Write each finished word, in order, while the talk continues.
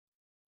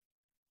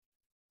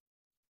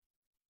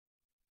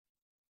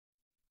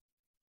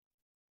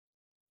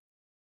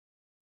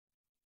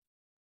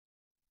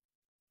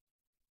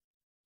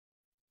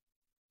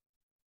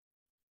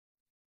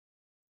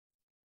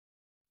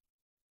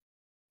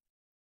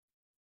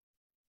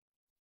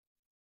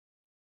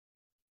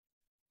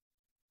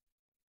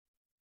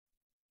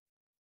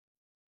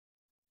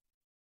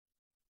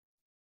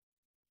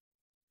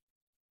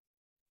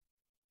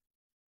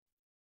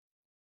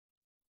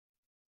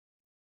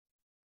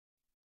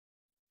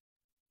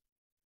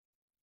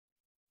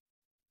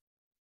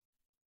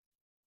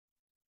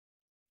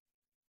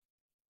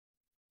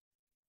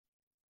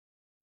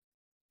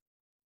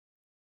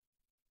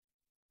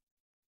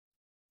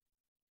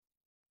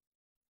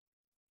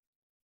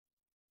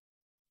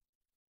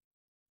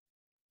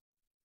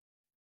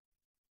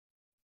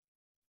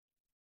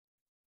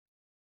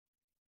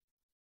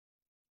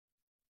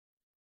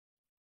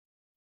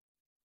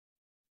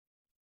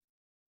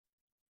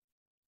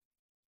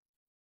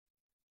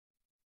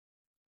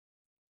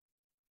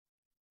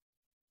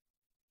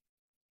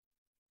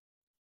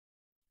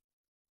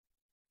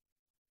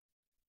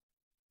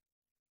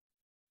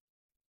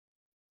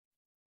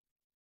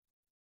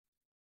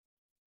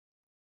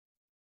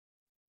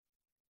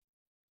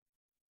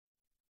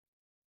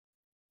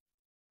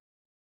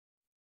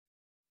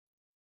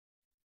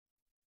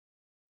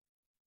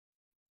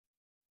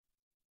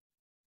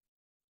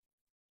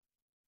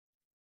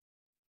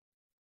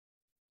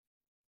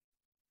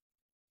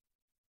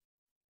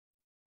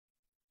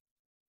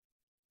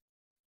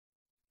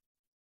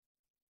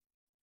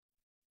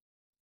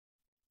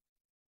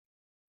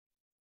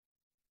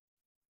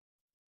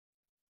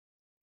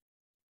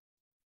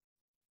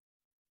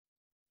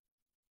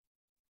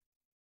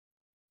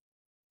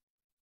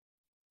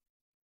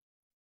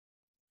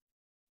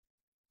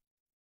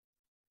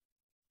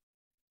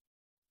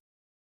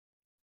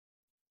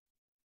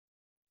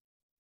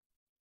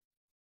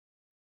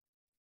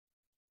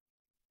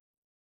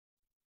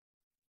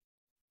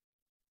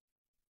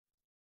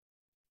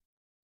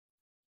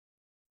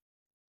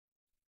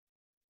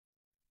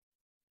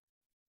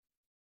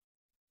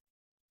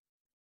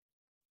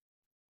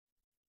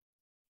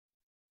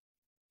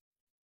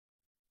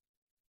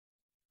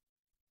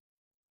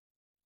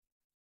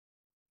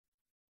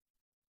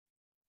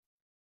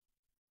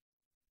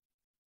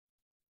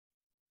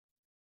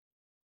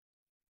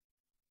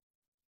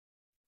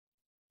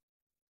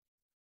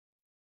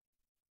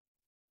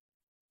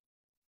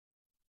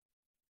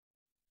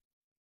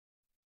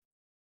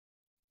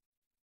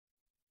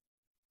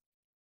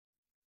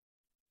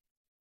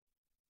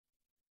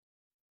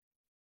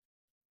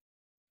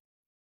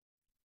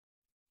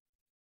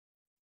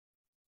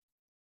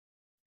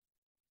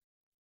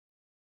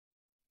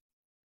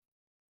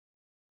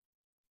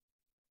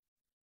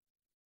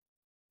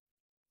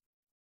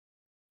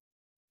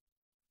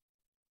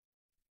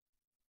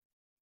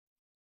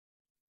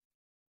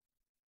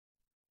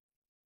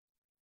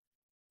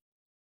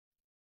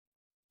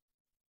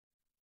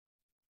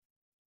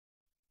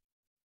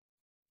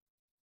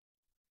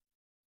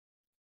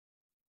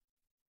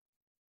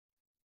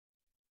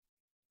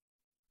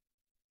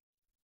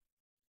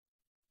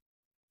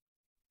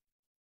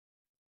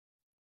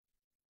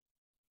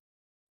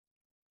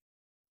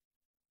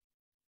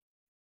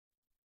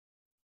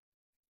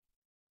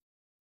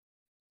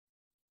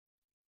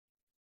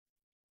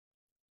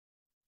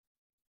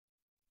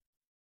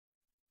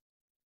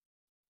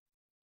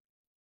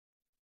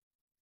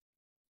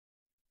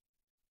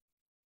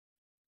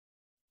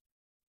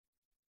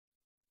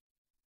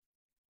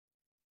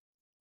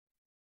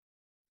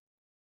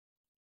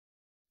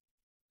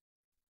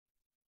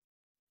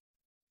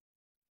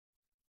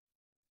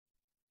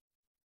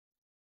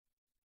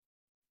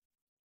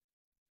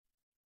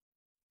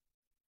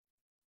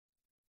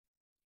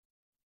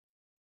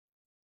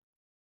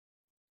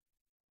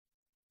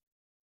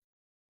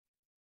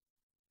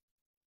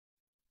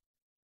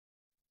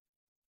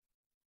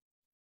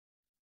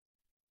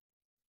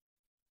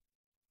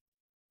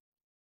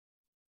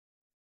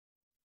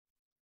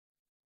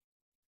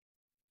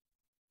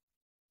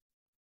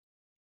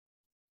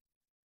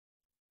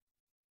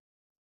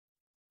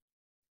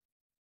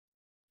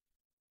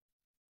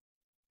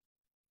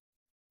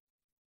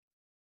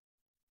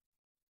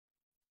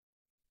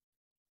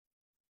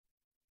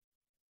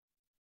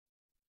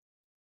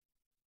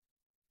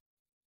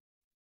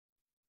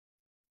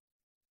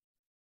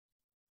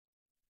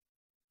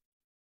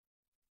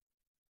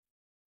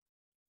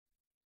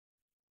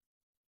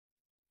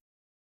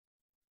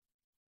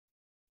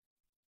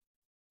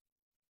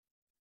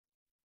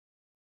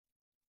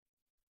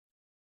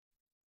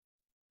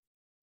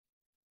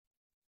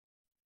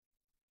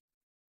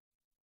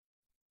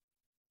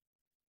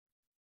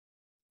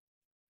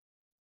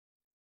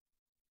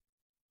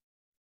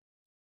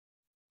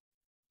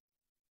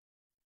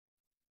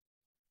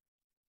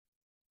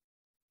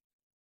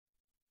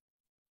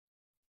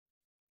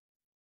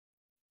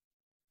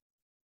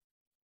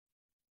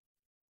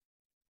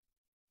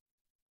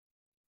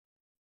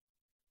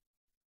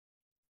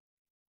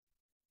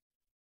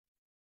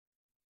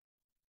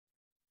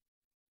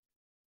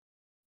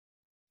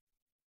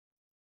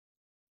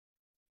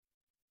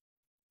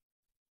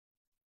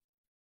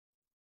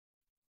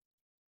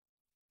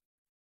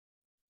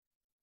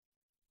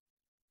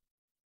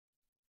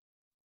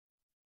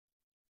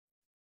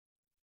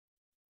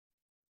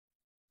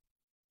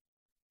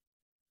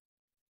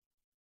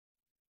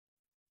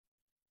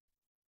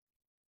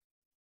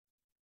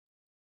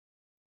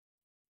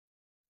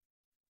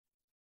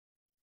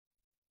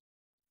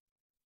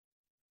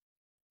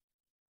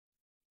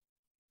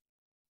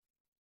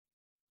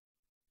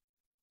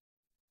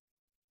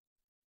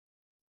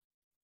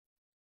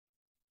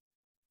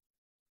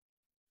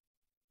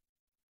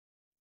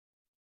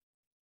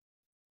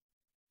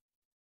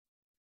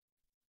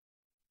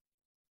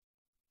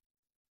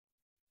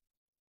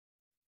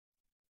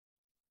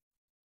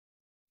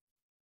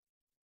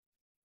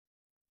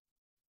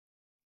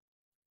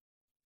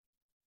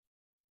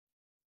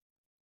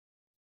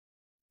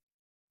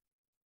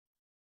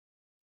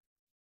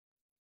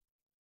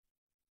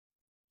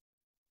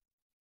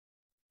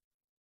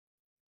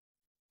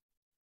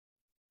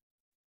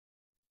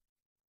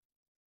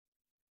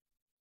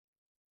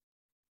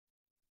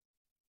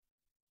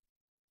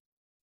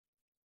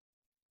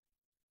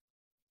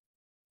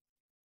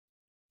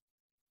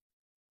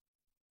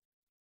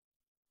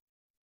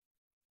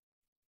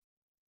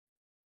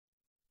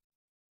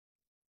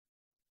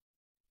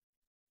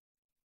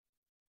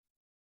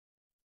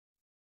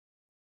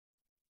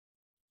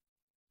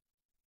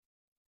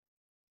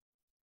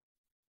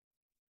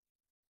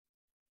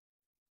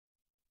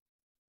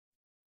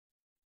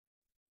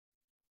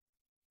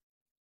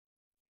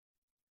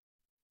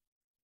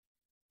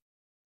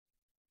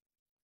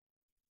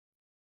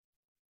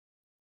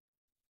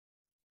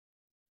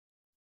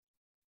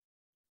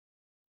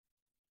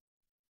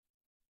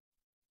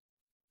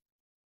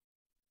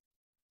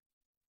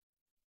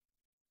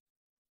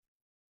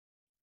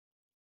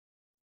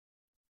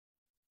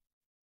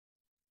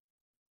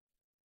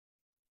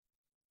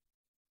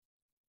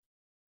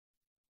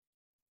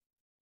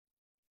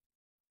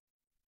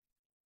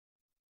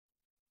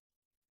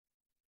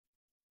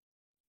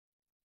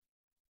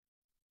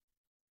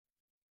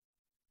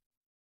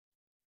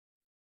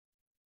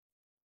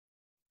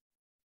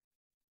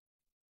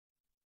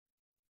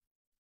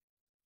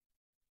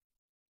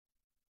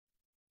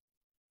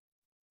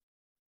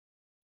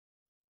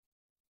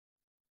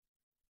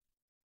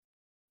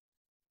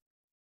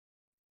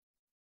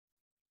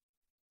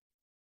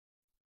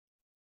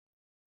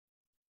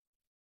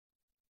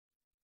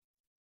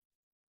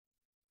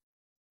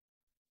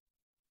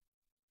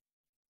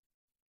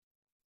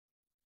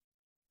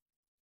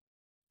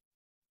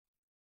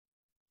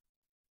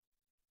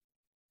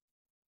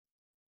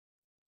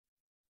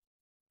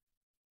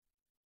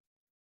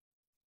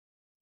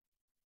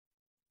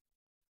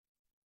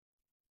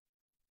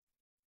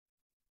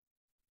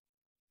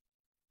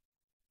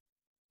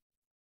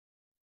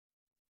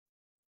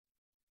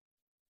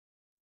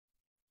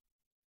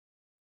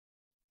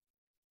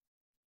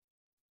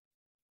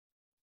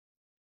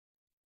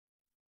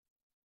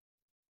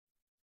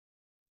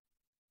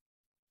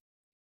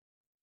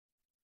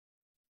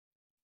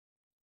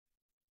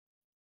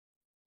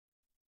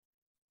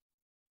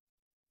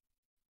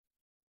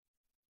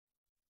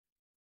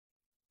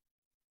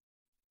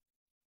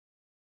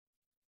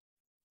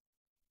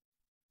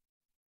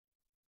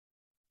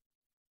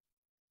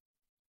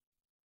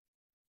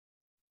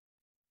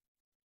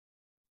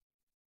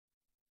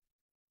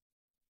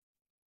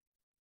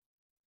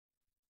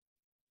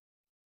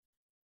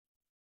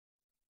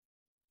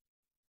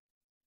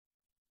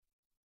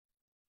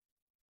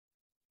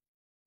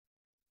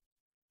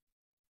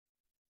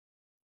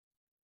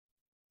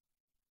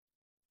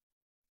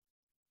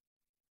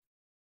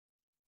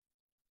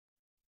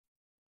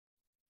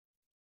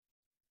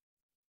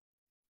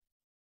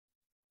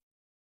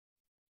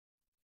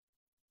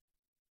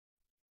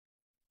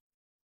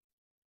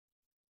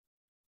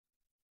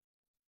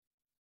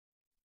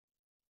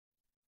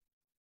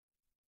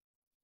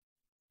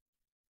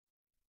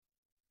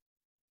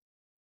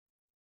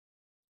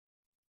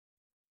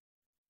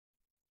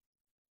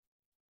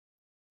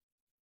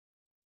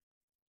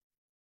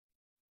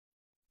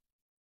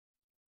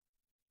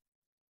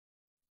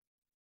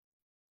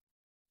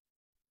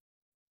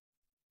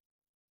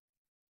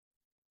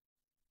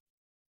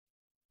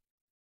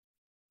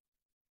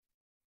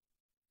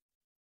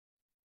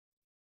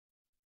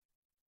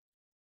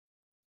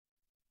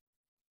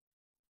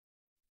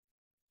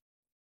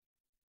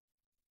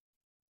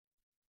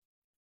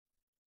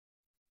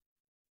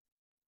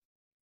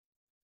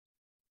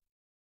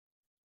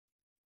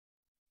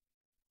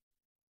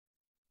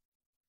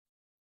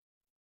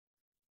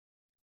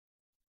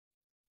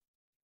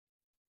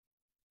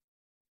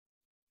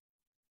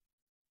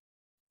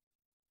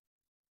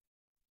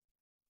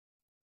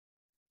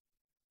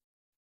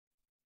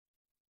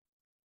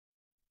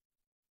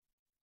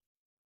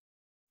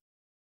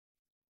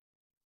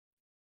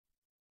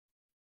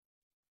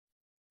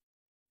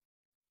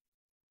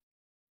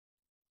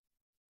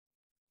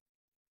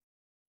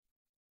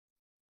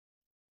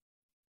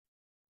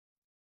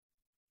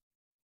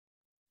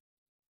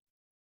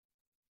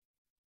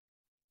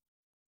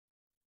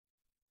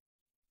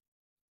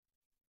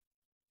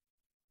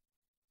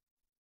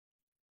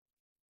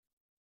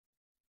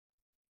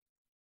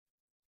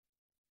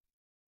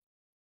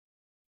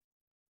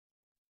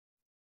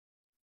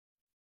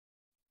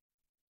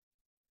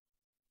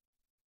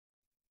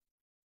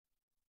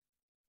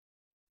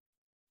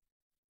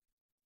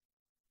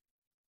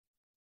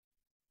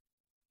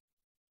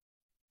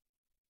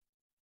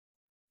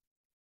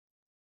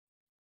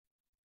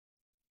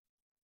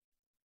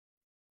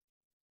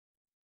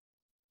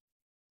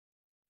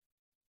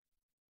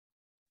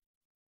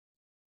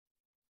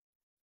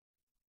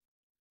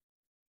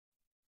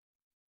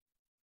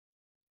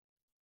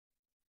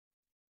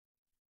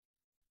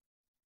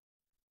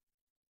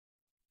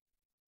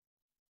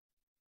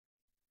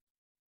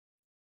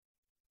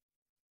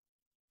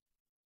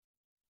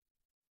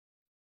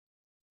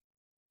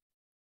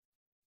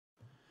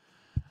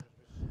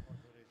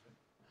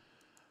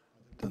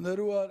Të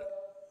nderuar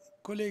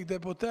kolegë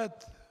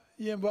deputet,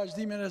 jem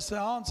vazhdimin e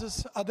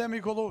seancës, Ademi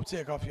Kollovci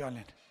e ka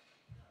fjalën.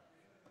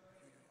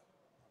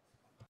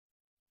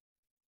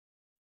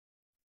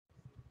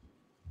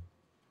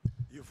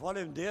 Ju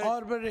faleminderit.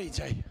 Arber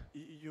Rejqaj.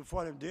 Ju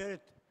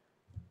faleminderit.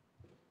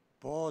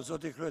 Po,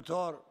 zoti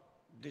kryetar,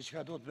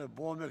 diçka do të me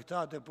bo me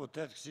këta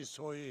deputet kësi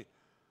soji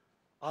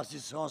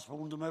asistans,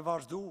 po mundu me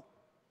vazhdu.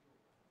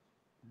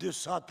 2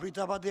 sat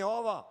prita pa di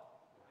hava.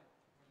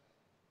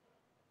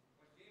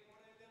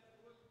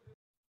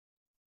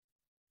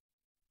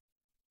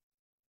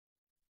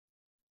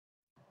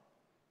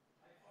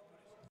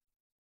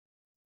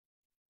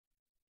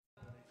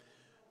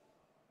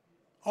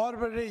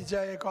 Arber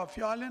Rejqaj e ka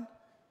fjalën.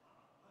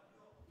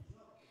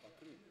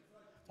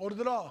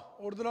 Ordra,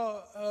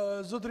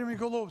 zotri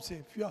Mikollovci.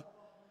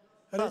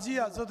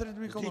 Regjia, zotri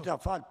Mikollovci. Dita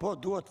fal, po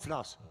duhet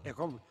flas.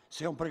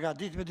 Se jom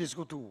përgatit me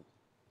diskutu.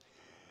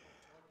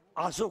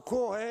 Aso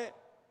kohë,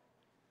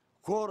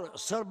 kur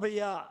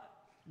Serbia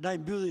na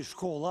i mbylli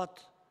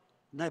shkollat,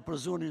 na i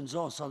përzunin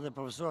nxënësa dhe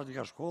profesorat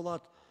nga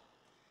shkollat,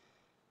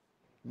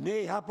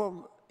 ne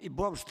i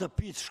bëm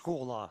shtëpit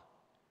shkolla.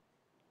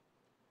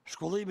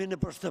 Shkollimin në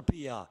për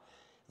shtëpia.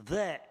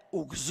 Dhe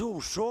u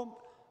gëzum shumë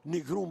një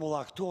grumull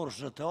aktorësh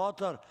në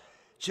teatr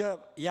që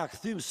ja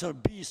këthym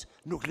Serbis,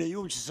 nuk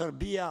lejum që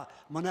Serbia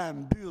më na e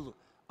mbyll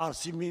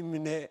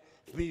arsimimin e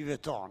fëmijëve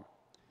tonë.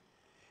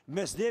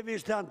 Mes neve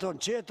ishte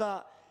Anton Qeta,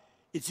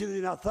 i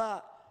cili na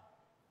tha,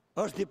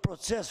 është një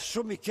proces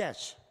shumë i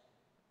keq.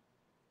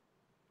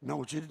 Në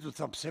uqerit të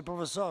thamë, pse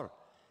profesor?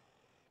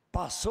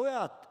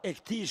 Pasojat e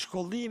këtij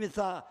shkollimi,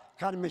 tha,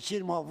 kanë me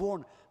qenë më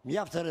avonë,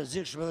 mjaft të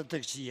rrezikshme dhe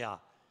të këqija.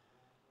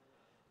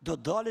 Do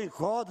dalin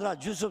kuadra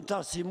gjysmë të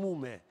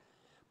arsimume,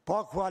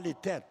 pa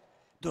kualitet,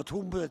 do të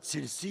humbet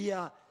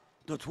cilësia,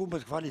 do të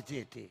humbet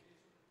kvaliteti.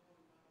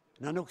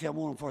 Na nuk jam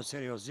unë fort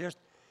seriozisht,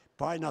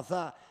 pa i na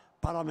tha,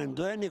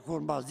 paramendojeni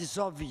kur mbas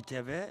disa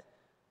viteve,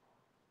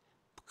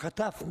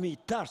 këta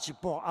fëmijë tash që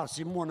po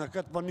arsimon në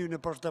këtë mënyrë në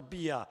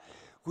shtëpia,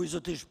 ku i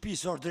zoti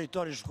shtëpisë është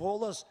drejtori i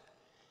shkollës,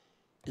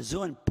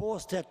 zojnë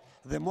postet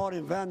dhe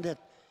marrin vendet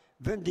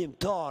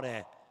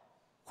vendimtare,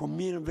 ku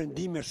mirën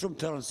vendime shumë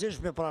të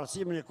rëndësishme për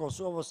arsimin e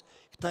Kosovës,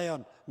 këta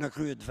janë në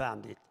krye të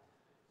vendit.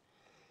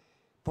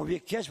 Po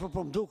vje keq,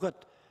 po më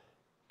duket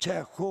që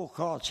e kohë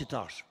ka që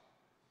tash.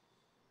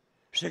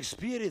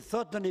 Shakespeare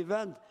thot në një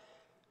vend,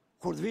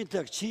 kur të vinë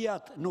të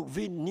këqijat, nuk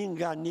vinë një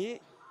nga një,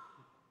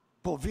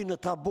 po vinë në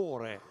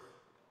tabore.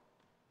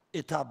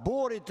 E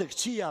tabori të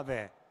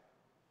këqijave,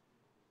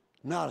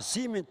 në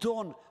arsimin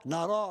ton,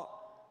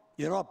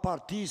 i ra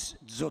partis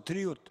të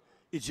zotriut,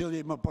 i cili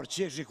më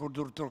përqeshi kur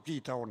dur të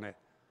rkita une.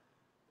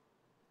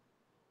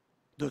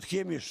 Do të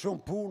kemi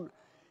shumë punë,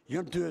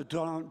 jënë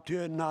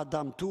të në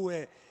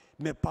adamtue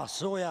me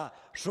pasoja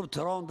shumë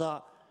të rënda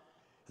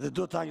dhe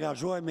do të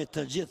angazhojme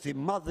të gjithë i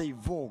madhe i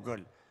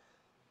vogël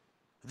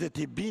dhe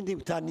të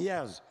bindim këta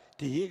njerëz,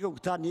 të hekum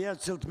këta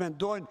njerëz që të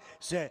mendojnë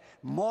se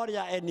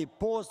marja e një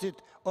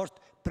postit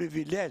është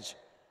privilegj.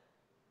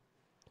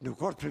 Nuk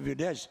është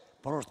privilegj,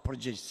 por është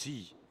përgjegjësi.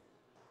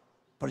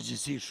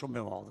 Përgjegjësi shumë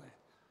e madhe.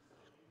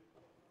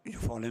 Ju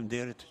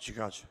faleminderit që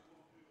kaq.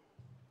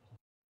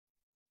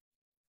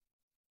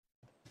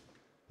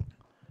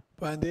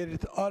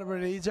 Faleminderit Arber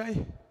Rejqaj.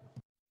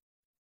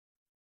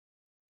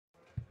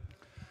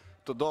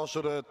 Të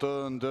dashur e të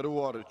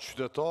nderuar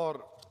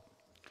qytetar,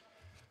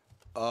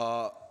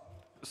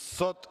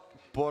 sot,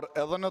 por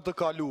edhe në të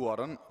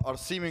kaluarën,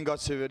 arsimin nga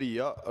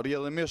qeveria,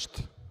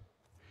 rrjedhimisht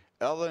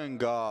edhe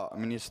nga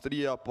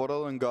ministria, por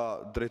edhe nga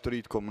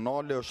drejtoritë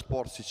komunale, është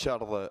parë si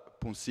qerë dhe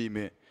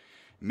punësimi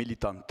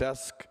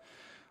militantesk,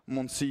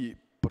 mundësi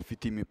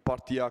përfitimi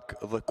partijak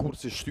dhe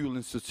kursi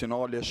shtyllë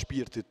institucionale e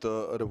shpirtit të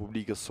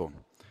Republikës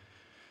sonë.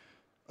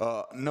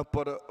 Në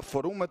për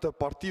forumet e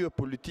partive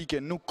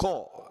politike nuk ka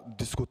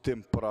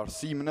diskutim për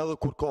arsimin, edhe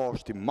kur ka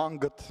është i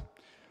mangët,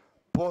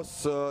 pos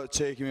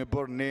që e kemi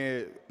bërë ne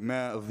me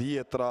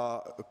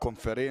 10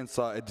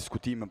 konferenca e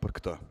diskutime për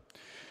këtë.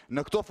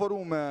 Në këto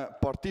forume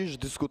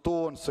partish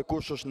diskutohen se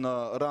kush është në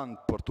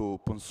rand për të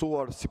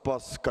punësuar si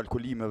pas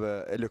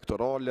kalkulimeve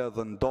elektorale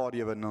dhe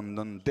ndarjeve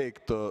në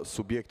ndek të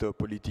subjekteve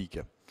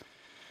politike.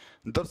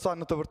 Ndërsa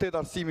në të vërtet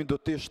arsimi do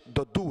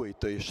duhet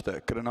të ishte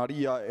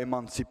krenaria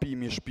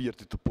emancipimi i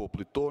shpirtit të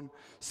popullit tonë,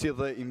 si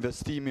dhe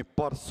investimi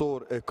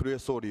parsor e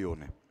kryesor i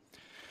joni.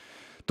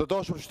 Të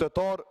dashur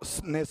qytetar,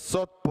 ne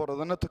sot, por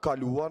edhe në të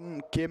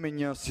kaluarën, kemi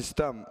një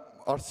sistem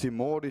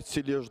arsimor i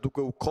cili është duke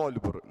u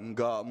kalbër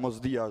nga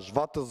mosdia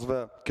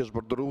zhvatësve,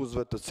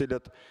 keshbërdëruzve të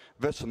cilët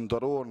veç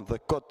ndërohen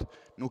dhe këtë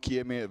nuk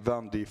jemi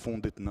vendi i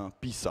fundit në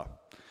PISA.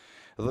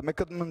 Dhe me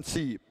këtë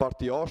mundësi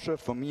partijashe,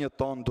 fëmijët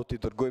tanë do t'i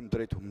dërgojmë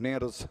drejt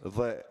humnerës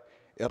dhe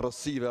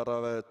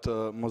errësiverave të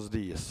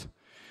mosdijës.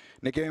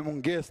 Ne kemi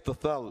mungesë të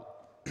thellë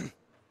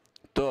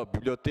të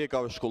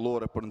bibliotekave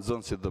shkollore për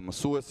nxënësit dhe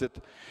mësuesit,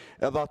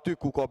 edhe aty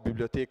ku ka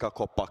biblioteka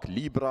ka pak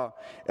libra,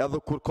 edhe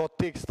kur ka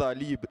teksta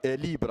e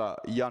libra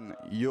janë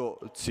jo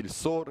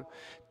cilësor,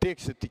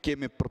 tekstit i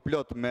kemi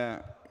përplot me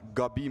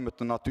gabimet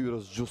të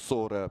natyrës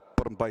gjusore,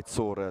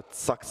 përmbajtësore,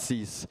 të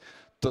saksis,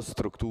 të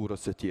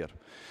strukturës e tjerë.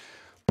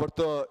 Për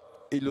të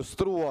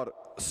ilustruar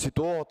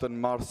situatën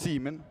me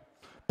arsimin,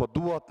 po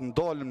duat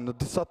ndalim në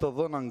disa të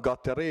dhëna nga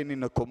tereni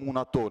në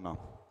komunat tona,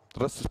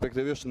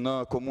 respektivisht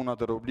në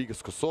komunat e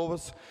Republikës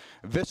Kosovës,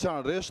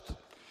 veçanërisht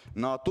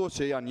në ato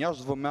që janë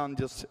jashtë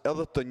vëmendjes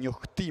edhe të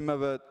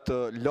njohtimeve të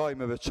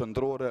lajmeve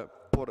qendrore,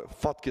 por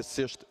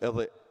fatkeqësisht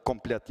edhe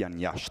komplet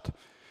janë jashtë.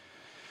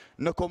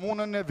 Në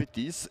komunën e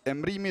Vitis,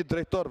 emrimi i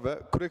drejtorëve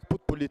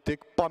kryekput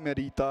politik pa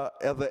merita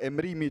edhe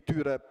emrimi i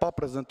tyre pa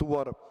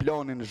prezantuar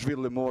planin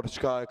zhvillimor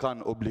çka e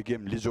kanë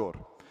obligim ligjor.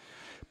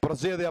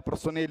 Përzgjedhja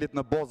personelit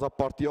në baza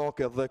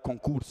partijake dhe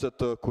konkurse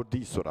të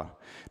kurdisura.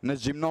 Në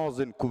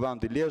gjimnazin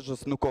Kuvendi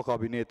Lezhës nuk ka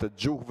kabinetet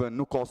gjuhëve,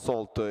 nuk ka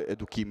sallë të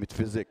edukimit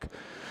fizik.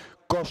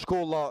 Ka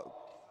shkolla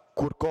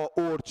kur ka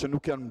orë që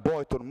nuk janë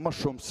mbajtur më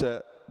shumë se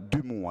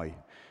 2 muaj.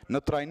 Në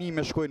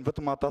trajnime shkojnë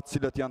vetëm ata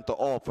cilët janë të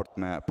afërt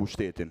me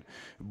pushtetin.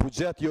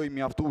 Buxhet jo i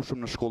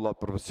mjaftueshëm në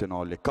shkollat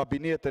profesionale.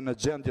 Kabinete në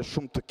gjendje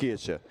shumë të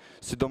keqe,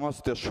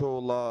 sidomos te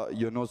shkolla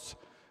Yunus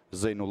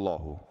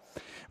Zeinullahu.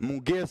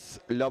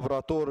 Munges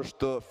laboratorësh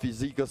të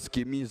fizikës,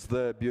 kimisë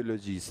dhe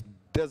biologjisë.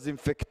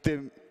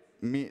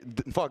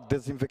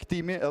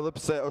 Dezinfektimi edhe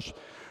pse është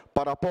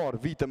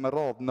parapar vite me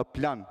radhë në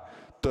plan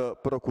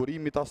të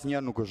prokurimit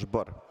asnjëherë nuk është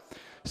bërë.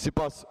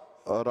 Sipas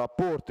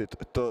raportit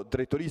të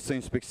drejtorisë së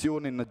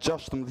inspeksionit në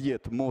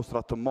 16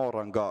 mostra të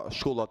marra nga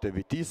shkollat e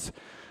Vitis,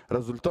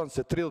 rezulton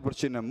se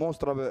 30% e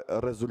mostrave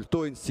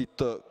rezultojnë si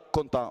të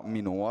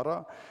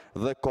kontaminuara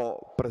dhe ka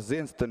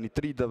prezencë të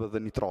nitrideve dhe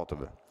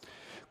nitrateve.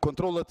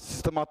 Kontrollet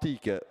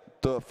sistematike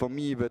të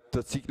fëmijëve të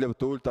cikleve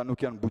të ulta nuk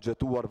janë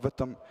buxhetuar,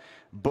 vetëm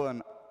bën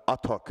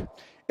ad hoc,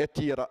 e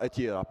tjera.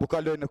 Po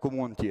kaloj në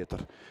komunën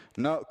tjetër,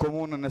 në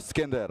komunën e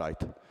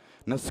Skenderajt.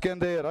 Në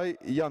Skenderaj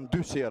janë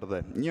 2 qerdhe,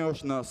 një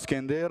është në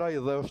Skenderaj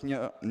dhe është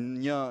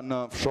një në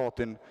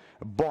fshatin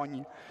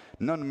Banj,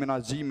 në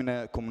menaxhimin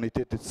e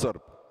komunitetit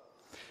serb.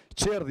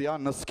 Qerdhja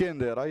në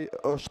Skenderaj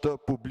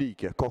është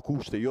publike, ka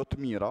kushte jo të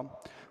mira,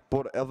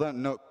 por edhe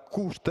në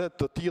kushte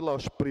të tilla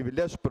është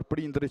privilegj për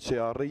prindërit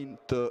që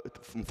arrijnë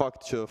në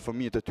fakt që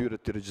fëmijët e tyre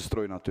të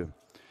regjistrojnë aty.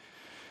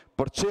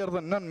 Për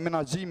qerdhën nën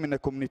menaxhimin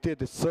e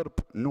komunitetit serb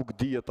nuk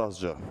dihet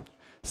asgjë,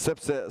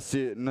 sepse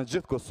si në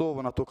gjithë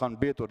Kosovën ato kanë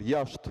mbetur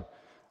jashtë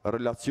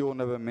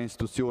relacioneve me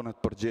institucionet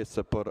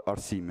përgjegjëse për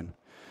arsimin.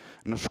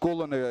 Në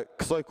shkollën e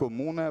kësaj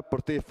komune, për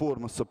te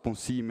formës së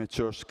punësimit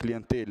që është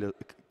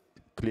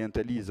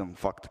klientelizëm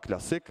fakt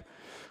klasik,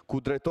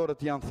 ku drejtorët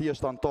janë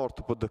thjesht antar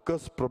të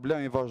PDK-s,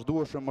 problemi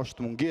vazhdueshëm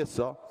është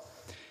mungesa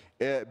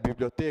e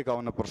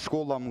bibliotekave në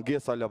përshkolla,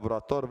 mungesa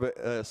laboratorëve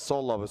e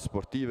sallave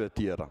sportive e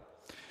tjera.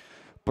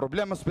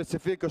 Problemi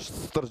specifik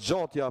është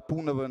stërgjatja e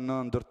punëve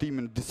në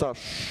ndërtimin e disa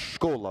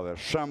shkollave,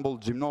 shembull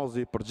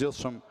gjimnazi i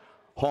përgjithshëm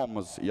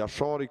Hamës,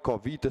 Jashari ka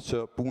vite që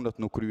punët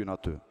nuk kryen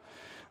aty.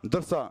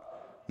 Ndërsa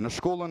në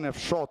shkollën e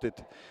fshatit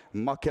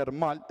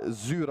Makermal,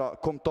 zyra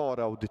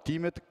kombëtare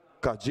auditimit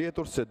ka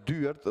gjetur se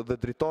dyert dhe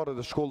dritarët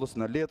e shkollës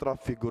në letra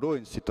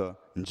figurojnë si të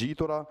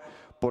ngjitura,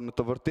 por në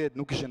të vërtetë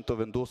nuk ishin të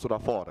vendosura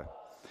fare.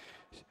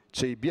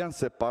 Që i bjen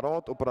se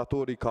parat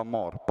operatori ka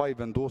marrë, pa i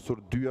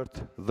vendosur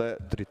dyert dhe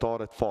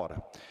dritarët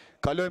fare.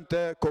 Kalojmë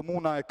te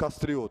komuna e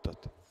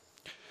Kastriotit.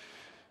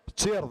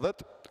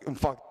 Qerdhet, në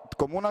fakt,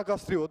 komuna e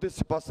Kastriotit,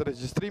 sipas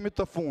regjistrimit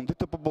të fundit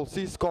të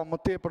popullsisë, ka më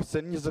tepër se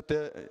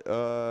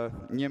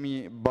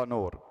 21.000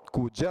 banor,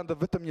 ku gjendet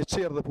vetëm një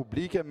qerdhe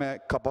publike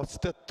me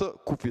kapacitet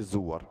të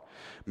kufizuar,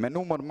 me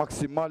numër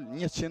maksimal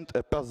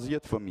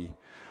 150 fëmijë.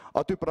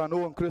 Aty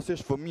pranohen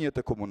kryesisht fëmijët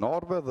e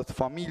komunarëve dhe të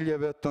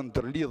familjeve të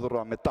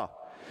ndërlidhura me ta.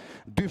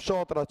 2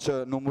 fshatra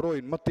që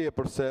numërojnë më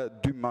tepër se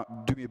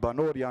 2.000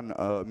 banor janë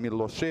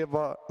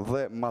Milosheva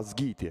dhe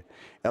Mazgiti.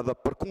 Edhe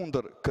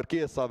përkundër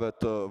kërkesave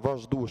të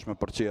vazhdueshme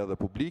për qerdhe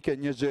publike,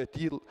 një gjë e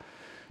tillë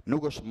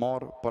nuk është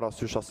marrë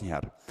parasysh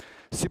asnjëherë.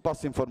 Sipas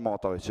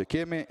informatave që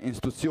kemi,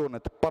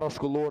 institucionet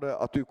parashkollore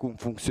aty ku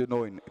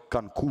funksionojnë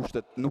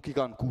nuk i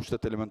kanë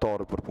kushtet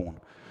elementare për punë.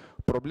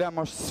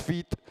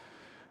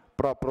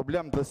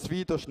 Problem dhe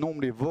sfidë është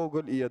numri i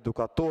vogël i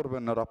edukatorëve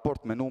në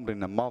raport me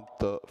numrin e madh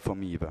të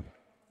fëmijëve.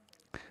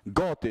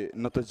 Gati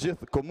në të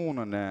gjithë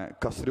komunën e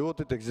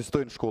Kastriotit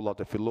ekzistojnë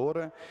shkollat e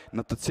fillore,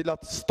 në të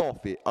cilat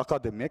stafi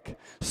akademik,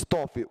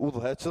 stafi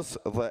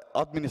udhëheqës dhe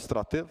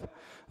administrativ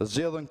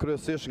zgjedhen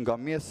kryesisht nga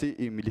mesi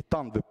i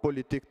militantëve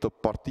politik të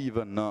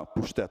partive në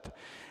pushtet,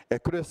 e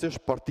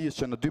kryesisht partisë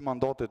që në 2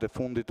 mandatet e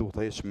fundit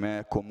udhëheq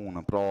me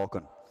komunën, pra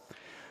AK-n.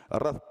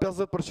 Rreth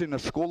 50% e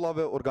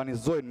shkollave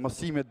organizojnë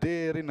mësime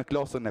deri në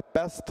klasën e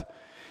 5.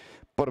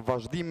 Për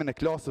vazhdimin e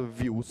klasëve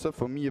vijuse,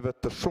 fëmijëve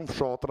të shumë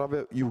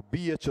fshatrave ju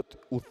bie që të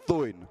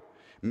udhtojnë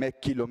me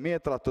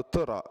kilometra të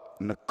tëra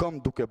në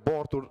këmbë duke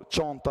bartur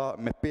çanta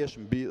me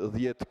peshë mbi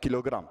 10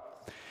 kg.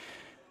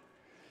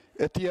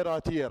 E tjera.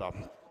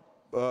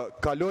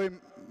 Kalojmë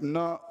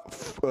në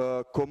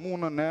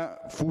komunën e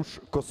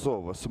Fush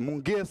Kosovës.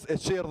 Mungesë e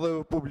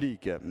qerdheve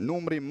publike,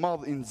 numri i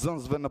madh i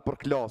nxënësve në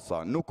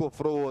përklasa, nuk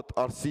ofrohet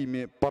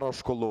arsimi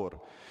parashkollor.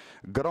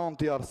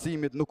 Granti i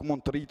arsimit nuk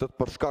mund të rritet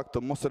për shkak të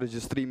mos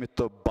regjistrimit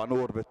të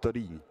banorëve të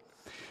rinj.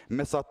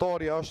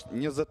 Mesatarja është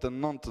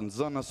 29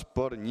 nxënës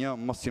për një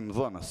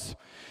mësimdhënës.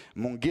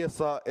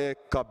 Mungesa e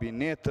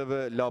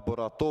kabineteve,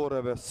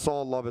 laboratoreve,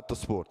 sallave të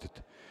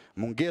sportit.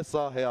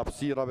 Mungesa e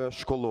hapësirave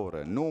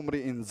shkollore.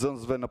 Numri i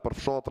nxënësve në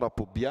përfshatra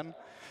po bjen,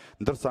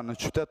 ndërsa në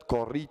qytet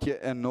ka rritje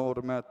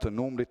enorme të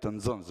numrit të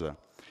nxënësve.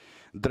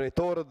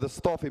 Drejtorët dhe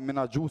stafi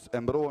menaxhues e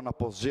mbrohen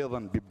apo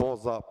zgjedhen mbi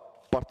baza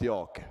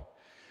partijake.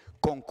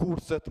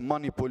 Konkurset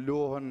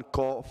manipulohen,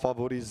 ka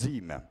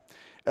favorizime.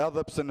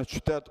 Edhe pse në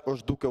qytet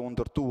është duke u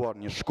ndërtuar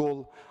një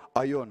shkollë,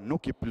 ajo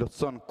nuk i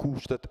plotëson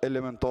kushtet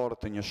elementare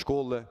të një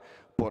shkolle,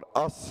 por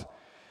as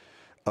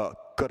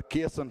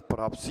kërkesën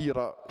për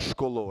hapësira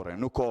shkollore.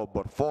 Nuk ka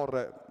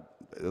bërfarre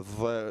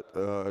dhe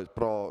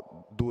pra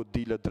duhet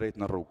dile drejt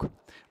në rrugë.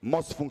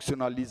 Mos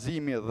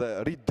funksionalizimi dhe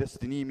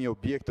ridestinimi i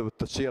objekteve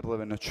të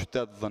qerdheve në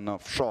qytet dhe në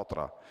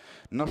fshatra.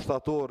 Në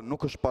shtator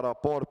nuk është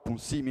parapar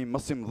punësimi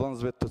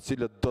mësimdhënësve të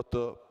cilët do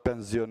të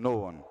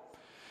pensionohen.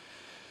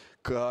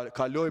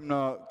 Kalojmë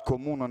në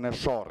komunën e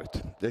Sharrit.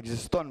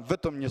 Ekziston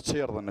vetëm një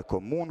qerdhe në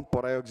komunë,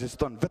 por ajo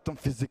ekziston vetëm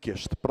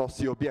fizikisht, pra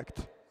si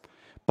objekt,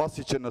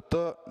 pasi që në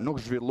të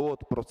nuk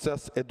zhvillohet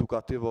proces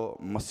edukativo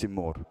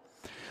mësimor.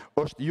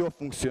 Është jo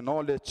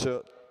funksionale që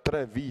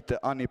 3 vite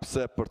ani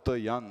pse për të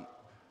janë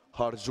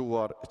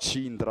harxuar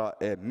qindra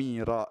e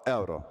mijëra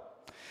euro.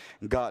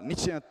 Nga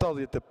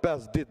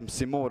 185 ditë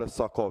mësimore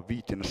sa ka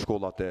viti në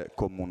shkollat e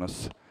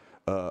komunës,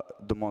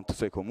 dëmon të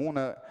kësaj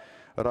komune,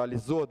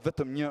 realizohet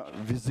vetëm një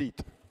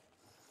vizitë.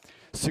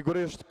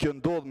 Sigurisht kjo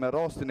ndodh me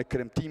rastin e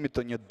kremtimit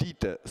të një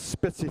dite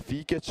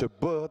specifike që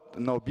bëhet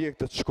në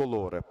objektet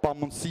shkollore, pa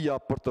mundësia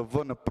për të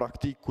vënë në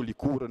praktik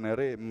kulturën e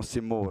re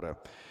mësimore.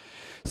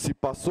 Si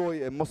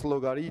pasojë e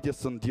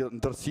mosllogaritjes së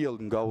ndërsjell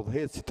nga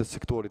udhëhecit e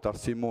sektorit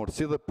arsimor,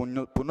 si dhe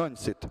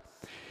punonjësit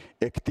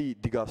e këtij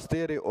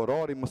digasteri,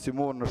 orari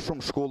mësimor në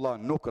shumë shkolla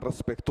nuk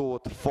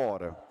respektohet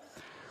fare.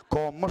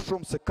 Ka më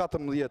shumë se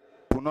 14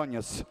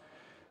 punonjës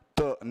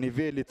të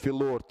nivelit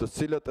fillor, të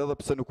cilët edhe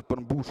pse nuk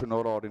përmbushin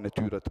orarin e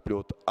tyre të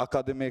plot,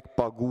 akademik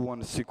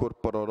paguhen sikur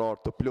për orar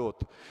të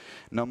plot.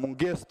 Në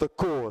mungesë të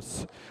kohës,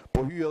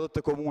 po hyj edhe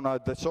te komuna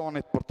e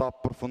Deçanit për ta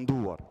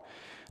përfunduar.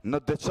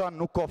 Në Deçan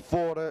nuk ka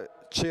fare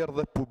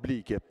qerdhe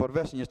publike,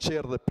 përveç një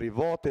qerdhe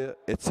private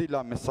e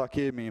cila me sa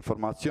kemi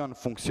informacion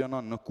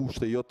funksionon në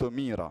kushte jo të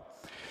mira.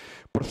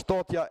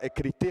 Përshtatja e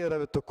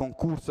kritereve të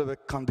konkurseve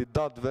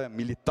kandidatëve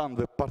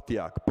militantëve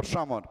partijak. Për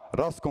shembull,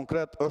 rast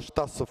konkret është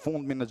tas së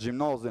fundmi në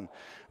gjimnazin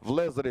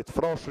Vllezërit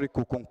Frashëri,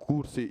 ku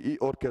konkursi i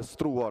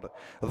orkestruar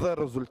dhe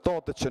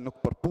rezultatet që nuk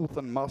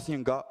përputhen me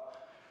asnjë nga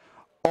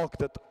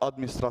aktet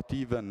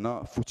administrative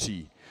në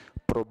fuqi.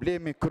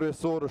 Problemi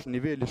kryesor është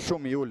niveli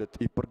shumë i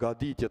ulët i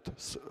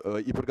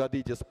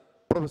përgatitjes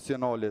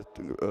profesionale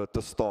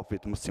të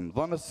stafit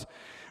mësimdhënës,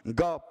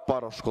 nga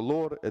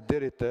parashkollor e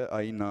deri te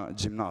ai në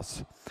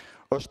gjimnaz.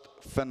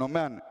 Është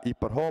fenomen i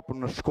përhapur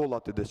në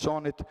shkollat e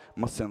Deçanit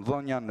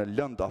mësimdhënia në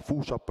lëndë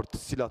afusha për të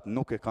cilat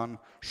nuk e kanë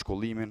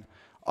shkollimin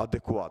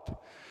adekuat.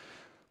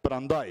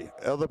 Prandaj,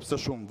 edhe pse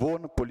shumë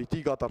vonë,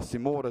 politikat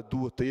arsimore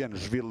duhet të jenë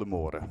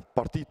zhvillimore.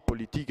 Partitë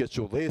politike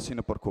që udhëhesin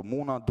nëpër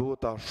komuna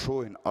duhet ta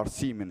shohin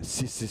arsimin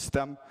si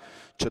sistem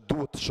që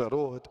duhet të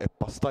shërohet e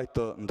pastaj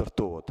të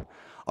ndërtohet.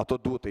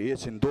 Ato duhet të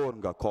heqin dorë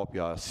nga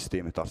kapja e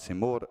sistemit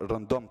arsimor,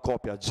 rëndom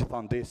kapja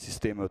gjithandej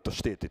sistemeve të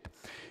shtetit.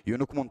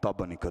 Ju nuk mund ta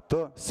bëni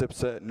këtë,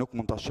 sepse nuk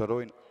mund ta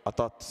shërojnë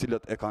ata të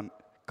cilët e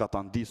kanë ka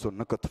ta ndisur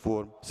në këtë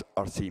formë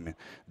arsimin.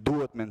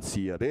 Duhet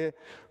mendësi e re,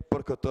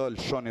 për këtë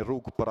lëshoni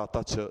rrugë për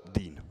ata që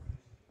dinë.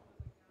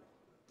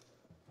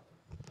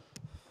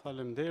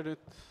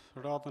 Faleminderit,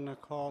 radhën e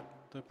ka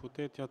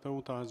deputetja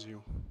Teuta Haxhiu.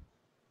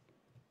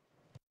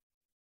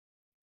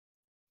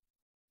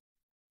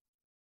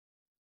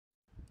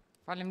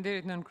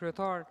 Faleminderit nën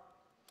kryetar.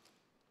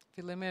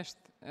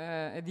 Fillimisht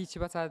e di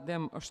që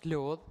Bacadem është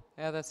lodh,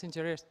 edhe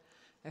sinqerisht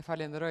e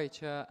falenderoj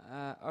që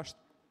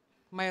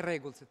është më i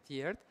rregull se të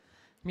tjerët.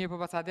 Mirë po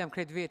Bacadem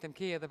krejt vetëm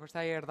ke edhe për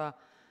sa erdha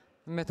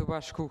me të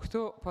bashku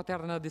këtu, po të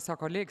erdhën edhe disa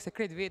kolegë se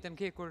krejt vetëm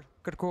ke kur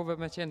kërkove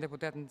me qenë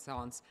deputet në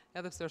seancë,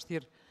 edhe pse është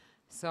thirr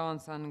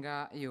seanca nga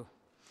ju.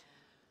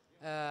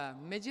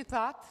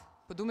 Megjithatë,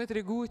 po du me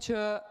t'regu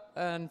që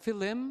në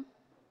fillim,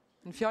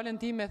 në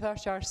fjalën time e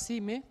thash që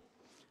arsimi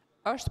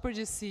është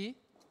përgjegjësi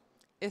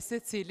e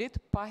secilit,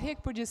 pa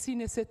hek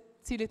përgjegjësinë e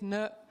secilit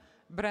në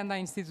brenda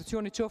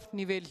institucionit, qoftë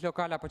nivelit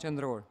lokal apo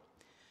qendror.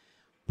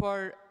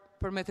 Por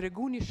për me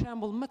tregu një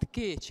shembull më të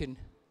keqin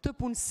të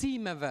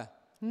punësimeve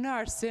në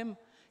arsim,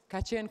 ka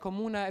qenë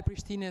komuna e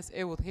Prishtinës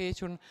e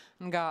udhëhequr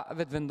nga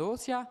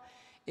vetëvendosja,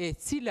 e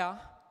cila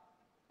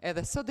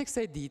edhe sot e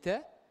kësaj dite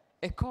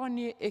e ka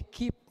një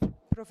ekip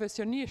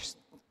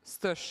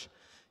profesionistësh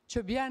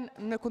që bjen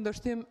në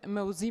kundërshtim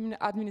me udhëzimin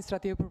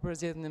administrativ për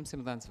përzgjedhjen e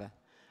mësimdhënësve.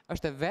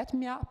 Është e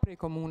vetmja prej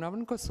komunave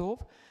në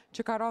Kosovë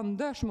që ka rënë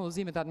ndesh me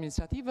udhëzimet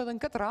administrative dhe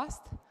në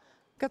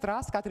këtë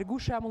rast ka tregu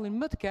shembullin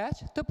më të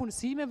keq të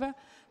punësimeve,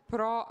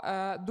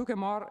 pra duke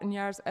marrë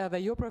njerëz edhe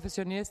jo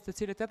profesionistë, të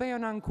cilët edhe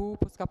janë anku,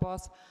 po s'ka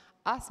pas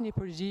asnjë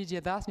përgjigje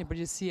dhe asnjë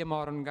përgjegjësi e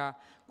marrën nga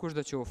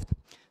kushdo qoftë.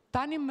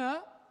 Tani më,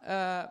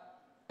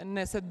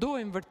 nëse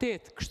dojmë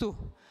vërtet kështu,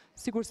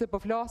 sikur se po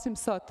flasim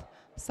sot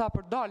sa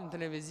për dalë në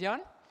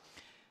televizion,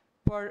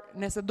 por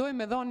nëse dojmë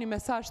me dhënë një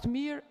mesazh të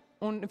mirë,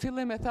 unë në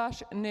fillim e thash,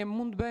 ne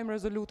mund të bëjmë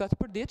rezoluta të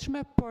përditshme,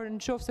 por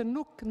në qoftë se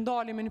nuk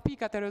ndalemi në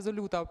pikat e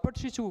rezolutave për të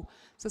shiqur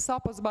se sa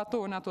po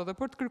zbatohen ato dhe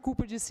për të kërkuar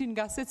përgjegjësinë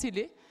nga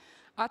secili,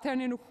 atëherë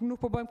ne nuk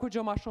po bëjmë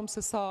kurrë më shumë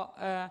se sa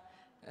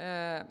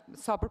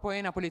për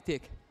pojena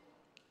politik.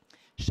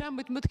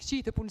 Shembujt më të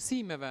këqij të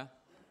punësimeve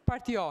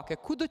partijake,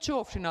 ku do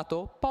qofshin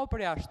ato, pa u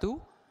përjashtu,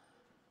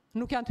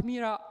 nuk janë të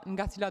mira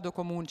nga cila do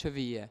komunë që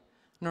vije.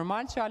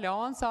 Normal që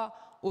aleanca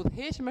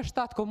udhëheq me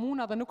 7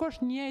 komuna dhe nuk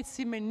është njëjtë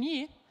si me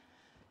 1,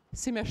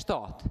 si me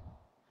 7.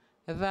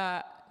 Dhe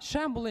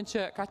shembullin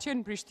që ka qenë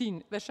në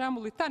Prishtinë dhe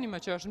shembulli tani më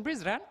që është në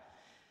Prizren,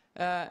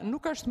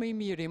 nuk është më i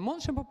miri.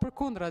 Mundshëm, po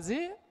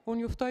përkundrazi,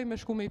 unë juftoj me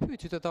shku me i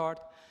pyet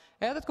qytetarët,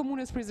 edhe të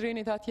komunës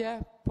Prizrenit atje,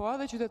 po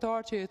edhe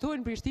qytetarët që jetojnë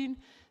në Prishtinë,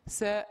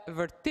 se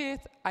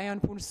vërtet a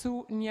janë punësu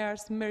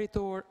njerëz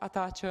meritor,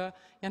 ata që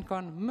janë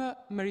kanë më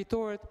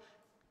meritorët,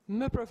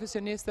 më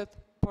profesionistët,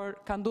 por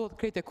ka ndodhur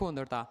krejt e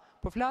kundërta.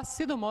 Po flas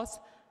sidomos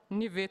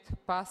një vit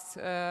pas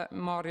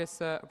marrjes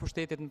së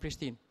pushtetit në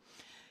Prishtinë.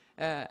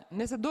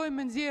 Nëse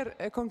dojmë nxjerr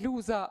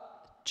konkluza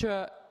që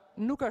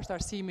nuk është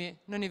arsimi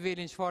në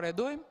nivelin çfarë e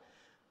dojmë,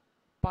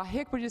 pa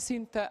hek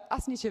përgjegjësinë të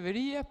asnjë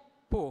qeverie,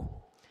 po.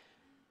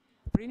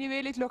 Prej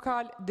nivelit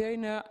lokal deri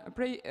në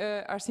prej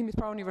arsimit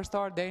pra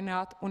universitar deri në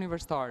atë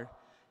universitar.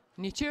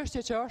 Një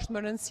çështje që është më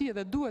rëndësi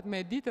dhe duhet me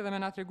ditë dhe me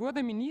na treguar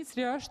dhe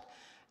ministri është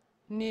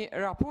një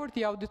raport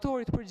i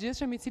auditorit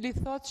përgjithshëm i cili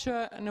thotë që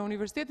në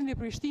Universitetin e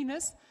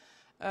Prishtinës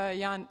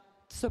janë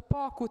së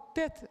paku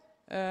 8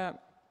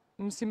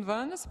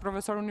 mësimdhënës,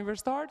 profesor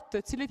universitar,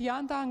 të cilët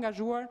janë të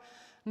angazhuar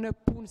në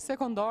punë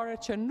sekondare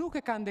që nuk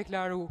e kanë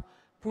deklaruar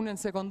punën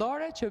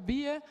sekondare që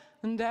bie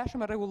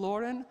ndeshëm e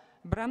rregulloren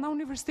brenda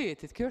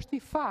universitetit. Kjo është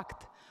një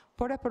fakt,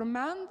 por e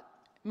përmend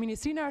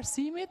Ministrinë e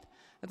Arsimit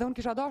dhe unë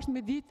kisha dashur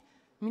me ditë,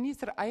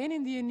 ministër, a jeni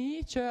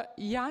ndjeni që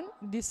janë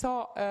disa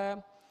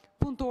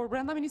punëtorë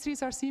brenda Ministrisë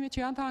së Arsimit që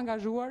janë të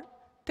angazhuar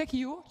tek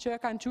ju që e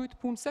kanë quajtur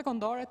punë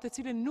sekondare të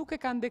cilën nuk e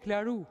kanë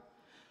deklaruar.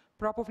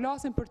 Pra po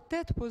flasim për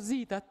 8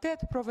 pozita,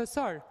 8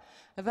 profesor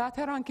dhe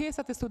atëherë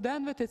ankesat e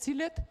studentëve të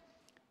cilët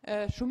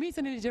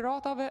shumicën e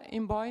ligjëratave i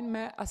mbajnë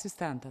me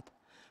asistentët.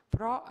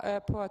 Pra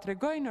po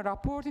tregoj në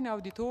raportin e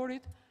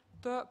auditorit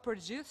të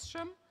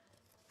përgjithshëm,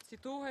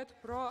 citohet,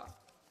 pra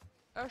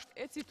është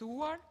e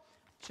cituar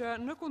që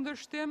në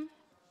kundërshtim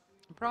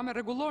pra me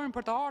rregullorin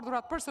për të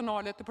ardhurat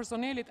personale të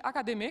personelit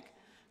akademik,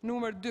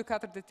 numër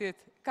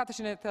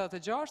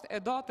 2486 e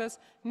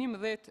datës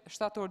 11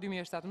 shtator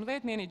 2017,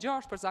 në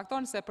 6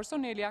 përcakton se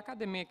personeli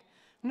akademik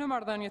në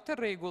marrëdhënie të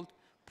rregullt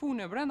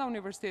punë brenda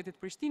Universitetit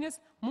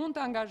Prishtinës mund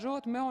të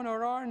angazhohet me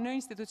honorar në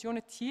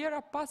institucione tjera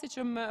pasi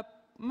që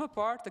më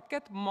parë të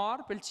ketë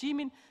marrë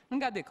pëlqimin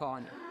nga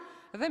dekani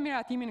dhe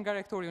miratimin nga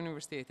rektori i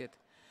universitetit.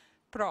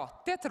 Pra,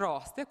 8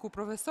 raste ku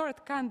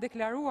profesorët kanë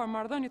deklaruar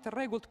marrëdhënie të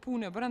rregullt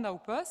pune brenda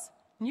UP-s,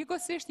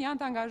 njëkohësisht janë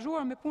të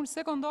angazhuar me punë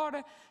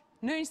sekondare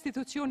në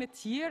institucione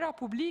tjera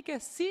publike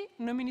si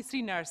në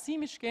Ministrinë e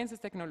Arsimit,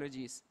 Shkencës,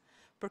 Teknologjisë.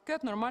 Për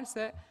këtë normal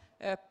se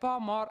pa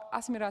marrë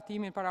as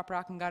miratimin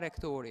paraprak nga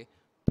rektori.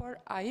 Por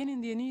a jeni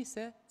ndjeni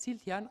se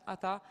cilët janë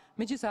ata,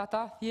 megjithëse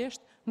ata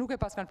thjesht nuk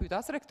e pas kanë pyetur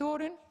as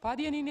rektorin, pa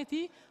dijenin e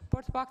tij,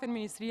 por të paktën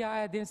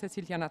ministria e din se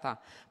cilët janë ata.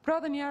 Pra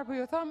edhe një herë po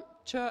ju them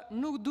që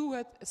nuk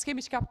duhet,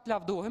 s'kemi çka të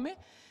lavdohemi.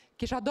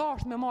 Kisha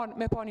dashur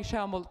me pa një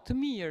shembull të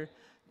mirë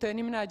të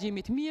një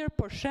menaxhimi të mirë,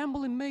 por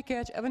shembullin më i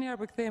keq edhe një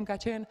herë përkthehem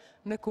ka qenë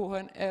në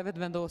kohën e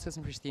vetëvendosjes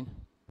në Prishtinë.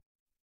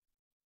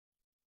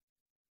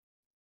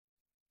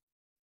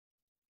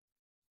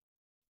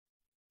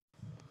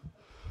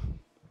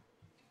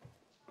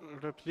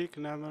 Replik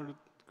në emër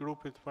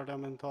grupit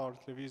parlamentar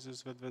të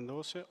lëvizjes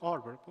vetëvendosje,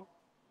 Arber, po?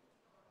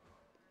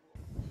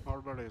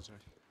 Arber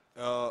Rezaj.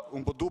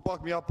 Unë po du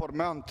pak mja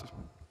përmend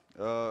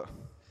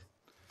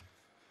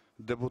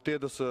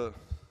deputetës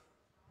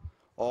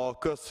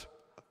AK-s,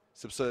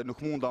 sepse nuk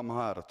munda më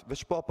herët,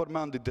 veç pa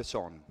përmendi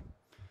Deçanin,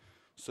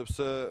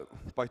 sepse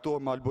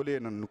pajtohem me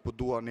Albolenën, nuk po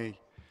dua nej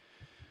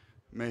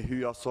me hy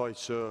asaj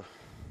që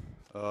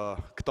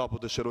këta po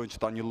dëshirojnë që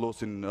ta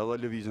njëllosin edhe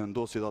lëvizjen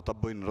ndosi dhe ta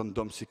bëjnë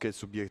rëndëm si këtë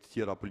subjekte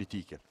tjera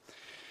politike.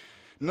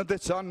 Në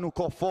Deçan nuk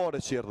ka fare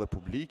qerdhe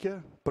publike,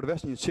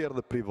 përveç një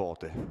qerdhe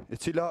private, e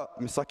cila,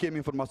 me sa kemi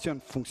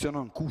informacion,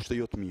 funksionon kushte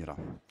jo të mira.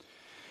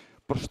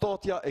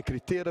 Përshtatja e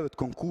kritereve të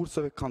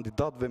konkurseve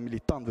kandidatëve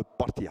militantëve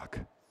partijak.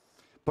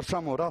 Për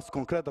shembull, rast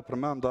konkret e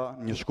përmenda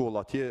një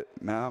shkollë atje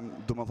me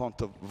emër, domethënë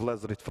të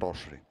vëllezërit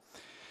Froshri.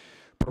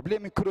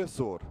 Problemi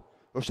kryesor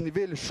është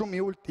niveli shumë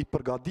i ulët i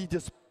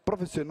përgatitjes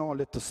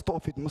profesionale të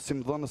stafit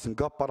mësimdhënës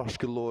nga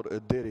parashkollor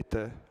deri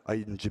te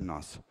ai në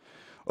gjimnaz.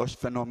 Është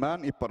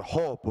fenomen i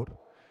përhapur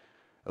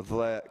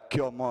dhe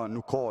kjo më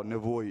nuk ka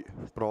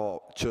nevojë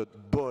pra që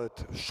bëhet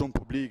shumë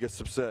publike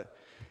sepse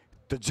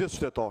të gjithë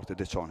qytetarët e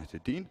Deçanit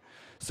e dinë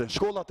se në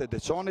shkollat e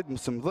Deçanit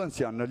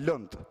mësimdhënësja në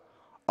lënd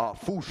a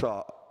fusha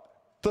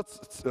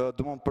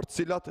domthonjë për të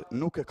cilat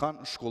nuk e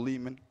kanë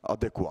shkollimin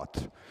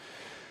adekuat.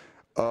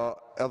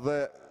 Edhe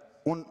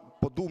unë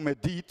po du me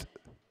ditë,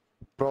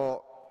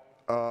 pra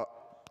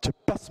që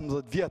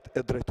 15 vjet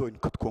e drejtojnë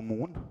këtë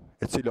komunë,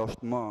 e cila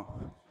është më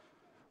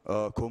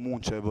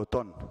komunë që e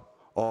voton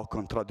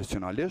akën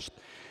tradicionalisht,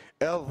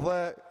 edhe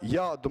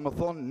ja, do më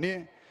thonë, një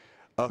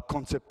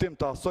konceptim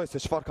të asoj se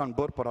çfarë kanë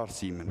bërë për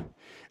arsimin.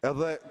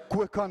 Edhe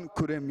ku e kanë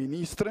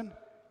kryeministrin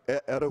e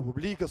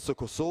Republikës së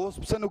Kosovës,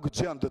 pse nuk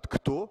gjendet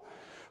këtu,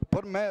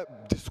 për me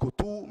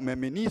diskutu me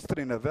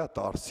ministrin e vetë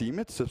të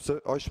arsimit, sepse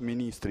është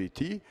ministri i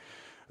tij,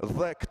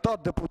 dhe këta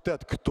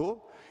deputet këtu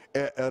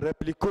e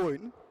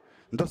replikojnë,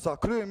 ndërsa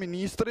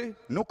kryeministri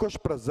nuk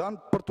është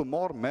prezent për të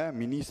marrë me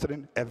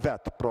ministrin e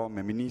vetë, pra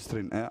me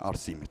ministrin e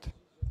arsimit.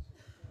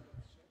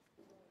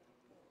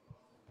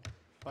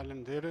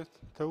 Faleminderit.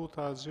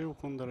 Teuta Axhiu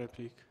kundër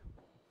replik.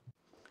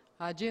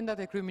 Agjendat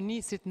e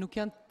kryeministrit nuk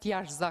janë të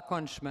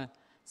jashtëzakonshme,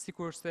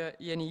 sikur se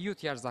jeni ju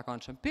të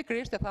jashtëzakonshëm.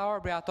 Pikërisht e tha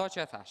Orbre ato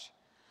që e thash.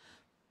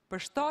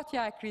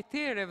 Përshtatja e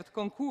kritereve të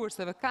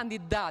konkurseve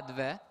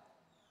kandidatëve,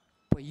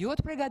 po jo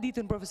të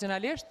përgatitën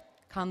profesionalisht,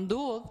 ka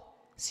ndodhur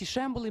si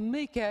shembulli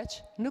më i keq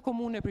në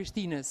komunën e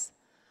Prishtinës.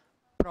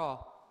 Pra,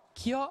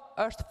 kjo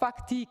është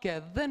faktike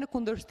dhe në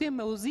kundërshtim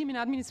me udhëzimin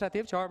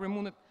administrativ, që Orbre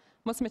mundet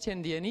mos me qenë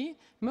ndjeni,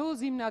 me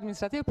udhëzimin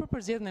administrativ për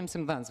përzgjedhjen e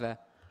mësimdhënësve.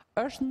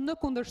 Është në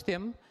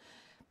kundërshtim,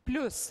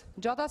 plus,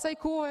 gjatë asaj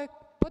kohe,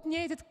 po të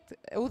njëjtit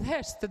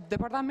udhëheqës të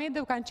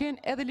departamenteve kanë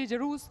qenë edhe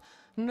ligjërues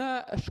në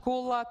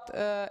shkollat,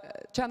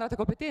 qendrat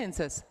e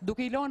kompetencës,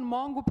 duke i lënë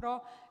mangu pra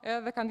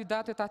edhe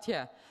kandidatët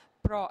atje.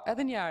 Pra,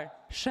 edhe njerë,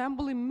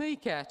 shembulli më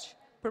i keq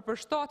për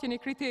përshtatjen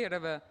e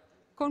kritereve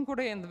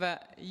konkurrentëve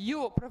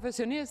jo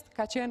profesionist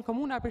ka qenë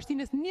komuna e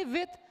Prishtinës një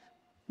vit,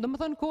 do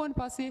më thënë kohën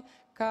pasi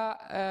ka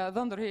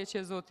dhënë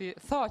ndërheqje zoti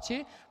Thaqi,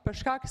 për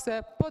shkak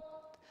se po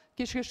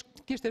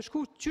kishte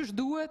shku qysh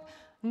duhet,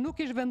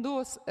 nuk ish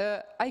vendos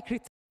ai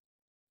kriter.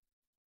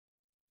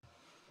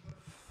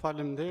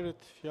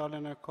 Faleminderit.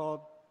 Fjalën e ka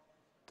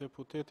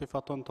deputeti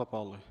Faton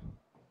Topalli.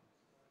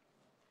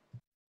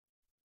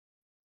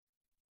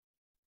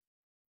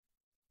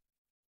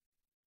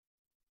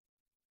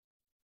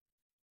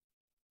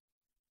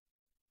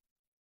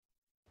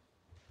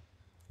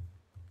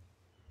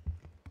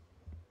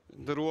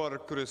 Ndëruar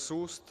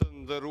kryesues, të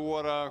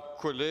ndëruara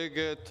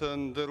kolege, të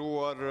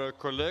ndëruar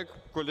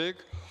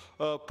koleg,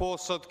 po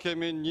sot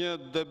kemi një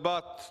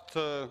debat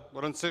të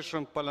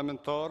rëndësishëm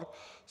parlamentar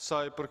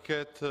sa i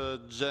përket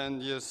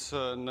gjendjes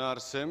në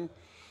arsim.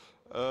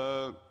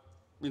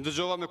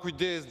 Ndëgjova me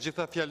kujdes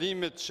gjitha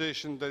fjalimet që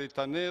ishin deri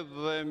tani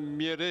dhe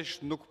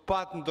mjerisht nuk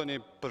pat ndonjë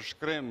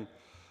përshkrim,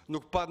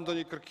 nuk pat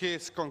ndonjë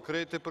kërkesë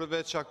konkrete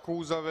përveç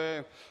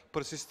akuzave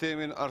për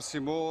sistemin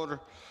arsimor,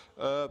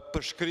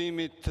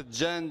 përshkrimit të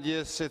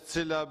gjendjes e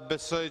cila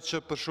besoj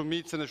që për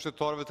shumicën e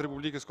qytetarëve të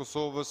Republikës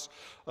Kosovës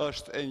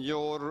është e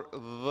njohur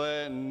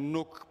dhe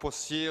nuk po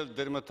sjell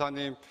deri më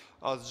tani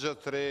asgjë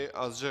të re,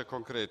 asgjë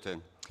konkrete.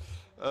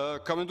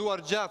 Kam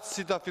menduar gjatë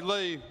si ta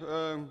filloj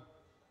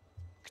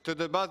këtë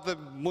debat dhe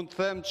mund të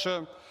them që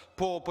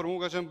po, për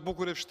mua ka qenë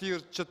bukur e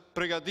vështirë që të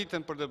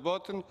përgatitem për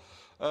debatin,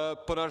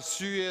 për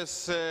arsye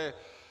se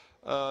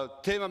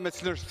tema me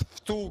cilën është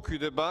ftu ky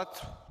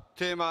debat,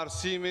 tema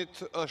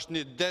arsimit, është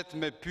një det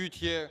me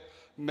pyetje,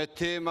 me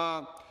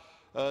tema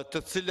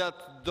të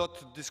cilat do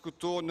të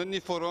diskutohen në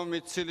një forum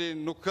i cili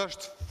nuk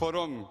është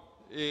forum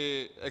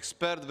i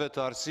ekspertëve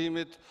të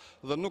arsimit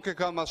dhe nuk e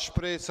kam as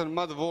shpresën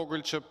më të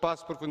vogël që pas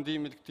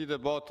përfundimit këtij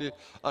debati,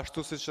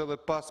 ashtu siç edhe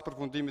pas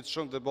përfundimit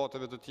shumë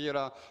debateve të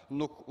tjera,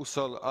 nuk u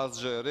soll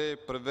asgjë e re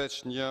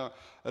përveç një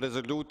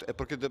rezolut, e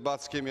për këtë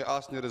debat s'kemi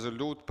asnjë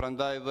rezolut,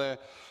 prandaj dhe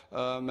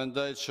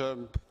mendoj që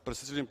për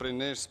secilin prej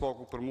nesh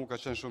spaku për mua ka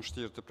qenë shumë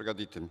vështirë të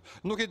përgatitem.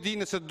 Nuk e di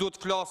nëse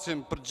duhet të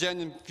flasim për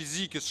gjendjen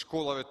fizike të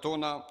shkollave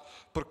tona,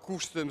 për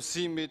kushtet e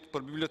mësimit,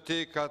 për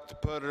bibliotekat,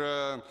 për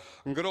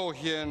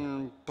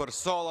ngrohjen, për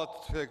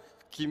sallat e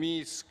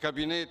kimis,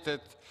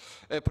 kabinetet,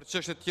 e për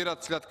çështje të tjera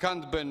të cilat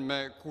kanë të bëjnë me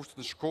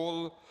kushtet në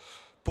shkollë,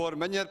 por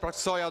me njerë pra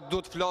kësaja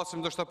duhet të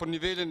flasim ndoshta për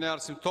nivelin e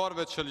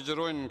arsimtarëve që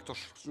ligjërojnë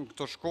në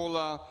këto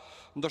shkolla,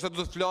 ndoshta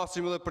duhet të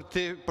flasim edhe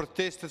për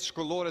testet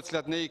shkollore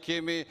cilat ne i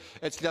kemi,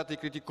 e cilat i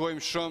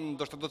kritikojmë shumë,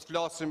 ndoshta do të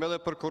flasim edhe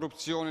për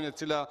korrupsionin i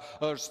cila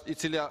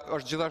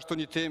është gjithashtu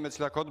një temë e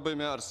cila ka të bëjë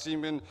me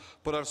arsimin,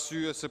 për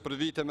arsye se për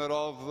vite me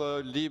radhë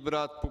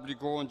librat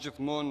publikohen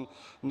gjithmonë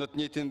në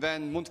të njëjtin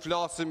vend. Mund të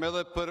flasim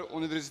edhe për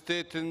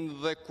universitetin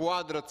dhe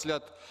kuadrat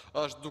cilat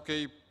është duke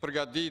i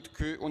përgatit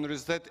ky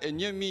universitet e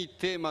 1000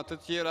 tema të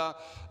tjera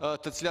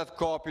të cilat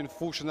kapin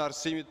fushën e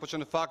arsimit, por që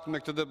në fakt me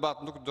këtë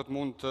debat nuk do të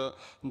mund të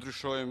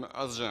ndryshojmë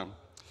asgjë.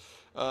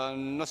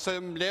 Nëse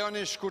më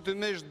lejoni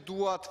shkurtimisht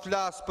dua të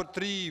flas për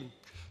 3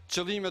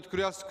 qëllimet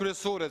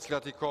kryesore të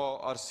cilat i ka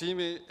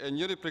arsimi, e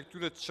njëri prej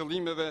këtyre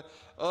qëllimeve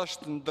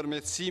është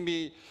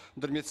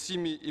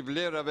ndërmjetësimi i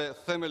vlerave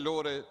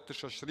themelore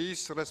të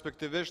shoqërisë,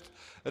 respektivisht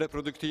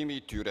reproduktimi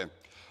i tyre.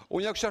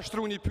 Unë ja kisha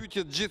shtruar një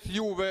pyetje të gjithë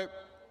juve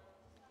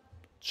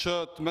që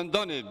të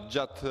mendoni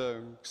gjatë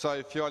kësaj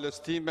fjalës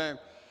time,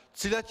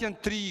 cilat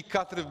janë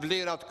 3-4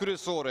 vlerat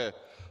kryesore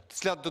të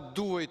cilat do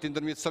duhet të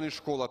ndërmjetësonin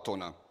shkollat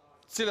tona.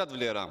 Cilat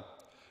vlera?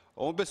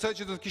 Unë besoj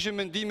që do të kishim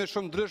mendime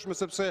shumë ndryshme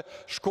sepse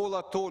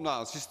shkollat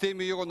tona,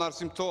 sistemi jonë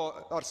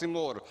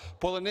arsimor,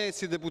 po dhe ne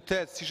si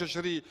deputet, si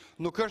shoqëri,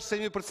 nuk është se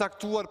jemi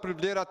përcaktuar për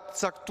vlerat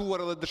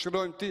caktuar dhe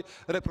dëshirojmë ti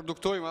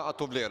reproduktojmë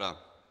ato vlera.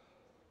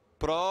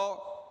 Pra,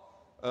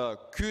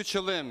 ky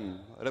qëllim,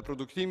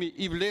 reproduktimi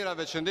i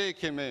vlerave që ne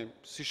kemi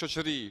si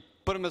shoqëri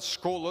përmes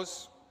shkollës,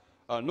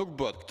 nuk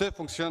bëhet. Këtë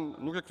funksion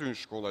nuk e kryen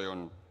shkolla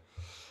jonë.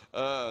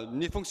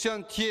 Një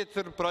funksion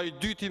tjetër, pra i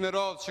dyti me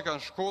radhë që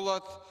kanë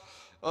shkollat,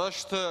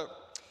 është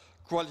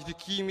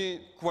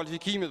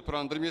kualifikimet pra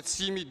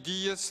ndërmjetësimi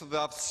dijes dhe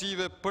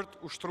aftësive për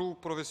të ushtruar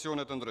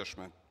profesionet të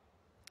ndryshme.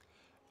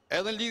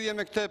 Edhe në lidhje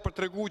me këtë për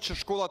tregu që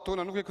shkollat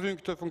tona nuk e kryejnë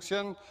këtë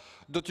funksion,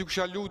 do t'ju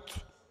kisha lutur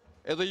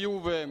edhe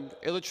juve,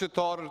 edhe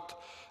qytetarët,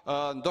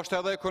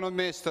 ndoshta edhe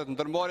ekonomistët,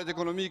 ndërmarrjet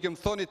ekonomike,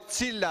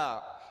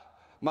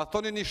 ma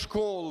thoni një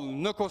shkollë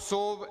në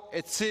Kosovë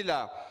e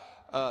cila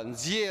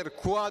nxjerr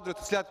kuadrët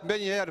të cilat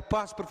menjëherë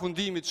pas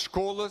përfundimit të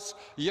shkollës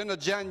janë në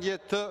gjendje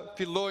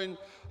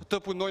të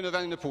punojnë në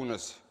vendin e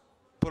punës.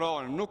 Pra,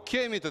 nuk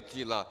kemi të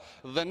tilla,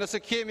 dhe nëse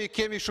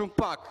kemi shumë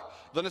pak,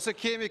 dhe nëse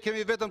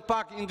kemi vetëm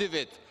pak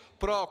individ.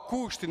 Pra,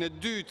 kushtin e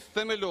dytë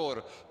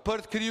themelor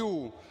për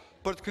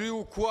të kriju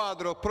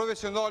kuadro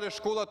profesionale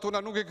shkollat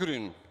tona nuk e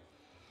kryen.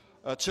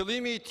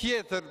 Qëllimi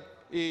tjetër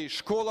i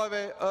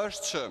shkollave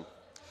është që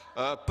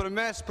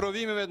përmes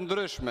provimeve të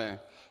ndryshme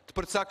të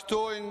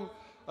përcaktojnë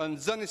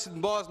nxënësit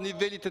në bazë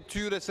nivelit të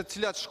tyre se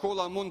cilat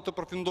shkolla mund të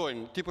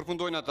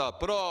përfundojnë ata.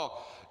 Pra,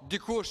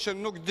 dikush që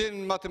nuk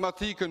din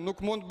matematikën nuk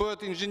mund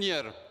bëhet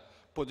inxhinier,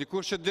 po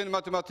dikush që din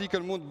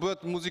matematikën mund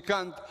bëhet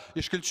muzikant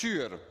i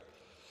shkëlqyer.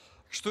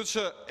 Kështu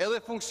që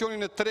edhe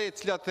funksionin e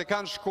tretë cilat e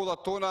kanë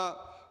shkollat tona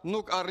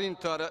nuk arrin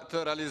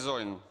të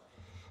realizojnë.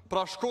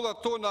 Pra,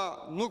 shkollat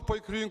tona nuk po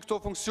i kryejnë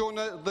këto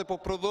funksione dhe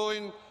po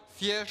prodhojnë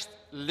thjesht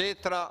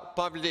letra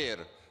pa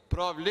vlerë.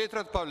 Pra,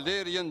 letrat pa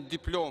vlerë janë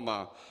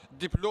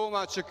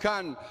diploma që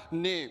kanë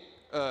një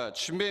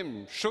çmim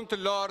shumë të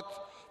lartë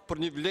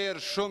për një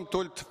vlerë shumë të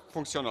ulët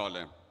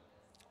funksionale.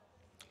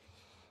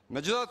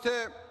 Megjithatë,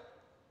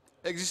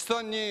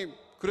 ekziston një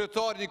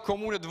kryetar i një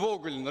komune të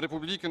vogël në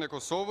Republikën e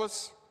Kosovës,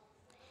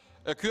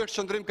 e ky është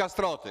Qëndrim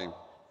Kastrati.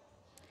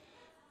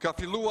 Ka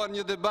filluar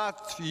një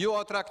debat jo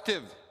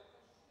atraktiv,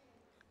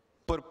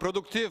 por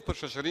produktiv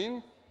për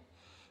shoqërinë,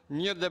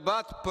 një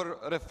debat për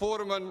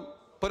reformën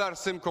për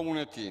arsim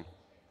komunën e tij.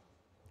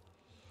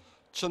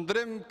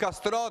 Qëndrim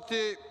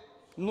Kastrati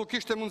nuk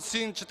ishte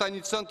mundësinë që ta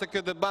inicionte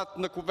këtë debat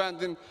në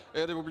Kuvendin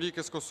e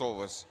Republikës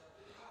Kosovës.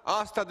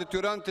 As ta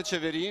detyrante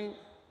qeverinë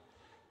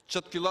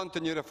që të fillonte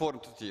një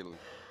reformë të tillë.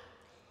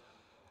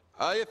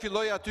 Ai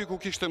filloi aty ku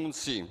kishte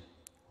mundësi,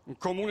 në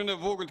komunën e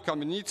vogël të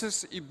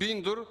Kamenicës, i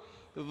bindur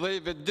dhe i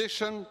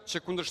vetëdijshëm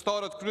që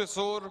kundërshtarët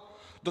kryesor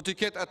do t'i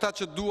ketë ata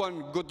që duan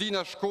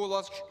godina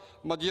shkollash,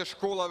 madje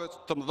shkollave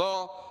të mëdha,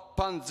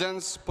 pa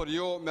nxënës, por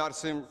jo me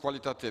arsim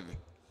kualitativ.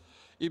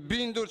 I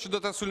bindur që do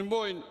të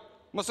sulmojnë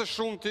më së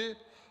shumti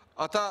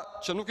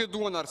ata që nuk e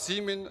duan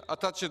arsimin,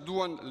 ata që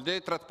duan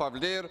letrat pa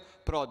vlerë,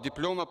 pra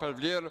diploma pa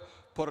vlerë,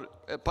 por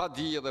pa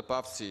dije dhe pa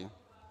aftësi.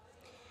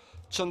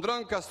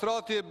 Qëndrim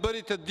Kastrati e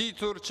bëri të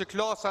ditur që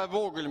klasa e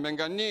vogël me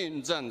nga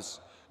 1 nxënës,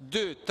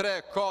 2,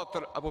 3,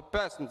 4 apo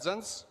 5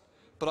 nxënës,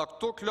 pra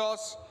këto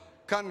klasë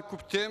kanë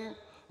kuptim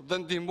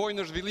dhe ndihmojnë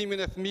në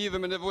zhvillimin e fëmijëve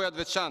me nevoja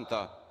të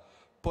veçanta,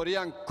 por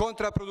janë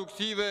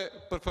kontraproduktive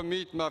për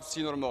fëmijët me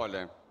aftësi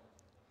normale.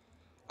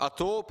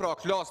 Ato, pra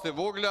klasët e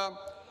vogla,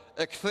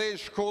 e kthejnë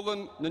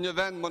shkollën në një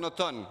vend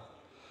monoton,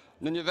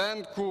 në një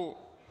vend ku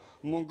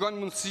mungon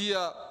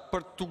mundësia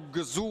për të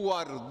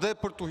gëzuar dhe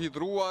për të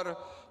hidhruar,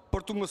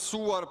 për të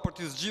mësuar, për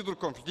të zgjidhur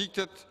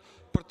konfliktet,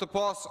 për të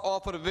pas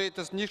afër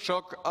vetes një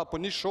shok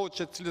apo një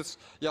shoqe e cilës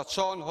ja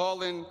çon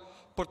hallin,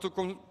 për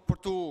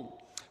të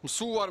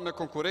mësuar me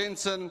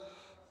konkurrencën,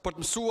 për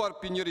të mësuar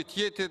për njëri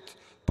tjetrit,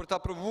 për të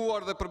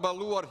aprovuar dhe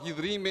përballuar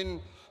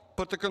hidhrimin,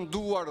 për të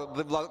kënduar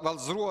dhe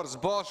vallëzruar së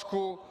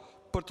bashku,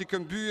 për të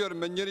këmbyer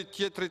me njëri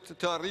tjetrit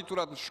të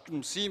arriturat në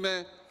mësime,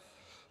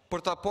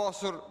 për të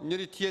pasur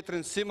njëri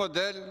tjetrin si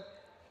model,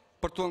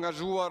 për të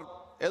angazhuar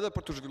edhe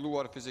për të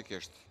zhvilluar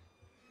fizikisht.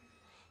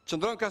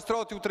 Qëndrim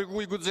Kastrati u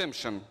tregu i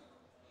guximshëm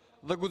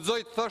dhe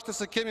guxoi të thoshte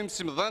se kemi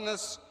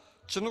mësimdhënës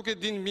që nuk e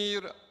din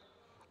mirë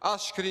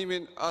as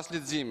shkrimin, as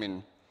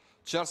leximin,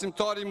 që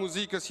arsimtari i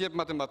muzikës jep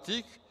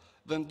matematik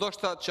dhe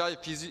ndoshta që ai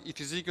i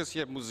fizikës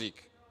jep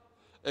muzikë.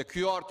 E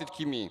ky artit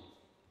kimi.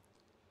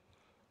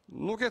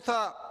 Nuk e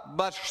tha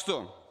bashkë kështu,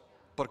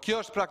 por kjo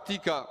është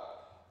praktika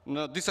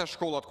në disa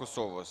shkolla të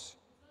Kosovës.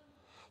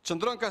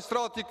 Qëndrim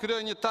Kastrati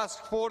krijoi një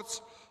task force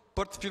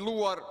për të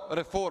filluar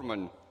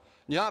reformën,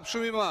 një hap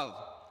shumë i madh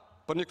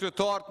për një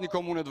kryetar të një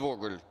komune të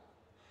vogël.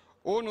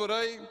 Unë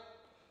uroj,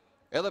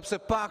 edhe pse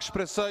pak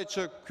shpresoj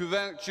që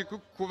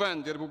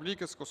Kuvendi i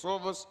Republikës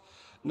Kosovës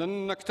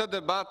në këtë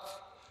debat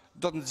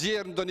do të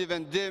nxjerrë ndonjë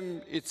vendim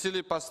i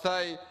cili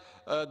pastaj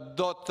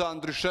do të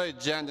ndryshojë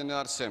gjendjen e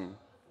arsim.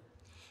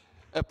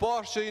 E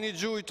pash që jeni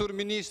gjuajtur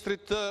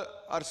ministrit të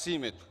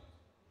arsimit.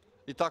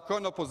 I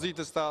takon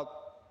opozitës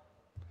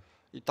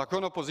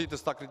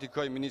ta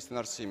kritikojë ministrin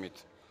e arsimit.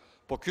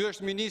 Po ky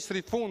është ministri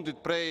i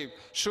fundit prej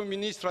shumë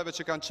ministrave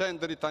që kanë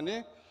qenë deri tani,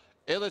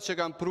 edhe që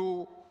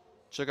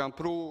kanë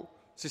pru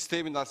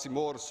sistemin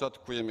arsimor sot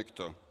ku jemi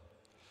këtu.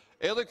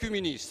 Edhe ky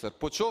ministër,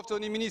 po qoftë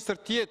edhe një ministër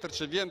tjetër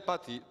që vjen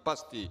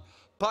pas ti,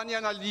 pa një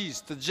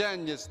analizë të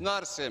gjendjes në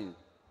arsim,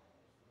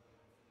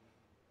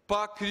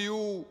 pa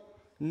kriju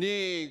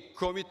një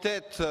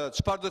komitet,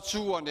 çfarë do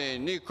të quani,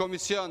 një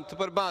komision të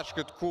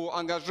përbashkët ku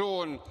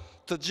angazhohen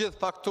të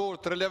gjithë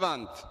faktorët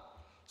relevant,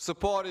 së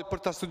pari për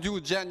të studiu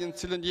gjendjen në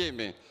cilën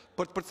jemi,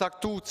 për të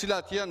përcaktu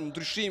cilat janë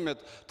ndryshimet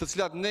të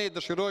cilat ne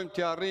dëshirojmë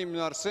të arrijmë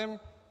në arsim,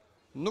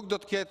 nuk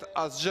do të ketë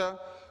asgjë,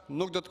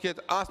 nuk do të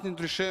ketë asnjë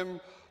ndryshim,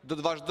 do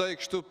të vazhdoj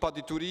kështu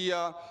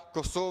padituria,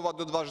 Kosova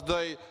do të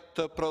vazhdoj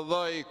të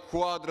prodhoj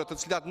kuadrat të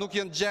cilat nuk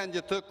janë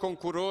gjendje të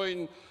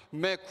konkurojnë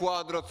me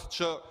kuadrat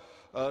që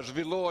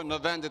zhvillohen në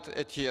vendet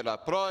e tjera.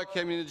 Pra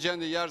kemi një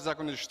gjendje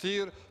jashtëzakonisht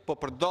vështirë, po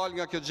për dal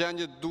nga kjo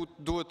gjendje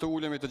duhet të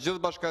ulemi të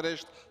gjithë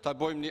bashkërisht, ta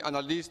bëjmë një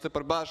analizë të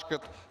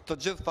përbashkët të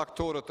gjithë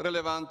faktorët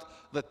relevant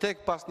dhe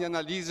tek pas një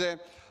analize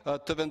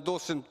të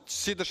vendosim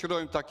si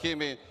dëshirojmë ta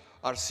kemi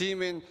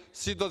arsimin,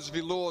 si do të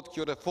zhvillohet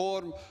kjo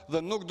reformë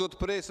dhe nuk do të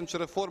presim që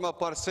reforma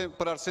për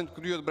arsim të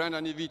kryhet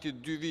brenda një viti,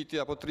 2 viti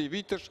apo 3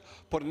 vitësh,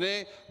 por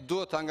ne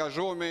duhet të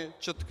angazhohemi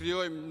që të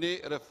krijojmë një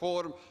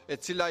reformë e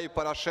cila i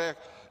parasheh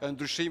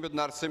ndryshimet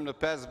në arsim në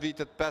 5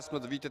 vitet,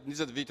 15 vitet,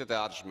 20 vitet e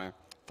ardhshme.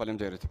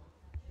 Faleminderit.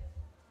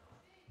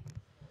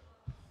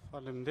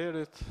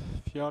 Faleminderit.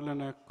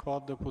 Fjalën e ka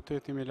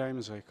deputeti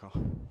Milajm Zeka.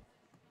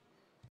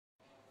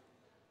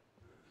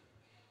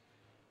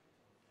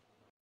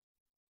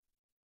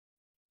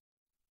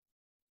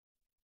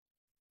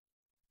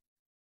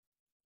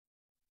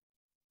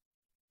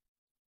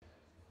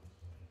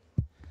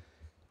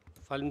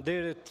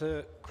 Faleminderit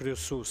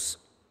kryesues.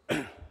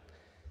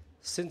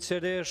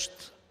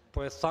 Sinqerisht,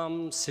 po e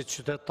tham si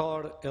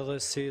qytetar edhe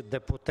si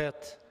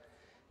deputet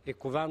i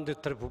Kuvendit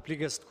të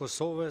Republikës të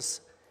Kosovës,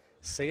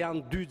 se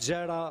janë 2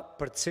 gjëra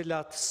për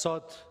cilat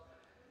sot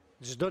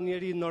çdo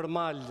njeri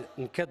normal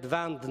në këtë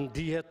vend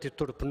ndihet i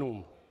turpnum.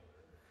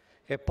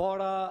 E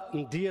para,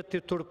 ndihet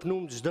i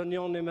turpnum çdo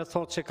njeri me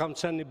thonë që kam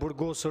qenë i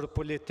burgosur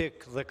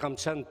politik dhe kam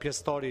qenë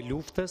pjesëtar i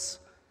luftës.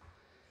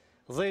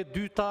 Dhe e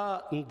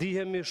dyta,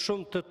 ndihemi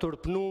shumë të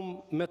turpnum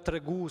me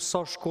tregu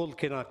sa shkollë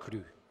kena kry.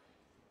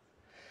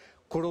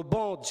 Kur u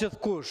bën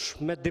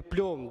gjithkush me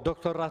diplomë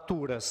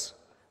doktoraturës,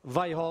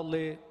 vaj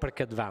halli për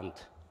këtë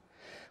vend.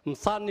 Më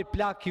tha një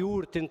plak i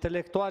urtë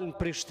intelektual në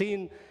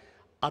Prishtinë,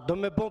 a do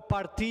me bën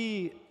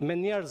parti me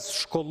njerëz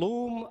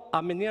shkollum, a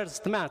me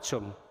njerëz të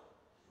meqëm?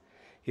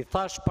 I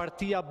thash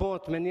partia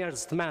bëhet me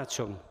njerëz të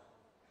meqëm,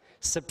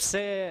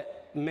 sepse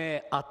me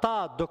ata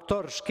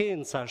doktor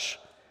shkencash,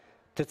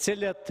 të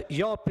cilët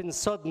japin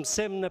sot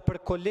mësim në për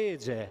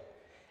kolegje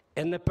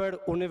e në për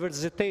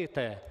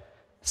universitete,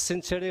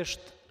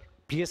 sinqerisht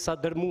pjesa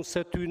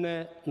dërmuese tyne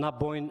na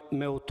bojnë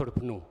me u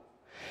turpnu.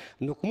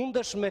 Nuk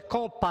mundesh me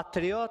kon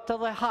patriot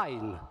edhe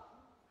hajn,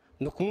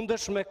 nuk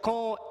mundesh me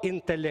kon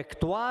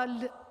intelektual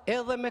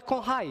edhe me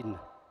kon hajn,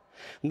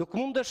 nuk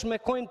mundesh me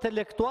kon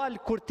intelektual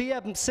kur ti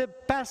jep mësim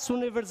 5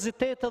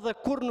 universitete dhe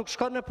kur nuk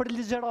shkon në për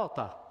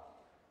ligjerata.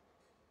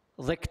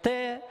 Dhe këte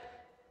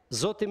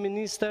Zoti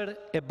Minister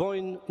e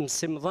bojnë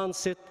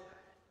mësimdhënësit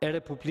e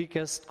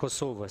Republikës të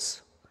Kosovës,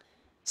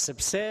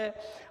 sepse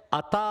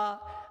ata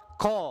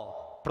ka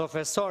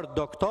profesor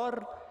doktor,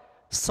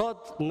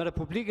 sot në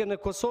Republikën e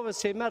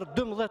Kosovës që i merë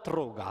 12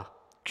 rroga.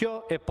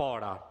 Kjo e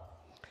para.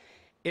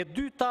 E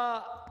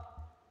dyta,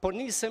 po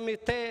nisemi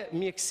te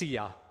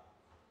mjekësia,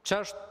 që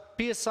është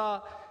pjesa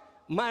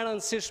më e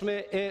rëndësishme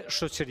e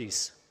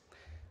shoqërisë.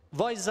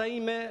 Vajza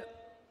ime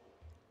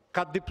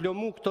ka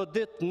diplomu këto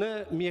ditë në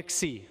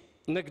mjekësi,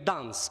 në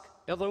Gdansk,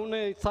 edhe unë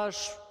i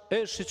thash,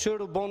 e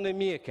shiqyru bon e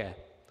mjeke.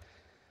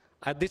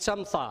 A di që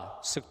më tha,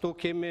 se këtu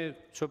kemi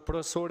që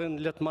profesorin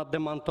letë ma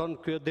demanton,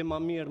 kjo e di ma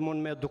mirë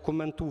mund me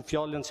dokumentu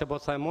fjallin që po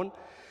thajmon,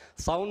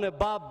 tha unë e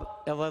bab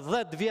edhe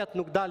 10 vjetë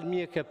nuk dal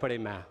mjeke për i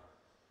me.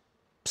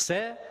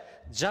 Pse?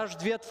 6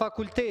 vjetë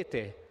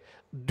fakulteti,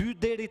 2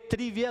 deri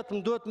 3 vjetë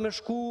më duhet me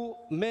shku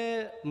me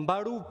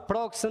mbaru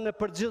praksën e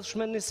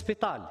përgjithshme në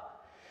spital.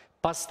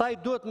 Pastaj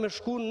duhet me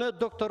shku në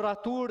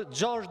doktoratur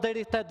 6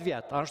 deri 8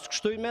 vjetë. Ashtë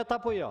kështu i met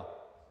apo jo?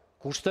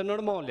 Kushte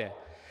normale.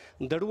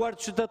 Ndëruar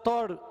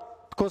qytetar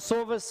të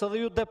Kosovës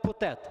edhe ju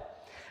deputet.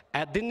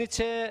 E dini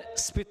që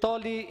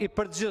spitali i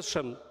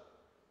përgjithshëm,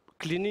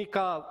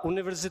 klinika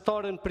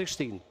universitare në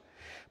Prishtinë,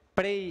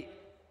 prej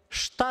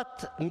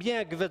 7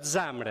 mjekëve të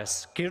zemrës,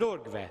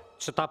 kirurgve,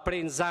 që ta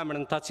prejnë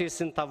zemrën, ta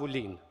qesin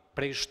tavullin,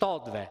 prej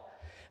 7-ve,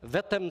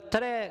 vetëm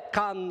 3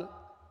 kanë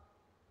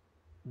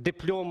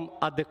diplom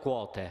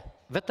adekuate,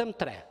 vetëm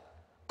 3,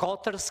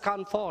 4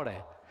 s'kan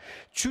fare.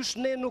 Qysh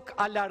ne nuk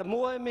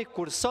alarmohemi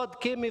kur sot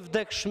kemi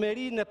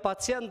vdekshmëri në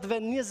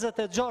pacientëve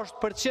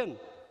 26%,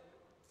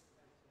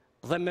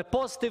 dhe me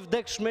posti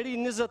vdekshmëri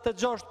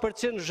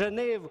 26% në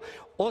Zhenevë,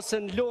 ose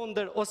në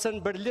Londër, ose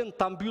në Berlin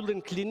të mbyllin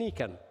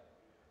kliniken.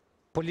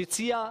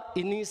 Policia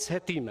i nis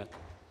hetimet.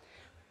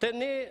 Të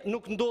ne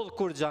nuk ndodh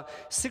kur gja.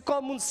 Si ka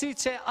mundësi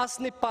që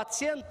asni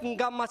pacient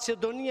nga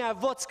Macedonia e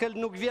Vockel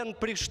nuk vjen në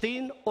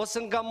Prishtinë,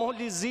 ose nga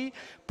Molizi,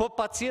 po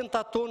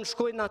pacientat tonë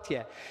shkojnë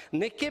atje.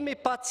 Ne kemi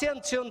pacient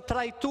që janë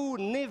trajtu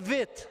një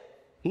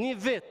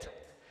vit.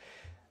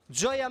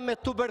 Gjoja me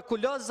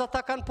tuberkulozë,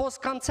 ata kanë pos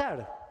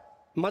kancer.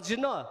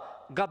 Imagjino,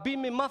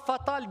 gabimi ma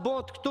fatal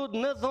bëhet këtu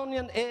në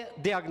dhënien e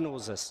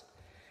diagnozës.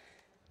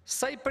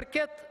 Sa i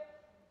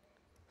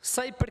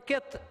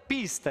përket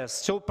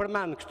pistes që u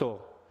përmen këtu,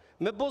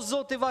 me bo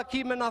zoti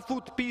Vakime na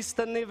fut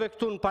pistën neve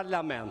këtu në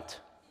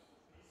parlament.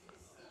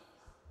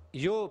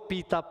 Jo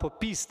pita, po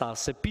pista,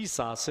 se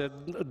pisa, se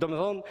do me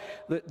thonë,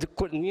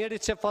 njeri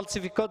që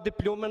falsifikot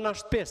diplomen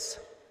është pis.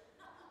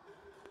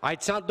 A i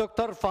qanë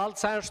doktor falc,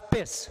 a është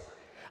pis.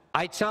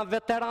 A i qanë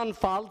veteran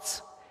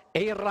falc,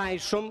 e i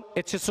rajshëm,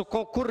 e që su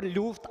ko kur në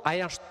luft, a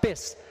i është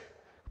pis.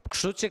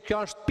 Kështu që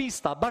kjo është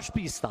pista, bash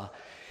pista.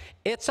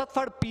 E qatë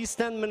farë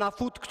pisten me na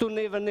fut këtu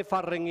neve në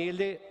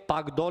farrëngeli,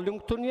 pak dollum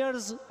këtu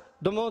njerëz,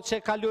 do më që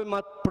e kalujmë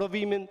atë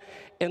provimin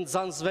e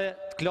nxënësve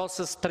të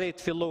klasës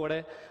 3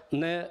 fillore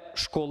në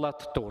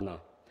shkollat tona.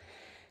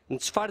 Në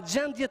çfarë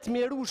gjendje të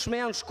mjerueshme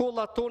janë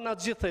shkollat tona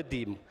gjithë e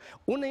dim.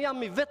 Unë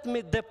jam i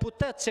vetmi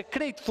deputet që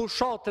krejt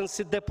fushatën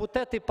si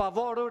deputet i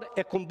pavarur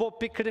e kumbo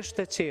pikrisht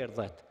e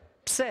qerdhet.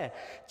 Pse?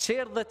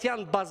 Qerdhet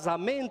janë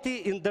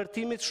bazamenti i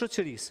ndërtimit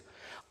shoqërisë.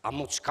 A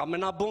mu që ka me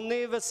na bo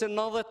neve se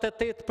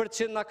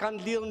 98% na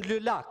kanë lidhë në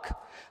Lylak,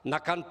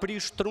 na kanë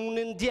prish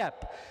trunin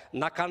djep,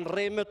 na kanë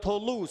re me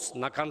tholus,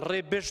 na kanë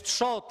re besht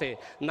shati,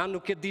 na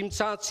nuk e dim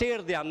qa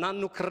qerdhja, na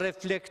nuk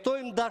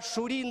reflektojmë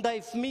dashurin ndaj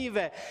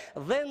fmive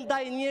dhe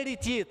ndaj njeri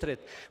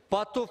tjetrit.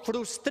 Po ato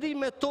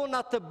frustrime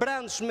tona të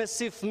brendshme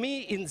si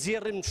fmi, i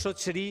nxjerrim në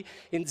shoqëri,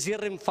 i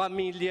nxjerrim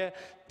familje,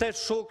 të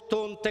shok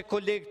ton, të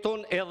koleg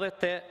ton edhe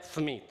të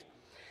fmit.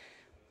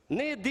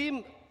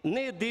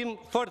 Ne dim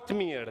fort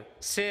mirë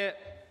se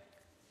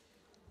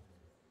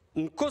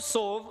në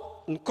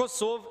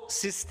Kosovë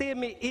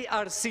sistemi i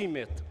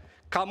arsimit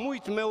ka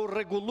mujt me u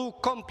rregullu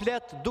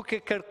komplet duke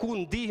kërku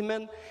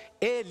ndihmen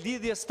e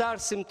lidhjes të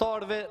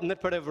arsimtarve në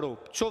për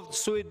Evropë. Qoftë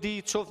Suedi,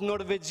 qoftë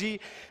Norvegji,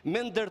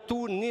 me ndërtu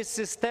një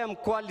sistem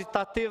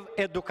kualitativ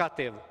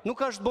edukativ.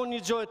 Nuk është bo një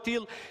gjë e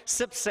tillë,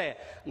 sepse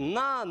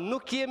na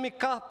nuk jemi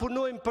ka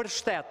punojmë për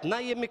shtet, na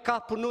jemi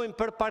ka punojmë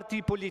për parti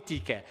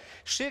politike.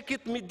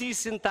 Shekit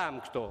midisin tem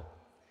këto,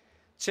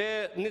 që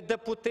një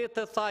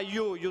deputete tha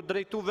ju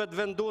drejtu vetë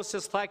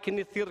vendosjes, tha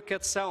keni thirrë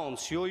këtë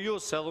seancë, jo,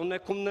 se edhe unë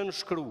e kum në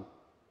nshkru.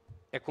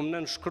 E kum në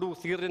nshkru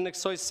thirrjen e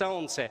kësoj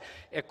seance,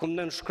 e kum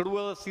në nshkru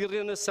edhe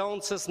thirrjen e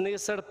seancës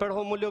nesër për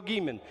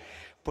homologimin.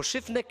 Po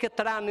shifni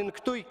këtë ranin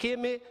këtu i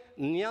kemi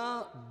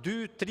 1,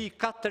 2, 3,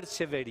 4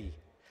 qeveri.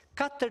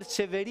 4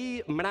 qeveri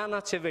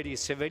mrena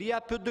qeverisë, qeveria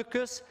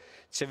PDK-s,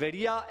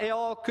 qeveria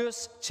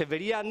EAK-s,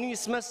 qeveria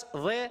Nismes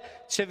dhe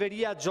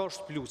qeveria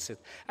 6+.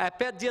 E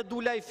pe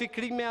djedula i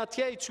fikrimi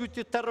atje i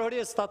qyti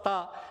terrorist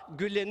ata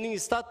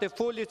gylenistat e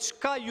foli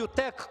qka ju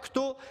tek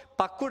këtu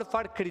pa kur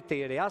farë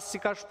kriteri, as si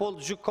ka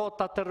shpoll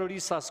gjykata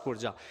terrorista as kur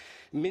gja.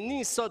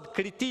 Mini sot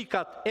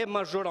kritikat e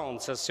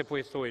mazhorancës, që po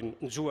i thujnë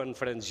në gjuhën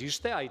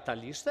frëngjishte, a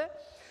italishte,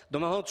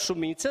 do me thotë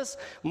shumicës,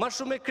 ma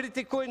shumë e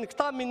kritikojnë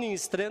këta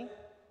ministrin,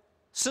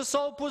 se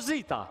sa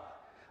opozita.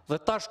 Dhe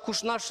tash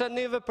kush na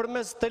sheneve për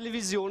mes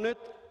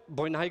televizionit,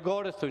 bojnë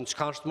hajgare, thujnë,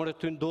 qka është mëre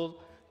të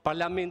ndodhë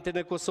parlamentin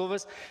e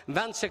Kosovës,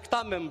 vend që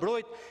këta me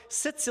mbrojt,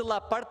 se cila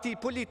parti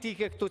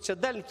politike këtu që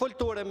delnë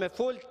foltore me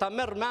fol, ta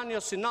merë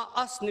menja si na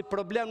asë një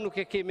problem nuk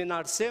e kemi në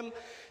arsim,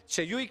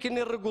 që ju i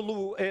keni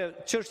rregullu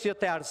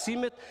çështjet e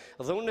arsimit,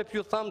 dhe unë e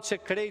pju thamë që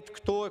krejt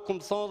këto e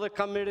kumë thonë dhe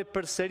kameri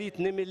përsërit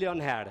 1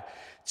 milion herë,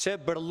 që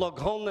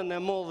bërloghonën e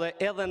modhe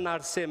edhe në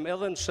arsim,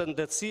 edhe në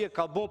shëndetësi e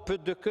ka bon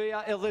PDK-ja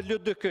edhe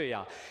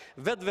LDK-ja.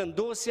 Vetë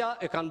vendosja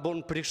e kanë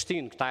bon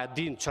Prishtinë, këta e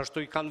din që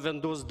ashtu i kanë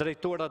vendos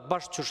drejtorat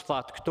bashkë që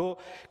shtatë këto,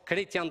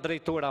 krejt janë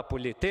drejtora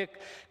politik,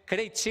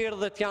 krejt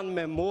qerdhet janë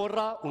me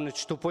morra, unë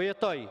qëtu po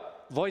jetoj.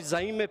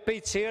 Vojza ime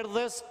pej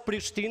qerdhes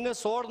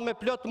Prishtinës ordë me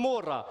plot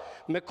morra,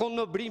 me konë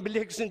në brimë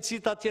le këshën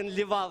qitë atje në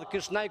livadë,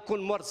 këshë na i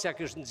konë morë si a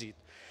këshën qitë.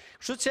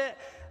 Kështu që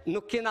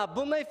nuk kena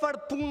bëmë e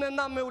farë punë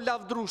na me u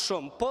lavdru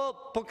shumë,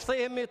 po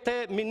këthejemi të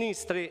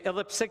ministri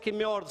edhe pse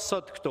kemi ardhë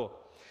sot këto.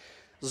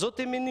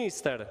 Zoti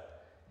minister,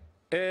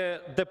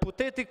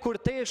 deputeti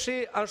Kurteshi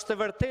është e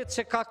vërtet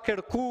që ka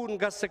kërku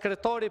nga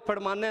sekretari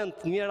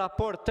permanent një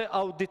raport të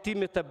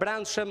auditimit të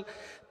brendshëm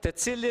të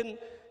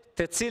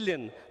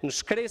cilin në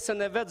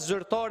shkresën e vetë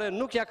zyrtare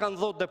nuk ja kanë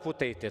dhënë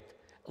deputetit.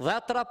 Dhe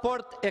atë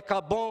raport e ka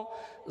bon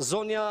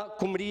zonja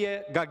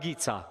Kumrije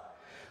Gagica.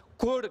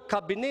 Kur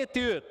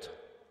kabineti ytë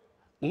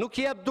nuk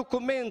jep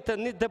dokumente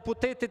një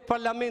deputetit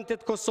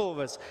parlamentit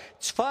Kosovës,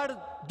 qëfar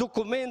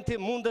dokumenti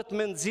mundet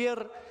me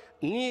nxjerr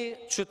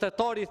një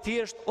qytetar i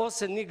thjesht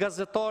ose një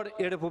gazetar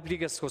i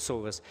Republikës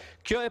Kosovës?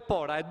 Kjo e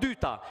para. E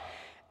dyta,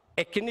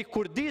 e keni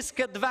kurdis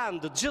këtë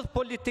vend gjithë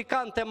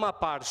politikante ma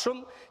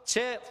parshëm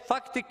që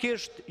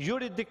faktikisht,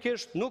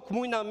 juridikisht nuk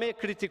mujna me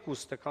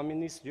kritikus. Të ka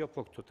ministri, jo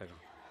po këtu të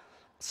ka.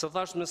 Së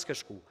thash me s'ke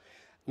shku.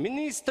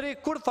 Ministri,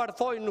 kur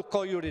farfoj nuk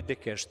ka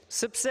juridikisht,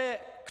 sepse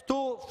këtu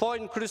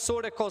fojnë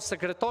kryesore ka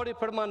sekretari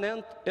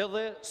permanent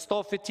edhe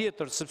stafi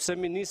tjetër, sepse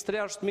ministri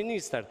është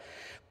minister.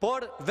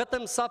 Por,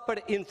 vetëm sa për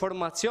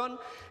informacion,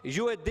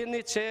 ju e dini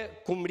që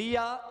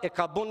Kumria e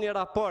ka bën një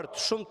raport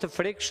shumë të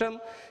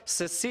frikshëm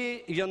se si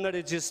janë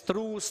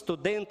regjistru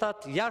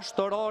studentat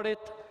jashtë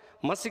orarit,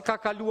 masi ka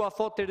kalu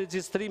afat e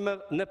regjistrime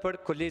në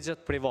për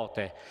kolegjet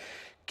private.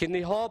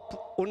 Keni hap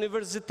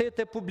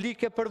universitete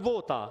publike për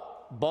vota,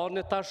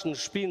 bane tash në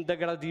shpinë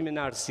degradimin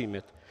e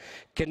arsimit.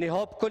 Keni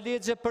hap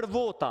kolegje për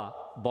vota,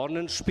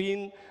 bane në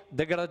shpinë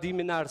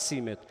degradimin e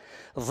arsimit.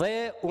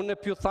 Dhe unë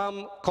pju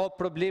tham, ka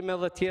probleme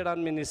dhe tjera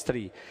në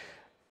ministri.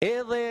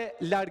 Edhe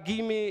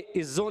largimi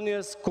i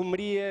zonjes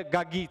Kumrie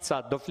Gagica,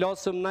 do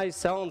flasëm në i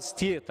seancë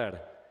tjetër,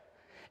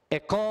 e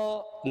ka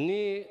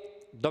një,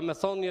 do me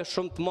thonje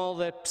shumë të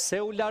madhe,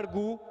 pse u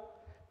largu,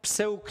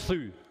 pse u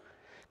kthy.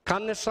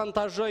 Kanë në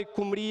shantazhoj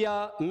Kumria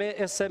me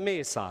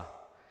SMS-a,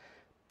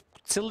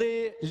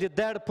 cili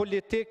lider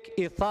politik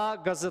i tha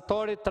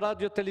gazetarit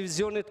radio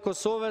televizionit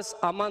Kosovës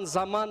aman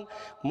zaman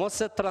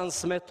mos e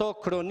transmeto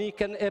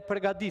kroniken e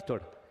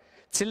përgatitur,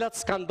 cilat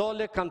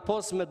skandale kanë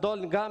pos me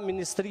dol nga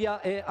Ministria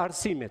e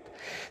Arsimit,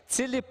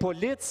 cili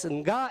polic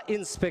nga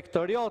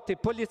inspektoriati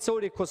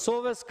policori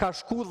Kosovës ka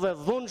shku dhe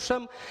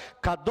dhunshëm,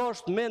 ka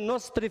dosht me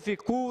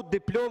nostrifiku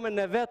diplomen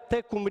e vetë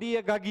te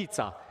Kumrie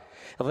Gagica.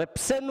 Dhe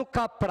pse nuk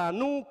ka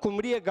pranu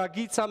Kumrie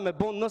Gagica me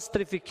bon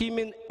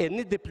nostrifikimin e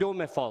një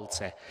diplome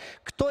false.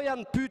 Këto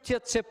janë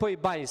pyetjet që po i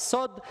bajnë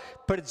sot,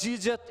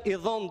 përgjigjet i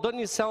dhonë do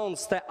një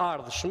seancë të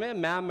ardhshme,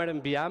 me emër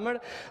mbi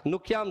emër,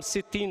 nuk jam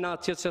si Tina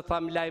që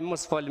tham laj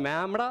mos fol me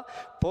emra,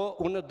 po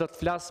unë do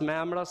të flas me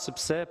emra,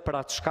 sepse për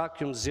atë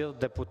shkak ju më zgjidh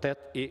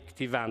deputet i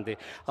këtij vendi.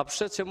 A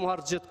pështet që mu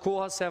harë gjithë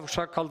koha se e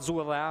fësha kallëzu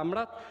edhe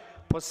emrat,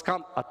 po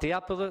s'kam, a të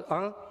japë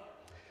edhe,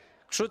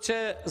 Kështu që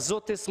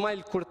Zoti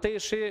Ismail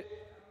Kurteshi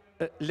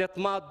let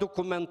ma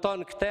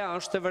dokumenton këte,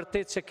 është e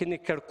vërtet që keni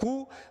kërku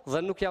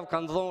dhe nuk javë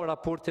kanë dhonë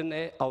raportin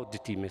e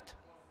auditimit.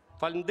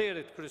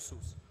 Faleminderit,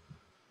 kryesues.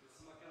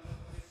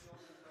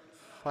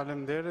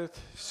 Faleminderit,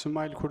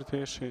 Ismail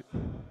Kurteshi.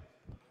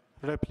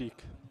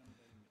 Replik.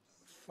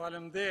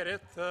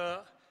 Faleminderit,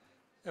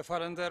 e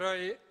falenderoj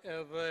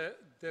edhe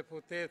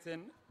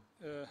deputetin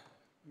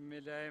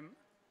Milajm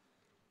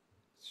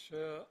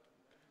që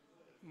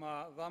ma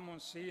dha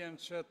mundësien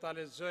që ta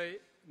lexoj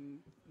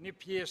një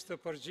pjesë të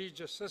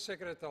përgjigjës së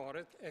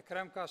sekretarit e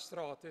Krem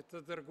Kastratit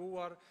të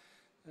dërguar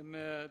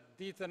me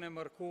ditën e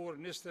mërkur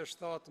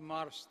 27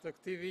 mars të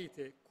këtij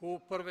viti, ku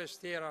përveç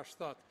tjera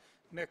 7.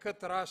 Me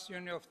këtë rast ju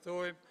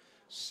njoftojmë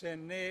se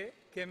ne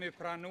kemi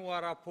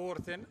pranuar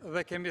raportin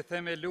dhe kemi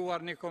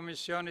themeluar një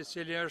komision i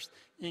cili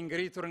është i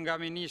ngritur nga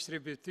Ministri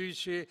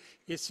Bytyqi,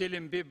 i cili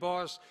mbi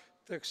bazë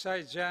të kësaj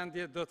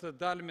gjendje do të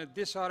dalë me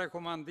disa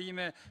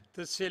rekomandime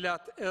të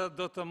cilat edhe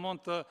do të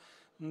mund të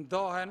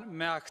ndahen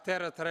me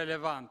akterët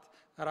relevant.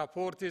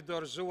 Raporti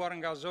dorëzuar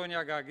nga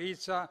zonja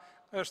Gagica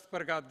është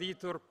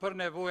përgatitur për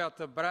nevojat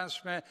të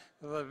brendshme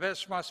dhe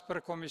veçmas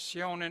për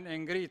komisionin e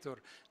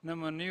ngritur, në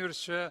mënyrë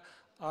që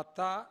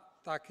ata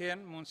ta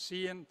kenë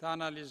mundësien të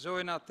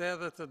analizojnë atë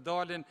dhe të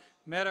dalin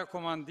me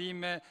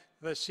rekomandime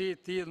dhe si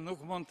tillë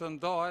nuk mund të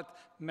ndahet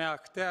me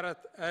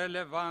akterët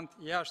relevant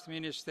jashtë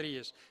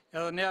ministrisë.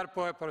 Edhe njerë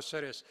po e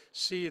përsëris,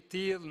 si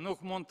tillë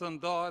nuk mund të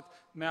ndahet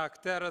me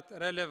akterët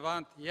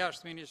relevant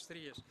jashtë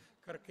ministrisë.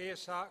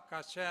 Kërkesa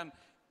ka qenë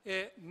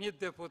e një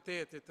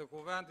deputetit të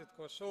Kuvendit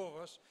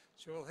Kosovës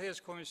që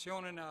udhëheq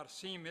Komisionin e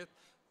Arsimit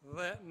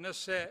dhe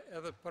nëse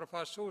edhe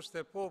përfaqësues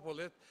të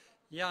popullit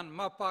janë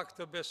ma pak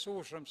të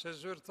besueshëm se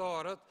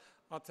zyrtarët,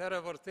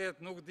 atëherë vërtet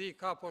nuk di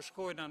ka po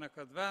shkojna në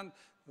këtë vend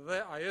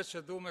dhe ajo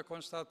që du me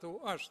konstatu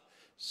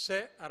është se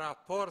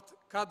raport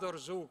ka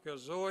dorëzu kjo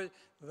zoj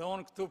dhe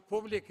unë këtu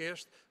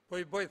publikisht po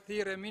i bëj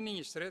thirrje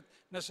ministrit,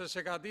 nëse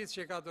se ka ditë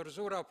që ka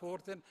dorëzu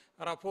raportin,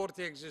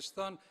 raporti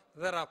ekziston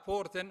dhe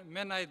raportin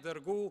me na i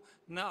dërgu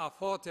në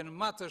afatin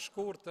ma të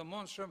shkurt të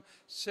mundshëm,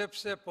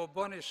 sepse po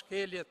bëni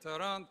shkelje të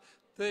rëndë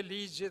të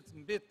ligjit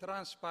mbi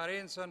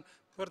transparencën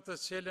për të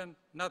cilën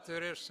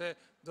natyrisht se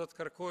do të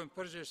kërkojmë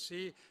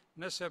përgjegjësi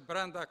nëse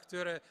brenda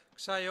këtyre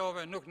kësaj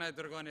jave nuk na i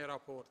dërgoni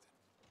raportin.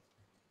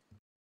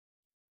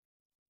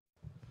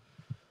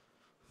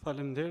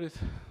 Faleminderit.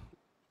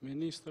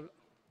 Ministër,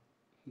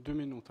 2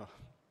 minuta.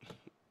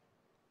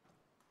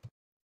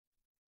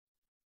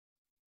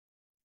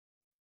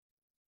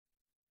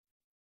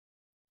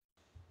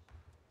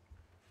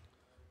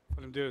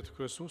 Faleminderit,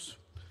 kryesues.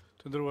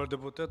 Të nderuar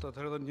deputet,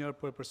 atëherë edhe njëherë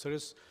po e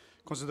përsëris,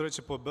 konsideroj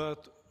që po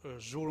bëhet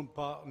zhurmë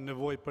pa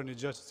nevojë për një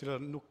gjë e cila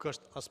nuk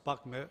është as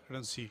pak me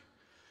rëndësi.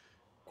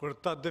 Kur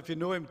ta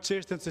definojmë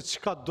çështjen se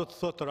çka do të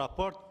thotë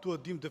raport,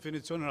 duhet dim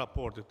definicionin e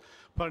raportit.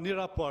 Pra një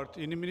raport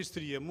i një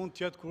ministrie mund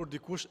të jetë kur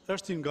dikush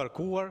është i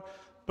ngarkuar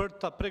për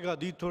ta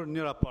përgatitur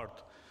një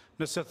raport.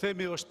 Nëse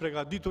themi është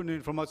përgatitur një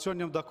informacion,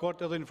 jam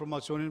dakord, edhe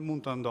informacionin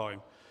mund ta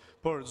ndajmë.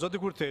 Por zoti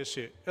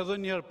Kurteshi, edhe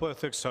një herë po e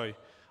theksoj,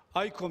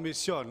 ai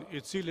komision i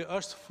cili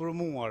është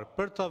formuar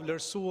për ta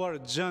vlerësuar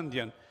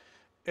gjendjen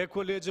e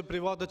kolegje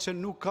private që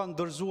nuk kanë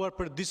dorëzuar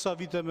për disa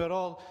vite me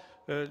radhë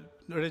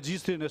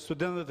regjistrin e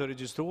studentëve të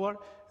regjistruar,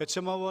 e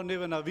që ma vonë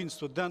neve na vinë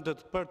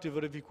studentët për të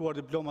verifikuar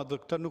diplomat dhe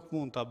këtë nuk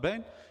mund të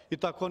bëjnë, i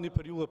takon një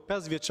periudhë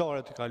 5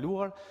 vjeçare të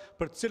kaluar,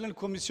 për cilën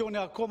komisioni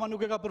akoma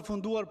nuk e ka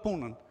përfunduar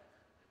punën.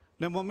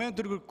 Në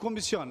momentin kër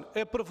komision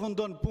e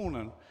përfundon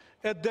punën,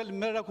 e del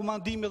me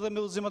rekomandime dhe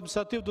me udhëzim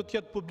administrativ, do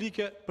t'jetë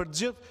publike për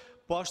gjithë,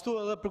 po ashtu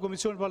edhe për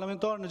Komisionin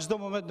Parlamentar në çdo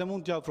moment ne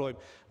mund t'ja afrojmë.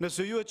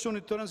 Nëse ju e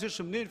quni të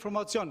rëndësishëm një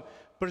informacion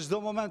për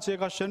çdo moment që e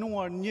ka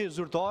shënuar një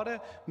zyrtare,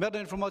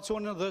 merrni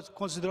informacionin dhe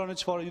konsideroni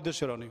çfarë ju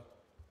dëshironi.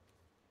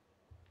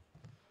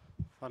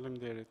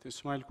 Faleminderit.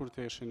 Ismail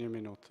Kurteshi, 1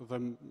 minutë.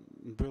 Dhe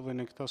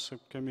mbyllin e këtë se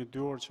kemi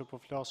 2 orë që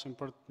po flasim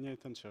për të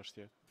njëjtën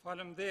çështje.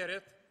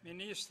 Faleminderit,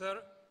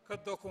 ministër,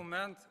 këtë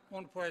dokument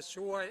unë po e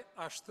quaj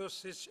ashtu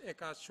siç e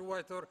ka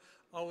quajtur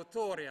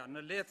autoria.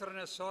 Në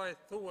letrën e saj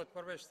thuhet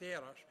përveç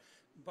tjerash.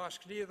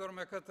 Bashklidhur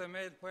me këtë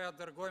email po ja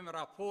dërgojmë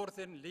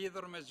raportin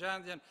lidhur me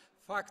gjendjen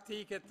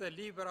faktike të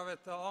librave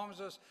të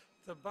OMZ-s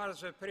të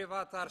barzëve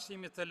private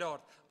arsimit të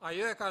lartë.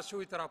 Ajo e ka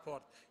quajtur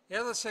raport.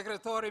 Edhe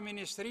sekretari i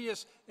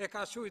ministrisë e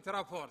ka quajtur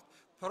raport.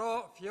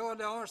 Pra,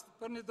 fjala është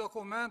për një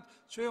dokument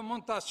që ju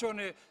mund ta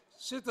çoni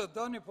si të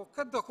doni, po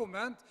këtë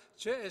dokument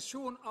që e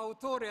quhen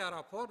autori e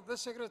raport dhe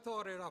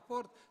sekretari i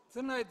raport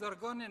të na i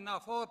dërgoni në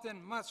afatin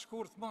më të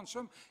shkurt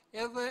mundshëm,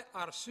 edhe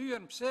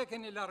arsyen pse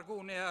keni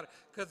largu një herë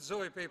këtë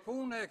zoj pej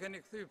pune, e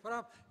keni kthy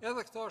prap,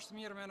 edhe këto është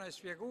mirë me na i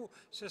shpjegu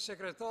se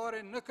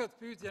sekretari në këtë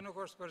pyetje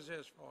nuk është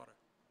përgjegjës fare.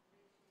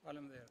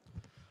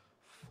 Faleminderit.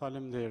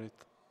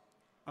 Faleminderit.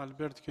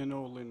 Albert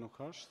Kinolli nuk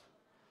është.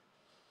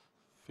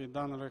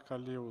 Fidan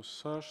Rekaliu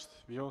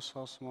s'është,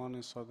 Vjosa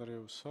Osmani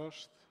Sadreu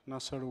s'është,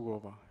 Naser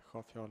Rugova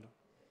ka fjallën.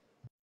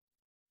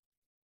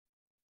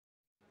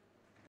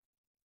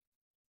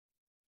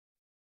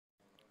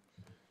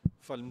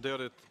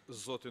 Faleminderit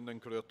zotin e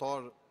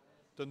kryetar,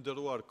 të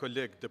nderuar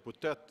kolegë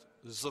deputet,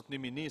 zotni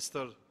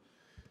ministër,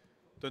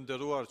 të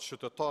nderuar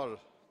qytetar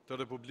të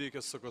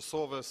Republikës së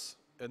Kosovës,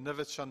 e në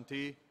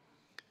veçanti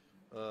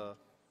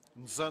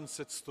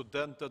nxënësit,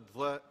 studentët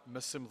dhe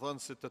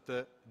mësimdhënësit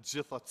të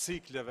gjitha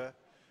cikleve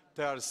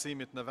të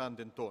arsimit në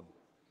vendin tonë.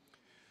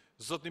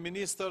 Zotni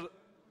ministër,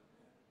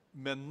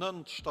 me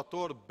 9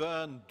 shtator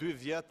bën 2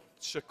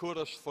 vjetë që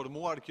kur është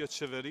formuar kjo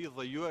qeveri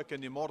dhe ju e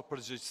keni marrë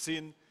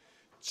përgjegjësinë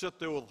që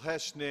të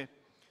udhëheqni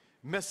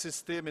me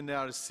sistemin e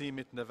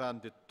arsimit në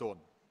vendit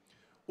tonë.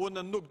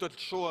 Unë nuk do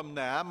të shohem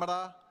në emra,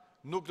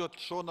 nuk do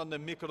të shona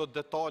në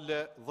mikrodetale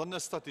dhe në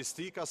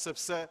statistika,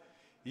 sepse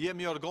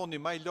jemi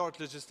organi më i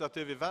lartë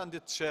legjislativ i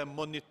vendit që e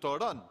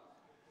monitoron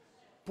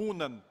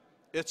punën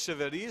e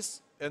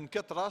qeverisë, e në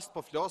këtë rast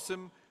po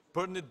flasim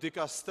për një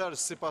dikaster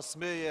sipas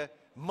meje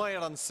më e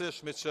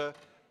rëndësishme që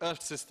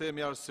është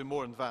sistemi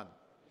arsimor në vend.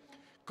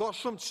 Ka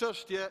shumë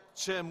çështje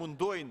që e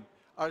mundojnë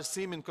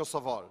arsimin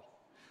kosovar,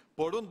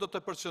 por unë do të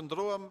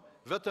përqendrohem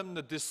vetëm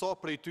në disa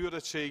prej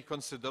tyre që i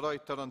konsideroj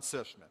të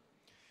rëndësishme.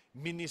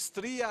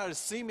 Ministria e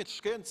Arsimit,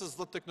 Shkencës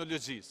dhe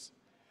Teknologjisë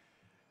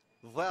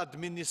dhe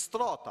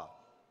administrata,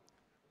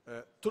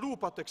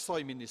 trupat e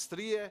kësaj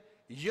ministrie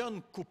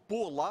janë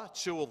kupolla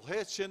që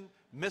udhëheqin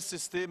me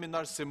sistemin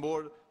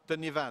arsimor të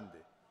një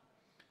vendi.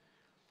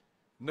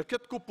 Në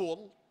këtë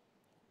kupoll,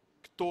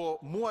 këto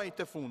muajt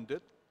e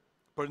fundit,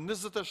 për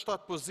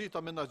 27 pozita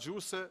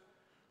menaxhuese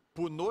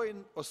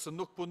punojnë ose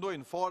nuk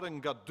punojnë fare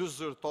nga 2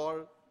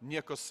 zyrtarë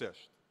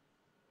njëkohësisht.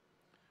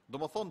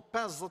 Do më thonë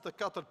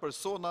 54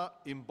 persona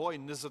i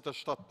mbajnë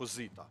 27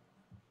 pozita.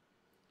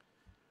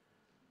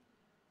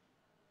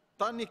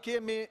 Tani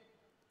kemi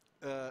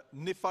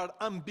një farë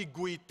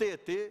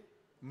ambiguiteti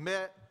me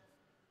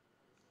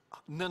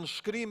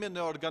nënshkrimin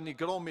e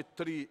organigramit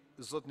 3,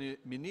 zotni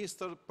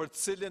ministër, për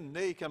cilin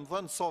ne i kem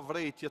dhënë sa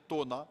vrejtje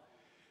tona,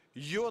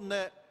 jo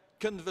në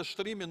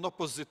këndvështrimin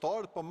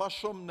opozitar, po ma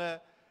shumë në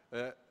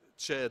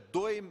që e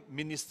dojmë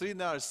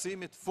Ministrinë e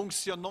Arsimit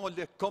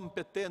funksionale,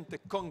 kompetente,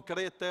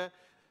 konkrete,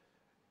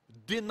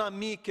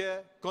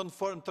 dinamike,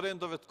 konform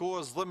trendove të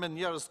kohës dhe me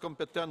njerëz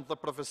kompetent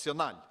dhe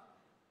profesional.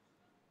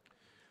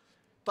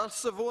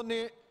 Tash se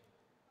voni,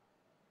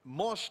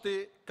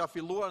 moshti ka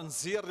filluar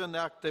nxjerrjen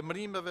e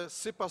aktemrimeve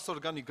sipas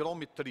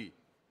organigramit 3.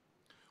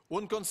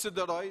 Unë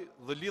konsideroj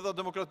dhe Lidha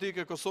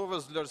Demokratike e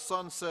Kosovës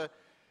vlerëson se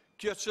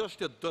kjo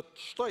çështje do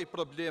të shtoj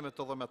problemet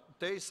edhe më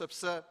tej,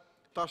 sepse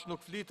tash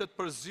nuk flitet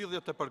për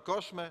zgjidhjet e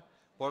përkohshme,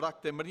 por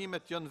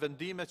aktemrimet janë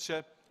vendime që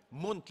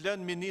mund të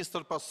lënë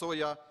ministër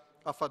pasoja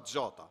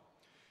afatgjata.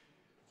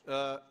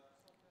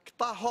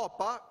 Këta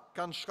hapa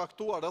kanë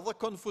shkaktuar edhe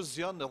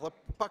konfuzion, edhe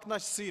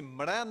pakënaqësi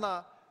brenda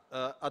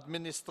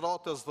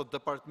administratës dhe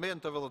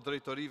departamenteve dhe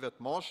drejtorive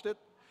të moshtit,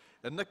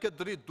 e në këtë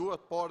dritë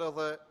duhet parë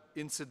edhe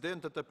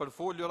incidentet e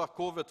përfoljura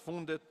kohëve të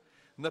fundit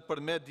në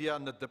përmedia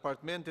në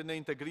Departamentin e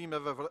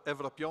Integrimeve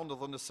Evropiane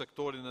dhe në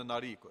sektorin e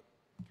narikut.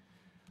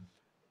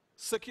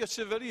 Se kjo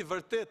qeveri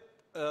vërtet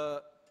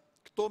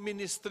këto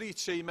ministri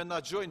që i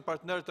menaxhojnë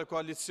partnerët e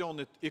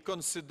koalicionit i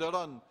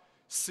konsideron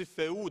si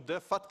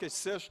feude,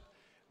 fatkeqësisht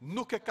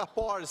nuk e ka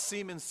pa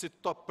arsimin si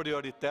top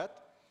prioritet,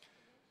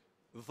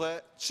 dhe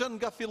që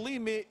nga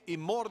fillimi i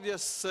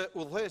marrjes së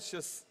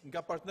udhëheqjes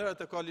nga partnerët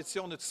e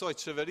koalicionit kësaj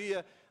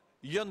qeverie,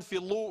 janë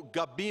fillu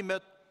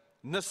gabimet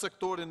në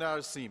sektorin e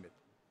arsimit.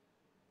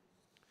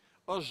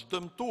 Është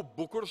dëmtu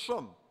bukur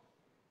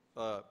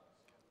shumë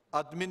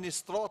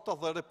administrata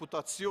dhe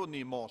reputacioni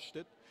i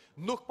moshtit,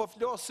 nuk po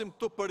flasim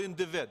këtu për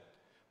individ,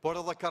 por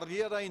edhe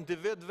karriera e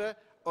individve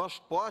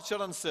është po aq e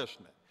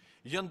rëndësishme.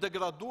 Janë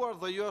degraduar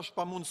dhe jo është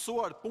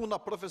pamundsuar puna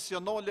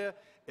profesionale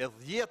e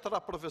dhjetra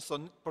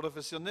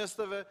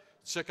profesionistëve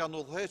që kanë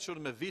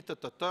udhëhequr me vite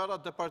të tëra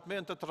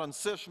departemente të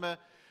rëndësishme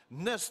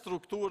në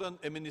strukturën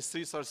e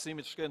Ministrisë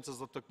Arsimit, Shkencës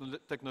dhe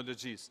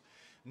Teknologjisë.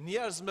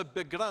 Njerëz me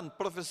background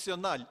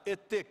profesional,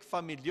 etik,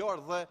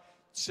 familjar dhe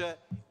që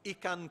i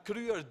kanë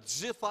kryer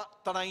gjitha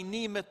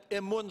trajnimet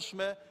e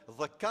mundshme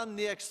dhe kanë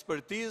një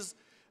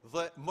ekspertizë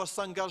dhe mos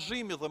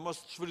angazhimi dhe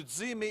mos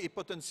shfrytëzimi i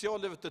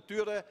potencialeve të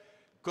tyre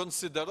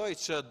konsideroj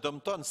që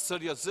dëmton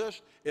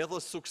seriozisht edhe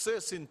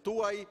suksesin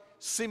tuaj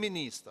si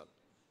ministër.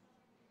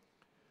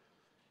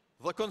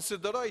 Dhe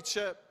konsideroj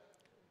që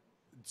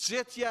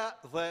gjetja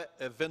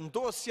dhe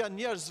vendosja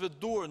njerëzve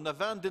dur në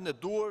vendin e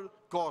dur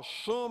ka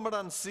shumë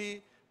rëndësi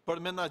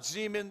për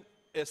menaxhimin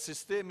e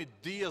sistemit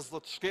dijes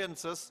dhe të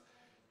shkencës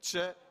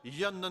që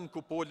janë nën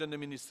kupolën e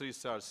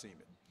Ministrisë së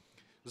Arsimit.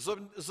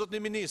 Zotni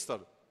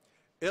ministër,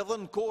 edhe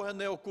në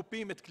kohën e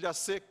okupimit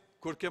klasik,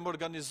 kur kem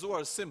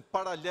organizuar arsim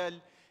paralel,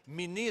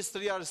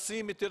 Ministri i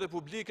Arsimit i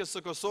Republikës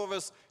së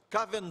Kosovës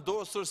ka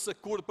vendosur se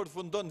kur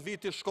përfundon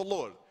viti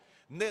shkollor.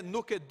 Ne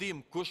nuk e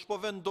dim kush po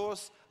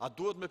vendos, a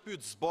duhet me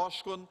pyet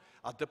zbashkun,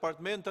 a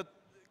departementet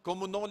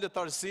komunale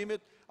të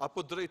arsimit,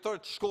 apo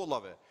drejtorët të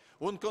shkollave.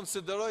 Unë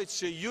konsideroj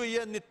që ju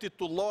jeni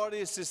titullari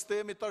i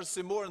sistemit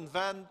arsimor në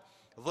vend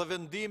dhe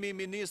vendimi i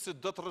ministrit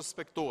do të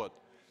respektohet.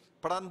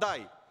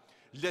 Prandaj,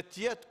 le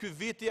të jetë ky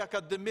viti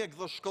akademik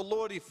dhe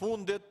shkollor i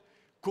fundit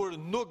kur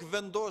nuk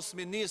vendos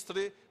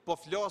ministri, po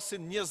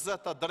flasin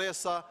 20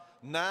 adresa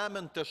në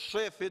emën të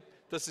shefit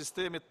të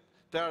sistemit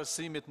të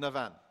arsimit në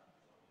vend.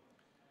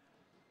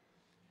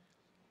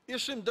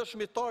 Ishim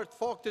dëshmitar të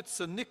faktit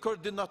se një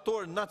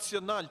koordinator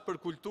nacional për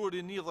kulturë,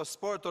 rini dhe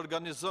sport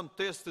organizon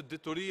testet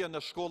diturie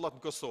në shkollat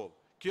në Kosovë.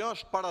 Kjo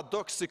është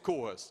paradoks i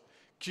kohës.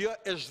 Kjo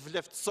e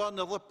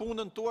zhvleftëson edhe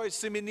punën tuaj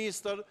si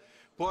ministër,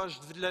 po e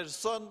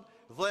zhvleftëson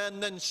dhe e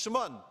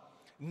nënshmon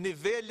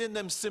nivelin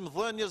e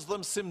mësimdhënies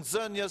dhe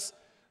mësimnxënies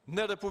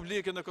në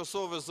Republikën e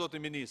Kosovës, zoti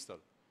ministër.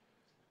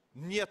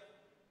 Një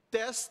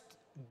test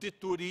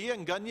diturie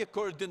nga një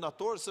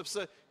koordinator,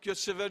 sepse kjo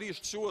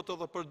qeverisht quhet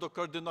edhe për do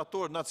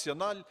koordinator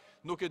nacional,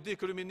 nuk e di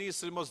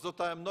kryeministri mos do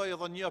ta emnoj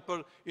edhe një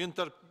për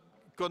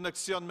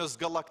interkoneksion mes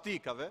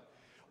galaktikave,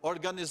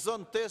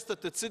 organizon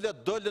testet të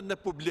cilat dolën në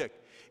publik.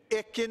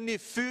 E keni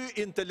fy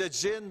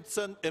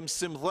inteligjencën e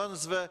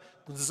mësimdhënësve,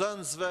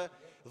 nxënësve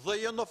dhe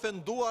janë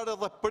ofenduar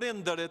edhe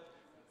prindërit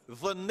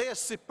dhe ne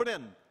si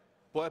prind,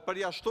 po e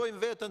përjashtojmë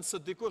veten se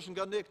dikush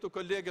nga ne këtu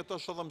kolegët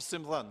është edhe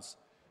mësimdhënës.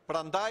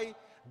 Prandaj,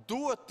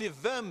 duhet t'i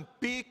vëm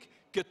pik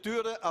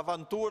këtyre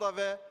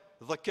avanturave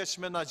dhe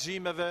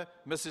keqmenaxhimeve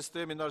me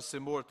sistemin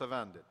arsimor të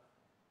vendit.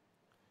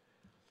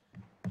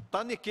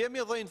 Tani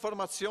kemi edhe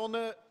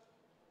informacione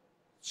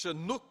që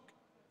nuk,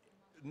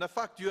 në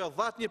fakt ju e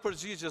dhat një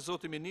përgjigje,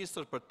 zoti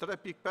ministër, për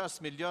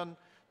 3.5 milion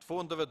të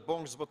fondeve të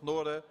bankës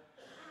botërore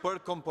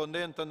për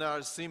komponentën e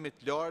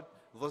arsimit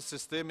lartë dhe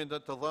sistemin e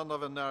të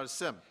dhënave në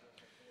arsim.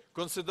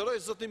 Konsideroj,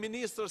 zoti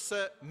ministër, se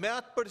me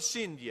atë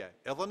përqindje,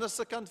 edhe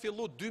nëse kanë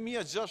fillu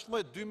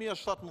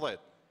 2016-2017,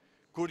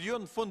 kur ju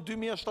në fund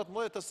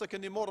 2017 e se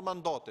keni morë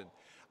mandatin,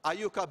 a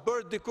ju ka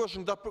bërë dikush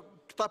nga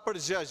këta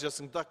përgjegjes,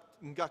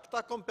 nga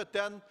këta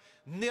kompetent,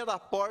 një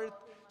raport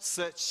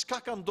se çka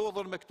ka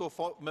ndodhur me këto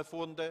me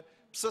fonde,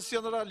 pse si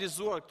janë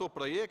realizuar këto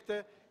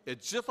projekte, e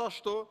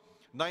gjithashtu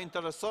na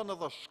intereson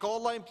edhe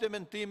shkalla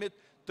implementimit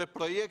të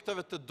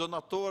projekteve të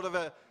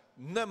donatorëve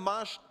në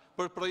mashт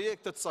për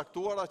projektet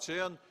caktuara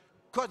që janë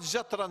këtë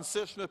gjatë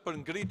rëndësishme për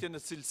ngritjen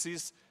e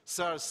cilësisë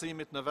së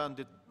arsimit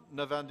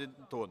në vendin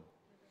tonë.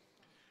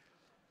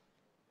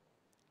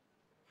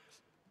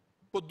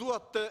 Po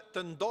duhet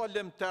të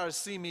ndalem të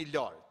arsimi i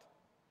lartë.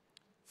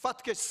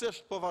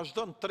 Fatkeqësisht po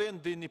vazhdon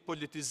trendi i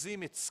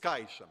politizimit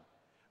skajshëm.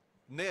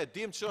 Ne e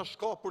dim që është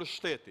ka për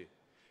shteti.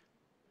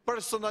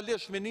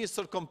 Personalisht,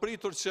 ministër, kom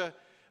pritur që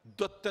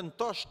do të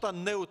tentosh ta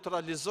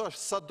neutralizosh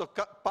sa do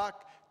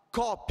pak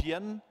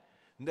kapjen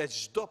në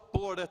çdo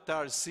pore të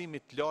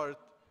arsimit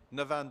lartë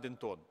në vendin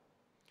tonë.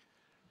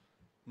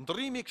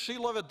 Ndrimi i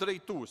këshillave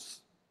drejtues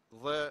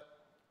dhe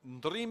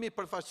ndrimi i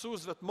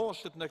përfaqësuesve të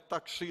moshit në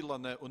këta këshilla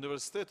në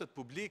universitetet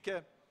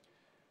publike,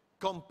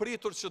 kam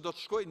pritur që do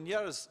të shkojnë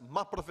njerëz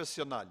ma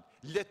profesional.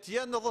 Le të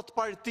jenë edhe të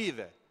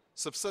partive,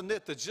 sepse ne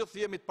të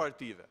gjithë jemi të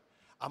partive,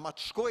 ama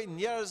të shkojnë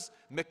njerëz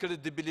me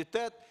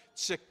kredibilitet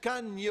që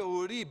kanë një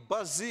uri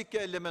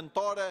bazike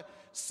elementare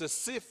se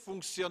si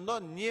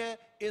funksionon një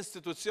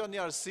institucion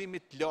i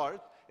arsimit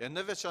lartë, e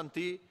në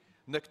veçanti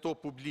në këto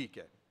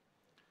publike.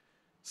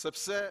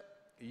 Sepse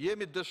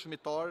jemi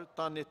dëshmitar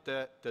tani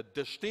të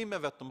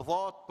dështimeve të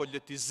mëdha,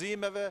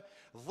 politizimeve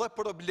dhe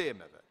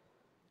problemeve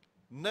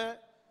në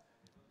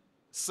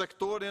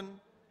sektorin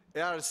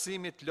e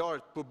arsimit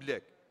lartë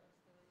publik.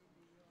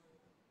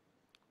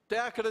 Te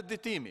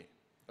akreditimi,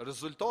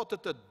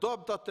 rezultatet e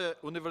dobta të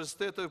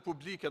universiteteve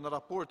publike në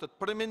raportet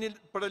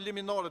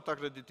preliminare të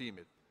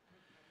akreditimit.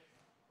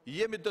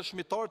 Jemi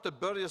dëshmitar të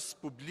bërjes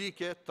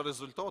publike të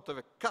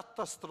rezultateve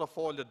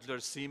katastrofale të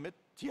vlerësimit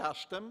të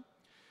jashtëm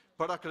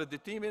për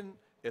akreditimin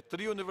e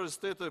 3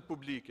 universiteteve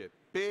publike,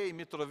 Pej,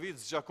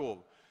 Mitrovic,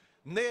 Gjakov.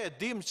 Ne e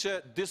dim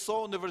që disa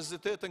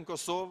universitete në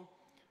Kosovë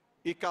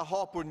i ka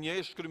hapur një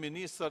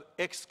ish-kryeministër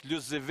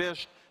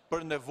ekskluzivisht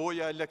për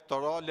nevoja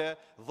elektorale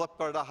dhe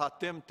për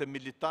rahatim të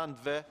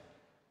militantëve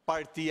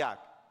partijak.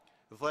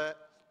 Dhe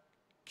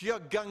kjo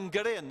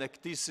gangren e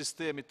këtij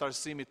sistemi të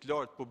arsimit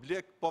lartë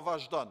publik po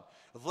vazhdon.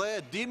 Dhe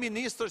e di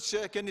ministër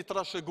që e keni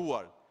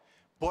trashëguar,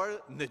 por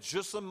në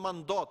gjysmë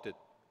mandatit,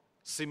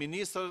 si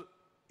ministër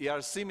i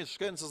arsimit,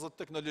 shkencës dhe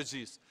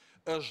teknologjisë,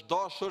 është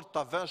dashur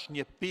të vesh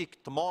një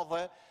pikë të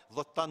madhe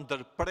dhe të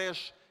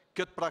ndërpresh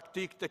këtë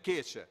praktikë të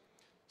keqe.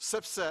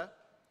 Sepse,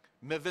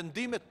 me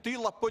vendimet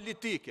tilla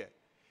politike,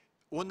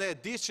 unë e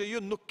di që ju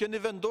nuk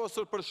keni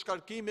vendosur për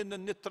shkarkimin në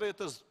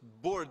 1/3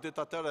 bordit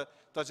atëre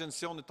të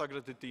agjencionit të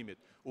akreditimit.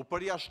 U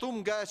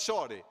përjashtum nga e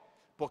qari,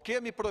 po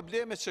kemi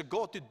probleme që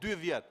gati 2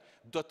 vjetë,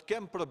 do të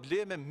kem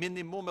probleme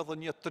minimum edhe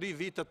një 3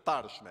 vite të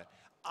ardhshme.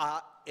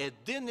 A e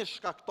dini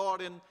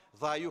shkaktarin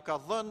dhe a ju ka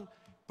dhënë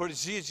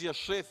përgjigje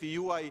shefi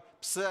juaj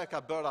pse e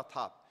ka bërë atë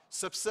hap?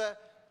 Sepse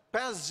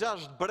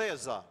 5-6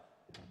 breza,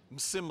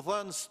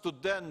 mësimdhën,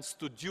 student,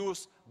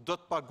 studius, do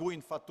të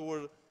paguajnë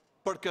faturë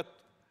për këtë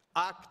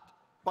akt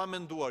pa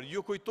menduar.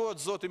 Ju kujtohet,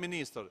 zoti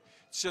ministër,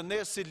 që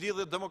ne si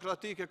Lidhje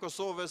Demokratike e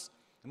Kosovës,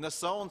 në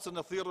seancën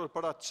e thirrur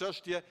për atë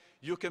çështje,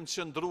 ju kem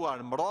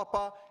qëndruar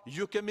mrapa,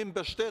 ju kemi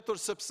mbështetur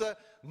sepse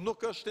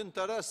nuk është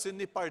interes si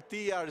një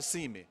parti e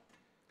arsimi.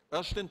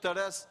 Është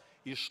interes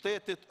i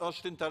shtetit,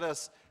 është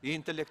interes i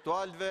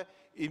intelektualve,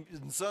 i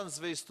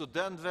nxënësve, i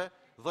studentëve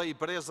dhe i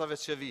brezave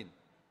që vinë.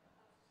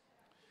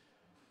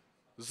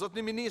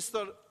 Zotni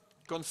ministër,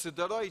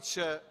 konsideroj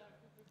që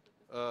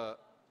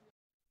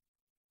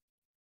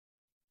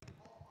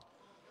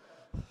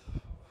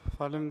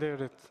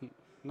Faleminderit.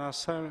 Në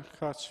asaj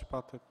kaq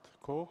patet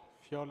kohë,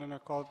 fjalën e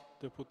ka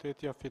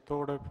deputetja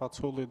fitore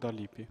Paculli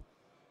Dalipi.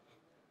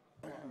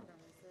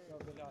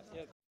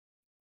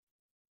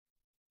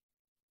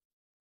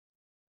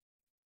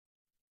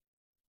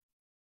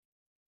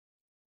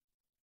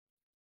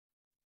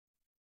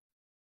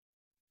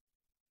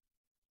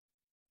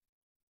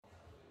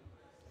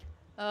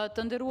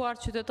 Të nderuar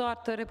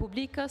qytetarë të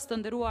Republikës, të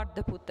nderuar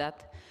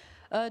deputet.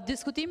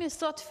 Diskutimi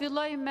sot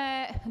filloi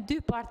me 2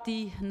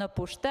 parti në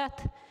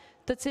pushtet,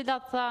 të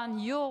cilat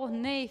thanë jo,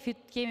 ne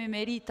kemi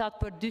meritat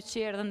për 2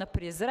 qerdhe në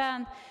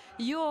Prizren,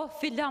 jo,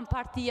 filan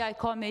partia i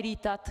ka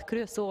meritat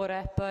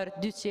kryesore për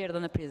 2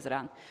 qerdhe në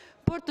Prizren.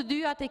 Por të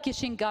dyjat e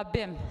kishin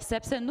gabim,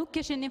 sepse nuk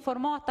kishin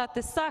informatat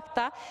të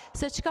sakta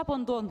se çka po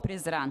ndodh në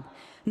Prizren.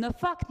 Në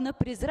fakt, në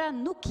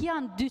Prizren nuk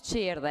janë 2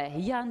 qerdhe,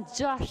 janë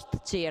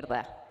 6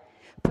 qerdhe.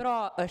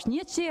 Pra, është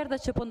një qerdhe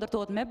që po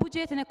ndërtohet me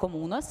buxhetin e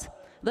komunës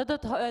dhe do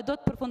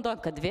të përfundon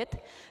këtë vit,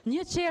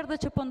 një qerdhe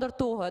që po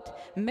ndërtohet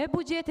me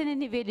buxhetin e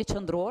nivelit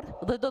qendror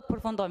dhe do të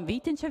përfundon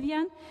vitin që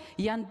vjen,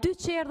 janë 2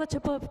 qerdhe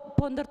që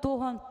po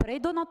ndërtohen prej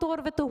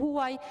donatorëve të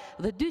huaj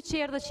dhe 2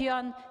 qerdhe që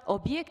janë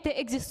objekte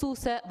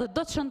ekzistuese dhe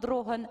do të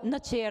shndrohen në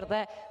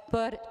qerdhe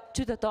për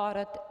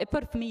qytetarët e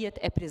për fëmijët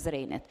e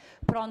Prizrenit.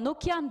 Pra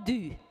nuk janë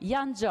 2,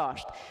 janë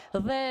 6.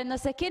 Dhe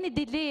nëse keni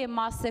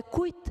dilema se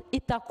kujt i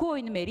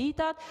takojnë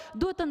meritat,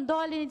 duhet të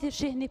ndaleni të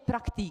shihni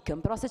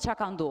praktikën, pra se çka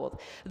ka ndodhur.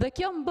 Dhe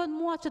kjo më bën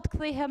mua që të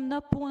kthehem në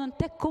punën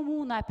tek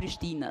komuna e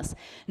Prishtinës.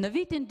 Në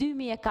vitin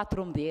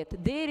 2014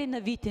 deri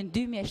në vitin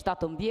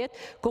 2017,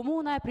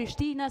 komuna e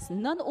Prishtinës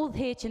nën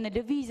udhëheqjen e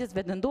lëvizjes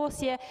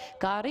vetëvendosje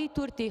ka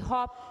arritur të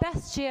hap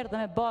 5 qerdhe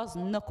me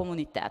bazë në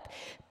komunitet.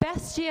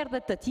 5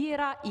 qerdhe të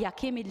tjera ja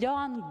kemi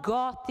lanë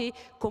gati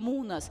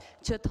komunës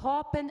që të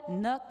hapen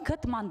në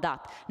këtë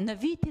mandat, në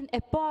vitin e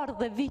parë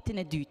dhe vitin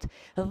e dytë.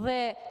 Dhe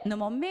në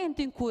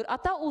momentin kur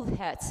ata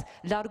udhëhec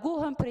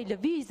largohen prej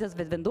lëvizjes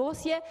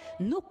vetëvendosje,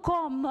 nuk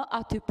ka më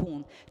aty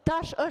punë.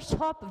 Tash është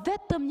hap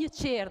vetëm një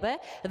qerdhe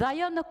dhe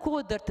ajo në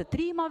kodër të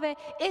trimave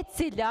e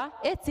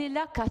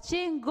cila ka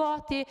qenë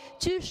gati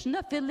qysh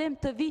në fillim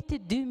të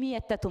vitit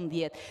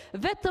 2018.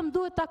 Vetëm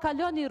duhet ta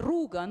kaloni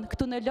rrugën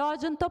këtu në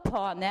lagjën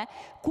Tophane,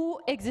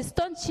 ku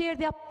ekziston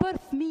qerdhja për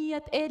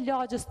fëmijët e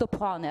lagjës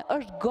Tophane.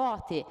 Është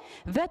gati.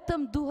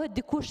 Vetëm duhet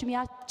dikush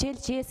mja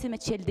qelqesi me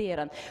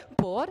qelderën.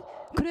 Por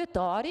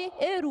kryetari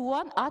e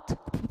ruan atë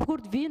kur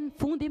të vinë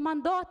fundi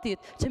mandatit,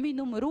 që mi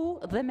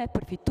numëru dhe me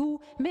përfitu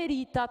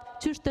meritat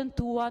që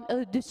shtentuan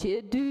edhe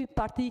 2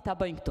 parti ta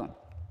bëjnë këtu.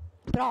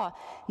 Pra,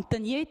 të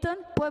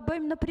njëjtën po e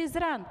bëjmë në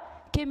Prizren.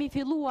 Kemi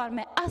filluar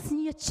me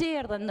asnjë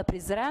qerdhe në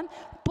Prizren,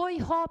 po i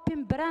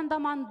hapim brenda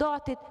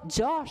mandatit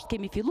 6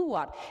 kemi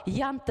filluar.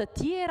 Janë të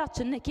tjera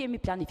që ne kemi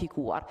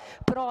planifikuar.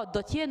 Pra,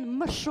 do t'jenë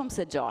më shumë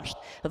se 6.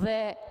 Dhe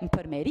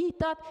për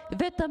meritat,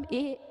 vetëm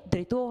e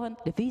drejtohen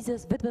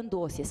lëvizjes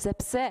vetëvendosje,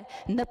 sepse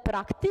në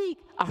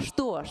praktik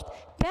ashtu është.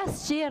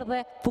 5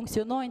 qerdhe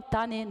funksionojnë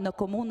tani në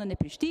komunën e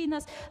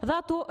Prishtinës dhe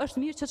ato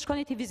është mirë që të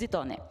shkoni t'i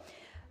vizitoni.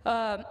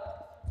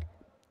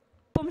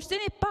 Po po më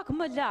shteni pak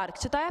më larg,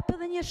 që ta jap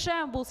edhe një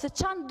shembull se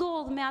ç'a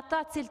ndodh me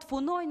ata cilët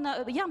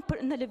punojnë janë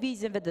në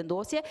lëvizjen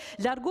vendosje,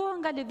 largohen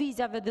nga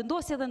lëvizja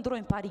vendosje dhe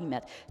ndrojnë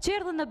parimet.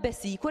 Qerdhën në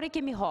Besi, kur e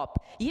kemi hap,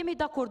 jemi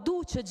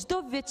dakordu që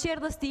çdo vit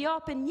qerdhës t'i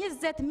japin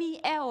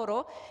 20.000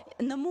 euro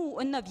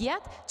në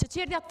vjet, që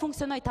qerdhja të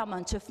funksionojë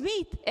tamam, që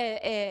fëmijët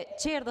e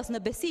qerdhës në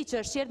Besi,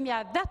 që është qerdhja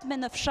vetme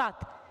në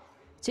fshat,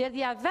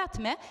 qerdhja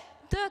vetme,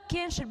 të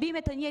kenë shërbime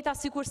të njëjta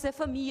sikur se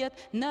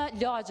fëmijët në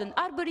lagjën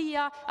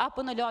Arbëria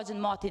apo në lagjën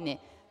Matini.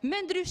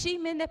 Me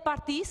ndryshimin e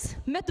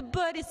partisë, me të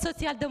bërit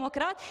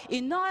social-demokrat,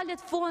 i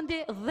nalet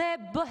fondi dhe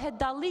bëhet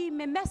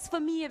dallimi mes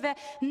fëmijëve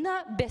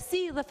në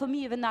Besi dhe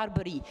fëmijëve në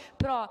Arbëri.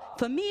 Pra,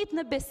 fëmijët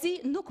në Besi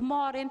nuk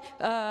marrin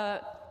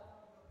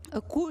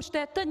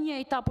kushte të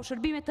njëjta, apo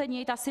shërbime të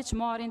njëjta siç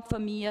marrin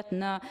fëmijët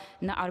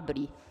në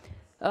Arbëri.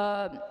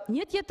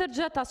 Një tjetër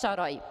gjë ta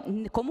sqaroj.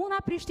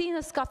 Komuna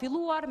Prishtinës ka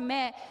filluar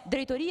me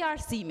drejtoria e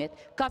arsimit,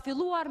 ka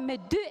filluar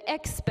me dy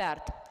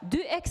ekspert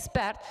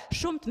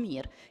shumë të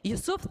mirë,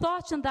 Jusuf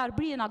Thaqën dhe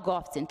Arbrien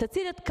Agafcin, të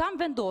cilët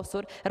kanë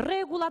vendosur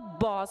rregullat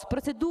bazë,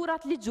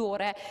 procedurat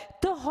ligjore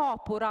të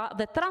hapura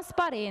dhe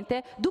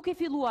transparente, duke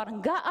filluar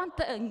nga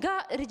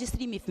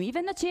regjistrimi i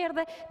fëmijëve në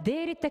qerdhe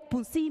deri tek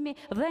punësimi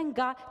dhe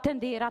nga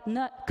tenderat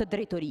në këtë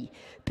drejtori.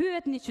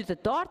 Pyetni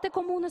qytetarët e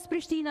komunës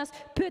Prishtinës,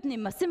 pyetni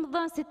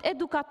mësimdhënësit,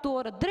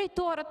 edukatorët,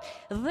 drejtorët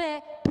dhe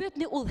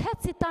pyetni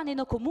udhëheqësit tani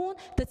në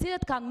komunë, të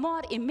cilët kanë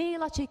marrë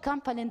emaila që i kanë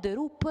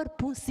falenderuar për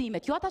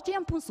punësimet. Jo ata që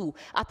janë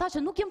ata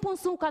që nuk janë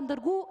punësu kanë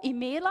dërgu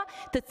emaila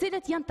të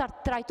cilët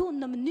janë trajtu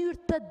në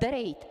mënyrë të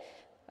drejtë.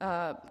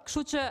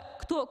 Kështu që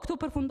këtu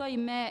përfundoj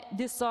me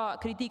disa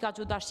kritika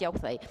që dashja u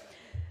kthej.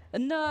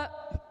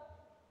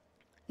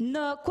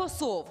 Në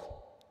Kosovë,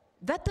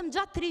 vetëm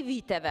gjatë 3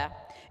 viteve,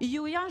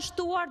 ju janë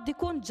shtuar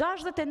dikun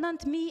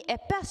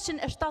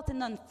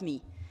 69.579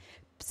 fëmijë.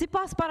 Si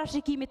pas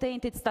parashikimit e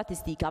entit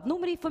statistika,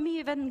 numri i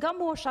fëmijëve nga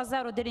mosha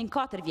 0 deri në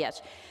 4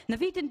 vjeç, në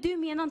vitin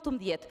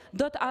 2019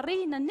 do të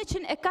arrijë në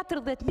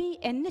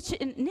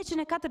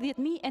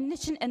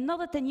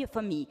 140.191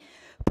 fëmijë.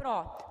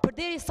 Pra,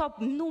 përderisa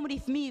numri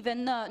i fëmijëve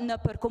në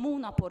për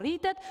komuna po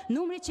rritet,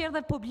 numri i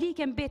qerdheve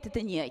publike mbetet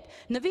të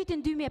njëjtë. Në vitin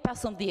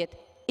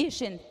 2015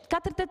 ishin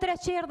 43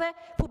 qerdhe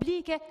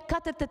publike,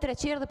 43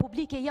 qerdhe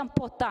publike janë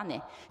po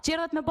tani.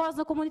 Qerdhet me bazë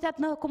në komunitet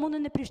në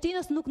komunën e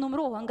Prishtinës nuk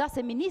numërohen, nga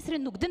se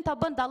ministri nuk din ta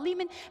bën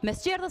dallimin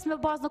mes qerdhës me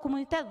bazë në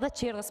komunitet dhe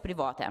qerdhës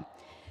private.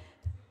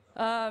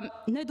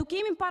 Në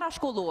edukimin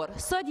parashkollor,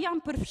 sot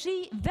janë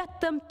përfshi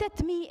vetëm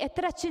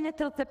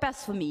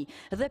 8.335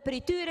 fëmijë dhe për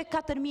i tyre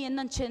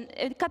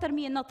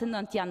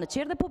 4.099 janë në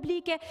qerdhe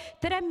publike,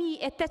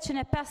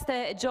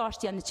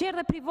 3.856 janë në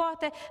qerdhe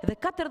private dhe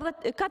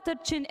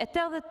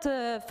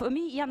 480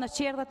 fëmijë janë në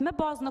qerdhet me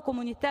bazë në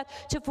komunitet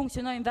që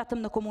funksionojnë vetëm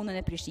në komunën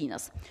e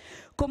Prishtinës.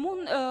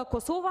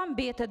 Kosova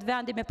mbetet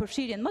vendi me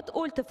përfshirjen më të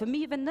ulët të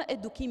fëmijëve në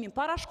edukimin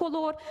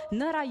parashkollor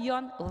në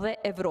rajon dhe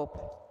Evropë.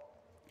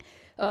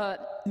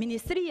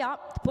 Ministria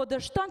po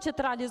dështon që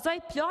të realizoj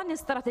planin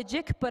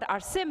strategjik për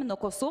arsim në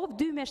Kosovë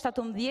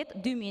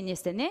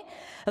 2017-2021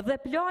 dhe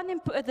planin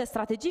dhe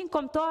strategjin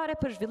kombëtare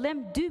për zhvillim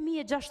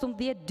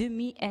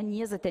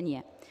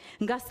 2016-2021.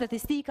 Nga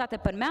statistikat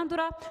e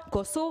përmendura,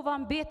 Kosova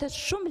mbetet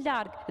shumë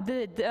larg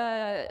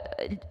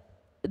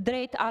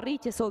drejt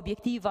arritjes së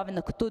objektivave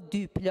në këto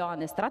 2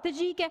 plane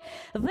strategjike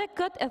dhe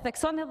këtë e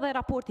thekson edhe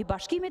raporti i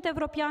Bashkimit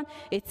Evropian,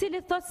 i cili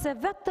thotë se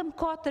vetëm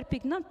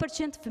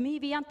 4.9%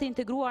 fëmijëve janë të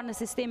integruar në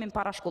sistemin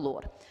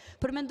parashkollor.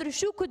 Për me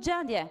ndryshu këtë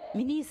gjendje,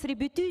 ministri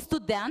Byty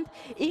student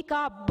i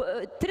ka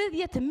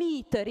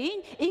 30.000 të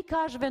rinj i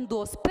ka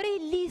zhvendos prej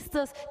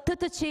listës të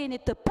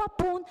qenit të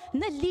papunë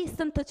në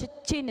listën të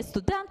qenit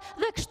student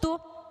dhe kështu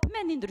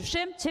me një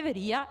ndryshim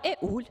qeveria e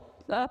ul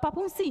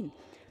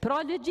papunësinë.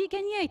 Pra logjike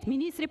njëjtë,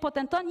 ministri po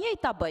tenton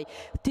njëjtë ta bëj.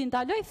 Të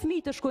ndaloj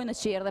fëmijët të shkojnë në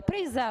qerdhe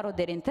prej 0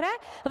 deri në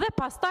 3 dhe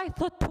pastaj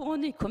thot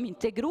poni kom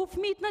integru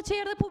fëmijët në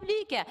qerdhe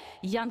publike.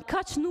 Janë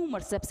kaq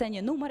numër sepse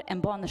një numër e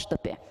mban në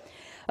shtëpi.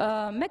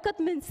 Me këtë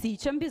mendësi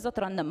që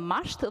mbizotron në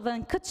masht dhe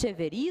në këtë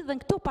qeveri dhe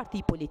në këto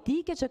parti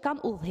politike që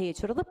kanë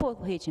udhëhequr dhe po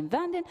udhëheqin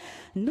vendin,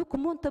 nuk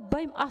mund të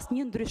bëjmë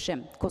asnjë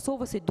ndryshim.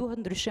 Kosovës i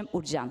duhet ndryshim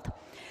urgjent.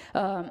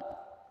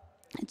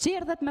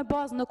 Qerdhet me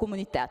bazë në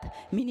komunitet.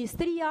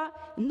 Ministria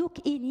nuk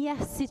i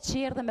njeh si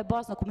qerdhe me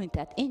bazë në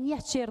komunitet, i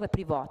njeh qerdhe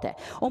private.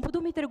 Unë po du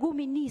mi tregu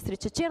ministri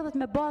që qerdhet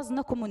me bazë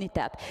në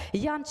komunitet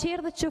janë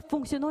qerdhet që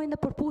funksionojnë në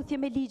përputhje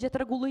me ligjet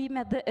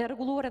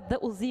rregullore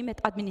dhe udhëzimet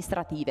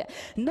administrative.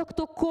 Në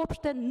këto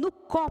kopshte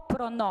nuk ka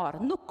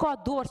pronar, nuk ka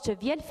dorë që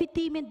vjel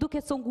fitimin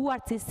duke cunguar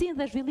cilësinë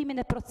dhe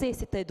zhvillimin e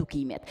procesit të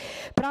edukimit.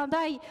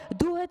 Prandaj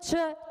duhet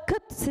që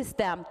këtë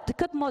sistem,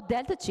 këtë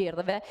model të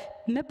qerdheve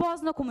me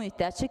bazë në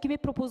komunitet që kemi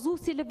propozu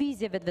si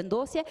lëvizjeve të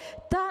vendosje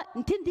të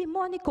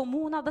ndihmoni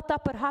komuna dhe ta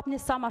përhapni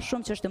sa ma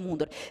shumë që është e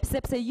mundur.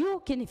 Sepse ju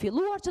keni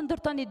filluar që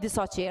ndërtoni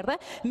disa qerdhe,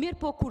 mirë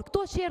po kur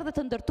këto qerdhe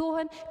të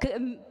ndërtohen,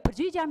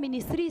 përgjigja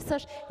ministrisë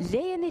është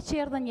lejeni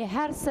qerdhe një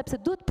herë sepse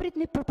duhet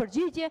pritni për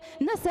përgjigje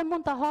nëse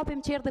mund të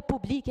hapim qerdhe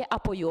publike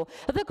apo jo.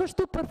 Dhe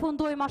kështu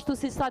përfundojmë ashtu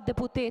si sa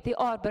deputeti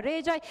Arbe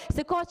Regjaj,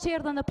 se ka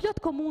qerdhe në plot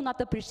komunat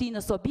të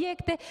Prishtinës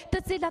objekte,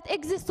 të cilat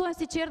ekzistojnë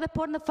si qerdhe,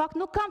 por në fakt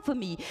nuk kanë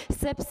fëmijë,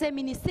 sepse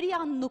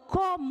ministria nuk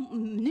ka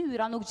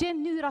mënyra, nuk gjen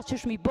mënyra që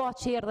shmi ba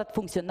qerdhet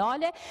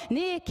funksionale.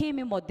 Ne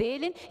kemi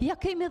modelin, ja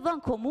kemi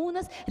dhënë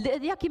komunës,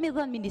 ja kemi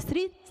dhënë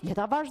ministrit, le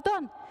ta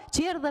vazhdon.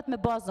 Qerdhet me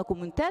bazë në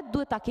komunitet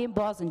duhet ta kemë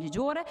bazën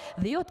ligjore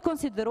dhe jo të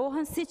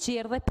konsiderohen si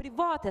qerdhe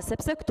private,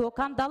 sepse këto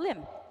kanë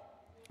dallim.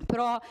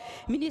 Pra,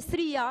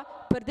 ministria,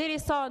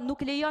 përderisa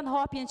nuk lejon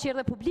hapjen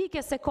qerdhe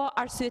publike se ka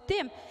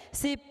arsyetim,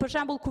 si për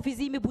shembull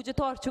kufizimi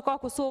buxhetar që ka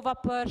Kosova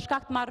për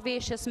shkak të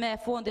marrëveshjes me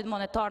Fondin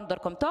Monetar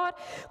Ndërkombëtar,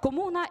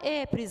 komuna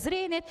e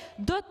Prizrenit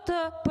do të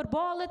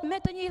përballet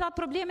me të njëjtat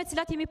probleme të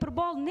cilat jemi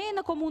përballë ne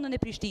në komunën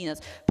e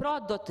Prishtinës. Pra,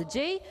 do të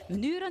gjej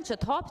mënyrën që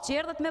të hap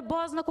qerdhet me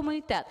bazë në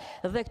komunitet.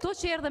 Dhe këto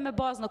qerdhe me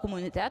bazë në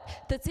komunitet,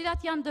 të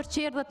cilat janë ndër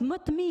qerdhet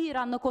më të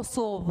mira në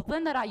Kosovë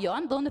dhe në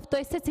rajon, do në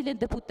ftoj secilin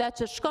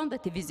deputet që shkon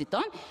dhe të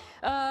viziton,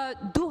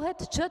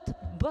 duhet që të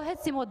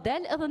bëhet si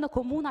model edhe në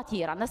komuna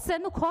tjera.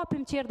 Nëse nuk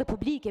hapim qerdhe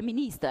publike,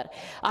 minister,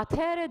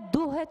 atëhere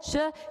duhet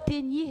që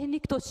të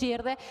njihni këto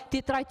qerdhe,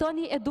 të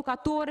trajtoni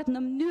edukatorët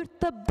në mënyrë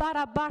të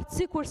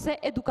barabartë, sikurse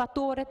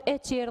edukatorët e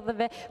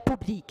qerdheve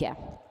publike.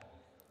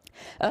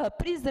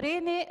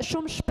 Prizreni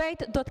shumë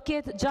shpejt do të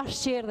ketë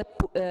 6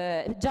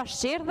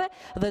 qerdhe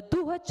dhe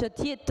duhet që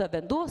tjetë të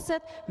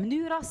vendoset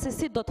mënyra se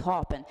si do të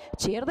hapen,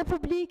 qerdhe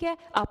publike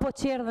apo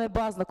qerdhe me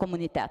bazë në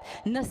komunitet.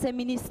 Nëse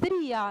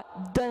ministria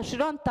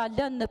dëshiron ta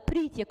lënë në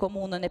pritje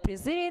komunën e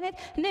Prizrenit,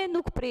 ne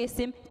nuk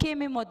presim,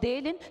 kemi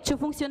modelin që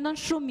funksionon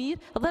shumë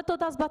mirë dhe do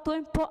ta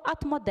zbatojmë po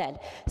atë model.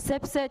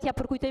 Sepse t'ja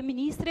përkujtoj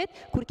ministrit,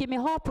 kur kemi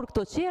hapur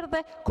këto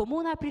qerdhe,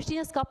 komuna e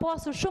Prishtinës ka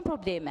pasur shumë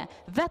probleme.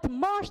 Vetë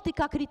mashti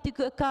ka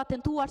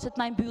tentuar që të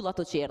na mbyll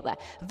ato qerdhe.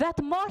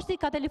 Vetë mashti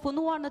ka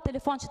telefonuar në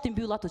telefon që të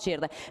mbyll ato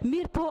qerdhe.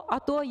 Mirë po,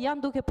 ato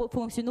janë duke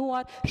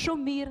funksionuar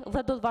shumë mirë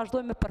dhe do të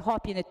vazhdojmë me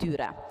përhapjen e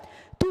tyre.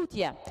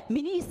 Tutje,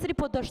 ministri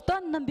po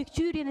dështon në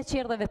mbikëqyrjen e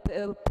qerdheve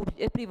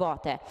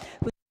private.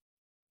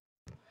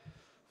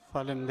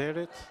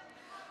 Faleminderit.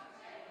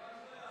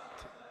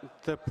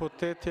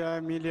 Deputetja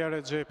Emilia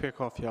Rexhepi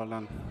ka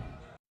fjalën.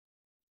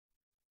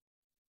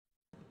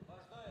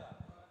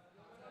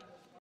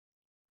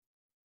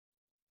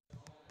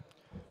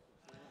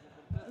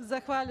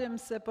 Zahvaljujem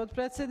se,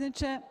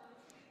 potpredsjedniče.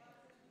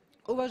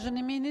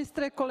 Uvaženi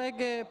ministre,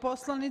 kolege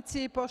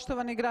poslanici i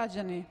poštovani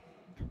građani.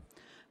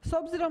 S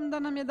obzirom da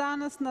nam je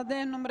danas na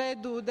dnevnom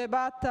redu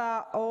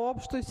debata o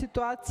opštoj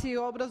situaciji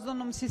u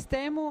obrazovnom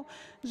sistemu,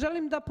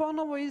 želim da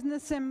ponovo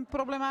iznesem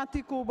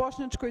problematiku u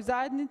bošnjačkoj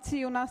zajednici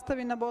i u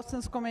nastavi na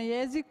bosanskom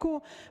jeziku,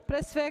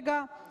 pre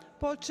svega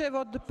počev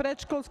od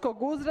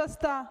predškolskog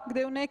uzrasta,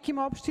 gde u nekim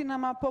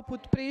opštinama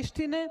poput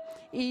Prištine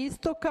i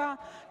Istoka,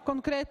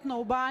 konkretno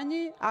u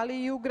Banji,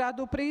 ali i u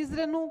gradu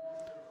Prizrenu,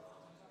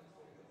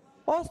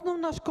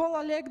 osnovna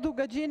škola Ljegdu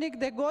Gađini,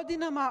 gde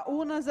godinama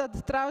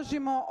unazad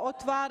tražimo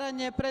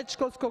otvaranje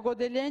predškolskog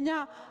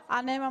odeljenja,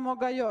 a nemamo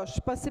ga još.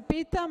 Pa se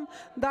pitam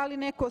da li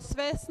neko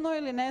svesno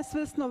ili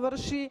nesvesno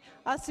vrši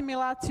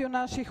asimilaciju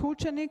naših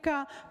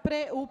učenika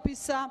pre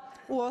upisa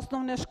u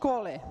osnovne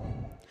škole.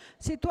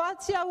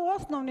 Situacija u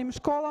osnovnim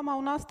školama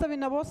u nastavi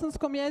na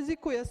bosanskom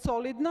jeziku je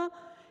solidna.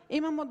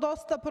 Imamo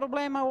dosta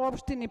problema u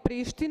opštini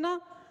Priština,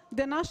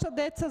 gde naša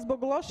deca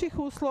zbog loših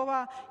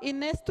uslova i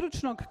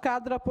nestručnog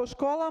kadra po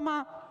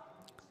školama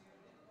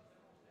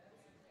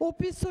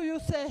upisuju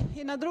se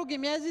i na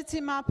drugim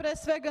jezicima, pre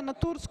svega na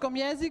turskom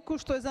jeziku,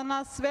 što je za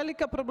nas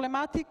velika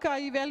problematika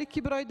i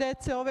veliki broj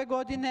dece ove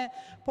godine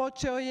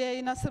počeo je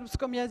i na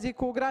srpskom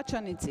jeziku u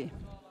Gračanici.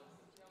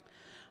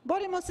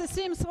 Borimo se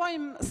svim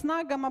svojim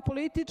snagama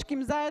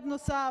političkim zajedno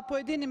sa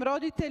pojedinim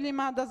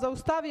roditeljima da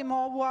zaustavimo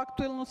ovu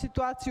aktuelnu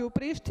situaciju u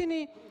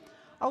Prištini,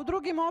 a u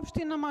drugim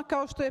opštinama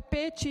kao što je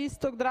Peć,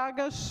 Istok,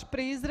 Dragaš,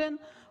 Prizren,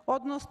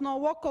 odnosno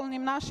u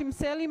okolnim našim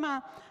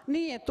selima,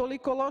 nije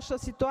toliko loša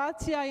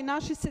situacija i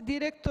naši se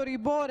direktori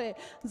bore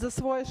za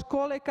svoje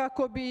škole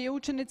kako bi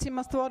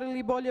učenicima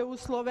stvorili bolje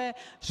uslove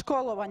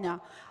školovanja.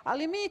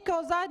 Ali mi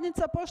kao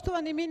zajednica,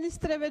 poštovani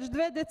ministre, već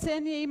 2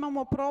 decenije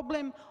imamo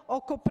problem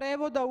oko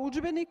prevoda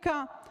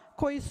udžbenika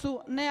koji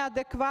su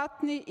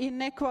neadekvatni i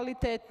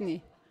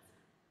nekvalitetni.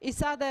 I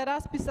sada je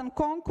raspisan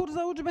konkurs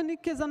za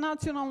udžbenike za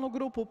nacionalnu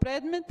grupu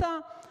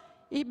predmeta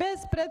i bez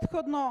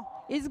prethodno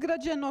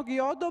izgrađenog i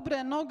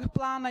odobrenog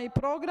plana i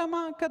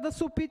programa kada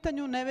su u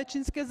pitanju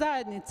nevećinske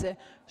zajednice,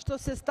 što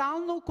se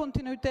stalno u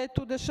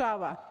kontinuitetu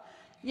dešava.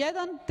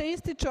 Jedan te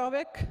isti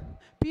čovek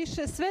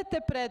piše sve te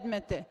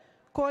predmete,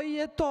 koji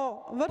je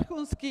to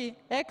vrhunski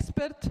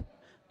ekspert,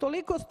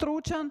 toliko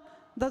stručan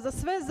da za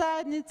sve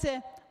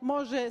zajednice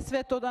može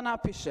sve to da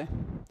napiše.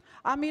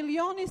 a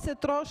milioni se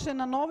troše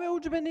na nove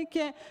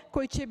udžbenike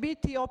koji će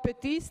biti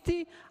opet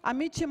isti, a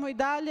mi ćemo i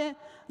dalje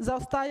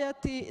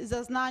zaostajati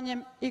za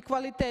znanjem i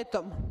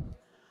kvalitetom.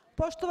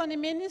 Poštovani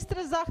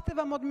ministre,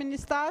 zahtevam od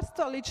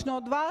ministarstva, lično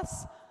od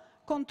vas,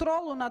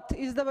 kontrolu nad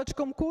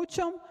izdavačkom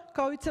kućom,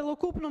 kao i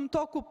celokupnom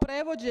toku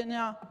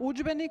prevođenja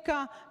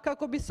udžbenika,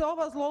 kako bi se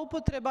ova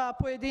zloupotreba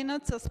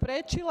pojedinaca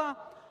sprečila,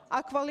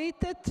 a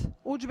kvalitet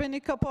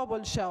udžbenika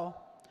poboljšao.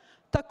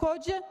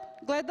 Takođe,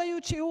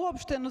 gledajući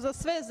uopšteno za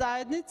sve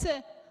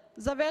zajednice,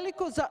 za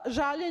veliko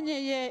žaljenje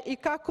je i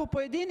kako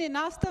pojedini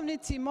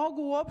nastavnici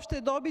mogu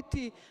uopšte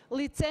dobiti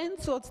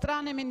licencu od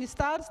strane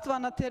ministarstva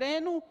na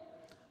terenu,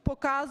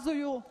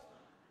 pokazuju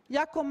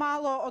jako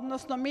malo,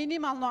 odnosno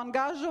minimalno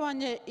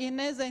angažovanje i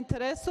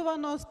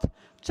nezainteresovanost,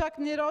 čak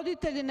ni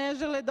roditelji ne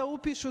žele da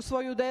upišu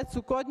svoju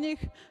decu kod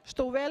njih,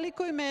 što u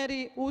velikoj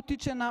meri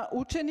utiče na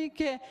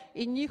učenike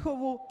i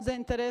njihovu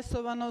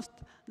zainteresovanost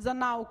za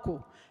nauku.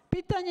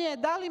 Pitanje je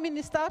da li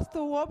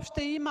ministarstvo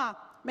uopšte ima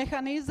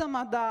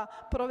mehanizama da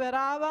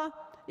proverava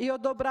i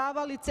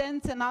odobrava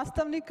licence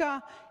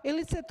nastavnika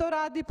ili se to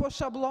radi po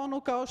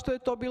šablonu kao što je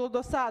to bilo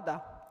do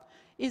sada.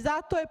 I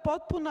zato je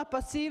potpuna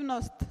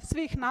pasivnost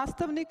svih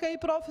nastavnika i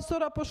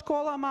profesora po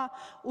školama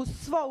uz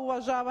svo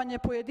uvažavanje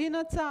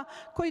pojedinaca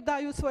koji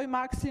daju svoj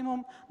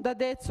maksimum da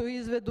decu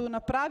izvedu na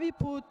pravi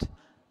put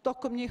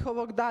tokom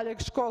njihovog daljeg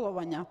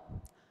školovanja.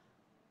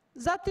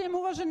 Zatim,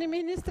 uvaženi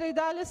ministre, i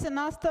dalje se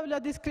nastavlja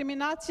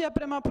diskriminacija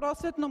prema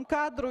prosvetnom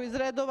kadru iz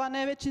redova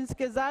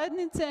nevećinske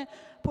zajednice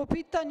po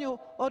pitanju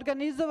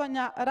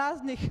organizovanja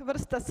raznih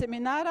vrsta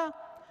seminara.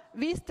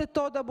 Vi ste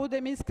to, da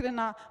budem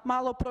iskrena,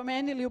 malo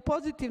promenili u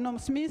pozitivnom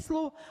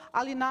smislu,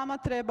 ali nama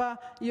treba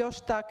još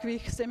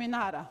takvih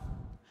seminara.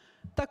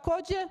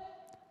 Takođe,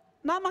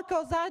 nama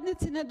kao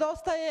zajednici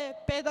nedostaje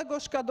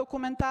pedagoška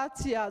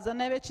dokumentacija za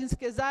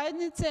nevećinske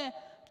zajednice.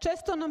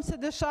 Često nam se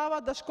dešava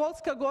da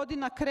školska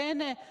godina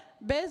krene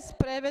bez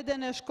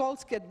prevedene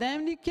školske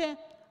dnevnike,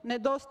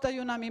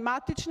 nedostaju nam i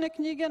matične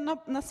knjige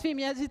na svim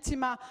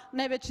jezicima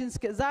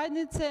nevećinske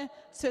zajednice,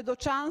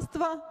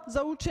 svedočanstva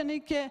za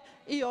učenike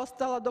i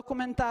ostala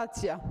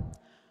dokumentacija.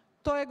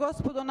 To je,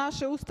 gospodo,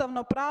 naše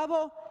ustavno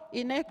pravo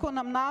i neko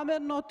nam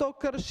namerno to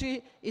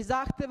krši i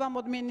zahtevam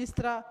od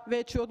ministra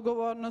veću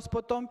odgovornost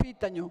po tom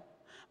pitanju.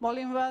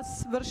 Molim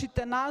vas,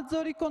 vršite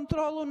nadzor i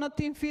kontrolu nad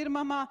tim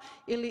firmama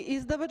ili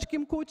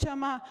izdavačkim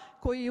kućama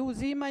koji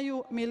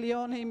uzimaju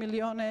milione i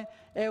milione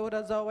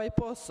eura za ovaj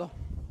posao.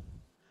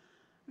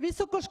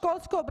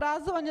 Visokoškolsko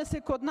obrazovanje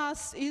se kod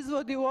nas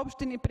izvodi u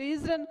opštini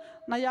Prizren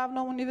na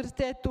Javnom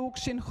univerzitetu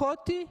Ukšin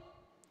Hoti,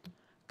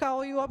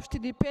 kao i u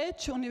opštini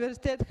Peć,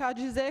 Univerzitet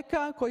Hadži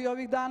Zeka, koji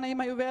ovih dana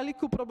imaju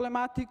veliku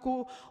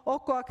problematiku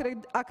oko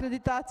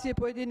akreditacije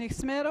pojedinih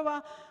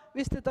smerova.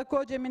 Vi ste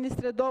takođe,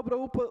 ministre,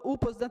 dobro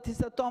upoznati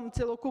sa tom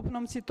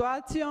celokupnom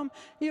situacijom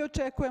i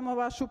očekujemo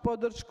vašu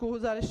podršku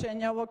za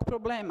rešenje ovog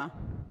problema.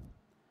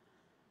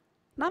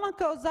 Nama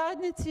kao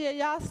zajednici je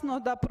jasno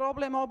da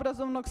problem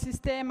obrazovnog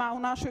sistema u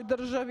našoj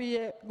državi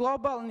je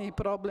globalni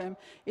problem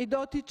i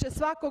dotiče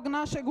svakog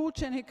našeg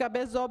učenika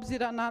bez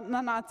obzira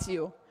na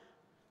naciju.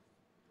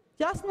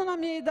 Jasno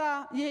nam je i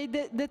da je i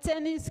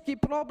decenijski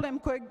problem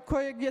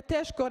kojeg je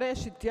teško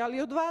rešiti,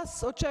 ali od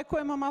vas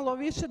očekujemo malo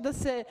više da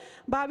se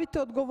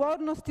bavite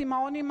odgovornostima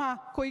onima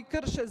koji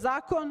krše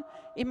zakon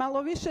i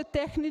malo više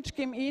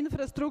tehničkim i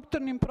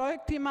infrastrukturnim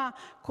projektima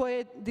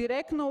koje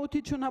direktno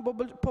utiču na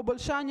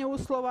poboljšanje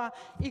uslova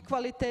i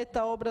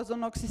kvaliteta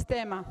obrazovnog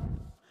sistema.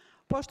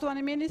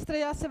 Poštovani ministre,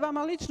 ja se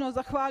vama lično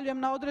zahvaljujem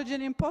na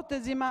određenim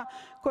potezima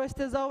koje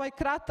ste za ovaj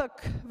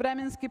kratak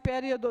vremenski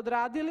period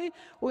odradili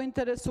u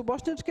interesu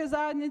bošnjačke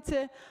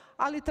zajednice,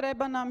 ali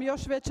treba nam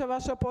još veća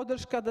vaša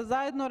podrška da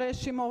zajedno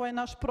rešimo ovaj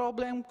naš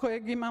problem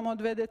kojeg imamo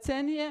 2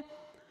 decenije,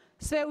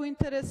 sve u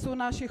interesu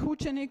naših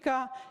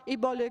učenika i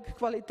boljeg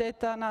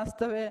kvaliteta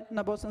nastave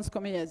na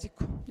bosanskom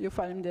jeziku. Ju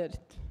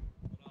faleminderit.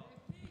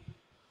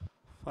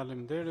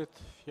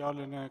 Faleminderit.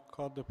 Fjalën e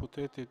ka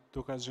deputeti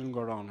Dukazhin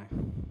Gorani.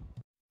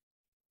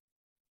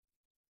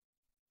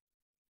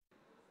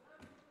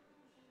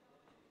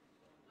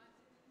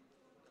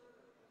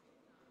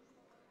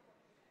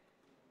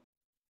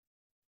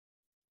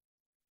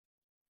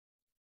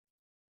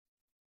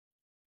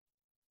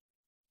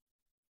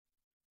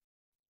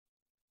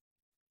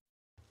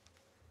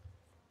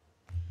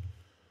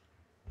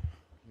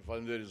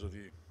 Faleminderit,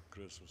 zoti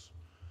kryesues.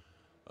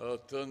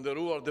 Të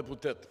nderuar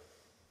deputet,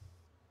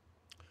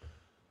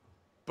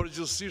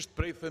 përgjithsisht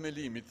prej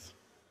themelimit,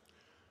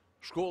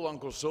 shkolla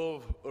në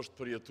Kosovë është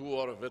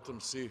përjetuar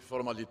vetëm si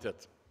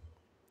formalitet,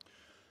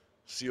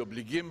 si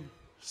obligim,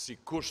 si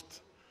kusht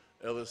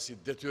edhe si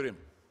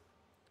detyrim.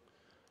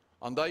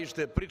 Andaj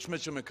ishte e pritshme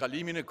që me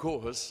kalimin e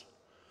kohës,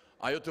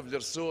 ajo të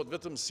vlerësohet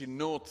vetëm si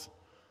notë,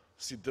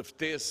 si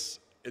dëftesë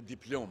e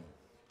diplom,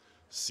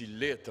 si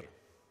letër.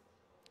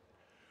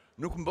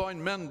 Nuk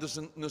mbajnë mend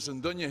nëse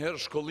ndonjëherë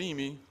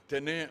shkollimi te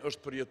ne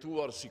është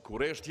përjetuar si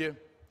kurreshtje,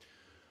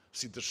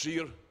 si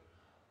dëshirë,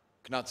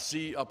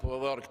 knatësi apo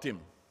edhe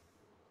argëtim.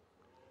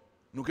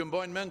 Nuk e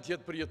mbajnë mend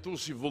jetë përjetu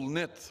si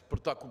vullnet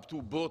për ta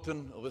kuptu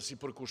botën dhe si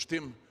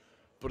përkushtim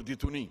për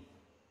dituni.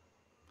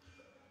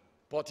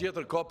 Pa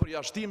tjetër ka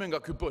përjashtime nga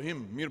ky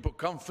pohim, mirë po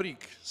kam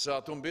frikë se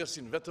ato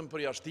mbesin vetëm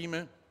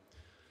përjashtime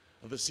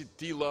dhe si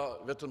tilla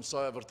vetëm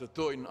sa e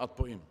vërtetojnë atë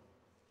pohim.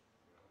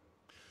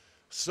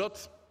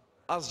 Sot,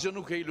 asgjë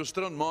nuk e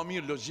ilustron më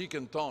mirë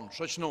logjikën tonë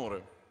shoqënore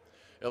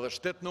edhe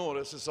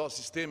shtetënore se sa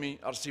sistemi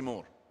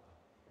arsimor.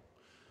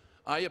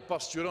 Ai e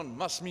pasqyron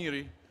mas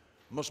miri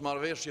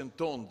mosmarrveshjen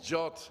tonë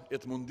gjatë e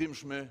të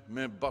mundimshme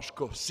me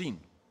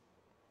bashkëkohësinë.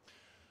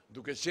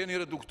 Duke qenë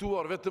i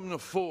reduktuar vetëm në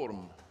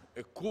formë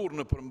e kur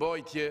në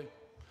përmbajtje,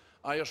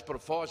 ai është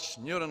përfaq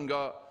njërën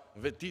nga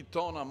vetit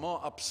tona më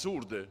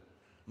absurde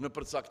në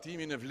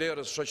përcaktimin e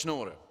vlerës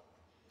shoqënore.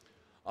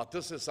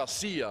 Atë se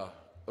sasia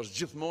është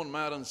gjithmonë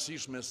më e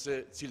rëndësishme se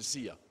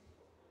cilësia.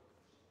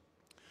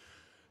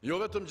 Jo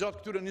vetëm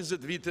gjatë këtyre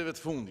 20 viteve të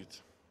fundit,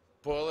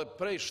 po edhe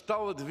prej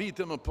 70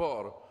 vite më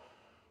parë,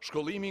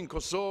 shkollimi në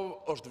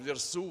Kosovë është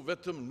vlerësu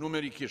vetëm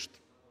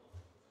numerikisht.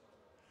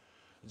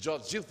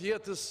 Gjatë gjithë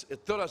jetës e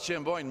tëra që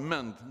e mbajnë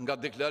mend nga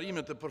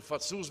deklarimet e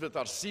përfaqësuesve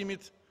të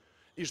arsimit,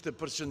 ishte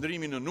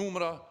përqendrimi në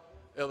numra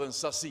edhe në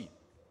sasi.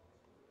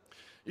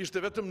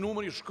 Ishte vetëm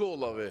numri i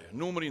shkollave,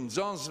 numri i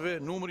nxënësve,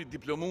 numri i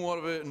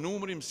diplomuarve,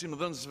 numri i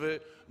mësimdhënësve,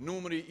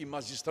 numri i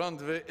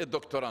magjistrantëve e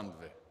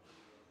doktorantëve.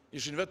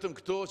 Ishin vetëm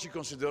këto që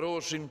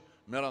konsideroheshin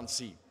me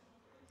rëndësi.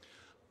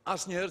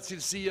 Asnjëherë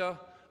cilësia,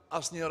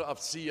 asnjëherë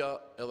aftësia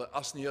edhe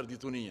asnjëherë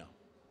ditunia.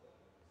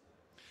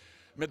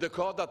 Me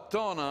dekadat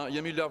tona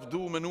jemi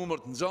lavdu me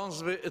numër të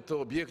nxënësve e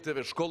të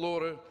objekteve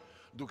shkollore,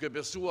 duke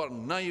besuar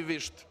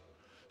naivisht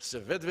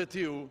se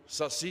vetvetiu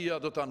sasia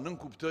do ta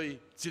nënkuptoj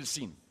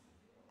cilësinë.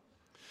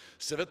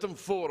 Se vetëm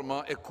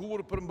forma e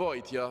kur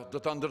përmbajtja do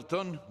ta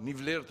ndërton një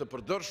vlerë të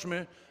përdorshme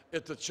e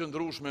të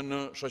qëndrueshme në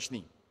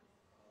shoqëni.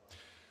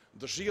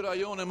 Dëshira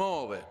jonë e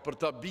madhe për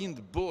ta bind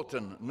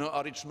botën në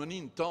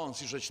arritshmërinë tonë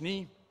si shoqëni,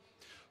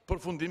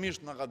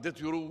 përfundimisht na ka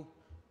detyru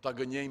ta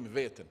gënjejmë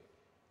veten.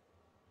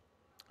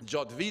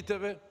 Gjatë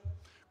viteve,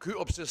 ky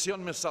obsesion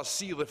me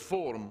sasi dhe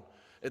formë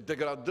e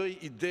degradoi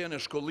idenë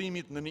e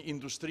shkollimit në një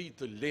industri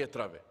të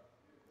letrave,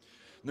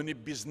 në një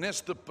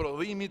biznes të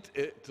prodhimit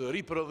e të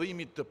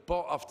riprodhimit të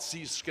pa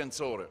aftësisë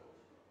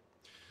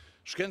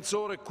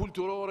shkencore,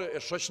 kulturore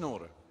e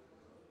shoqënore.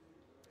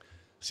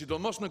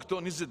 Sidomos në këto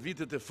 20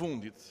 vitet e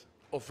fundit,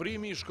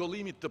 ofrimi i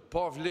shkollimit të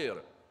pa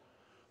vlerë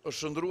është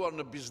shndruar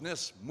në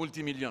biznes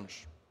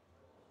multimilionsh.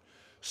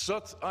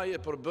 Sot ai e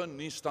përbën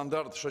një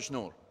standard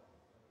shoqënor.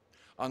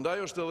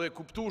 Andaj është edhe e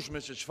kuptueshme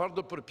se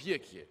çfarëdo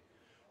përpjekje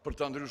për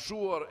ta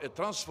ndryshuar e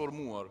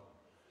transformuar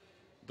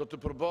do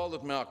të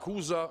përballet me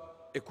akuza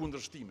e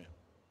kundërshtime.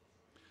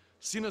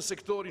 Si në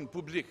sektorin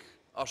publik,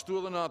 ashtu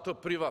edhe në atë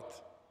privat,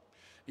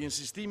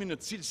 insistimi në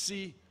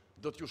cilësi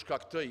do t'ju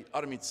shkaktoj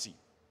armiqësi.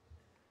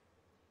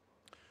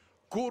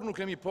 Kur nuk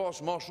kemi pas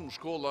ma shumë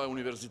shkolla e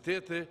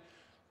universitete,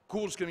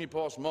 kur s'kemi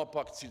pas ma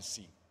pak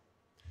cilësi.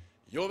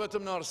 Jo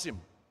vetëm në arsim,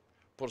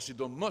 por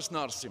sidomos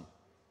në arsim.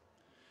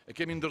 E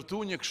kemi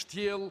ndërtu një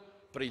kështjell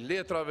prej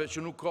letrave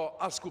që nuk ka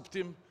as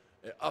kuptim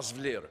e as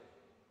vlerë.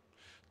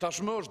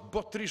 Tashmë është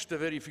botërisht e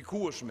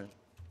verifikueshme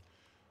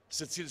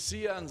se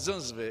cilësia e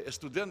nxënësve e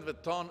studentëve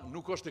tanë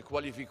nuk është e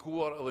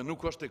kualifikuar dhe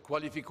nuk është e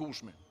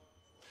kualifikueshme.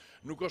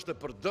 Nuk është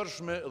e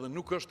përdorshme dhe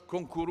nuk është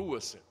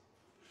konkurruese.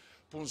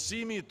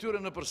 Punësimi i tyre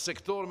në për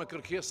sektor me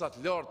kërkesat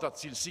larta të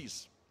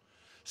cilësisë,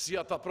 si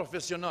ata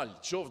profesional,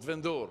 qoftë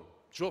vendor,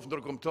 qoftë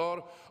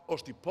ndërkombëtar,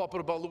 është i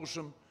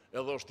papërballueshëm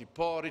edhe është i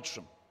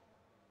paarritshëm.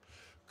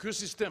 Ky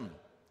sistem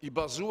i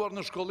bazuar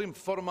në shkollim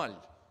formal,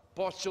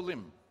 pa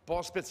qëllim,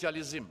 pa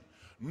specializim,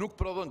 nuk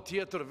prodhon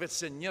tjetër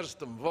veçse njerëz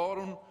të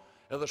mvarun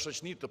edhe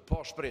shoqëni të pa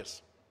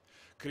shpresë.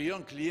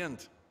 Krijon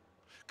klient,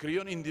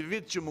 krijon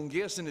individ që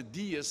mungesën e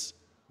dijes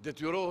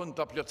detyrohen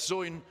ta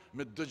plotësojnë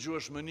me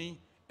dëgjueshmëri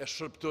e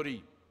shërptori.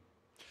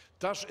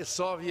 Tash e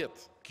sa vjet,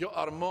 kjo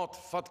armat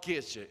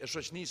fatkeqe e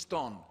shoqënisë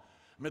tonë,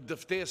 me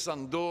dëftesa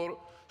në dorë,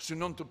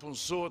 synon të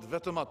punësohet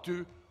vetëm aty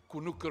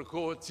ku nuk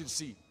kërkohet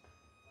cilësi.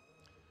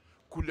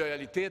 Ku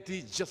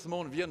lojaliteti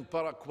gjithmonë vjen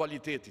para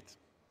kualitetit.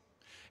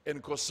 E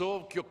në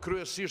Kosovë, kjo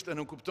kryesisht e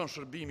nënkupton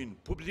shërbimin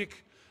publik,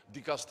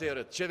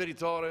 dikasteret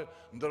qeveritare,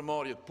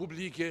 ndërmarrjet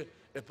publike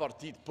e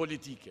partitë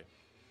politike.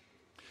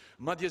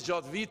 Madje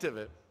gjatë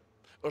viteve,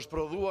 është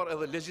prodhuar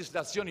edhe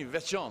legjislacioni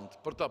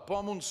veçantë për ta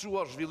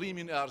pamundësuar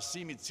zhvillimin e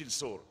arsimit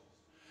cilësor.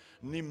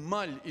 Një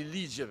mal i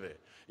ligjeve,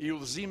 i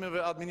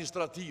udhëzimeve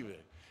administrative,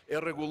 e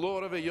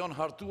rregulloreve janë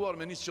hartuar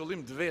me një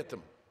qëllim të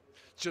vetëm,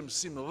 që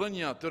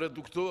mësimdhënia të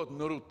reduktohet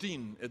në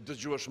rutinë e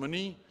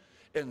dëgjueshmëri,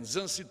 e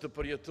nxënësit të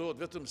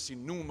përjetohet vetëm si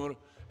numër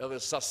edhe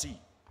sasi.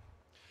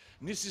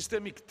 Një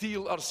sistem i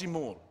këtillë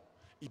arsimor,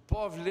 i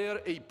pa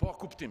vlerë e i pa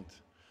kuptimt,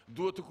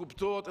 duhet të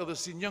kuptohet edhe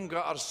si një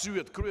nga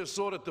arsyet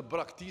kryesore të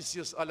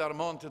braktisjes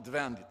alarmante të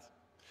vendit.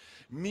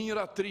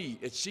 Mijëra të ri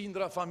e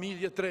qindra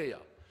familje të reja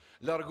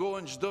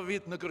largohen çdo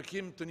vit në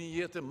kërkim të një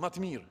jete më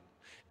të mirë,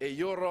 e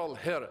jo rrallë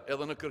herë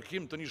edhe në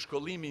kërkim të një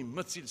shkollimi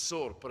më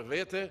cilësor për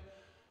vete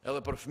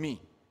edhe për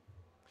fëmijë.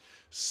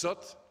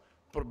 Sot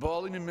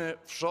përballemi me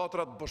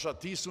fshatrat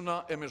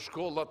boshatisuna e me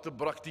shkolla të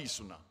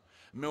braktisuna,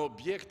 me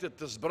objekte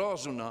të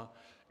zbrazuna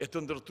e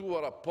të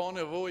ndërtuara pa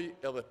nevojë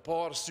edhe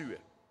pa arsye.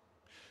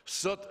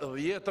 Sot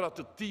dhjetra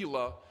të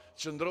tilla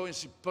qëndrojnë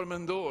si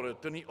përmendore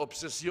të një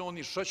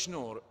obsesioni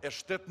shoqëror e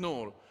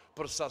shtetënor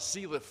për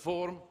sasi dhe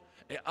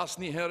formë e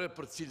asnjëherë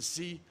për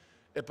cilësi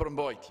e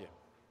përmbajtje.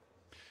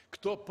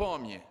 Këto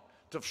pamje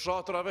të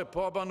fshatrave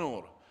pa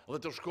banor dhe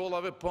të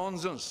shkollave pa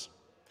nxënës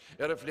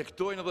e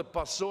reflektojnë edhe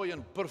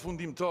pasojën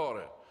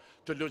përfundimtare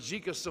të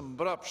logjikës së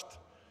mbrapsht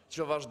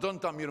që vazhdon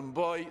ta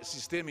mirëmbajë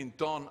sistemin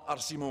ton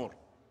arsimor.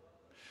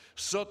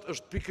 Sot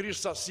është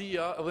pikërisht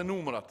sasia dhe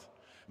numrat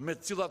me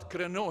të cilat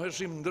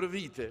krenoheshim ndër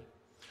vite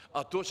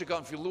ato që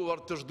kanë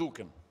filluar të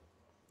zhduken.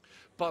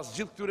 Pas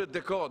gjithë këtyre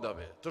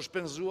dekadave të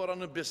shpenzuara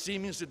në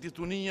besimin se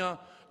ditunia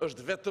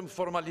është vetëm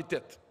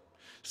formalitet,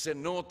 se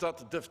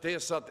notat,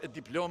 dëftesat e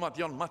diplomat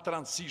janë më të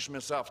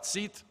rëndësishme se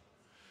aftësitë,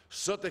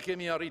 sot e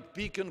kemi arrit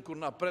pikën kur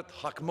na pret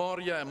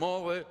hakmarrja e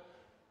madhe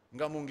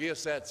nga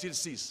mungesa e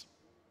cilësisë.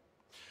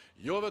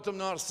 Jo vetëm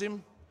në arsim,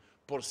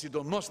 por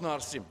sidomos në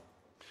arsim.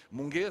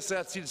 Mungesa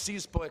e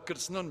cilësisë po e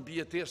kërcënon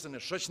mbijetesën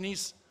e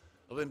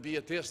shoqënisë dhe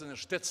mbijetesën e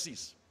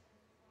shtetësisë.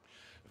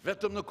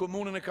 Vetëm në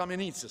komunën e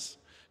Kamenicës,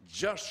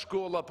 6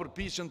 shkolla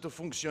përpiqen të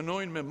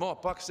funksionojnë me më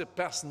pak se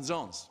 5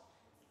 nxënës.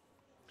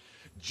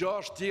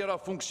 6 tjera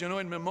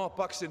funksionojnë me më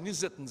pak se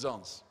 20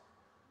 nxënës.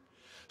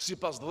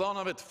 Sipas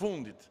dhënave të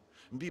fundit,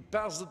 mbi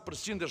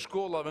 50% e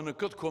shkollave në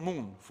këtë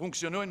komunë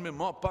funksionojnë me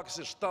më pak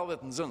se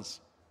 70 nxënës.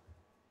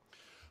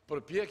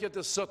 Përpjekjet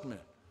e sotme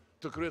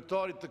të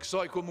kryetarit të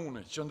kësaj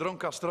komune,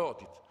 Qendron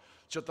Kastratit,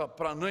 që ta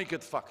pranoj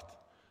këtë fakt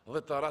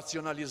dhe ta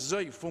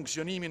racionalizoj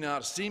funksionimin e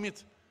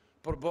arsimit,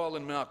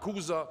 përballen me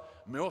akuza,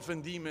 me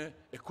ofendime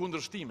e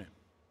kundërshtime.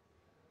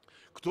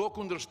 Këto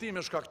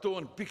kundërshtime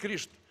shkaktohen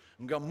pikërisht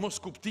nga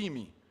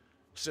moskuptimi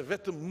se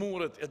vetëm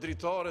muret e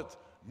dritaret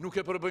nuk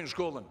e përbëjnë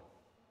shkollën.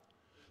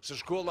 Se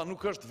shkolla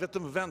nuk është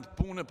vetëm vend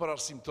pune për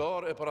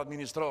arsimtar e për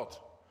administrat,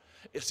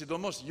 e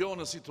sidomos jo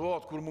në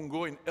situatë kur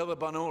mungojnë edhe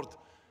banorët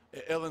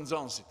e edhe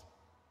nxënësit.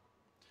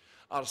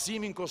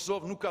 Arsimi në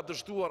Kosovë nuk ka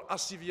dështuar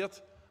as si vjet,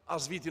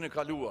 as vitin e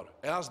kaluar,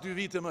 e as 2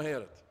 vite më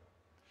herët.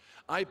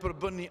 Ai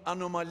përbën një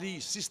anomali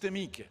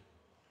sistemike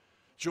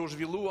që u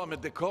zhvillua me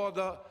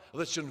dekada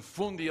dhe që në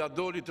fund ja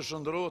doli të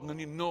shndërrohet në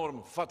një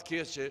normë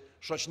fatkeqe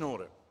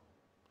shoqërore.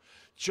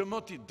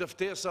 Çmoti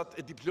dëftesat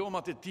e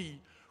diplomat e tij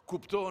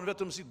kuptohen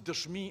vetëm si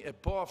dëshmi e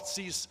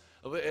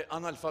paaftësisë dhe e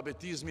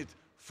analfabetizmit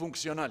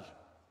funksional.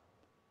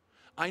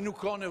 Ai nuk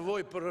ka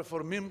nevojë për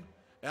reformim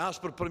e as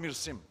për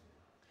përmirësim.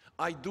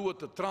 Ai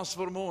duhet të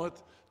transformohet,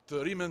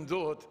 të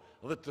rimendohet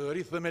dhe të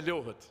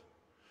rithemelohet.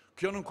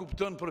 Kjo nuk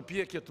kupton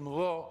përpjekje të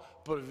mëdha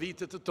për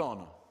vitet të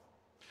tona.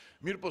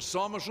 Mirë po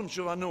sa më shumë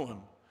që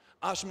vanohem,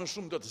 aq më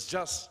shumë do të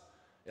zgjas,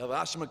 edhe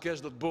aq më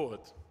keq do të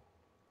bëhet.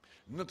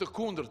 Në të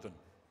kundërtën,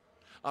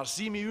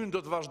 arsimi ynë do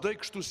të vazhdoj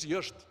kështu si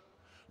është,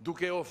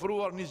 duke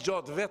ofruar një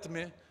gjatë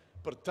vetme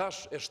për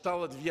tash e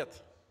 70 vjet,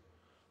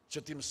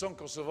 që t'i mëson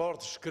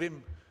kosovarët shkrim,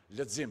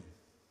 lexim.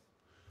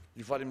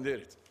 Ju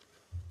faleminderit.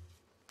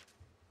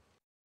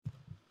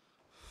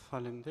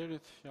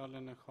 Faleminderit,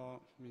 fjalën e ka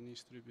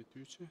Ministri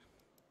Bytyqi.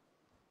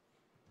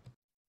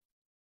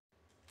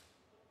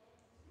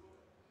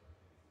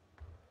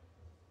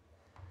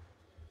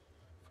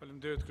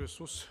 Faleminderit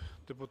kryesues,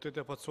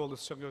 deputetja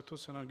Pacollës që nga këtu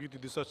se na ngjiti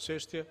disa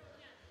çështje.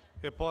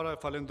 E para e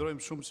falenderojmë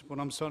shumë që po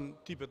na mëson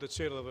tipet e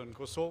çerdheve në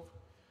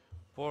Kosovë,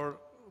 por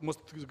mos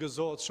të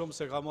gëzohet shumë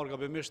se ka marrë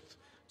gabimisht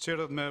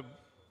çerdhet me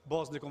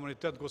bazën e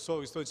komunitetit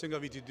Kosovë, historinë që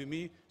nga viti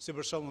 2000, si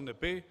për shembull në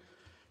Pej,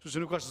 kështu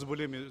që nuk është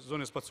zbulimi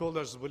zonës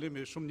Pacollë, është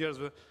zbulimi shumë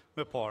njerëzve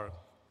me parë.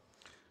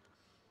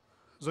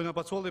 Zonja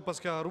Pacolli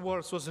pas ka harruar,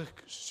 ose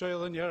shqoj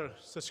edhe njerë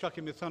se çka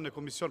kemi thënë në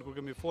komision kur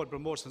kemi folë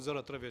për moshën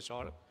 0-3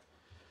 vjeçare.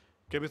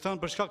 Kemi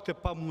thënë për shkak të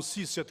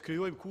pamundësisë që të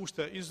krijojmë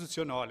kushte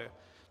institucionale,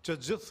 që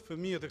gjithë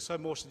fëmijët e kësaj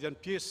moshe janë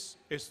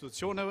pjesë e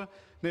institucioneve,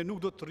 ne nuk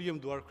do të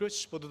rrihem duar kryq,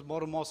 por do të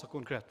marrim masa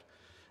konkret.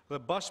 Dhe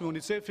bashkë me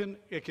UNICEF-in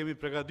e kemi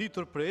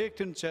përgatitur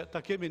projektin që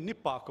ta kemi një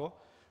pako,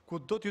 ku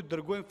do t'ju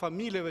dërgojmë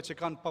familjeve që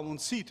kanë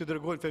pamundësi të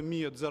dërgojnë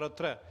fëmijët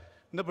 0-3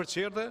 në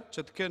përqerdhe,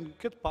 që të kenë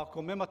këtë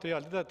pako me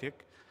material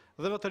didaktik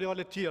dhe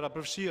materiale tjera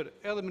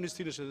përfshirë edhe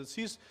Ministrinë e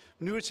Shëndetësisë,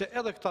 në mënyrë që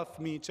edhe këta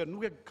fëmijë që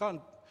nuk e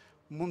kanë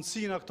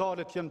mundësinë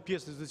aktale të janë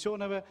pjesë të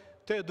institucioneve,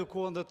 të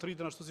edukohen dhe të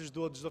rriten ashtu siç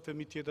duhet çdo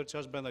fëmijë tjetër që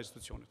është brenda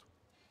institucionit.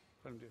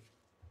 Faleminderit.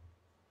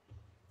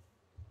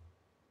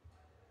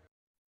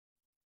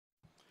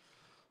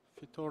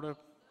 Fitore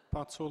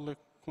Pacolli,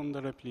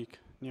 kundër replik,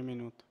 1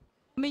 minutë.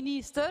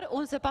 Ministër,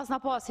 unë se pas në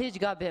pas heq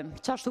gabim,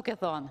 qashtu ke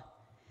thonë,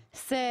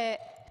 se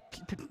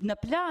në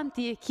plan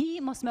të e ki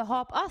mos me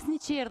hap as një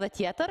qerdhe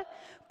tjetër,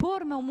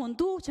 por me u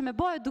mundu që me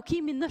bëjë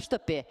edukimin në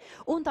shtëpi.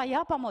 Unë ta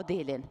japa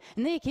modelin.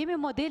 Ne kemi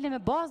modelin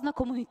me bazë në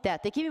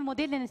komunitet, kemi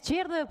modelin e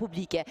qerdheve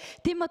publike.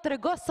 Ti më të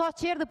rego sa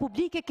qerdhe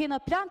publike ke në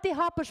plan të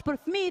hapësh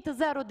për fëmijë të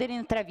 0 deri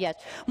në 3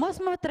 vjeç.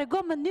 Mos më të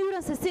rego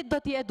mënyrën se si do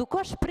t'i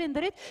edukosh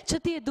prindërit që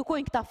t'i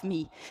edukojnë këta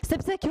fëmijë.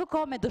 Sepse kjo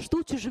ka me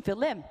dështu që në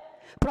fillim.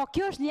 Pra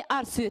kjo është një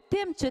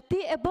arsyetim që ti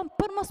e bën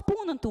për mos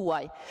punën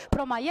tuaj.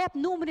 Pra ma jep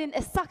numrin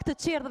e saktë të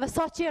qerdheve,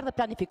 sa qerdhe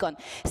planifikon.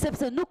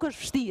 Sepse nuk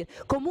është vështirë.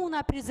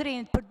 Komuna e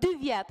Prizrenit për 2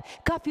 vjet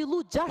ka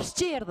fillu 6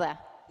 qerdhe.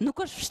 Nuk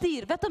është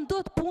vështirë, vetëm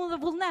duhet punë dhe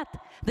vullnet.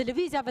 Dhe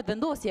lëvizja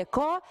vetëvendosje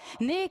ka,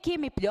 ne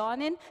kemi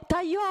planin, ta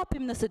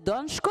japim nëse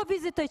donë, shko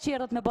vizitoj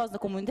qerdhet me bazë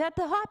në komunitet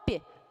të hapi.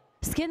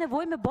 S'ke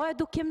nevoj me bëj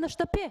edukim në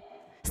shtëpi.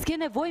 S'ke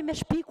nevoj me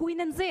shpiku i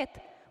në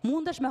nxetë.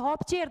 Mundesh me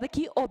hap qerdhe,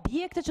 ki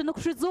objekte që nuk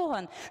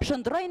shfrytëzohen.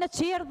 Shëndroj në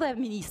qerdhe,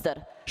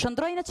 minister.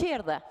 Shëndroj në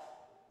qerdhe.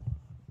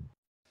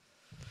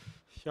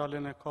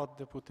 Fjalën e ka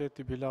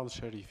deputeti Bilal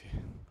Sherifi.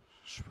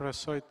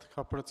 Shpresoj të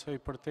ka përcej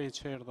për te i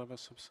qerdheve,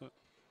 sepse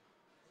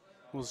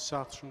u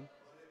zgjatë shumë.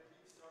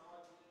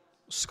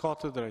 S'ka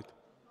të drejtë.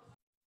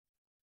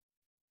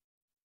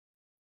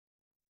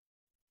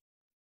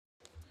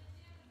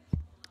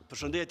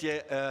 Përshëndetje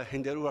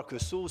nderuar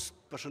kryesues,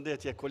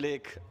 përshëndetje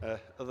kolegë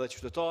dhe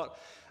qytetar.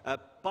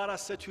 Para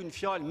se të hynë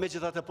fjalë,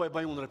 megjithatë po e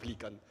bëj unë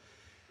replikën.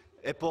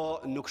 E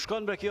po nuk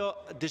shkon për kjo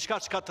diçka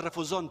që ka të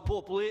refuzon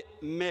populli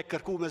me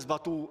kërku me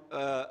zbatu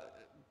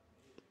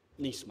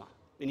nisma,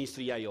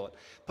 ministria jonë.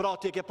 Pra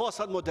ti ke pas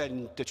atë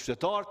model të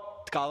qytetarë,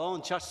 të ka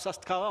dhonë qash sas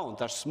të ka dhonë,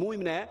 të është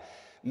smujmë ne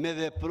me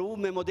vepru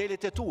me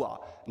modelit e tua.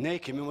 Ne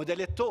kemi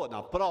modelit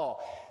tona, pra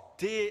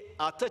ti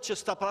atë që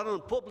s'ta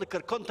pranon populli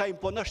kërkon ta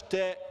imponësh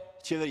të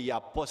qeveria,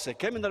 po se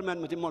kemi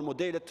ndërmend me të imon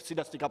modelet të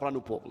cilat t'i ka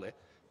pranu populli.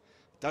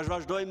 Tash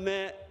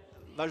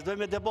vazhdojmë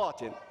me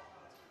debatin.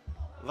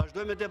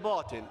 Vazhdojmë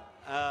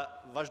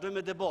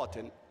me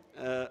debatin.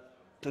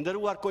 Të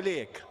nderuar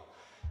kolegë,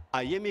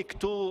 a jemi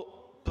këtu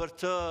për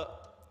të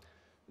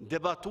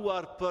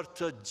debatuar për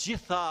të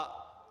gjitha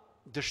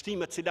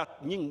dështimet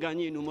cilat një nga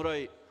një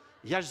numëroj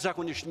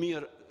jashtëzakonisht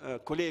mirë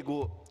kolegu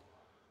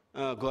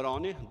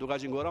Gorani,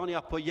 Dugajin Gorani,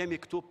 apo jemi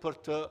këtu për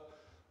të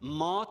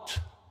matë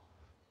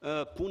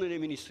punën e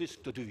ministrisë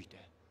këtë 2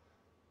 vite.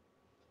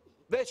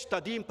 Veç të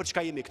dim për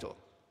çka jemi këtu.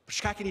 Për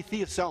çka keni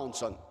thirrë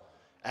seancën?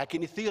 A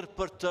keni thirrë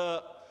për të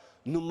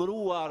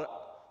numëruar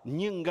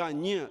një nga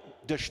një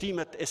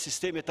dështimet e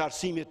sistemit të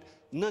arsimit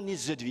në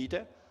 20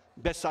 vite,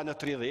 besa në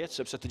 30,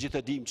 sepse të gjithë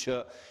e dim që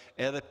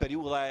edhe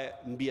periudha e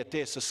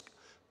mbijetesës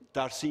të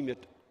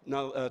arsimit në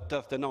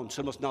 89,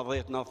 sërmos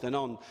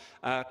 90-99,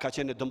 ka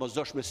qenë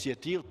domosdoshme si e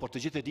tillë, por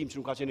të gjithë e dim që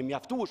nuk ka qenë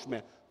mjaftueshme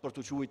për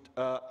të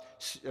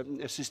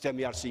quajtur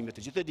sistemi i arsimit,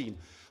 të gjithë e dim.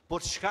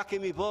 Por çka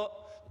kemi bë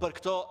për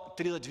këto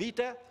 30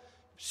 vite,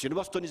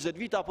 sidomos këto 20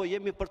 vite, apo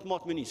jemi për të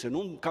matë ministrin?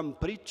 Unë kam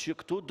prit që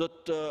këtu do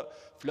të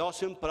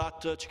flasim për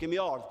atë që kemi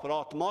ardhur, për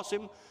atë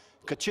masim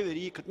këtë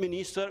qeveri, këtë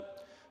ministër,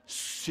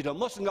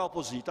 sidomos nga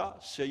opozita,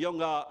 se jo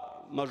nga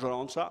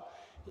mazhoranca.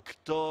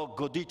 Këto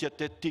goditjet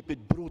e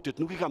tipit brutit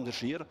nuk I kam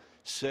dëshirë,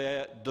 se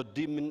do të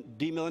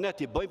dim edhe ne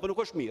t'i bëjmë, për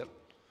nuk është mirë.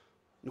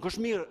 Nuk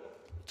është mirë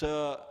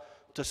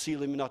të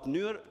sillim në atë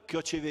mënyrë.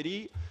 Kjo qeveri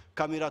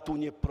ka miratu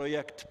një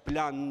projekt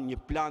plan, një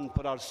plan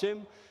për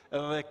arsim,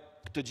 dhe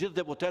të gjithë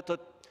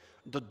deputetët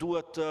do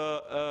duhet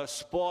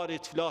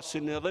sparit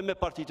flasin edhe me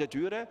partitë e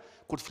tyre,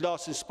 kur të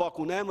flasin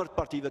spaku në emër të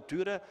partive të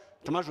tyre,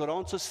 të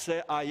mazhorancës,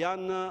 se a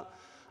janë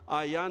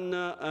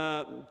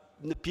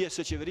në pjesë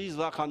e qeverisë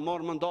dhe kanë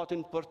marrë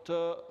mandatin për të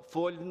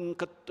folë në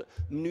këtë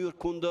mënyrë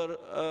kundër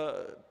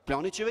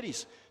planit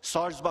qeverisë.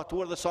 Sa është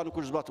zbatuar dhe sa nuk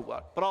është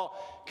zbatuar. Pra,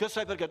 kjo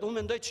sa I përket. Unë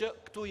mendoj që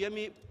këtu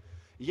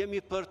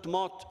jemi për të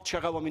matë çka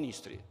ka bërë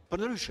ministri. Për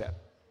ndryshe,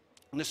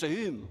 nëse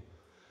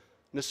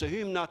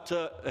hym në atë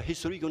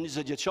historikun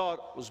 20 vjeçar,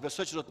 unë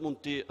s'besoj që do të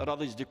mund t'i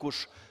radhëz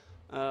dikush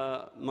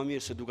më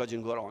mirë se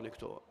Dugajin Gorani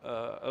këtu.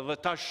 Dhe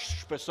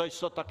tash shpresoj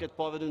sot ta ketë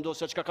pa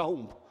vendosja çka ka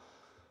humbë.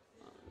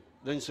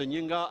 Dhe nëse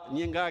një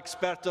nga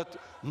ekspertët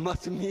më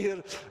të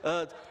mirë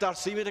të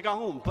arsimit e ka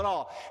humbë.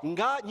 Pra,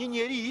 nga një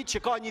njeri që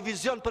ka një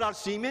vizion për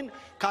arsimin,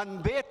 ka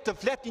mbet të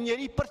flet një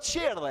njeri për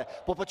qerdhe.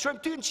 Po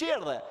çojmë ty në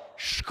qerdhe.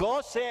 Shko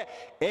se,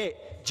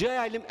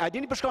 a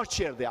dini për shka është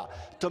qerdhja?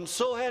 Të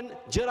mësohen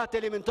gjërat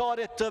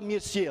elementare të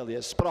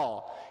mirësjelljes. Pra,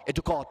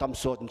 edukata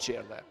mësohet në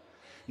qerdhe.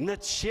 Në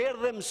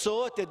qerdhe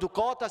mësohet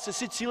edukata se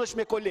si cillesh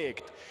me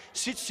kolekt,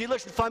 si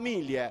cillesh në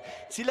familje,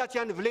 cilat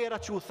janë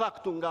vlerat që u tha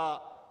këtu nga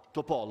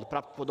Topolli,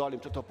 prapë po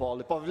dalim të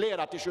Topolli, po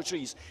vlerat e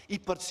shoqërisë, I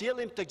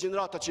përcjellim tek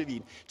gjenerata që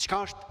vinë. Çka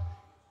është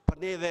për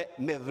neve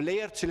me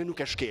vlerë cilën nuk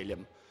e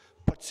shkelim,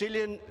 për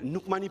cilin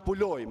nuk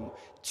manipulojmë,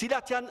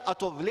 cilat janë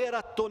ato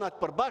vlerat tona të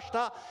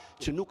përbashkëta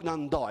që nuk na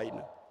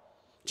ndajnë,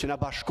 që na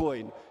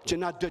bashkojnë, që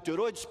na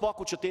detyrojnë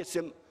spaku që të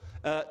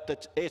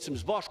ecim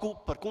së bashku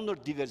përkundër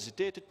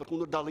diversitetit,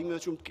 përkundër dallimeve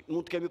që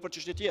mund të kemi për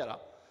çështje tjera.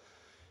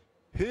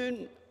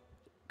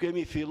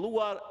 Kemi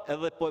filluar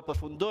edhe po e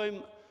përfundojmë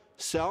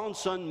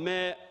seancën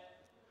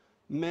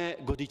me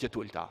goditje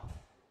t'ulta,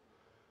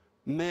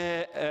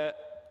 me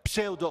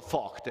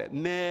pseudofakte,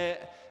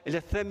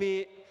 le themi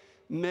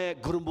me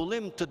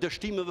grumbullim të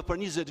dështimeve për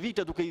 20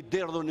 vite duke I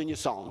derdhur në një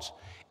seancë.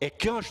 E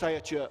kjo është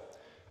ajo që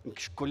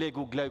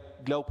kolegu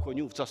Glauk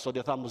Konjufca sot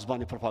e tha mos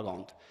bani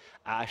propagandë.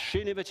 A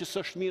shihnive që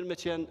s'është mirë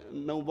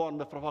me u bën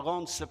me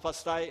propagandë, se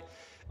pastaj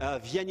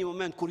vjen një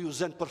moment kur ju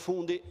zën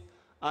përfundi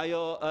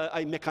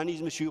ai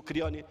mekanizmi që ju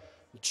krijoni,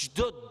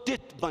 çdo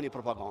ditë bani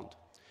propagandë.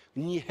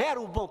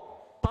 Njëherë u bë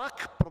pak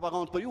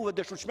propagandë për juve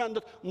dhe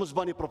shuqmendët, mos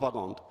bëni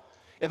propagandë.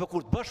 E për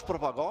kur të bësh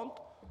propagandë,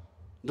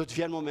 do të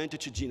vjen momenti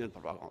që gjinen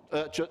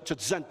propagandë, që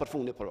të zënë për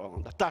fundi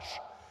propaganda. Tash,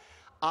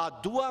 a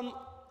duam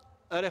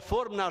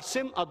reformë në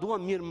arsim, a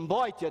duam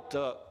mirëmbajtje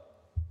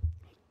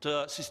të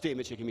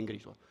sistemi që kemi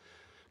ngritur.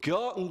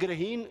 Kjo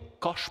ngrehin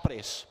ka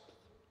shpresë.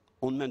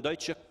 Unë mendoj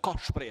që ka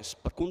shpresë,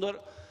 përkundër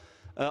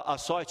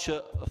asaj që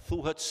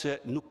thuhet se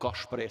nuk ka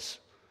shpresë.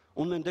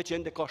 Unë mendoj që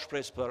ende ka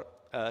shpresë për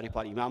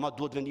riparime, ama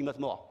duhet vendimet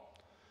më.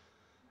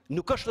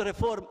 Nuk është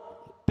reformë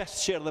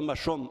 5 qerdhe më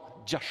shumë,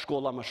 6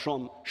 shkolla më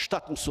shumë,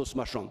 7 mësues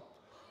më shumë.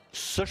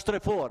 S'është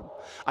reformë,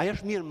 ajo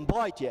është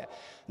mirëmbajtje.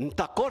 Në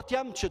dakord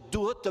jam që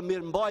duhet të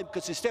mirëmbajmë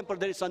këtë sistem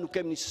përderisa nuk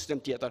kemi një sistem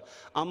tjetër,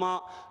 ama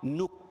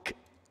nuk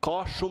ka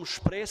shumë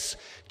shpresë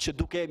që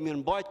duke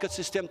mirëmbajt këtë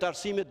sistem të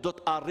arsimit do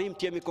të arrim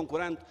të jemi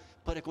konkurrent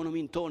për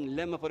ekonominë tonë,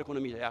 lëmë për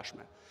ekonominë e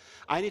jashtme.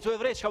 A jeni të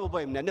evrej që ka po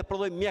bëjmë ne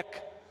prodhojmë mjek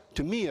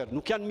të mirë,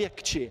 nuk janë mjek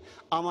këqi,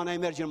 ama na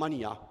e merr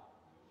Gjermania.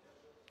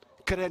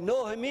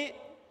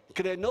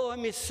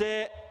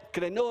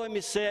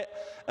 Krenohemi se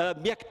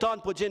mjek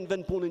tanë po gjenë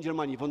vend punë në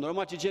Gjermani, po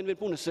normal që gjenë vend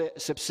punë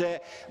sepse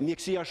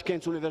mjekësia është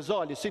shkencë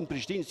universale, si në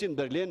Prishtinë, si në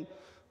Berlin,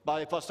 pa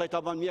e pastaj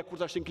ta ban mjek kur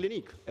tash në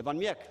klinik, e ban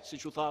mjek,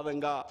 siç u tha edhe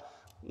nga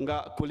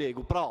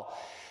kolegu. Pra,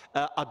 a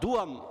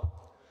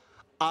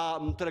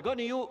më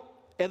tregoni ju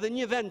edhe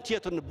një vend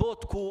tjetër në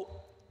botë ku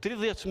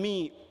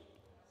 30.000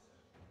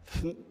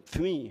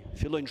 fëmijë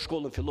fillojnë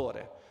shkollën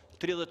fillore,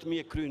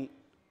 30.000 kryen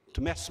të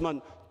mesmën,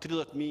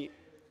 30.000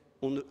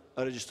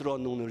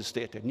 regjistrohen në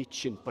universitete,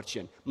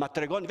 100%. Ma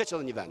tregoni veç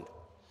edhe një vend.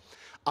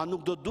 A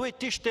nuk do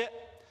duhet ishte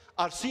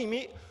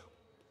arsimi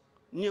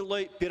një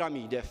lloj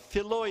piramide.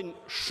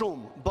 Fillojnë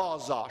shumë,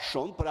 baza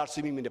shumë, për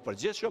arsimimin e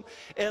përgjithshëm,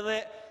 edhe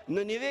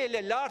në nivele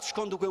lartë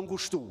shkon duke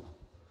ngushtu.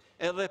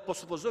 Edhe po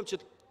supozojmë që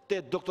te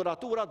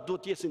doktoraturat do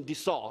t'jesin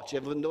disa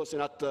që vendosin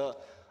atë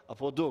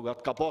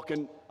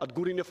kapakën, atë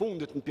gurin e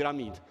fundit në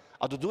piramidë.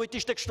 A do duhet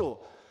ishte kështu?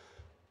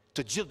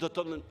 Të gjithë do të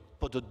thonë,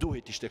 po do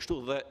duhet ishte kështu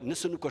dhe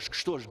nëse nuk është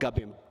kështu është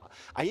gabim.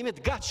 A jemi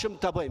të gatshëm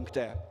ta bëjmë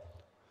këtë?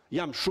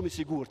 Jam shumë i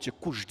sigurt që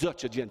kushdo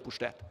që të vjen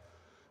pushtet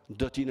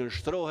do t'i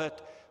nënshtrohet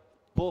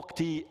po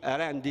këtij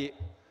rendi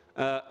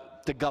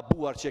të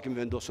gabuar që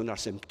kemi vendosur në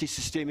arsim. Këtij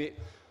sistemi,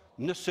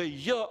 nëse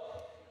jo,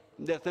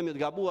 dhe themi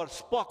të gabuar,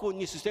 s'paku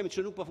një sistemi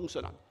që nuk po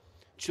funksionon,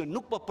 që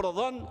nuk po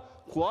prodhon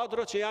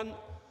kuadro që janë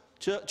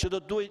që do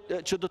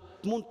të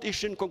mund të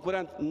ishin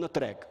konkurrent në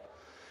treg.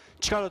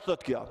 Çka do të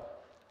thotë kjo?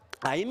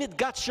 A jemi të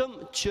gatshëm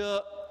që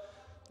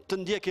të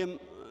ndjekim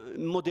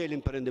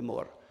modelin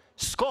perëndimor?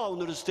 S'ka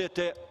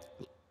universitete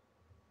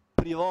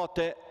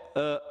private.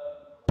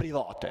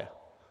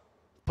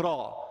 Pra,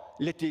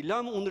 le t'i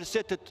lëmë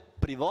universitetet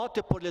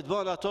private, por le të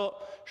bëhen ato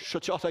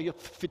shoqata jo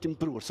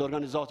fitimprurse,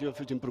 organizata jo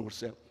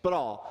fitimprurse.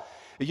 Pra,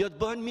 jo të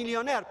bëhen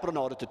milioner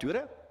pronarët e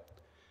tyre,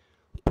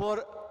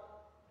 por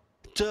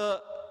të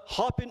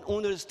hapin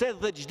universitet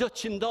dhe çdo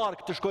qindark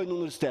të shkojnë në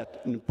universitet,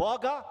 në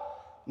paga,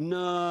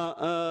 në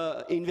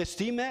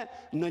investime,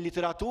 në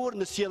literaturë,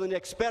 në sjelljen e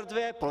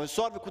ekspertëve,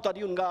 profesorëve ku ta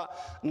diun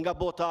nga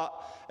bota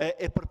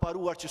e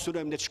përparuar që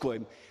synojmë ne të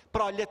shkojmë.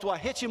 Pra le t'ua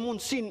heqim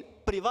mundësinë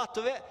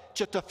privatëve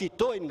që të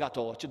fitojnë nga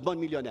to, që të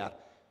bëhen milioner.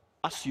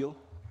 As ju,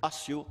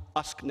 as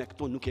ne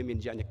këtu nuk kemi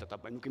në gjendje këtë ta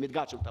bëjmë, nuk kemi të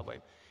gatshëm ta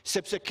bëjmë.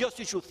 Sepse kjo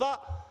siç u tha,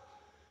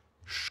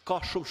 ka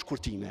shumë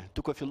shkurtime,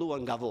 duke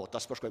filluar nga vota,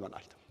 s'po shkojmë më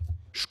lart.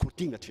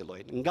 Shkurtimet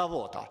fillojnë nga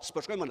vota,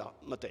 s'po shkojmë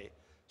më tej,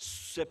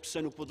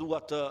 sepse nuk po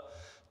dua të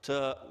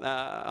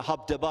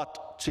hap debat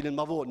cilin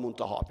ma vonë mund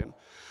të hapim.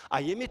 A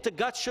jemi të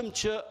gatshëm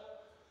që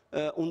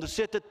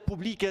universitetet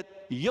publike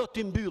jo t'i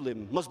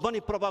mbyllim, mos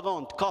bëni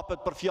propagandë, kapet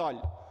për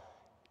fjalë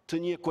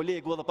të një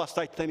kolegu dhe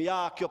pastaj të themi,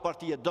 ja, kjo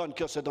parti e don,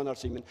 kjo se don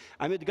arsimin.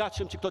 A jemi të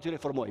gatshëm që këto t'i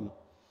reformojmë?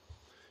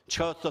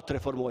 Çka do të thotë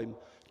reformojmë?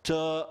 Të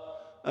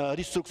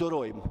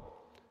ristrukturojmë.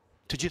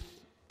 Të gjithë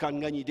kanë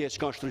nga një ide që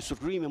ka është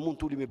ristrukturime, mund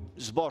të ulemi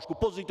së bashku,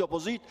 pozitë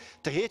opozit,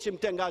 të heqim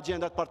të nga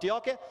agjendat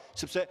partijake,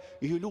 sepse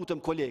ju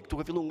lutem kolegë,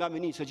 duke filluar nga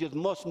meni se gjithë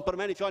mos më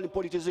përmeni fjalën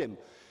politizim.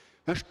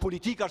 Është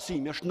politik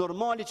arsimi, është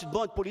normali që të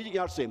bëhet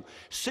politikë arsim.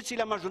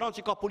 Secila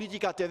mazhoranci ka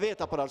politikat e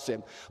veta për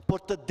arsim, por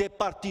të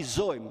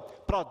departizojmë,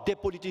 pra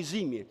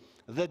depolitizimi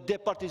dhe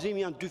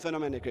departizimi janë dy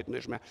fenomene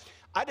krejtëndshme.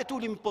 Hajde të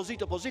ulemi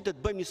pozitë opozit të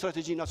bëjmë një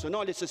strategji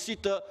nacionale se si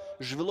të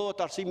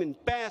zhvillohet arsimin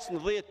 5,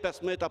 10,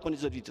 15 apo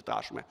 20 vite të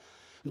ardhshme.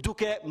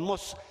 Duke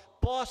mos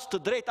pas të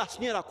drejt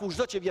asnjëra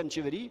kushdo që vjen në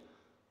qeveri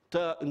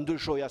të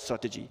ndryshojë atë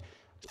strategji.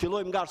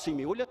 Fillojmë nga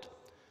arsimi i ulët,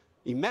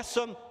 i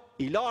mesëm,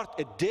 i lartë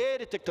e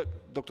deri tek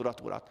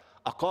doktoraturat.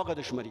 A ka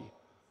gatishmëri?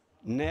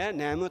 Ne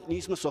emët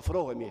nismë së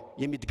ofrohemi,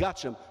 jemi të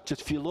gatshëm që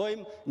të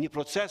fillojmë një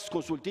proces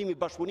konsultimi,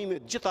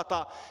 bashkëpunimi gjithë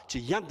ata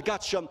që janë të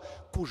gatshëm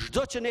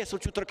kushdo që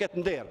nesër që të rket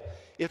nder.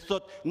 E të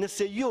thotë,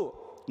 nëse ju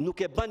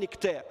nuk e bëni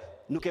këtë,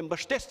 nuk e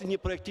mbështesni një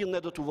projektil,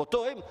 ne do të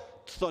votojmë,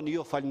 të thonë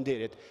jo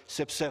falinderit,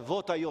 sepse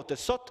vota jote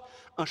sot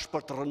është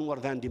për të rënuar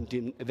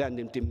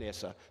vendin tim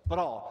nesër.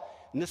 Pra,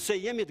 nëse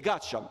jemi të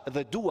gatshëm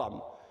dhe duam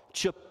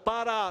që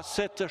para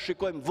se të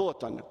shikojmë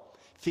votën,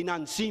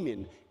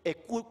 financimin e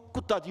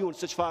ku ta diun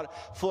se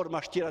çfarë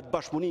forma tjera të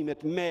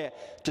bashkëpunimit me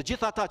të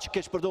gjitha ata që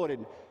keq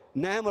përdorin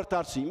në emër të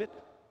arsimit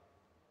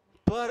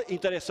për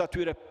interesa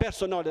tyre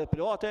personale dhe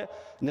private.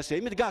 Nëse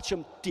jemi të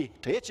gatshëm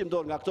të heqim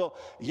dorë nga këto,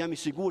 jam i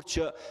sigurt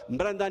që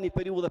brenda një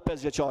periudhe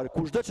 5 vjeçare,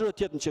 kushdo që do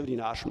të jetë në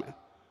qeverinë e ardhshme,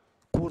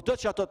 kurdo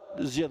që ato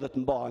zgjedhjet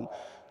mbahen,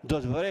 do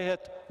të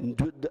vërehet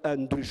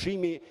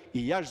ndryshimi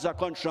i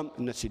jashtëzakonshëm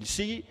në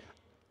cilësi,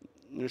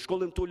 në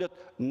shkollim të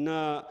ulët, në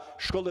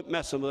shkollim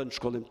mesëm dhe në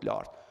shkollim të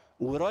lartë.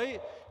 Uroj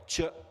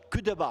që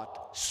ky debat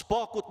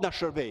s'pakut na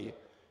shërbej,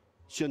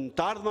 që në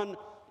të ardhmen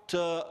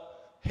të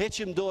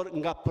heqim dorë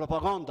nga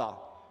propaganda,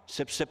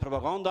 sepse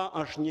propaganda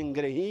është një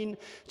ngrehin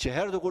që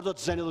herë dhe kur do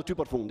të zeni dhe ty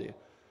për fundi.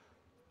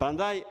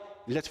 Prandaj,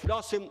 le të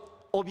flasim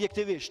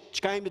objektivisht,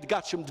 çka jemi të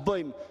gatshëm të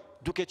bëjmë,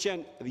 duke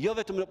qenë jo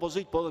vetëm në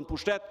opozitë, po edhe në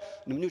pushtet,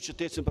 në mënyrë që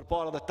të ecim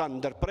përpara dhe ta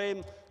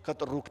ndërprejmë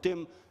këtë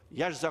rrugtim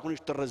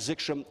jashtëzakonisht të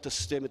rrezikshëm të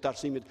sistemit të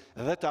arsimit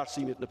dhe të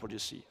arsimit në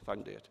përgjithësi.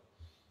 Faleminderit.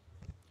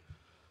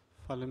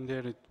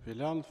 Faleminderit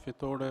Bilal.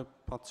 Fitore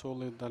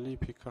Pacolli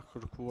Dalipi ka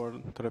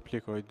kërkuar të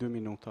replikojë 2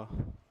 minuta.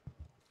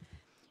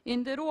 I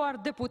nderuar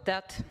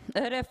deputet,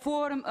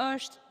 reform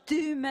është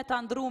ty me të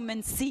ndru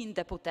mendsin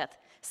deputet,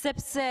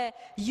 sepse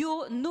ju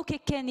nuk e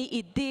keni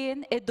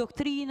iden e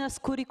doktrinës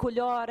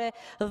kurikulare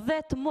dhe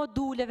të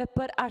moduleve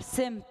për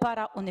arsim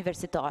para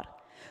universitar.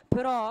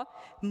 Pra,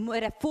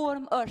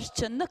 reform është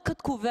që në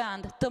këtë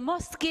kuvend të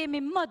mos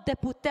kemi më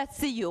deputet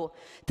si ju,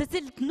 të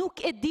cilët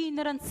nuk e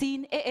dinë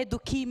rëndësinë e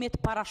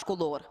edukimit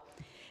parashkollor.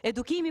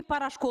 Edukimi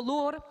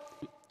parashkollor...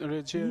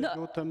 Regje,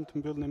 lutem të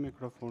mbyllni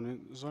mikrofonin.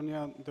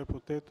 Zonja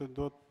deputete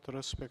do të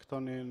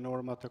respektoni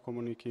normat e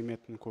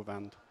komunikimit në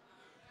kuvend.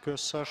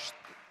 Kësë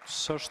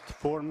është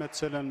forme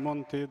cilën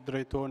mund të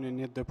drejtoni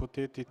një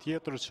deputeti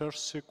tjetër që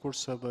është si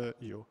kurse dhe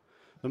ju.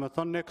 Dhe me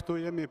thonë, ne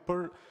këtu jemi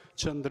për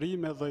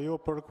qëndrime dhe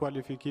jo për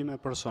kualifikime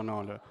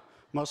personale.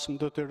 Mas më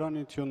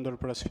detyroni t'ju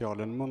ndërpres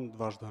fjallën, mund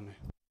të vazhdoni.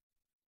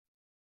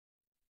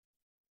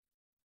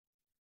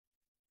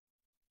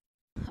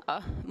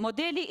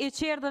 Modeli i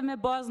qerdhe me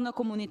bazë në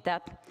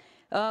komunitet.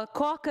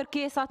 Ka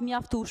kërkesat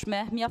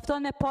mjaftueshme,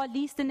 mjafton me pa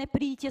listën e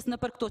pritjes në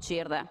për këto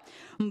qerdhe.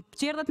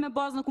 Qerdhet me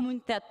bazë në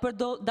komunitet, për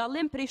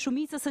dallim prej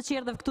shumicës së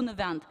qerdheve këtu në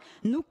vend,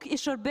 nuk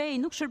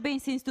shërbejnë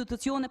si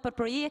institucione për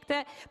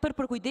projekte, për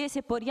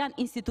përkujdesje, por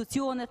janë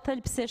institucione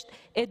thelbësisht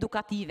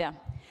edukative.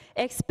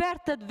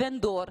 Ekspertët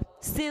vendor,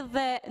 si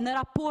dhe në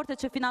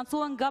raportet që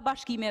financohen nga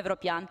Bashkimi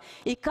Evropian,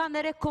 i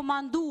kanë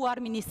rekomanduar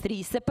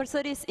ministrisë,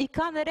 përsëris i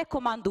kanë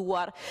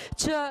rekomanduar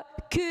që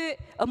ky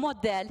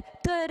model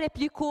të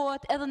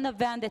replikohet edhe në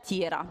vende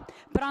tjera.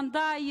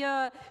 Prandaj,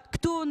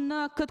 këtu në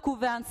këtë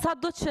kuvend, sa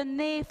do që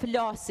ne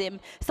flasim,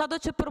 sa do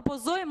që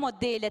propozojmë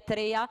modele të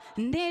reja,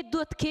 ne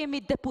do të kemi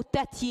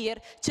deputet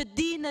tjerë që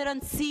dinë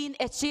rëndësinë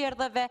e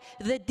qerdheve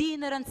dhe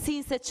dinë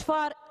rëndësinë se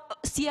çfarë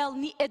sjell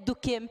një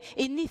edukim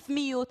i një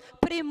fëmijët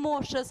prej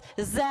moshës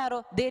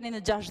 0 deri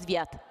në 6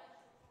 vjet.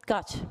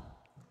 Kaq.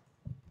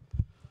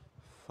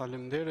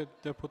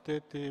 Faleminderit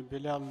deputeti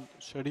Bilal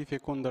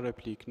Sherifi kundër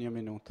replik, 1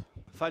 minutë.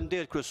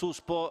 Faleminderit kryesues,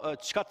 po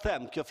çka të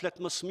them, kjo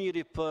flet më së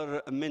miri për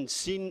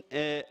mendsinë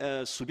e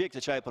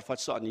subjektit që ai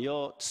përfaqëson, jo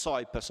të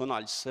saj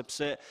personal,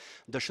 sepse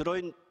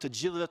dëshirojnë të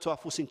gjithëve të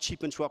afusin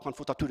çipin që kanë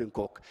futur aty në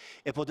kokë.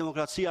 E po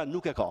demokracia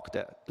nuk e ka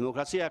këtë.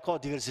 Demokracia ka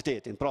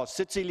diversitetin. Pra,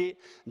 secili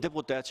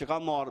deputet që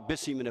ka marrë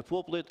besimin e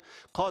popullit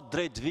ka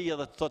drejt të vijë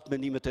dhe të thotë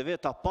mendimet e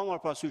veta, pa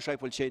marrë parasysh ai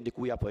pëlqejnë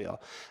dikujt apo jo.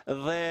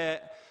 Dhe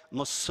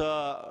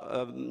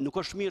nuk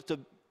është mirë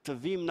të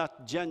vim në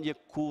atë gjendje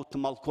ku të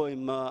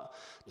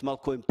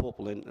mallkojmë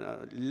popullin.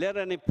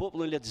 Lëreni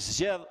popullin le të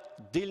zgjedh,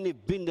 dilni,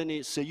 bindeni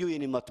se ju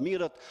jeni më të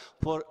mirët,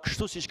 por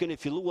kështu siç keni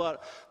filluar,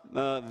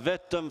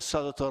 vetëm sa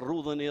do të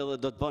rrudheni edhe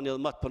do të bëni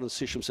edhe më të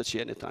përrëndësishëm se që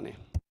jeni tani.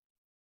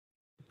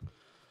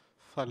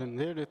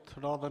 Faleminderit.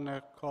 Radhën e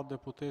ka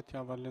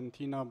deputetja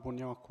Valentina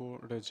Bunjaku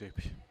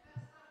Rexhepi.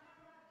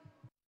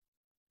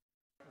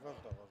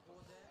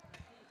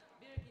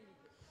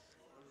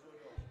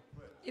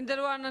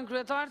 Nderuar nën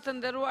kryetar, të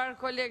nderuar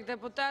kolegë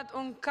deputat,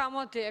 unë kam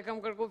kam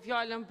kërku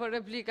fjallën për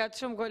replikat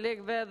shumë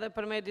kolegëve dhe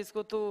për me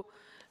diskutu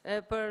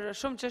për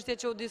shumë çështje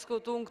që u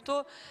diskutu në këtu,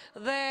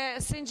 dhe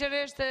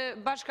sinqerisht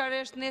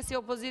bashkarisht ne si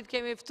opozit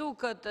kemi ftu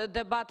këtë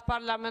debat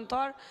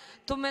parlamentar,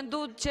 të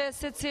mendu që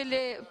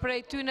secili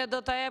prej tyne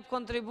do të jep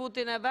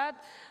kontributin e vetë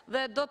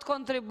dhe do të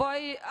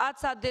kontriboj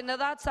atë sa din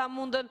edhe atë sa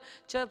mundën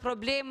që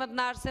problemet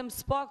në arsim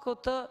s'paku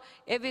të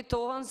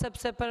evitohen,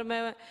 sepse për me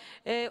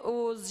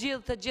u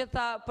zgjidh të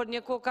gjitha për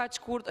një kohë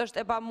kaq shkurt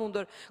është e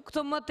pamundur.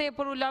 Këto më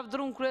tepër u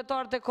lavdrun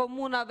kryetarët e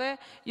komunave,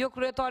 jo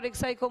kryetari i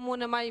kësaj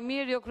komune më i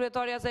mirë, jo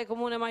kryetari i asaj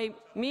komune më i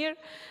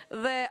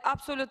mirë dhe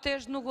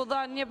absolutisht nuk u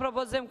dha një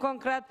propozim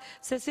konkret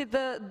se si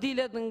të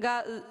dilet nga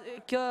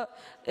kjo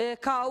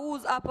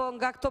kauz apo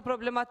nga këto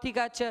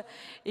problematika që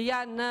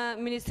janë në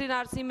Ministrinë e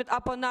Arsimit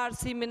apo në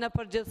arsimin në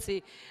përgjithësi.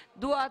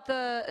 Dua të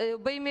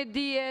bëjmë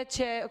dije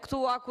që këtu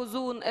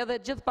akuzun edhe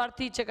gjithë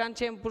parti që kanë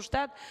qenë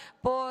pushtet,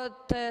 po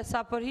të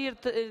sa për hir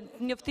të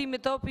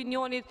njoftimit të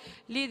opinionit,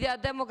 lidhja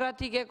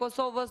demokratike e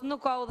Kosovës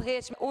nuk ka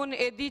udhëheqje. Unë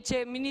e di që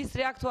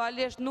ministri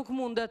aktualisht nuk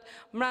mundet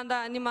brenda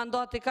një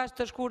mandati kaq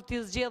të shkurt të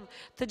zgjedh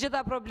të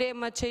gjitha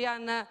problemet që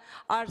janë në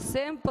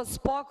arsim, po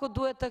spaku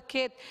duhet të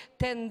ketë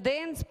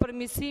tendencë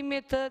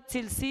përmirësimit të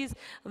cilësisë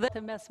dhe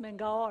të mesme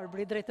nga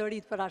Arbri,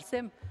 drejtoritë për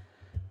arsim.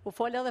 U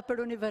folë edhe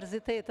për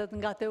universitetet,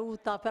 nga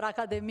Teuta, për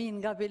akademin,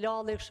 nga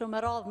Bilali, shumë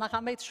e radhë, na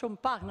ka mejtë shumë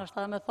pak, në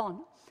shta me thonë.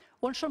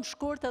 Unë shumë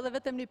shkurt edhe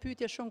vetëm një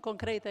pyetje shumë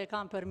konkrete e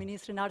kam për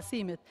Ministrin e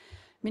Arsimit.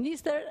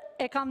 Minister,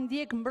 e kam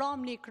ndjek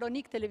mbram një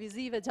kronik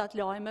televizive gjatë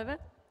lajmeve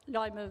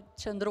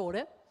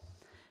qendrore,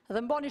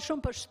 dhe mbani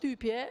shumë për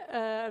shtypje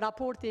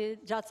raporti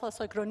gjatë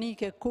sasoj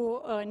kronike,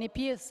 ku një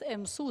pjesë e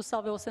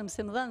mësusave ose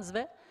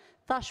mësimdhënësve,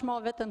 tashma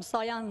vetëm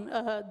sa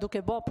janë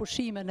duke bo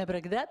pushime në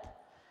Bregdet,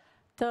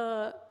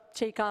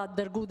 që i ka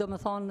dërgu dhe më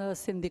thonë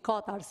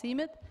sindikat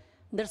arsimit,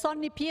 ndërsa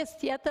një pjesë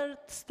tjetër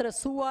të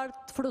stresuar,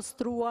 të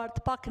frustruar,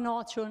 të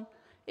paknaqun,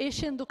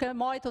 ishin duke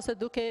majtë ose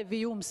duke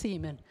viju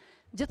mësimin.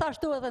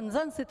 Gjithashtu edhe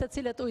nxënësit të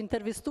cilët u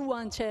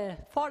intervistuan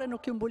që fare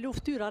nuk ju mbulu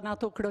ftyra në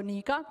ato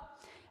kronika,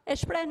 e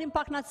shprehnin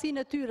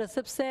paknaqësinë e tyre,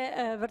 sepse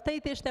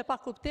vërtet ishte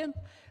pa kuptim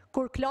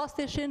kur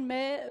klasishin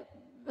me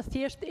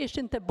thjesht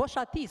ishin të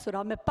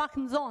boshatisura, me pak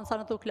nxënësa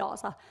në të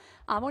klasa.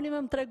 A moni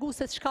me më tregu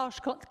se çka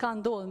ka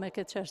ndodhur me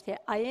këtë çështje?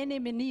 A jeni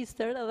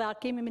ministër dhe a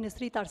kemi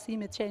Ministritë e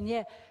Arsimit që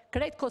nje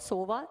krejt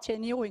Kosova, që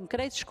njohin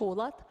krejt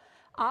shkollat,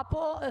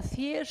 apo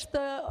thjesht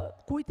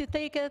kujt i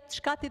teket,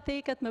 çka ti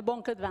teket me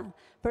bon këtë vend?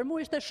 Për mua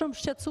ishte shumë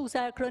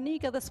shqetësuese ajo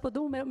kronike dhe s'po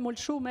du me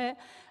mulshu me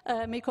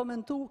i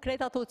komentu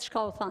krejt ato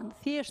çka u thanë.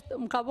 Thjesht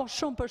më ka bërë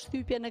shumë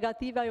përshtypje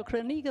negative ajo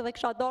kronike dhe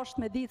kisha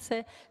dashur me ditë se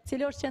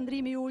cili është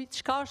qëndrimi juaj,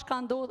 çka është ka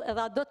ndodhur,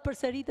 edhe a do të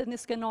përsëritet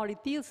një skenari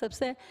i tillë,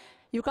 sepse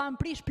ju kanë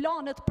prish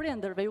planet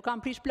prindërve, ju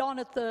kanë prish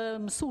planet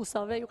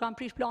mësuesave, ju kanë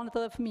prish planet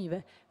edhe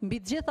fëmijëve. Mbi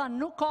të gjitha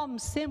nuk ka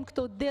mësim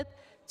këto ditë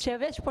që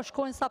veç po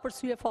shkojnë sa për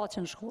sy e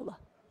faqen në shkolla.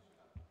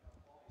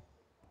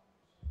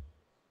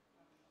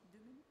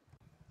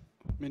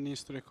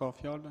 Ministri ka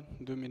fjallën,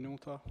 2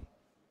 minuta.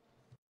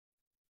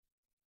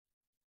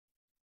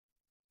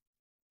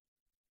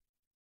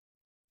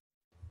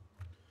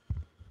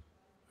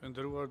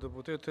 Nderuar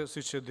deputete,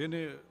 si që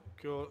dini,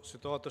 kjo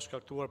situatë është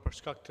shkaktuar për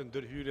shkak të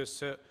ndërhyrjes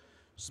së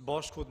së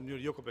bashkut në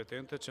mënyrë jo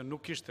kompetente, që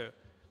nuk kishte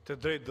të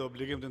drejtë dhe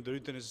obligim të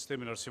ndërhyrje në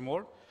sistemin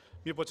arsimor,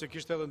 mirë po që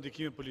kishte edhe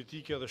ndikime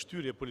politike dhe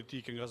shtyrje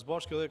politike nga së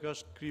bashku dhe ka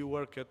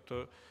krijuar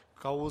këtë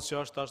kauz që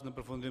është tash në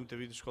përfundim të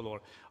vitit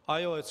shkollor.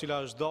 Ajo e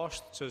cila është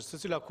dashur që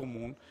secila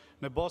komunë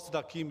në bazë të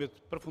takimit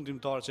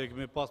përfundimtar që e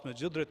kemi pas me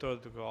gjithë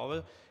drejtorët e DK-ve,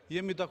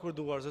 jemi të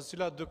akorduar se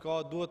cila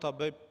DK duhet ta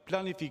bëj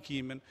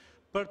planifikimin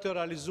për të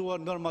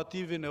realizuar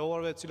normativin e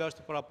orëve cila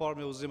është paraparë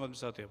me udhëzim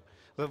administrativ.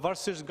 Dhe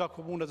varësisht nga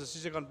komunat se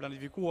siç e kanë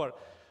planifikuar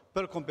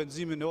për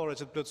kompenzimin e orëve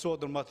që të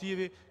plotësohet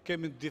normativi,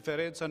 kemi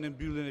diferenca në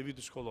mbylljen e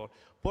vitit shkollor.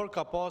 Por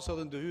ka pas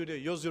edhe ndërhyrje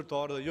jo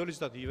zyrtare dhe jo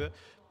legjislative,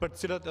 për të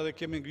cilat edhe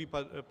kemi ngri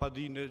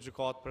padinë në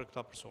gjykatë për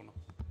këta persona.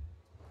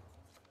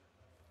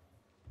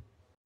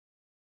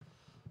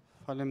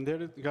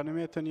 Faleminderit,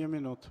 Ganimetën 1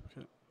 minutë.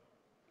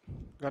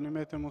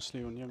 Ganimetën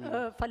Musliun, 1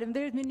 minutë.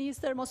 Faleminderit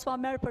minister, mos ma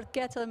merr për të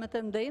keq edhe me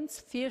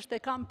tendencë, thjesht e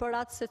kam për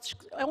atë se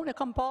unë e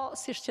kam pa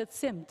si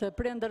shqetësim të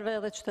prindërve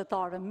dhe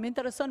qytetarëve. Më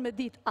intereson me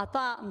ditë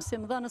ata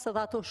mësimdhënës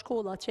edhe ato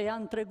shkolla që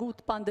janë tregu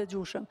të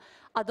pandëgjueshëm,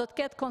 a do të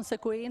ketë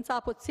konsekuenca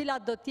apo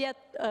cilat do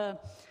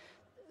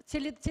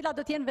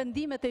të jenë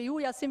vendimet e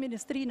juaja si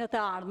ministrinë të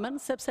ardhmen,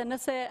 sepse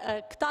nëse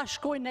këta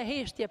shkojnë në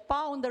heshtje pa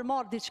u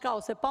ndërmarrë diçka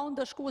ose pa u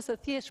ndëshkuar se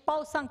thjesht pa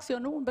u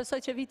sankcionuar,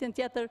 besoj që vitin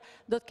tjetër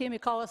do të kemi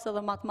kaos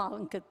edhe më të madh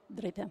në këtë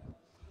drejtim.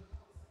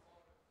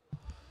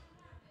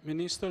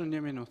 Ministër,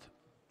 1 minutë.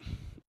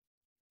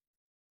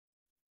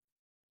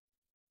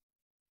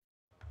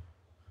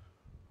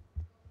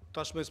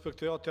 Tashmë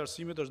Inspektorati i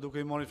Arsimit është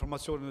duke i marrë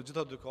informacione në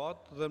gjitha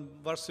DK-at dhe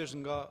varësisht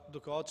nga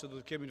DK-at që do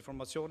të kemi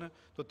informacione,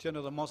 do të jenë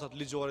edhe masat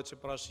ligjore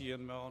që parashihen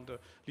me anë të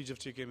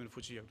ligjeve që kemi në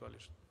fuqi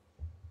aktualisht.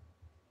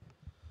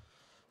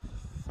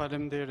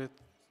 Faleminderit,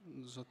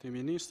 zoti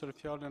ministër,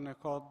 fjalën e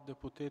ka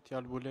deputeti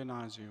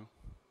Albulena Aziu.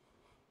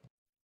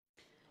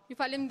 Ju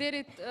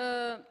faleminderit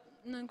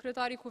në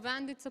kryetari i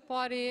kuvendit, së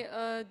pari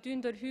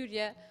 2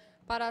 ndërhyrje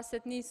para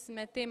se të nis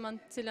me temën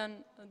të cilën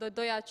do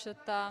doja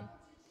që ta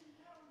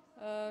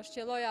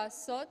shqelloja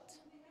sot.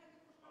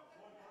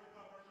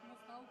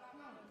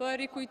 Për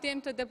rikujtim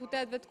të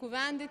deputetëve të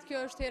kuvendit,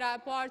 kjo është hera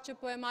e parë që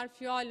po e marr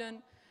fjalën,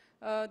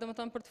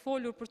 domethënë për të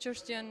folur për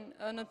çështjen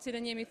në të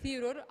cilën jemi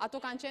thirrur. Ato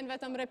kanë qenë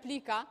vetëm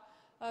replika,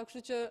 kështu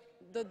që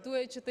do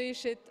duhet që të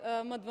ishit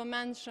më të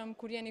vëmendshëm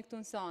kur jeni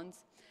këtu në seancë.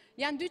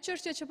 Janë 2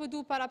 çështje që po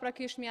du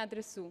paraprakisht mi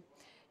adresu.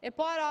 E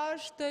para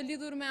është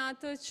lidhur me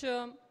atë që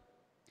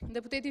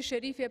deputeti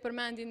Sherifi e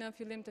përmendi në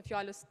fillim të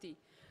fjalës së tij.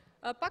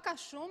 Paka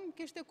shumë,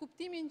 kishte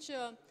kuptimin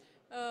që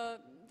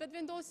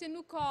vetëvendosje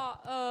nuk ka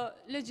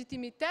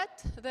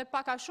legitimitet dhe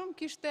paka shumë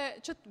kishte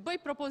që të bëj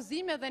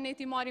propozime dhe ne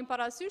ti marim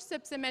parasysh,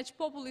 sepse me që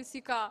populli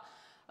si ka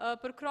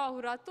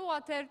përkrahur ato,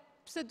 atëherë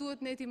pse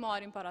duhet ne ti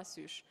marim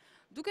parasysh.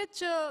 Duket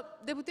që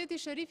deputeti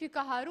Sherifi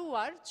ka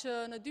haruar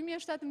që në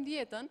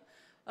 2017-ën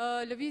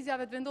lëvizja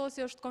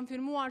vetëvendosje është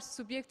konfirmuar si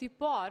subjekti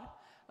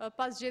parë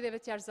pas zgjedhjeve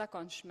të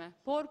jashtëzakonshme.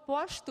 Por po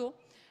ashtu,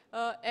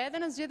 edhe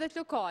në zgjedhjet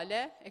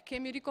lokale, e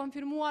kemi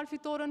rikonfirmuar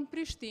fitoren në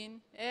Prishtinë,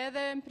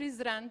 edhe në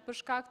Prizren, për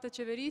shkak të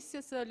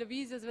qeverisjes së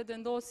lëvizjes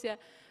vetëvendosje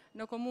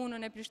në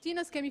komunën e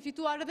Prishtinës, kemi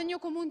fituar edhe një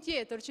komunë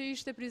tjetër që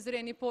ishte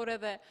Prizreni, por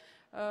edhe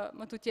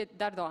më tutjet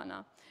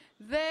Dardana.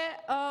 Dhe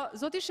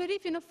zoti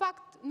Sherifi në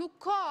fakt nuk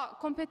ka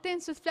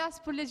kompetencë të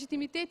flasë për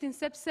legitimitetin,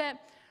 sepse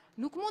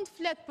nuk mund të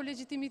fletë për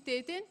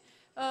legitimitetin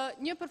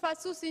një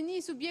përfaqësues i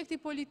një subjekti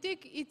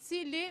politik i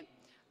cili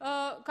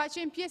ka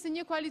qenë pjesë e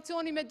një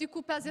koalicioni me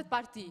diku 50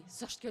 parti.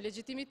 Së është kjo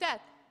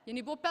legitimitet?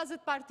 Jeni bo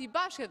 50 parti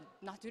bashkët,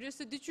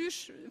 natyrisht se diqysh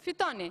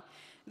fitoni.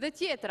 Dhe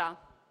tjetra,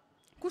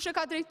 kush e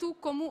ka drejtu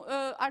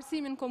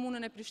arsimin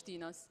komunën e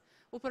Prishtinës?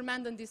 U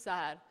përmendën disa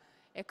herë.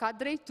 E ka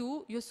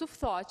drejtu Jusuf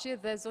Thaçi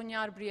dhe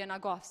zonjar Briena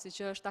Gafsi,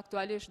 që është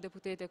aktualisht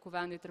deputete e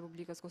Kuvendit të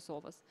Republikës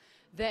Kosovës.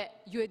 Dhe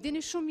ju e dini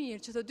shumë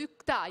mirë që të dy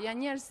këta janë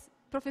njerëz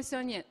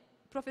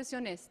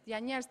profesionist,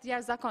 janë njerëz të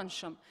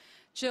jashtëzakonshëm,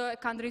 që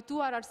kanë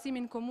drejtuar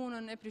arsimin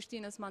komunën e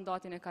Prishtinës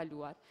mandatin e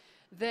kaluar.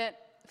 Dhe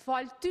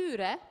falë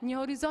tyre, një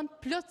horizont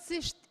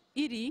plotësisht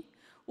i ri,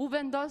 u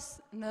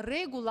vendos në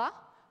regula,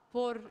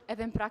 por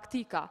edhe në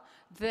praktika.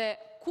 Dhe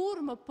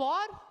kur më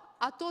parë,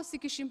 ato si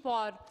kishin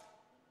parë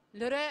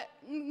lëre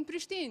në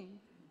Prishtinë,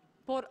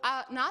 por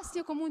në asë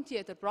një komunë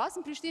tjetër, por asë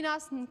në Prishtinë,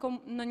 asë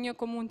në një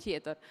komunë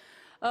tjetër.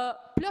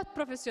 Plot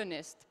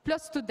profesionist,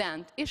 plot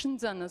student, ish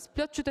nxënës,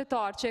 plot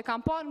qytetar që e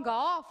kam parë nga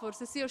afër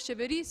se si është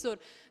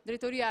qeverisur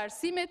drejtoria e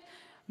arsimit,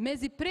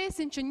 mezi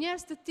presin që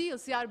njerëz të tillë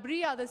si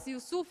Arbria dhe si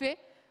Jusufi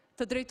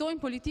të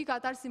drejtojnë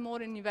politikat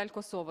arsimore në nivel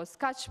Kosovës.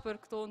 Kaq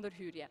për këto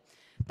ndërhyrje.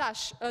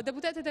 Tash,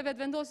 deputetet e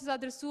vetëvendosjes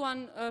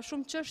adresuan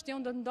shumë çështje,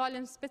 unë do të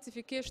ndalem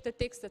specifikisht te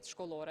tekstet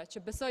shkollore,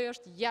 që besoj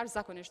është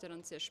jashtëzakonisht e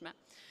rëndësishme.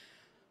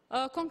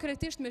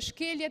 Konkretisht me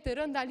shkeljet e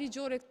rënda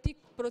ligjore këtij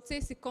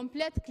procesi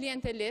komplet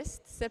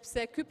klientelist,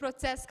 sepse ky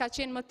proces ka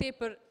qenë më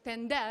tepër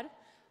tender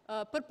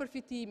për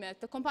përfitime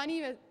të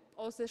kompanive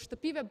ose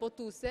shtëpive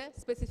botuese,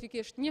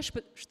 specifikisht një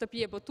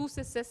shtëpie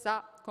botuese se sa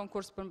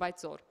konkurs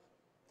përmbajtësor.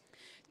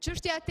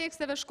 Çështja e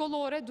teksteve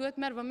shkollore duhet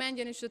merr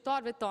vëmendjen e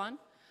qytetarëve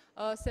tanë,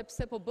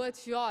 sepse po bëhet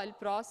fjalë,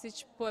 pra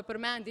siç po e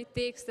përmendi,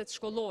 tekstet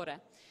shkollore.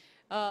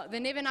 Dhe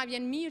neve na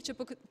vjen mirë që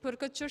për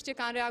këtë çështje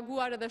kanë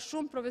reaguar edhe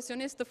shumë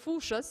profesionistë të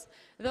fushës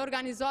dhe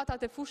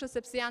organizatat e fushës,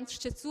 sepse janë të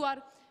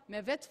shqetësuar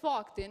me vetë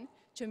faktin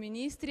që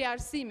Ministri i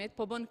Arsimit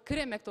po bën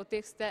krim me këto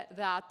tekste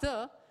dhe atë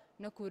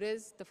në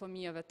kurriz të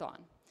fëmijëve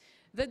tanë.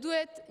 Dhe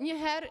duhet një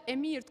herë e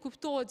mirë të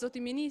kuptohet,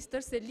 zoti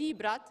ministër, se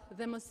librat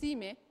dhe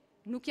mësimi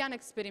nuk janë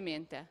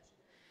eksperimente.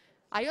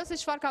 Ajo se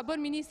çfarë ka bërë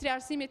Ministri i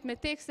Arsimit me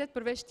tekstet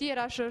përveç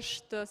tjerash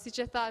është,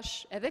 siç e thash,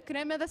 edhe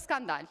krem edhe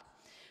skandal.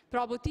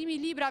 Pra botimi i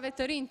librave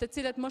të rinj, të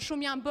cilët më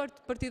shumë janë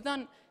bërë për t'i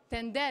dhënë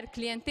tender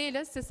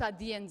klientelës se sa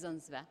dije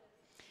nxënësve.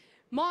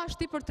 Ma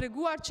është i për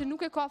treguar që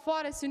nuk e ka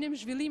fare synim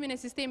zhvillimin e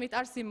sistemit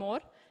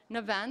arsimor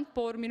në vend,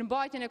 por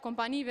mirëmbajtjen e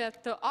kompanive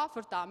të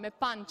afërta me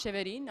pan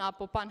qeverin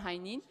apo pan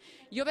hajnin,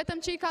 jo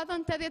vetëm që i ka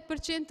dhënë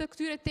 80% të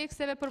këtyre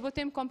teksteve për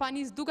votim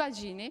kompanisë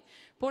Dugagjini,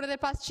 por edhe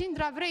pas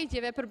qindra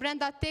vrejtjeve për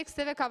brenda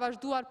teksteve ka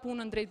vazhduar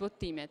punën drejt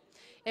votimit.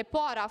 E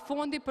para,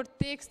 fondi për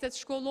tekstet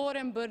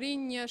shkollore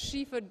mbërrin një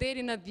shifër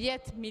deri në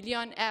 10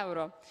 milion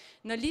euro.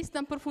 Në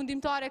listën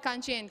përfundimtare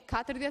kanë qenë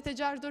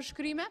 46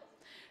 dorëshkrime,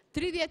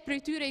 30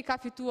 prej tyre i ka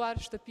fituar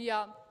shtëpia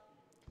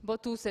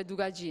botuese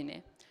Dugagjini.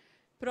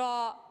 Pra,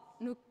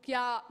 nuk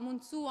ja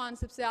mundësuan,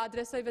 sepse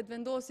adresoj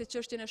vetëvendosje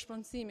çështjen e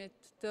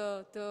shpronësimit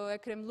të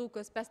Ekrem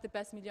Lukës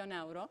 55 milion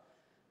euro,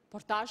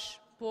 por tash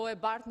po e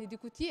bartni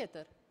diku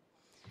tjetër.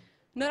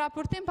 Në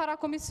raportim para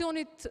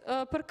Komisionit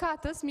për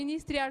Katës,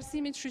 Ministri i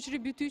Arsimit Shoqëri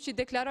Bytyqi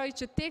deklaroi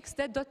që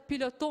tekstet do të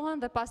pilotohen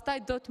dhe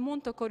pastaj do të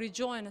mund të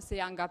korrigjohen nëse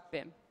janë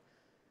gabim.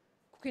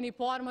 Ku keni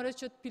parë më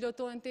që të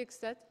pilotohen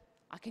tekstet?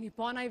 A keni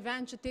parë ndonjë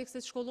vend që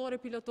tekstet shkollore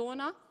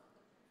pilotohen?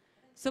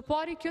 Së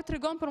pari, kjo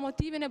tregon për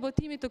motivin e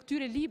botimit të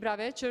këtyre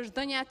librave, që është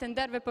dhënia e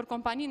tenderëve për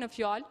kompani në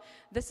fjalë,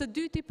 dhe së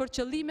dyti për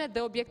qëllimet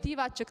dhe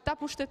objektivat që këta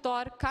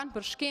pushtetar kanë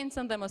për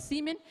shkencën dhe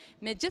mësimin,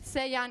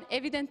 megjithse janë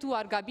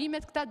evidentuar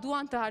gabimet, këta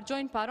duan të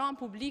harxojnë paranë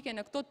publike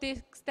në këto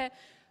tekste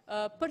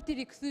për t'i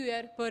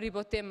rikthyer për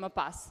ribotim më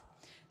pas.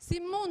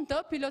 Si mund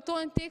të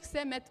pilotohen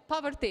tekste me të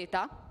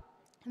pavërteta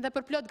dhe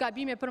për plot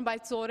gabime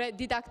përmbajtësore,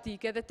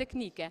 didaktike dhe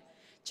teknike,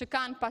 që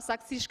kanë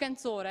pasaktësi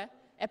shkencore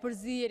e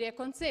përzierje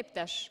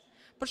konceptesh.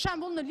 Për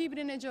shembull, në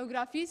librin e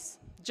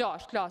gjeografisë,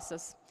 6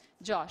 klasës,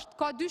 6,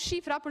 ka 2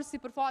 shifra për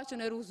sipërfaqen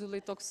e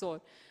rruzullit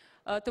toksor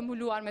të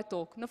mbuluar me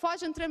tokë. Në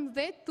faqen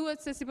 13 thuhet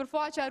se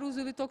sipërfaqja e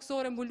rruzullit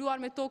toksor e mbuluar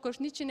me tokë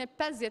është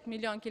 150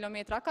 milion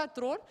kilometra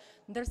katror,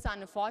 ndërsa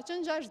në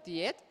faqen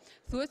 60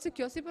 thuhet se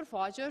kjo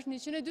sipërfaqe është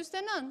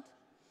 149.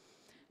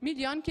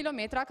 milion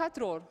kilometra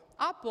katror.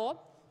 Apo,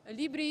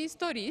 libri i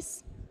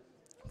historisë,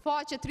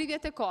 faqe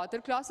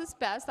 34, klasës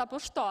 5 apo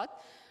 7,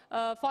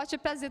 faqe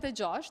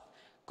 56,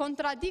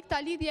 kontradikta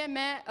lidhje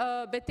me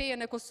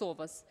betejën e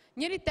Kosovës.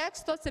 Njëri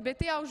tekst thot se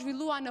beteja u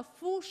zhvillua në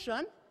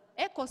fushën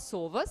e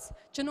Kosovës,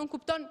 që nuk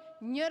kupton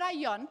një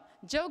rajon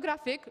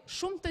geografik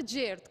shumë të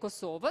gjerë të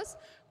Kosovës,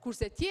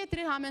 kurse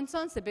tjetri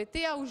hamencon se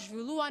beteja u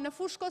zhvillua në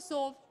fushë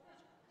Kosovë,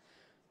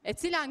 e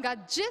cila nga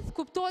gjithë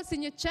kuptohet si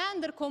një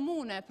qendër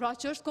komune, pra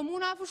që është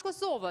komuna e fushë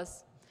Kosovës.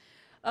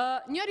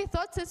 Njëri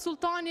thot se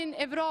sultanin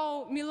e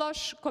vrau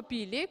Miloš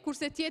Kopili,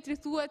 kurse tjetri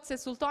thuhet se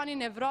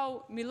sultanin e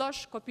vrau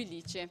Miloš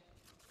Kopiliqi.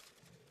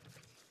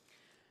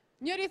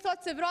 Njëri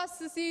thot se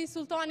vrasësi i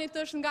sultanit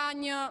është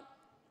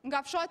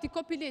nga fshati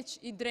Kopiliq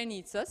i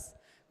Drenicës,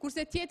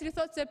 kurse tjetri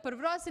thot se për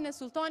vrasin e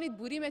sultanit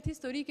burimet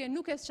historike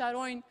nuk e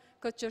sqarojnë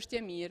këtë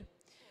çështje mirë.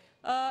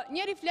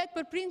 Njëri flet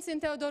për princin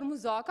Teodor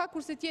Muzaka,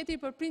 kurse tjetri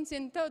për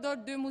princin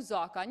Teodor II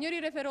Muzaka. Njëri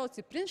referohet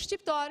si princ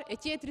shqiptar e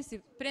tjetri si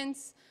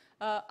princ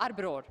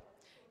arbror.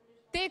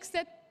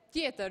 Tekstet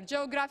tjetër,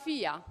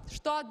 geografia,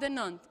 7 dhe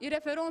 9, i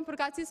referohen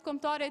përkatësisë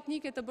kombëtare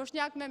etnike të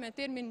bosnjakëve me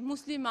termin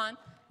musliman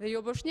dhe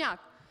jo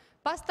bosnjak.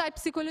 Pastaj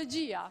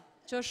psikologjia,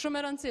 që është shumë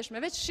e rëndësishme,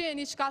 veç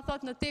sheni që ka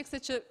thot në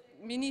tekstet që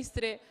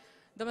ministri,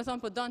 do me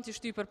thonë, për dënë t'i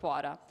shty për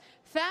para.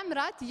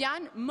 Femrat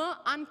janë më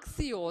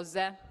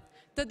anksioze,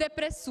 të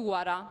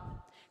depresuara,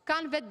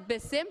 kanë vetë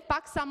besim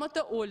pak sa më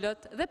të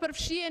ullët dhe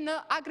përfshije në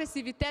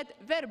agresivitet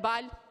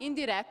verbal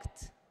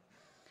indirekt.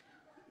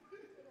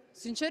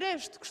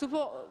 Sinqerisht, kështu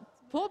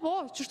po,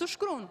 qështu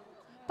shkruan.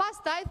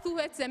 Pastaj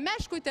thuhet se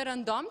meshkujt e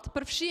rëndomt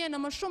përfshije në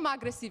më shumë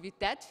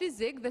agresivitet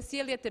fizik dhe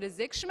sjellje të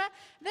rrezikshme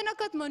dhe në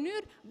këtë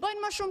mënyrë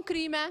bëjnë më shumë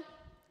krime.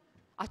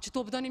 A që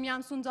to pëdonim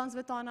janë mësu në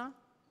nxënësve tona?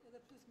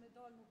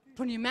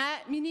 Po një me,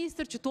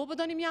 minister, që to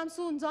pëdonim janë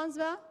mësu në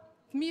nxënësve?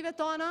 Fëmijëve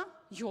tona?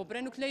 Jo,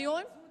 bre, nuk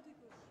lejojmë.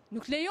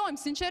 Nuk lejojmë,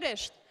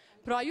 sinqerisht.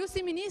 Pra ju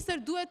si minister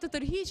duhet të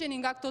tërhiqeni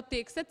nga këto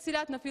tekstet,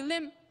 cilat në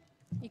fillim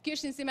i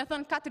kishin, si me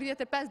thënë,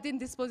 45 ditë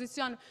në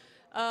dispozicion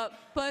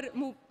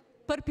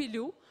për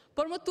pilu,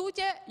 por më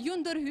tutje ju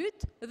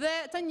ndërhyt dhe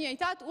të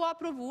njëjtat u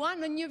aprovuan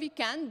në një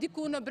vikend,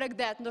 diku në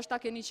Bregdet, ndoshta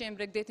keni qenë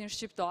Bregdetin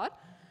shqiptar,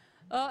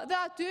 dhe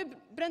aty,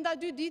 brenda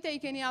 2 dite i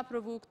keni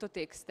aprovu këto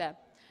tekste.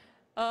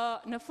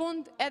 Në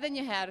fund, edhe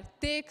njëherë,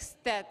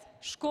 tekstet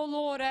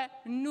shkollore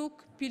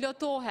nuk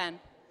pilotohen.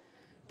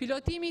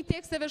 Pilotimi i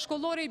teksteve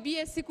shkollore i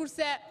bie si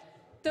kurse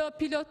të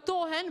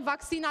pilotohen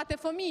vaksinat e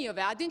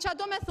fëmijëve. A din qa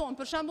do me thonë,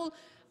 për shambull,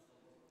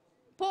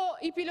 po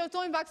i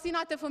pilotojnë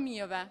vaksinat e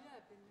fëmijëve.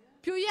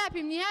 Pju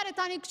jepim njëherë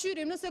tani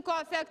këqyrim, nëse ka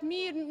efekt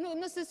mirë,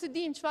 nëse së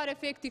dim qëfar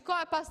efekti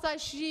ka, e pastaj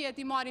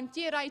shijet i marim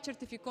tjera, i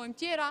certifikojmë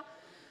tjera.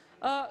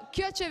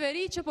 Kjo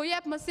qeveri që po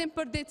jep mësim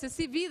për ditë se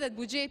si vidhet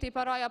bugjeti i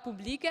paraja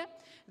publike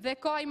dhe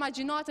ka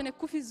imagjinatën e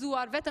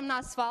kufizuar vetëm në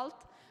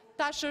asfalt,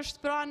 tash është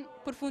pranë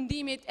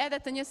përfundimit edhe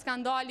të një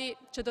skandali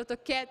që do të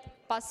ketë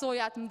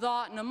pasojat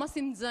mëdha në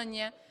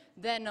mosimdhënie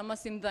dhe në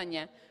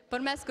mosimdhënie.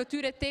 Përmes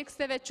këtyre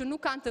teksteve që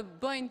nuk kanë të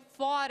bëjnë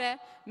fare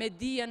me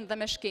dijen dhe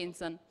me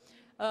shkencën.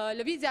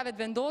 Lëvizja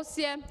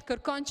vetëvendosje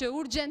kërkon që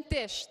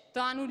urgjentisht të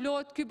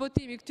anulohet ky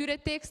botim i këtyre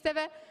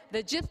teksteve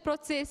dhe gjithë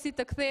procesi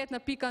të kthehet në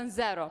pikën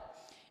 0.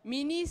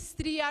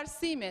 Ministri i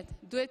Arsimit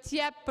duhet të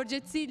jep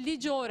përgjegjësi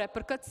ligjore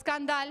për këtë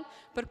skandal,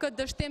 për këtë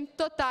dështim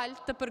total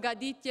të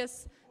përgatitjes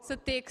së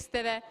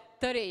teksteve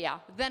të reja.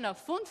 Dhe në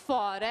fund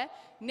fare,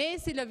 ne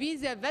si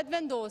lëvizje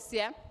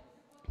vetëvendosje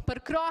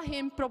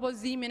përkrahim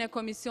propozimin e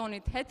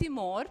komisionit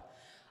hetimor,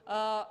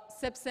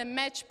 sepse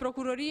meq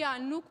prokuroria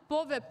nuk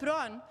po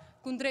vepron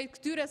kundrejt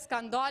këtyre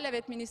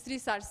skandaleve të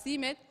Ministrisë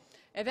Arsimit,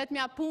 e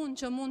vetmja punë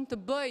që mund të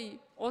bëj,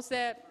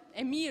 ose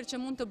e mirë që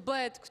mund të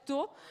bëhet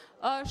këtu,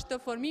 është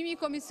formimi i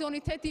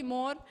komisionit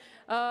hetimor,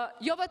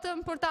 jo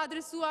vetëm për të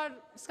adresuar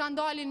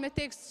skandalin me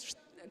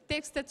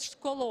tekstet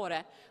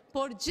shkollore,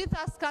 por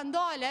gjitha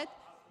skandalet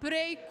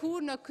prej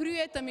kur në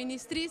krye të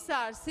Ministrisë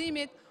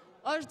Arsimit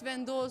është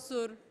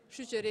vendosur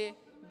shoqëri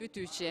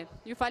Bytyqi.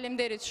 Ju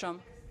falemnderit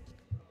shumë.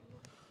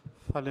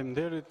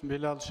 Falemnderit,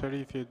 Bilal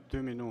Sherifi,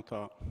 2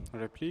 minuta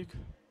replik.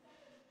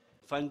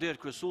 Falemnderit,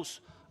 kryesues,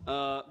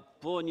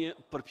 po një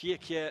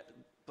përpjekje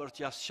për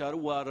t'ja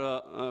sqaruar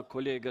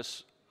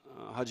kolegës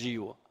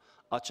Haxhiu,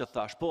 atë që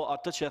thash. Po,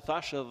 atë që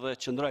thash edhe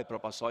qëndroj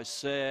për pasaj,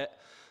 se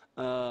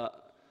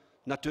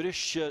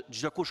natyrisht që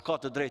çdo kush ka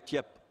të drejtë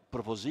t'jep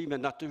propozime,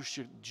 natyrisht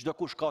që çdo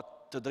kush ka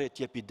të drejtë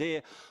t'jep ide,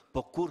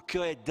 po kur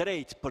kjo e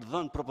drejtë për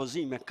dhënë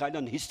propozime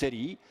kalon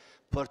histeri,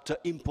 për të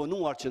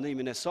imponuar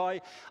qëndrimin e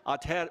saj,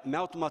 atëherë me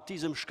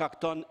automatizëm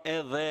shkakton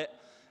edhe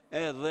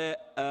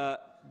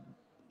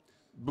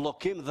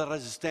blokim dhe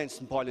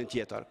rezistencë në palën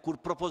tjetër. Kur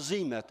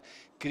propozimet,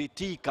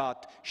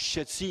 kritikat,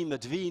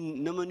 shqetësimet vinë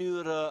në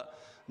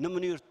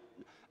mënyrë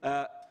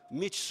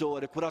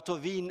miqësore, kur ato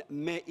vinë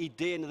me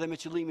idenë dhe me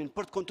qëllimin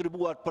për të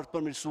kontribuar, për të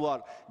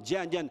përmirësuar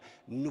gjendjen,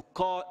 nuk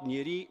ka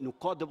njeri, nuk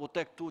ka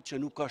deputet këtu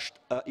që nuk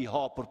është i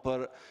hapur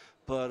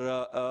për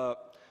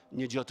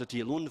një gjë të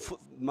tillë. Unë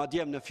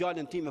madje në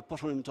fjalën time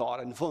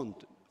përfundimtare, në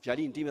fund,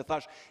 fjalinë time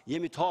thash,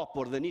 jemi të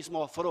hapur dhe nismo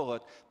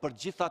ofrohet për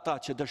gjithë ata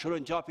që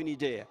dëshirojnë të japin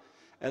ide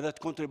edhe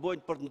të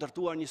kontribuojnë për të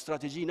ndërtuar një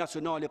strategji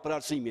nacionale për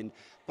arsimin.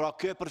 Pra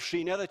kjo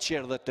përfshin edhe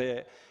qerdhet e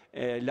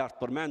lartë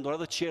përmendur,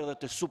 edhe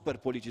qerdhet e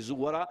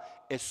superpolitizuara,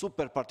 e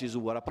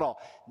superpartizuara. Pra,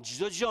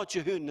 çdo gjë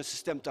që hyn në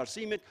sistem të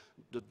arsimit,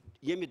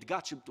 jemi të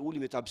gatshëm të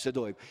ulemi ta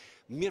bisedojmë.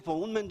 Mirë, po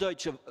unë mendoj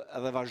që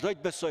edhe vazhdoj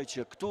të besoj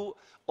që këtu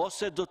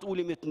ose do të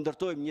ulemi të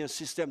ndërtojmë një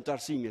sistem të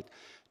arsimit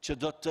që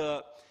do të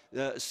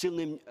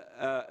sillim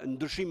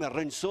ndryshime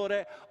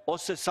rrënjësore,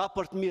 ose sa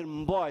për të mirë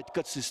mbajt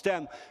këtë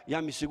sistem,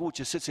 jam i sigurt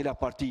që secila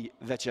parti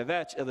veç e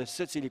veç, edhe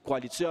secili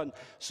koalicion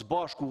së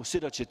bashku,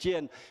 sido që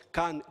t'jenë,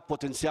 kanë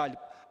potencial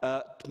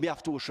të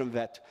mjaftueshëm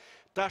vetë.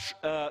 Tash,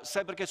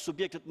 sa i përket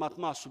subjektit më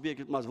të madh,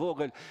 subjektit më të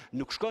vogël,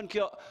 nuk shkon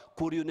kjo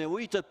kur ju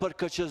nevojitet për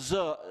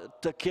KQZ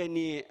të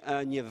keni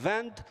një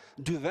vend,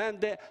 dy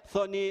vende,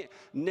 thoni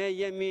ne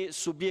jemi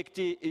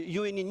subjekti,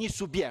 ju jeni një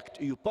subjekt,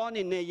 ju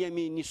pani ne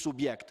jemi një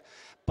subjekt.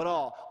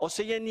 Pra,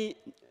 ose jeni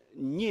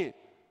një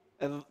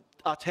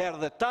atëherë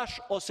dhe tash,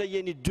 ose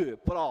jeni dy.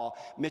 Pra,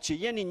 me që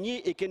jeni një,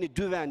 i keni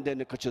dy vende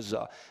në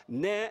KQZ.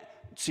 Ne,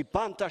 si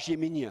pan tash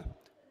jemi një.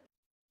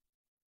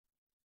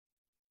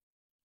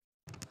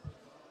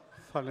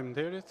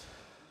 Faleminderit.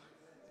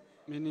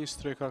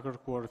 Ministri ka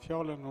kërkuar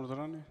fjalën,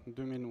 urdhëroni,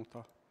 2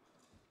 minuta.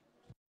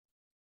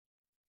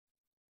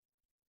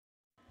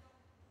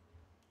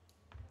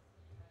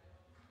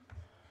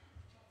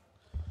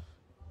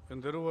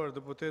 Nderuar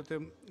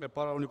deputete, e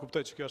para unë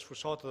kuptoj që kjo është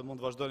fushatë dhe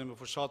mund të vazhdoni me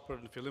fushatë, për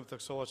në fillim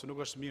theksova që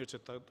nuk është mirë që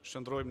të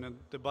shndrojmë në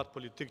debat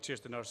politik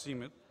çështjen e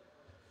arsimit.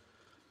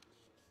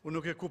 Unë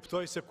nuk e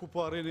kuptoj se ku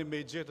po arrini me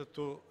i gjetë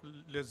të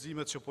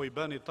leximet që po i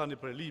bëni tani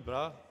për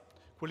libra,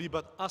 ku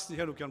librat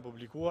asnjëherë nuk janë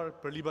publikuar,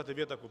 për librat e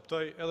vjetra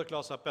kuptoj, edhe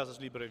klasa 5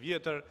 është libër e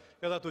vjetër,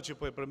 edhe ato që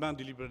po e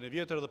përmendi librën e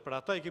vjetër, dhe për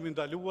ata i kemi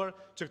ndaluar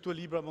që këto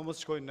libra më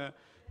mos shkojnë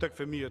tek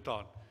fëmijët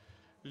tanë.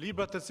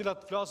 Librat të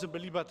cilat flasin për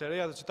librat e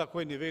reja dhe që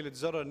takojnë nivelit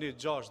 0, 1,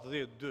 6,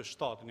 10, 2,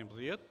 7,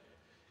 11,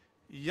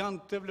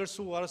 janë të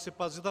vlerësuar si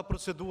pas gjitha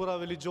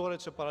procedurave ligjore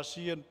që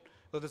parashihen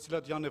dhe të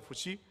cilat janë e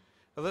fuqi,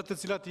 dhe të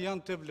cilat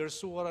janë të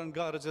vlerësuar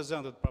nga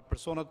recenzentët, pra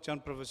personat që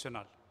janë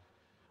profesional.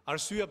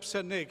 Arsyeja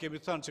pse ne kemi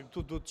thënë që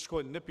këtu duhet të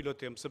shkojnë në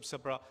pilotim, sepse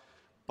pra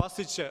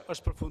pasi që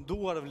është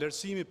përfunduar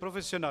vlerësimi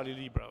profesional i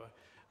librave,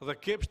 dhe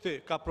kepshti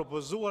ka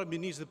propozuar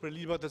ministrit për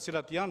librat të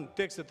cilat janë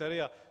tekstet e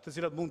reja të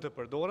cilat mund të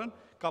përdoren,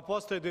 ka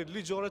pas të drejtë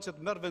ligjore që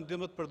të merë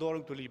vendimet të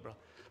përdoren këto libra.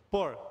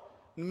 Por,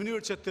 në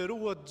mënyrë që të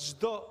ruhet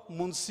çdo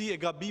mundësi e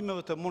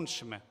gabimeve të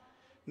mundshme,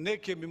 ne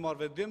kemi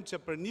marrë vendim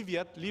që për 1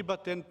 vjet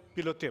librat të jenë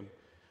pilotim.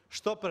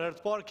 Shto për herë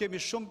të parë kemi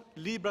shumë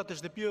libra të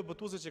shtëpive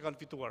botuese që kanë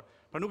fituar.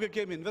 Por nuk e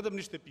kemi vetëm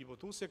një shtëpi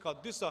botuese, ka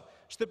disa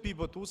shtëpi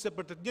botuese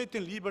për të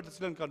njëjtin libër të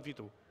cilën kanë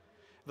fituar.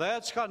 Dhe ajo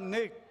çka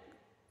ne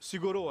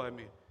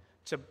sigurohemi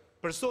që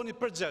personi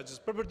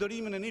përgjegjës për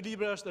përdorimin e një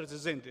libri është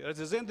recenzenti.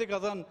 Recenzenti ka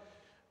thënë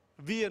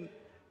vjen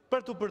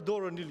për të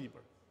përdorur një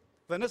libër.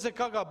 Dhe nëse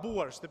ka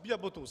gabuar shtëpia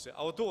botuese,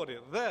 autori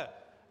dhe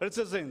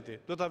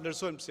recenzenti, do ta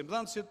vlerësojmë si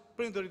nxënësit,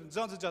 prindërit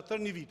nxënësit gjatë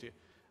tërë një viti.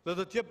 Dhe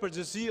do të jep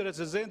përgjegjësi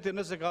recenzenti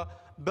nëse ka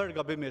bërë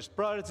gabimisht.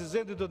 Pra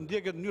recenzenti do të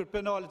ndjeket në mënyrë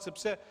penale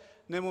sepse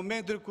në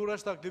momentin kur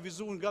është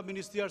aktivizuar nga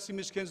Ministria e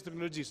Arsimit, Shkencës dhe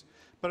Teknologjisë,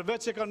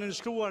 përveç që kanë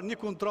nënshkruar një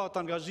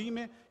kontratë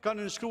angazhimi,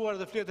 kanë nënshkruar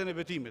edhe fletën e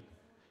betimit.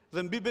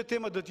 Dhe mbi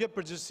betimet do të jep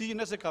përgjegjësi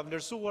nëse ka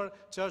vlerësuar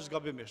që është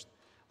gabimisht.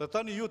 Dhe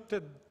tani ju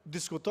të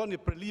diskutoni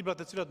për librat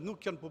të cilat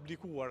nuk janë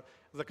publikuar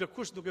dhe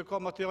kërkush nuk e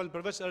ka materialin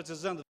përveç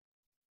recenzentëve.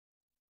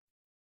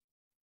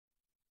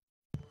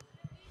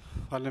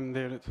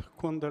 Faleminderit.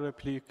 Kundër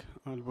replik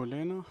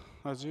Albolena,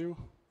 Aziu.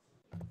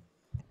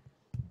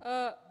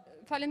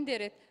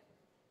 Faleminderit.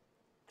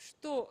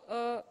 Kështu,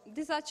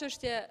 disa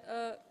çështje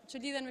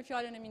që lidhen me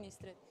fjalën e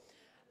ministrit.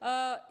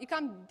 I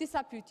kam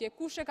disa pyetje.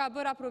 Kush e ka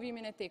bërë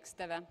aprovimin e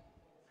teksteve?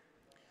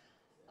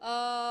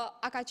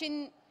 A ka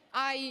qenë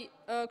ai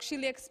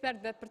këshilli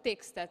ekspertëve për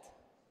tekstet?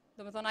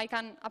 Do me thonë, a i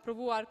kanë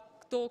aprovuar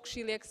këto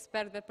këshilli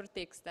ekspertëve për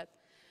tekstet.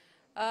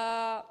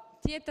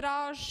 Tjetra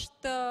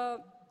është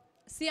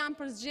si janë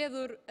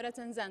përzgjedhur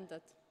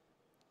recenzentët.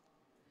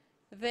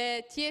 Dhe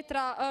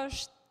tjetra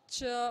është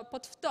që po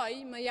të ftoj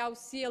me ja u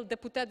sjell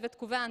deputetëve të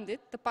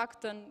kuvendit, të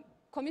paktën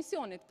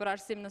komisionit për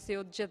arsim nëse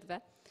jo të gjithëve,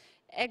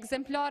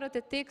 ekzemplarët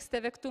e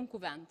teksteve këtu në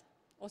kuvend,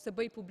 ose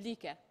bëj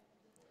publike.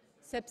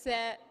 Sepse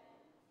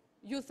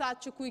ju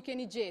thatë që ku i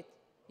keni gjetë?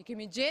 I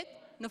kemi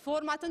gjetë në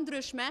format të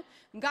ndryshme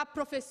nga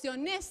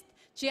profesionist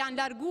që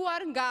janë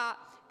larguar nga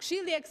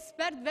këshilli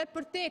ekspertëve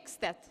për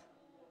tekstet.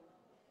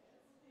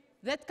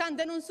 Dhe të kanë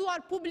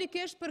denoncuar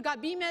publikisht për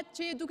gabimet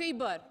që duke i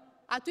bërë.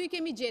 Aty i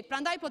kemi gjetë.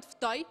 Prandaj po të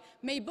ftoj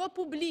me i bë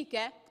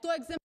publike këto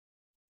ekzemplarë.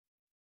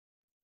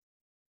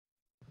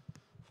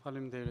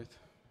 Faleminderit.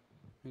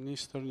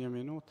 Ministër, 1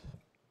 minutë.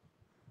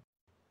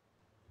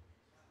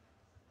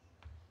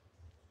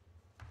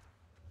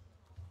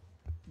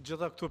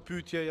 Gjitha këto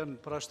pyetje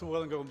janë parashtuar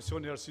edhe nga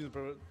Komisioni i Arsimit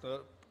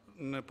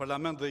në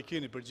parlament dhe i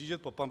keni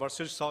përgjigjet, po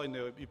pavarësisht kësaj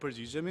ne i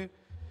përgjigjemi.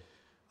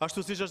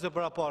 Ashtu siç është e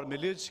paraparë me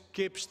ligj,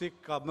 kepshti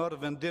ka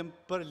marrë vendim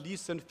për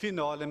listën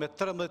finale me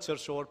 13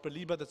 qershor për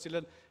librat të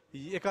cilën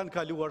e kanë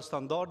kaluar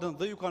standardin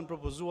dhe ju kanë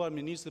propozuar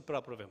ministrit për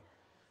aprovim.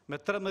 Me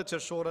 13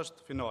 qershor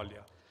është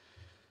finalja.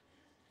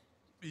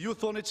 Ju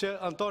thoni që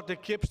antarët e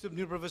Kepshtit në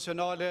mënyrë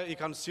profesionale i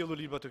kanë sjellur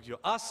libra të kjo.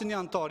 Asnjë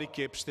antar i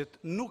Kepshtit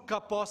nuk ka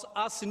pas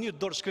asnjë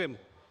dorëshkrim,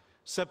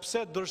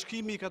 sepse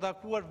dorëshkrimi i ka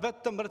takuar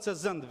vetëm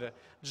recenzentëve.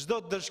 Çdo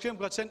dorëshkrim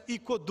ka qenë i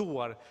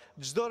koduar,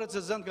 çdo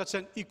recenzent ka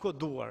qenë i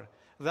koduar,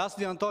 dhe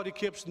asnjë antar i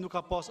Kepshtit nuk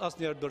ka pas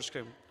asnjëherë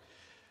dorëshkrim.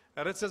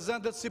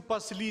 Recenzentët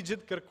sipas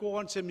ligjit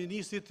kërkohen që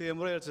ministri të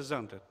emërojë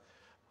recenzentët.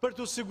 Për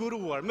të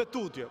siguruar me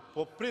tutje,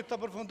 po prit ta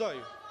përfundoj.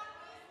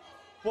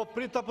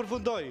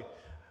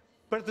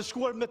 Për të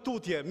shkuar me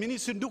tutje,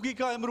 ministri nuk i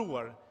ka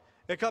emëruar,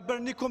 e ka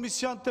bërë një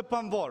komision të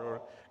pavarur,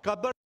 ka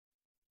bërë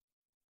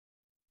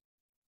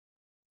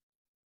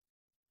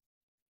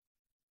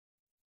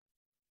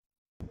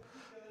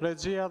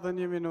Regjia dhe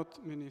 1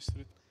 minutë,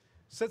 ministrit.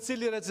 Se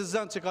cili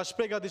recenzent që ka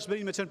shpreh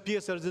gatishmërinë me qenë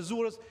pjesë e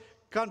recenzuarës,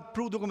 kanë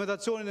pru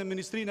dokumentacionin e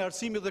Ministrinë e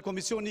Arsimit dhe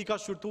komisioni i ka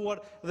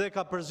shqyrtuar dhe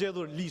ka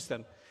përzgjedhur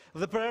listën.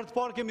 Dhe për herë të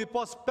parë kemi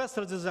pas 5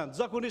 recenzent.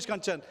 Zakonisht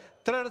kanë qenë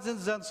 3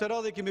 recenzent, së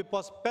radhë kemi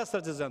pas 5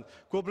 recenzent,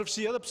 ku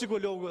përfshi edhe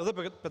psikologu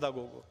edhe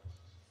pedagogu.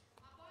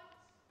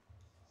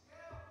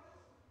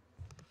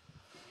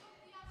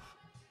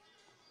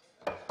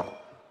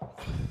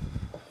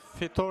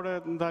 Fitore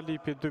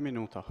Ndalipi, 2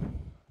 minuta.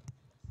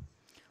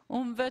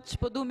 Unë veç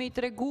po du me i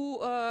tregu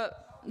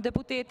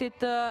deputetit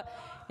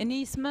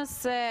nismës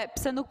se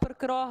pse nuk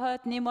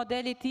përkrahet një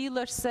model i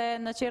tillë është se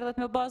në qerdhet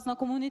me bazë në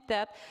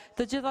komunitet,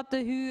 të gjitha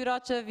të hyra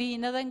që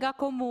vinë edhe nga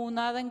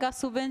komuna, edhe nga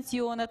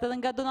subvencionet, edhe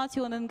nga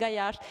donacionet nga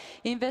jashtë,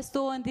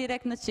 investohen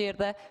direkt në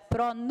qerdhe,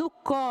 pra nuk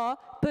ka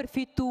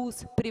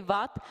përfitus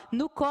privat,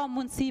 nuk ka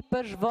mundësi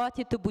për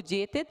zhvatje të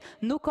buxhetit,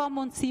 nuk ka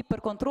mundësi për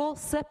kontroll,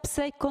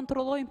 sepse i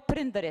kontrollojnë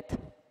prindërit.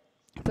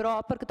 Pra,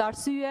 për këtë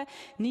arsye,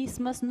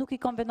 nismës nuk i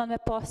konvenon me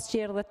pas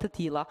qerdhe të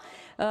tilla.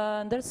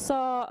 Ndërsa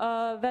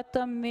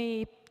vetëm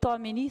i ta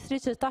ministri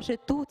që tash e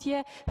tutje,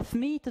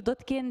 fëmijët do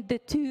të kenë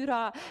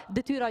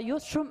detyra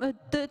jo shumë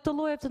të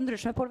lloje të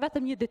ndryshme, por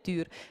vetëm një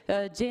detyrë,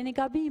 gjeni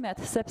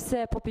gabimet,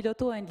 sepse po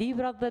pilotojnë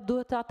librat dhe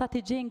duhet ata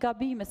të gjejnë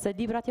gabimet, se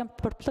librat janë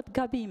përplot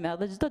gabime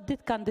dhe çdo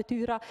ditë kanë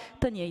detyra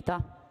të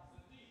njëjta.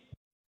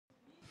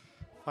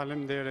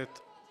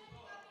 Faleminderit.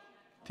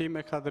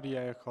 Time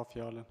Kadria e ka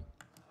fjalën.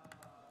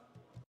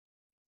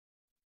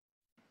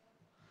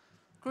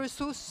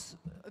 Kryesus,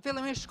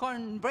 fillimisht ka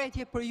në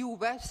mbretje për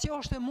juve, si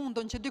është e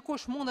mundën që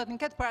dikush mundet në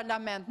këtë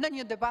parlament, në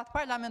një debat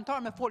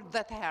parlamentar me folë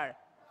 10 herë.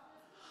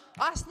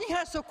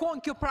 Asnjëherë s'u kon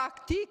kjo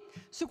praktik,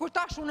 sikur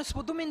tash unë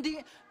s'po du me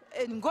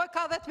ngoj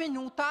ka 10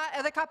 minuta,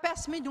 edhe ka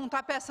 5 minuta,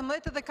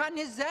 15 edhe ka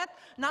 20,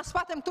 na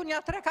s'patem këtu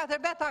një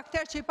 3-4 veta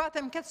akter që i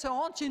patem këtë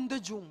seonë që i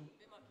ndëgjum.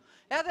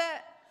 Edhe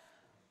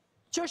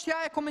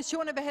çështja e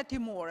komisioneve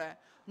hetimore.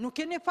 Nuk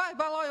keni faj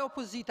valoj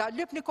opozita,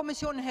 lëp një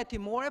komisionin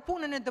hetimore,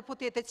 punën e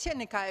deputetet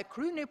qeni ka e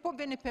kryni, po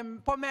veni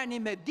po merrni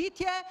me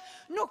ditje,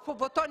 nuk po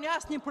votoni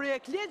asnjë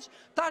projekt ligj,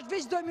 tash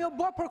veç dojmë ju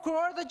bë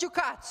prokuror dhe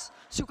gjykatës.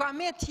 Si ka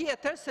me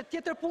tjetër, se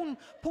tjetër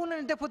punën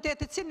e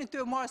deputetet qeni të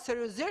ju marrë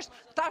seriozisht,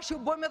 tash ju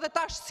bojmë edhe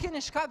tash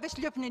s'keni shka, veç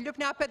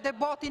lëpni apet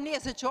debati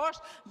nese që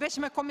është, veç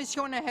me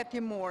komisione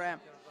hetimore.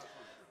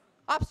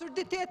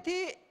 Absurditeti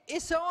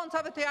i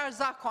seancave të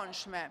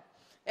jashtëzakonshme.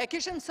 E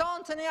kishim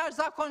seancën e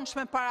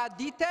jashtëzakonshme para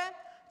dite,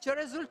 që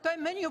rezultoj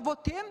me një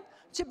votim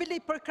që bili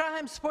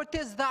përkrahem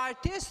sportist dhe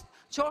artist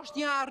që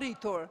është një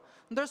arritur.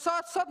 Ndërsa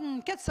sot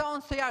në këtë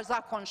seancë të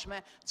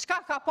jashtëzakonshme,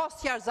 çka ka pas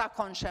të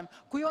jashtëzakonshëm?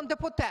 Ku jon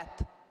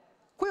deputet?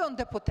 Ku jon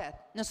deputet?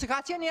 Nëse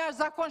ka qenë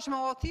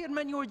jashtëzakonshme o thirrë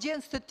me një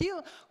urgjencë të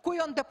tillë, ku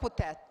jon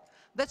deputet?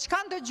 Dhe çka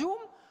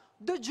ndëgjum?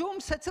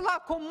 Dëgjum se cila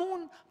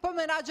komunë po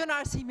menaxhon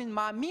arsimin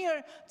më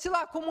mirë,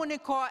 cila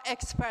komunë ka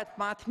ekspert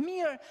më të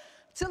mirë,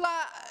 cila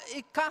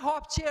ka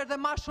hap qerë dhe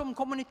ma shumë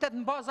komunitet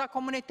në baza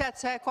komunitet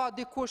se e ka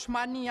dikush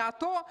mani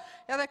ato,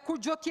 edhe kur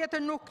gjë tjetër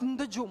nuk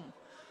ndëgjum.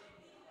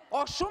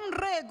 O shumë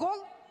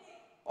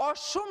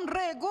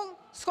regull,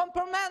 s'kom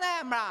përmen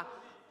emra.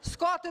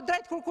 S'ka të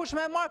drejt kur kush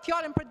me marë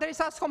fjallin për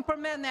derisa s'kom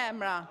përmen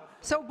emra.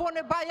 Se u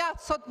bone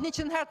bajat sot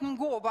 100 herë të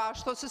ngova,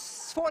 ashtu se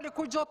s'foli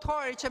kur gjë të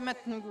hari që me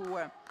të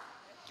nguhe.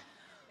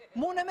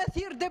 Mune me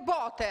thirë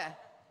debate.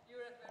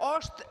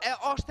 është e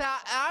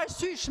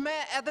arsyeshme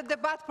edhe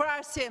debat për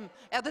arsim,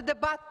 edhe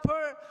debat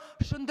për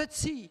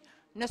shëndetësi.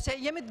 Nëse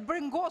jemi të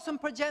bërngosëm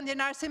për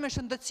gjendjen e arsimit,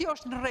 shëndetësi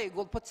është në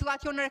rregull, po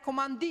cilat janë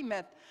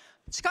rekomandimet?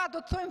 Çka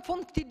do të thojmë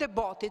fund këtij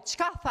debati?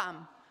 Çka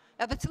tham?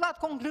 Edhe cilat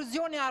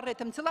konkluzione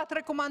arritëm, cilat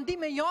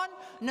rekomandime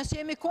janë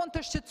nëse jemi konë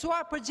të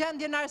shqetësuar për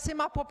gjendjen e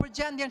arsim apo për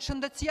gjendjen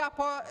shëndetësi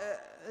apo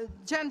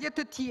gjendje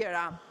të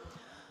tjera.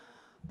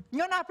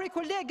 Njëna prej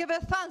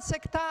kolegeve thanë se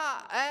këta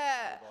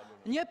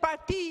një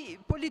parti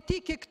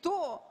politike këtu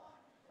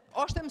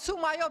është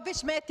mësuar ajo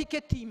veç me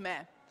etiketime,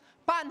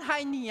 pa në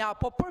hajnia,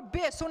 po për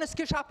besë unë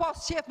s'kisha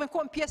pas qef me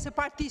konë pjesë e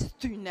partisë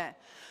tyne.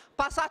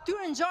 Pas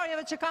atyre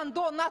ngjarjeve që kanë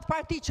ndodhur në atë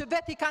parti që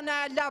veti kanë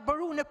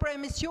elaboruar në për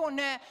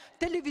emisione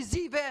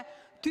televizive,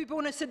 type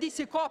unë se di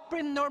si ka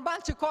prind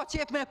normal që ka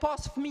qef me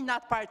pas fëmijë në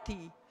atë parti.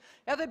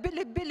 Edhe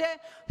bile,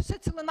 se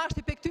cilën ashtë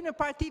i pe këtyre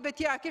partive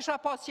tjera kisha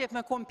pas qef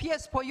me konë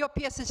pjesë, po jo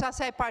pjesë që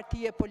asaj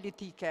partije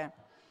politike.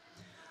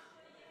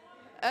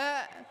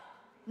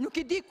 Nuk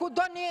I di ku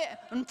doni,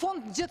 në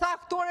fund gjitha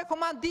këto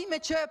rekomandime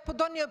që po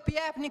doni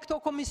pjepni këto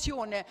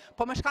komisione,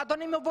 po me shka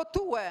doni me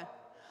votue.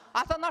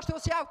 A thë nashtë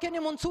ose javë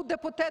keni mundësu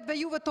deputetve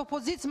juve të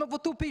opozicës me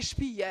votu për I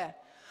shpije.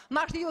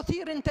 Nashtë ju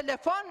thirin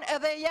telefon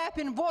edhe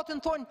jepin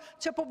votën, thonë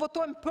që po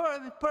votojmë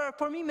për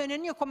formime në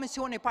një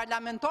komisioni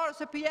parlamentarë,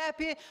 se për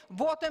jepi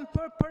votën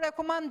për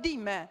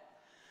rekomandime.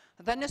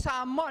 Dhe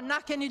nësa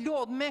na keni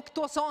lodhë me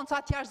këto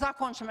seanca tjerë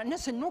zakonshme,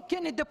 nëse nuk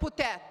keni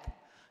deputet,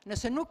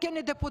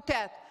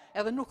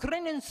 edhe nuk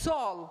rrinin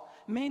sol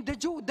me I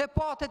dëgju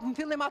debatet, në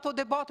fillim ato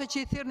debate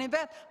që I thirrni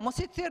vetë, mos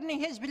I thirrni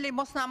heq bile,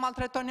 mos na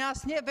maltretoni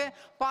as njeve,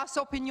 pas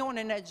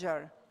opinionin e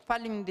gjërë.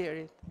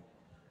 Faleminderit.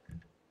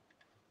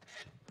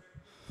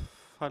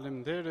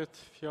 Faleminderit,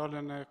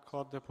 fjalën e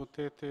ka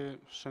deputeti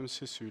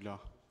Shemsi Syla.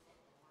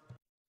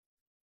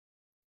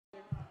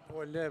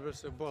 Po leber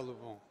se balë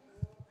bon.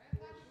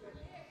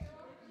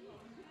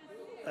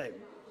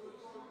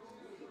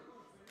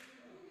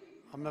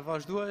 A me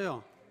vazhdua jo?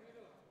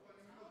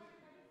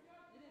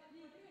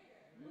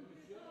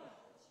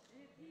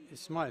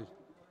 Ismail.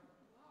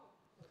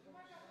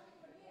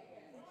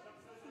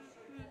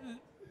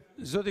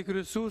 Zoti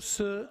kryesus,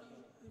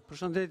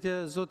 përshëndetje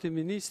Zoti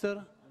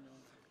Minister,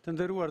 të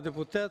nderuar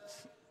deputet,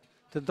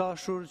 të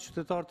dashur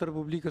qytetarë të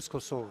Republikës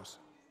Kosovës.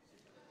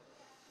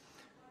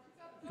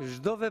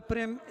 Çdo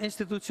veprim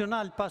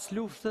institucional pas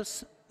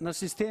luftës në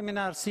sistemin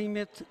e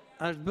arsimit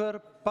është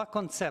bërë pa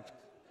koncept,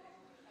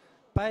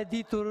 pa e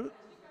ditur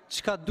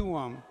çka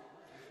duam,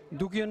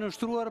 duke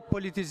nështruar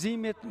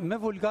politizimit me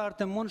vulgar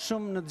të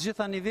mundshëm në të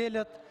gjitha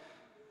nivelet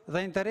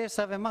dhe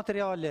interesave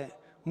materiale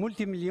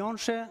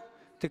multimilionshë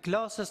të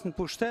klasës në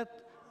pushtet,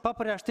 pa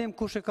përjashtim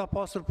kush e ka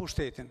pasur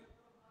pushtetin.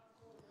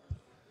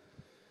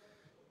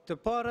 Të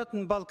parët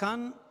në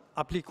Ballkan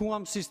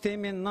aplikuam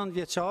sistemin 9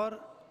 vjeçar,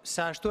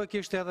 se ashtu e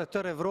kishte edhe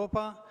tërë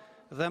Evropa,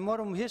 dhe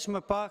morëm hiç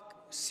më pak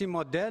si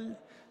model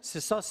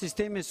se sa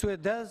sistemi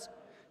suedez,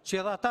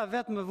 që edhe ata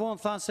vetë më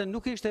vonë thanë se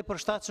nuk ishte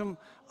përshtatshëm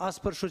as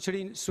për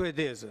shoqërinë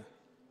suedeze.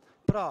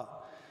 Pra,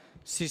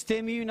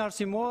 sistemi ynë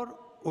arsimor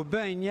u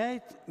bë I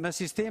njëjtë me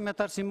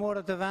sistemet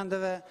arsimore të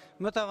vendeve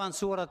më të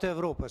avancuara të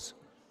Evropës.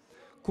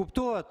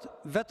 Kuptohet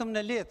vetëm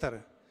në letër,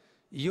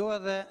 jo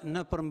edhe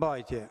në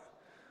përmbajtje.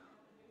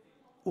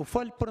 U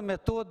fol për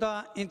metoda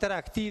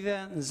interaktive,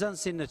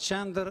 nxënësi në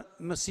qendër,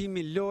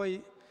 mësimi lojë,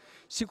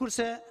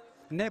 sikurse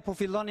ne po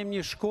fillonim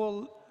një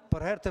shkollë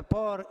për herë të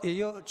parë e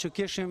jo që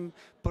kishim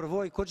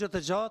përvojë kohë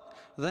të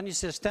gjatë dhe një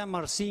sistem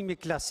arsimi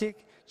klasik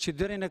që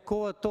deri në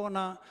kohët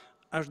tona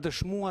është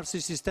dëshmuar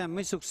si sistem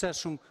më I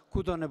suksesshëm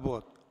kudo në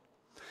botë.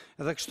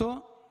 Edhe kështu,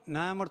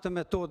 në emër të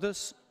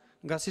metodës,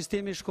 nga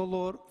sistemi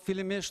shkollor,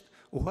 fillimisht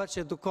u hoq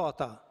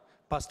edukata,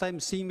 pastaj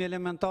mësimi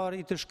elementar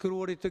I të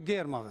shkruarit të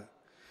germave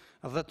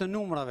dhe të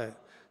numrave,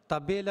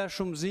 tabela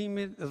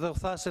shumëzimit dhe u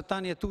tha se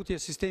tani e tutje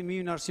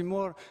sistemi ynë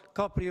arsimor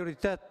ka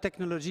prioritet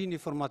teknologjinë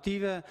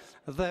informative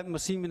dhe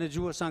mësimin e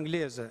gjuhës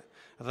angleze.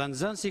 Dhe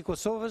nxënësi I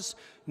Kosovës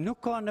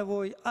nuk ka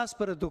nevojë as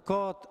për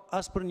edukat,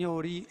 as për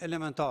njohuri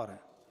elementare.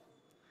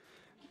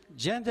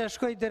 Gjendja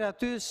shkoi deri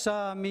aty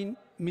sa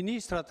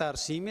ministrat e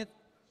arsimit,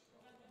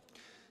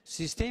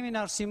 sistemin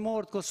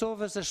arsimor të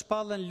Kosovës e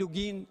shpallën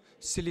lugin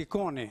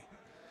silikoni,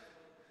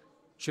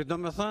 që do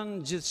me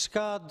thënë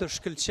gjithçka do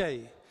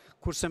shkëlqej,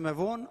 kurse me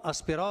vonë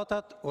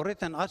aspiratat u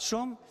rriten aq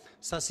shumë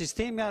sa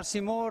sistemi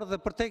arsimor dhe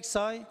përtej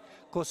kësaj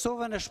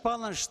Kosovën e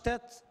shpallën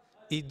shtet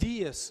I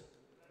dijes.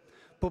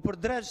 Po për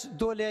dreq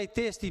dole ai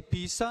testi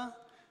PISA,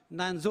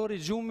 na e nxori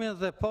gjumin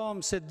dhe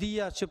pam se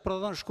dia që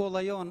prodhon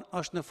shkolla jon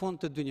është në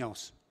fund të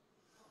dynjos.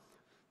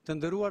 Të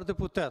nderuar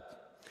deputet,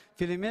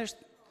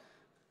 fillimisht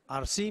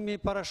arsimi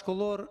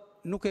parashkollor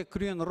nuk e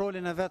kryen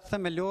rolin e vet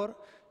themelor,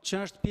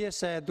 që është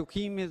pjesa e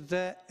edukimit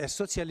dhe e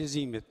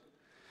socializimit.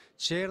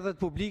 Qerdhet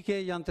publike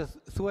janë të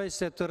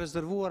thuajse të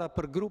rezervuara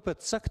për grupe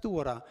të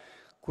caktuara,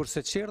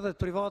 kurse qerdhet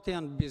private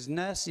janë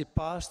biznes I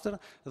pastër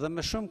dhe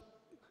më shumë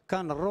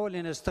kanë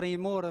rolin e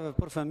strehimoreve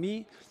për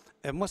fëmijë,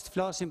 e mos të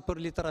flasim për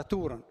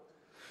literaturën.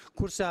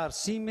 Kurse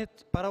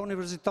arsimit para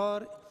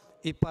universitar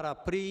I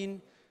paraprin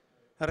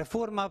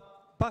reforma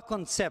pa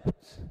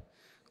koncept.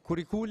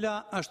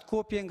 Kurikula është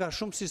kopje nga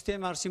shumë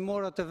sisteme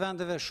arsimore të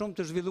vendeve shumë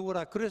të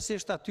zhvilluara,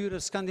 kryesisht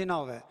atyre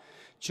skandinave,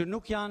 që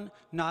nuk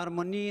janë në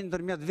harmoni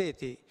ndërmjet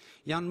veti,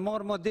 janë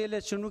marrë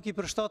modele që nuk I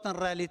përshtaten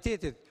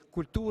realitetit,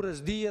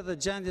 kulturës, dije dhe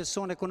gjendjes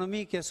sonë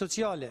ekonomike e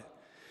sociale.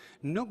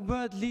 Nuk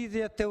bëhet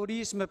lidhje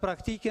teorisë me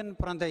praktiken,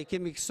 prandaj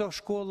kemi këso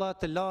shkolla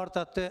të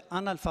larta të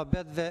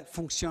analfabetëve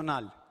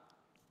funksional.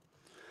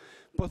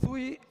 Po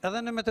thuj, edhe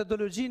në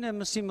metodologjinë e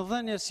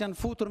mësimdhënies janë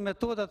futur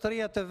metoda të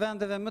reja të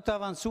vendeve më të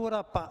avancuara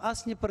pa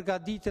asnjë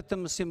përgatitje të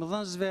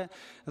mësimdhënësve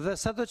dhe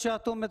sado që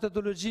ato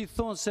metodologji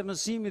thonë se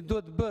mësimi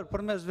duhet bërë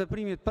përmes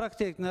veprimit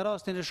praktik në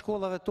rastin e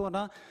shkollave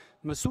tona,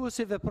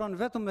 mësuesi vepron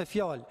vetëm me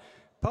fjalë,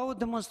 pa u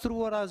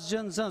demonstruar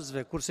asgjë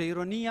nxënësve, kurse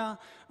ironia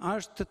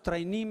është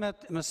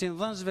trajnimet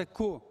mësimdhënësve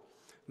ku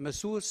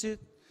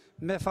mësuesit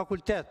me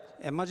fakultet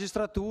e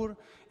magjistraturë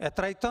e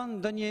trajton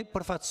ndonjë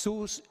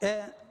përfaqësues e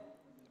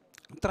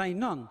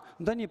trajnon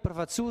ndonjë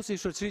përfaqësues i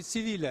shoqërisë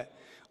civile,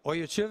 o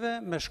jo qëve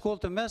me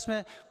shkollë të mesme,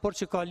 por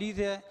që ka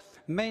lidhje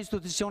me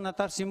institucionet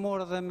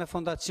arsimore dhe me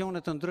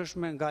fondacione të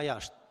ndryshme nga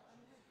jashtë.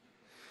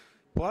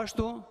 Po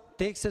ashtu,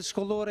 tekstet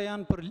shkollore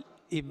janë për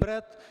i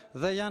bret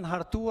dhe janë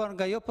hartuar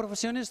nga jo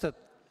profesionistët,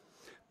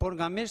 por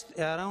nga misht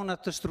e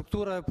aronat të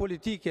strukturave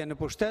politike në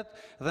pushtet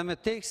dhe me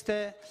tekste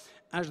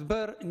është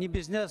bërë një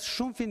biznes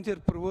shumë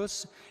fintirprues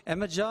e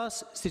më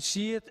gjas si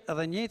qijet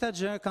edhe njëjta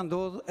gjë ka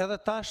ndodhur edhe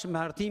tash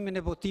me hartimin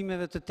e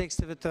votimeve të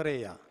teksteve të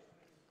reja.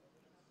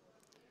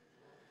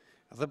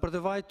 Dhe për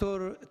të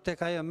vajtur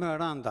tek ajo më e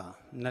rënda,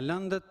 në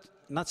lëndët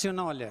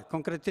nacionale,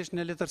 konkretisht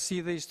në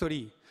letërsi dhe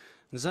histori,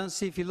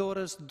 nxënësi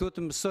fillores duhet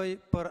të mësoj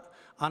për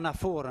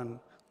anaforën,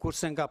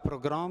 kurse nga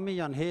programi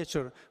janë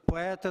hequr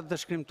poetët dhe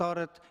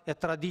shkrimtarët e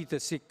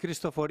traditës si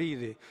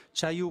Kristoforidi,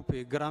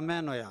 Qajupi,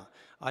 Gramenoja,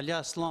 Alja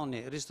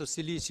Slani, Risto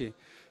Siliqi,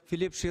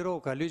 Filip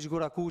Shiroka, Lyq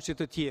Gurakuqi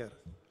të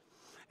tjerë.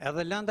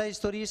 Edhe lënda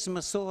historisë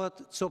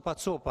mësohet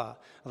copa-copa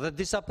dhe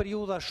disa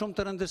periudha shumë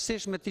të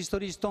rëndësishme të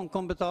historisë tonë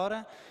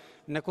kombëtare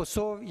në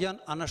Kosovë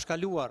janë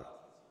anashkaluar.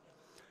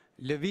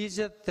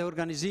 Lëvizjet dhe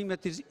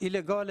organizimet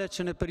ilegale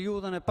që në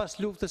periudhën e pas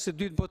luftës së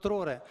dytë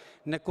botërore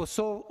në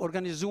Kosovë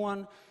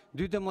organizuan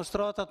dy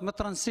demonstratat më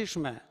të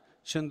rëndësishme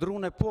që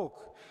ndruan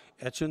epokë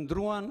e që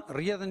ndruan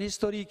rrjedhën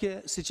historike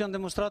si që në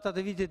demonstratat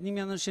e vitit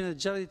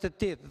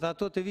 1968 dhe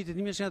ato të vitit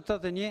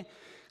 1981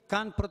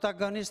 kanë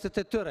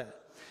protagonistët e tëre.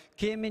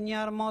 Kemi një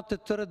armat të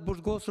tëre të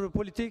burgosur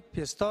politik,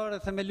 pjesëtare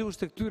dhe themelues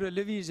të këtyre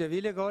lëvizjeve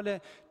ilegale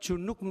që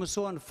nuk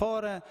mësohen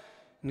fare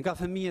nga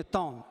fëmijët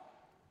tonë.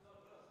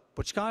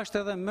 Po çka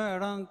është edhe më e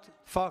rëndë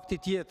fakti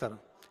tjetër?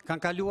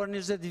 Kanë kaluar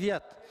 20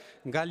 vjetë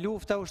nga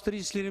lufta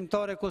ushtrisë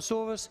lirimtare e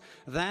Kosovës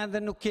dhe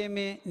ende nuk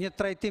kemi një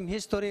trajtim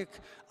historik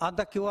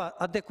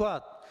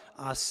adekuat,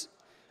 as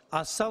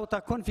sa u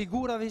takon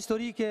figurave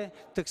historike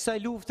të kësaj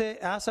lufte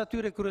e as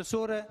atyre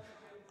kryesore,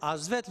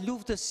 as vetë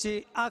luftës si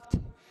akt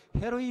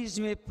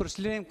heroizmi për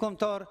çlirim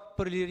kombëtar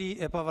për liri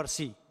e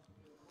pavarësi.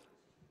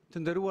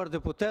 Të nderuar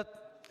deputet,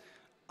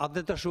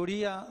 atë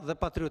dashuria dhe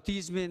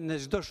patriotizmi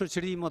në çdo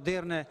shoqëri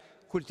moderne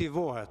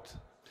kultivohet.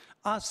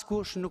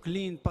 Askush nuk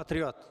lind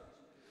patriot,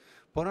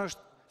 por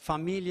është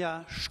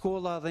familja,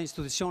 shkolla dhe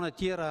institucionet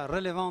tjera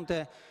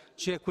relevante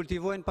që e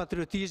kultivojnë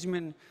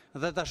patriotizmin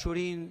dhe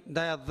dashurinë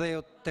ndaj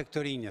dheut tek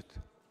të rinjët.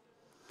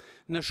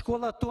 Në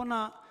shkollat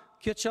tona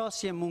kjo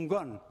qasje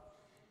mungon.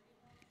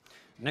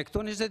 Në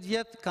këto 20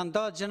 vjetë kanë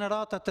dalë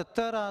gjenerata të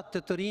tëra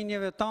të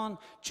rinjëve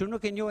tanë që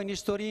nuk e njohin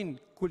historinë,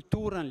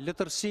 kulturën,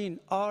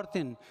 letërsinë,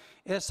 artin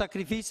e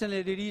sakrificën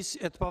e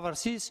lirisë e të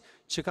pavarësisë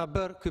që ka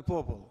bërë ky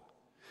popull.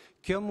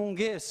 Kjo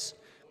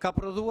mungesë ka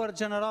prodhuar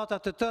gjenerata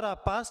të tëra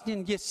pas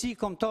një ndjesësi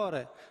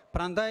kombëtare,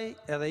 prandaj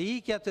edhe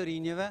ikja të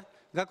rinjëve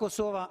nga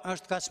Kosova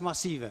është kaq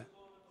masive.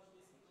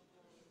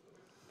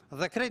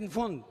 Dhe krejt në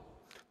fund,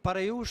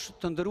 para jush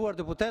të nderuar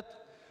deputet,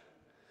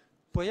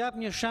 po jap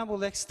një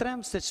shembull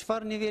ekstrem se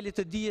çfarë niveli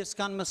të dijes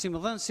kanë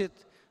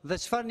mësimdhënësit dhe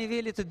çfarë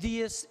niveli të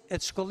dijes e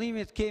të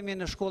shkollimit kemi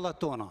në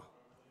shkollat tona.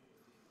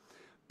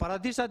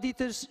 Para disa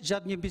ditësh,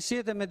 gjatë një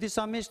bisede me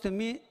disa miq të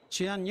mi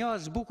që janë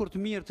njohës bukur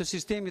të mirë të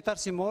sistemit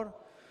arsimor,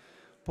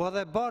 po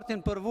edhe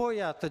bartin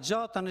përvoja të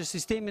gjata në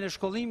sistemin e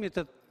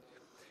shkollimit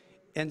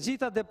e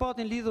nxita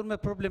debatin lidhur me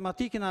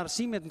problematikën e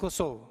arsimit në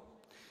Kosovë.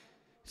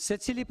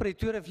 Secili prej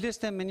tyre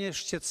fliste me një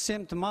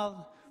shqetësim të madh,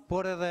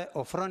 por edhe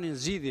ofronin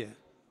zgjidhje.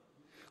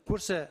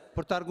 Kurse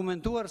për të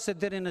argumentuar se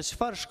deri në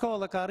çfarë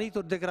shkallë ka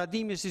arritur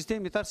degradimi i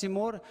sistemit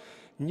arsimor,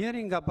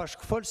 njëri nga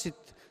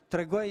bashkëfolësit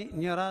tregoi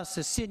një rast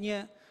se si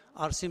një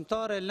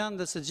arsimtare e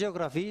lëndës së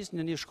gjeografisë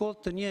në një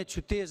shkollë të një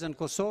qytete në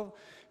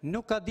Kosovë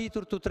nuk ka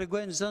ditur të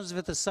tregojë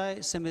nxënësve të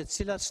saj se me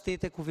cilat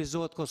shtete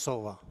kufizohet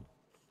Kosova.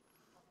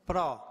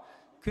 Pra,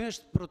 ky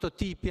është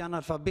prototipi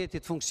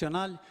analfabetit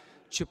funksional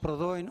që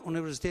prodhojnë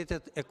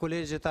universitetet e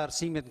kolegjet e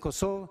arsimit në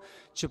Kosovë,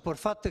 që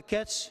për fat të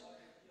keq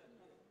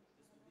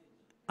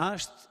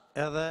është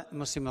edhe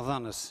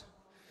mësimdhënës.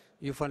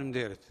 Ju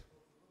faleminderit.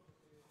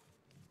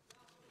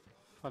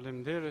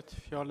 Faleminderit,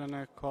 fjalën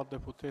e ka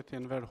deputeti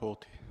Enver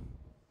Hoti.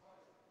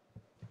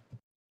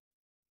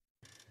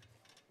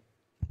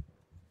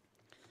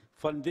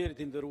 Faleminderit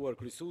i nderuar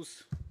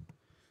kryesues.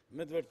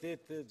 Me të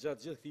vërtetë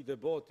gjatë gjithë këtij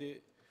debati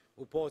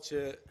u pa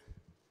që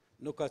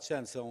nuk ka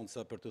qenë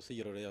seanca për të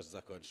thirrur e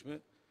jashtëzakonshme.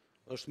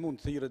 Është mund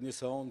të thirret një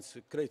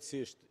seancë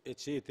krejtësisht e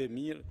qetë e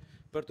mirë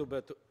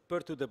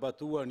për të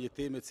debatuar një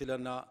temë e cila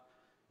na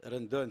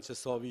rëndon që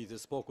sa vite,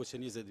 s'pako që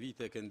 20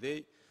 vite e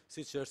këndej,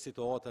 siç është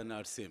situata në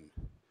arsim.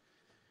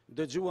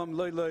 Dëgjuam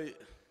lloj-lloj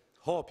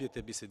hapje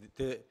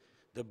të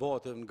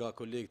debateve nga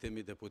kolegët e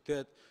mi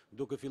deputet,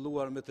 duke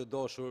filluar me të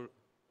dashur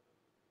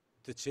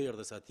të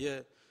qerdhës atje,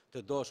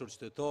 të dashur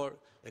qytetar,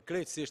 e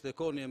krejtësisht e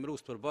koni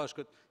emrus për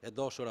bashkët e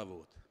dashur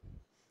avot.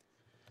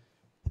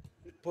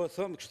 Po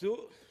thëmë kështu,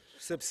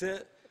 sepse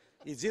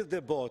i gjithë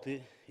debati,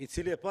 i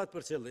cili e pat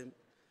për qëllim,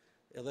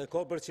 edhe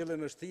ka për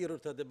qëllim është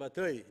thirrur të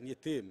debatoj një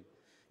tim,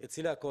 e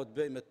cila ka të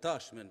bëj me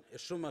tashmen e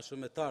shumë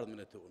me të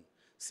ardhmen e tonë,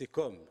 si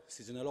këmbë,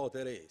 si gjenerat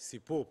e rej, si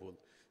popull,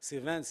 si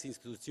vend, si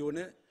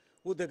institucione,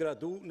 u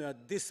degradu në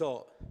disa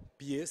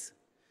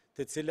pjesë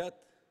të cilat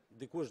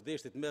dikush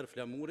deshti të merë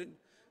flamurin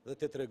dhe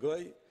të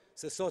tregoj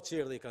se sa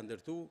qerdhe i ka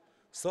ndërtu,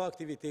 sa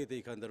aktivitete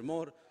i ka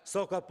ndërmarë,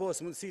 sa ka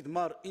pas mundësi të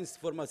marë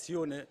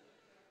informacione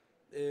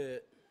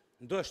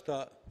ndoshta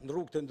në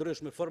rrugë të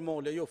ndryshme,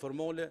 formale, jo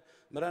formale,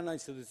 mrenda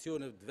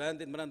institucioneve të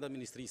vendit, mrenda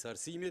Ministrisë së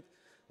Arsimit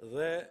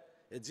dhe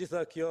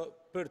gjitha kjo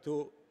për të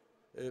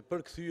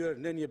përkthyer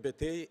në një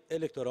betejë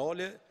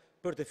elektorale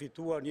për të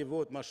fituar një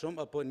vot më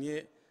shumë apo një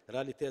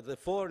realitet. Dhe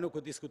fort nuk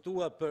u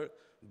diskutua për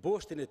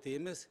boshtin e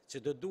temës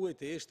që do duhet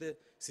të ishte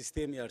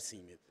sistemi i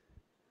arsimit.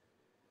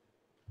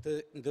 Të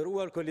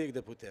nderuar kolegë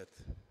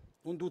deputet,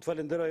 unë du të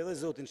falenderoj edhe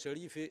zotin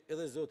Sherifi,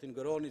 edhe zotin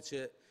Gorani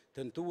që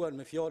tentuan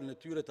me fjalën e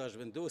tyre ta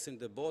zhvendosin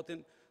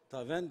debatin,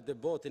 ta vend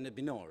debatin e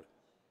binar.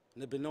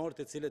 Në binar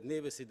të cilët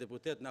neve si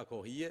deputet na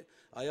kohije,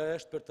 ajo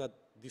është për ta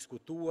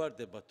diskutuar,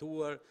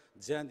 debatuar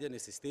gjendjen e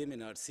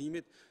sistemin e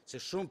arsimit,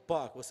 që shumë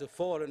pak ose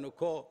fare nuk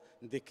ka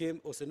ndikim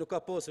ose nuk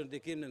ka pasur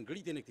ndikim në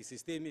ngritjen e këtij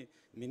sistemi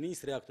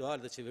ministri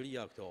aktual dhe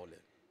qeveria aktuale.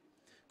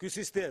 Ky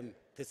sistem,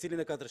 të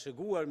cilin e ka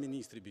trashëguar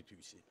ministri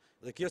Bityqi,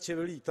 dhe kjo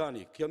qeveri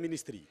tani, kjo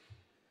ministri,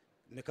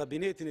 me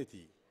kabinetin e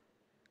tij,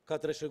 ka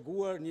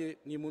trashëguar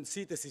një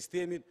mundësi të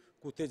sistemit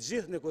ku të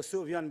gjithë në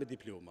Kosovë janë me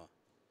diploma.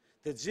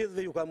 Të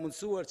gjithëve ju ka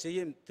mundësuar që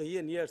të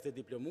jenë njerëz të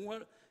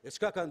diplomuar, e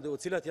çka ka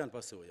ndodhur, cilat janë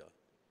pasoja?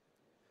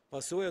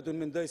 Pasojat unë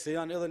mendoj se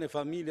janë edhe në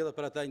familje dhe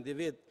për ata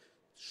individ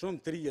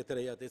shumë të rinj të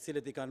reja, të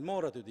cilët i kanë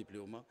marrë ato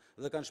diploma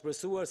dhe kanë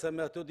shpresuar se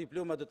me ato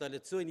diploma do ta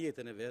lehtësojnë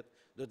jetën e vet,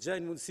 do të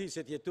gjejnë mundësi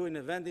që të jetojnë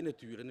në vendin e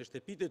tyre, në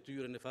shtëpitë e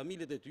tyre, në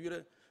familjet e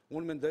tyre.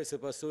 Unë mendoj se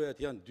pasojat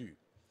janë dy.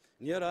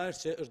 Njëra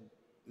është që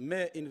është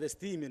me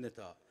investimin e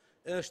ta,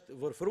 është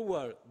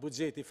vërfruar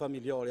buxheti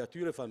familjar i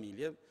atyre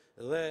familje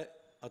dhe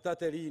ata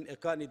të rinj e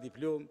kanë një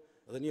diplomë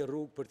dhe një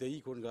rrugë për të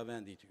ikur nga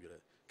vendi i tyre.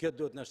 Kjo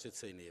do të na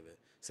shqetësojë neve,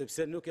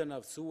 sepse nuk janë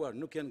aftësuar,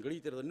 nuk janë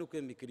ngritur dhe nuk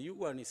kemi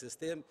krijuar një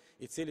sistem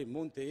i cili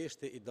mund të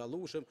ishte i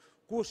dallueshëm.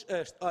 Kush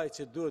është ai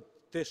që duhet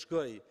të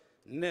shkojë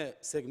në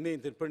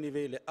segmentin për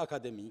nivele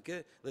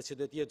akademike dhe që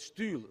do të jetë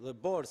shtyllë dhe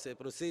barse e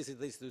procesit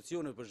dhe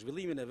institucioneve për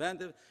zhvillimin e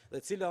vendeve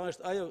dhe cila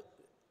është ajo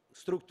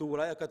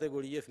struktura, ajo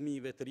kategorie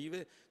fëmijëve të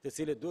rive, të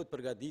cilët duhet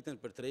përgatiten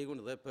për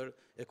tregun dhe për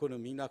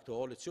ekonominë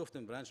aktuale, qoftë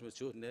në brendshme,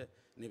 qoftë në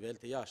nivel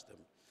të jashtëm.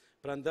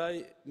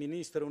 Prandaj,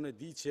 ministër, unë e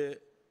di që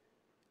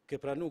ke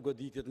pranu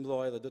goditjet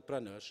mëdha dhe do të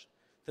pranosh,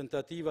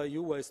 tentativa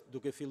juaj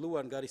duke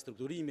filluar nga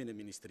ristrukturimi në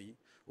ministri,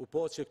 u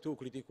po që këtu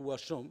kritikua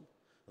shumë,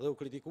 dhe u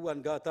kritikuan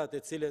nga ata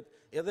të cilët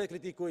edhe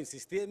kritikojnë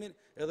sistemin,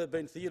 edhe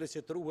bëjnë thirrje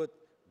që truhet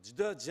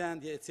çdo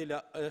gjendje e cila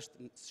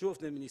është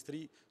qoftë në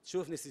ministri,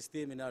 qoftë në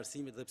sistemin e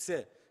arsimit. Dhe pse?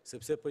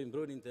 Sepse po i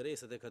mbrojnë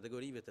interesat e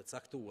kategorive të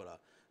caktuara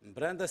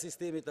brenda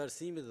sistemit të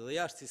arsimit dhe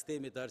jashtë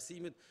sistemit të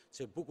arsimit,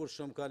 që bukur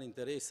shumë kanë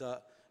interesa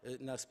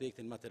në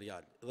aspektin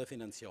material dhe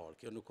financiar.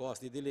 Kjo nuk ka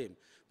asnjë dilemë.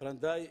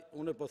 Prandaj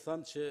unë po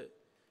them që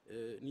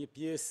një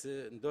pjesë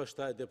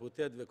ndoshta e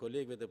deputetëve,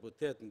 kolegëve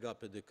deputet nga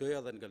PDK-ja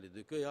dhe nga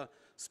LDK-ja,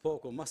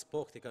 mas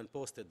pak të kanë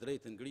pas të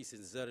drejtë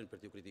ngrisin zërin për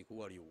t'ju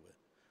kritikuar juve.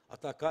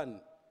 Ata kanë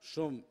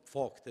shumë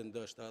fakte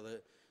ndoshta dhe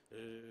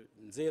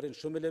nxjerrin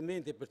shumë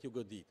elementi për t'ju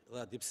godit.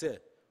 Dhe di pse?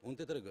 Unë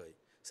të tregoj,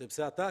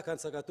 sepse ata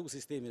kanë sakatu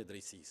sistemin e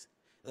drejtësisë.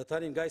 Dhe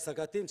tani nga i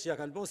sakatim që ja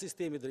kanë bën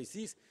sistemi i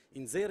drejtësisë,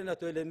 i nxjerrin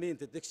ato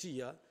elemente të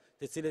këqija,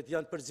 të cilët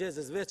janë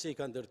përgjegjës vetë që i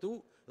kanë ndërtu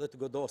dhe të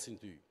godasin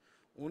ty.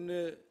 Unë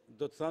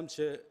do të them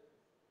që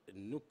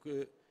nuk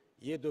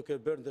je duke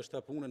bërë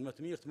ndoshta punën më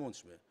të mirë të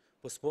mundshme,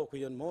 po s'poku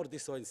janë marrë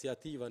disa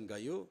iniciativa nga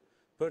ju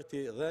për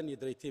t'i dhënë një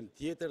drejtim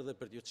tjetër dhe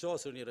për t'ju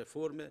qasur një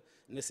reforme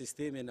në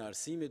sistemin e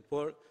arsimit,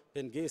 por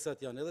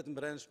pengesat janë edhe të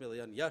brendshme dhe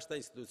janë jashtë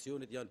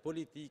institucionit, janë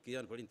politike,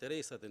 janë për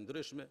interesat e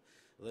ndryshme,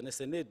 dhe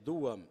nëse ne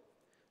duam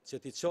që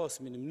t'i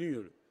qasmi në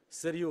mënyrë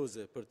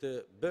serioze për të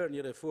bërë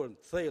një reformë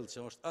të thellë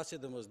që është aq e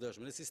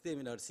domosdoshme në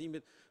sistemin e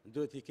arsimit,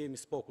 duhet t'i kemi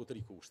s'poku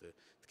 3 kushte.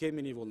 Të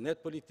kemi një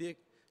vullnet politik,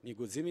 një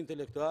guxim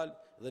intelektual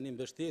dhe një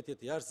mbështetje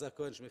të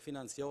jashtëzakonshme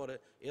financiare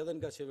edhe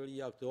nga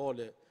qeveria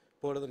aktuale,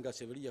 por edhe nga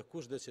qeveria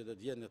kushdo që do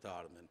të vjen në të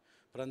ardhmen.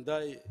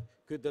 Prandaj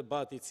ky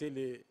debat i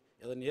cili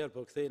edhe një herë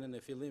po ktheheni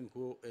në fillim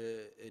ku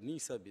e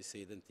nisa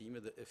bisedën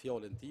time dhe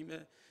fjalën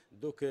time,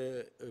 duke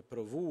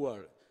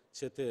provuar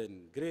që të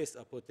ngres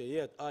apo të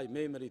jetë ai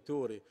më i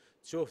meritori,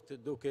 qoftë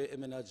duke e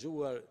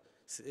menaxhuar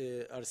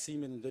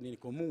arsimin në ndonjë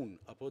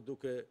komunë apo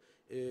duke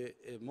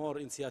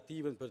marrë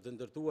iniciativën për të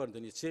ndërtuar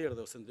ndonjë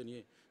qerdhe ose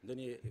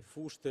ndonjë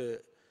fushë të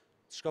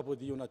çka po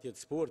diun atje të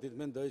sportit,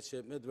 mendoj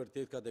që me të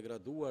vërtet ka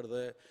degraduar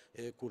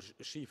dhe kur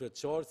shifet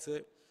qartë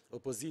se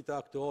opozita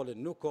aktuale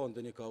nuk ka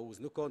ndonjë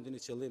kauzë, nuk ka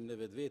ndonjë qëllim në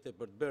vetvete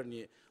për të bërë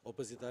një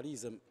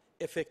opozitarizëm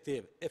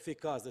efektiv,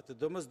 efikas dhe të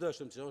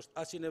domosdoshëm që është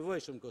aq i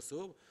nevojshëm në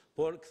Kosovë,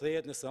 por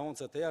kthehet në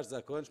seanca të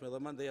jashtëzakonshme dhe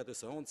mandej ato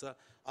seanca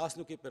as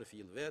nuk i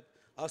përfill vet,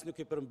 as nuk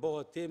i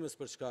përmbahet temës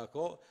për çka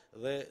ka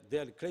dhe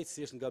del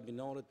krejtësisht nga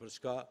binaret për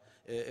çka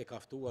e ka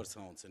ftuar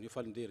seancën. Ju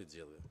faleminderit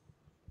gjithëve.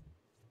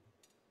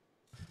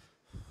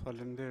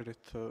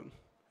 Faleminderit.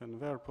 Në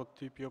verë po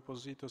tipi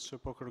opozitës që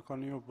po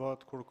kërkon ju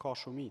bëhet kur ka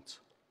shumicë.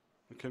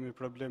 Ne kemi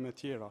probleme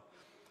tjera.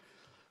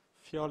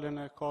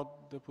 Fjalën e ka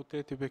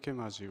deputeti Bekim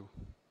Haxhiu.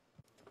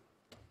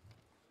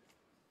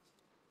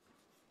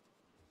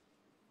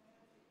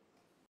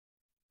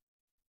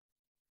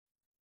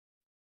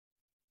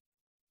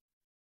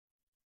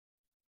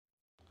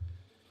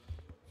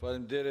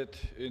 Faleminderit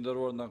i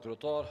nderuar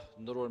nënkryetar,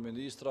 nderuar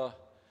ministra,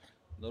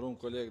 nderuar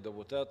kolegë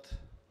deputet.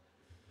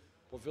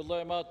 Po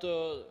fillojmë atë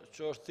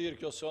që është thirrë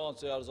kjo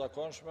seancë e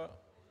arzakonshme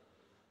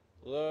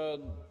dhe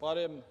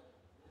parim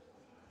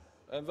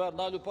enver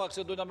nalu pak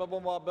se dojna me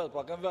bo muhabet,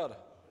 pak enver.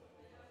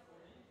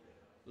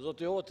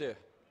 Zoti Hoti,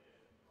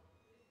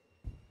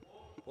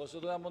 po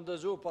se dojna më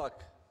ndëgju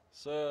pak,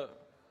 se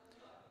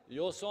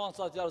jo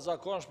seancat e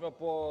arzakonshme,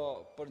 po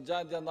për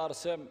ngjendjen në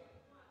arsim,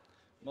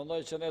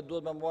 mendoj që ne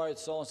duhet me muajt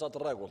seancat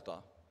rregullta,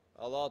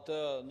 edhe atë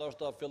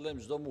ndoshta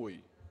fillim çdo muaj,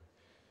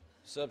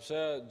 sepse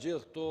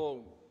gjithë këtu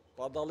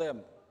pa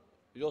dallim,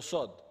 jo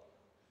sot,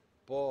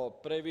 po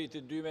prej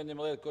vitit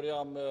 2011 kur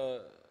jam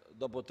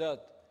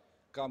deputet,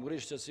 kam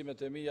ngrish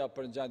qëtësimet e mia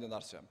për ngjendjen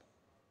arsim.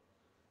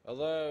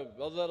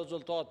 Edhe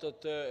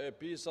rezultatet e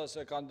PISA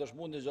se kanë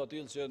dëshmu një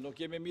gjatil që nuk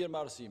jemi mirë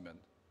me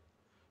arsimin.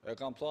 E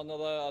kam thonë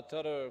edhe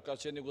atëherë ka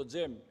qenë një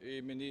guxim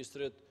i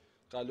ministrit,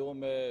 kalu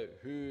me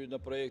hy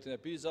në projektin e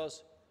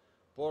PISA-s,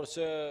 por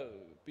që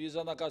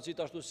PISA në ka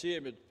qitë ashtu si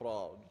jemi, pra,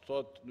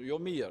 thot, jo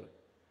mirë.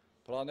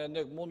 Pra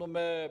ne mundu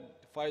me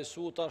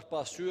fajsu tash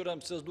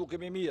pasqyrem se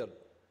s'dukemi mirë,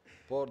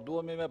 por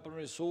duhemi me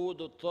përmisu,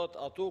 do të thot,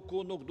 atu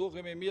ku nuk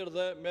dukemi mirë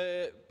dhe me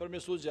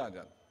përmisu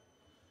gjendjen.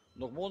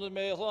 Nuk mundet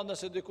me i thonë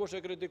nëse dikush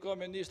e kritikon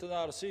ministrin e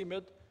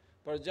arsimit,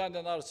 për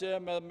gjendjen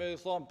arsim me i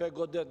thonë pe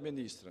godet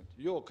ministrin.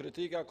 Jo,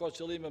 kritika ka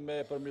qëllime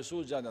me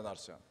përmisu gjendjen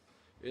arsim.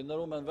 I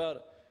nërume në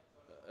verë,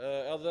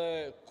 edhe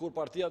kur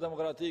Partia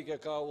Demokratike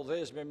ka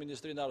udhëheq me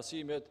Ministrinë e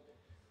Arsimit,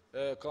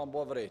 ka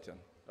mbo vrejtjen.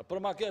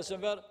 Për ma kesë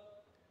në verë,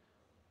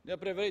 një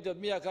prej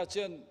vrejtjet mija ka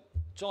qenë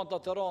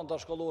çantat e randa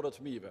shkollore të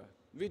fëmijëve.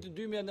 Vitin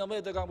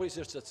 2019 e ka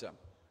ngrisisht qëtësim.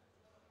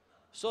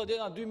 Sot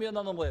jena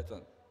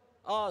 2019,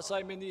 as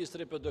ai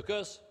ministri për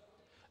dëkës,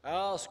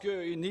 as kjo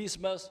i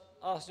nismes,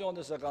 as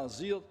njënë se kanë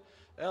zidh,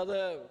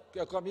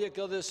 edhe kam jek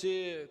edhe si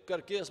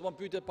kërkes më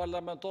pyetje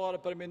parlamentare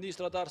për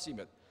ministrat e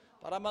arsimit.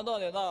 Para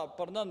mendoni, na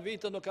për 9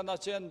 vite nuk kena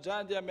qenë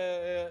gjendje me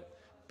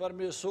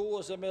përmirësu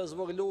ose me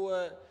zvoglu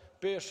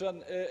peshën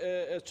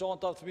e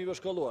çantat fëmijëve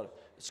shkollor.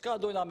 Çka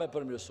dojna me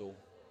përmirësu?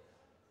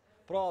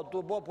 Pra,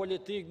 du bo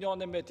politik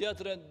njëni me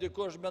tjetërin,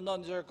 dikush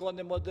mendon që ka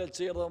një model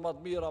qërë dhe më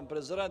të mira në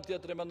prezident,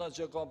 tjetëri mendon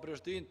që ka në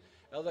Prishtinë,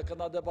 edhe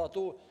këna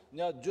debatu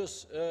një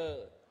gjysë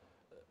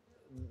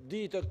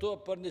ditë këto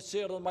për një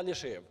qërë dhe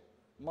Malishev.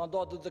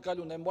 Mandatet të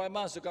kalu, ne mbaj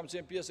menë që kam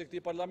qenë pjesë e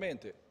këti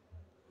parlamenti.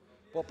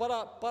 Po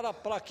para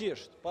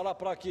prakisht,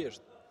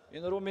 i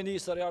nëru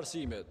minister e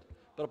arsimit,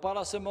 për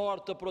para se më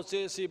artë të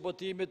procesi i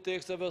botimit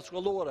teksteve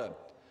shkollore,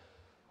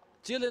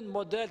 cilin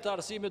model të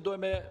arsimit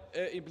dojme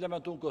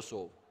implementu në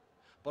Kosovë.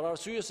 Për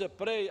arsye se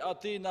prej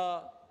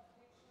atina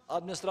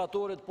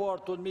administratorit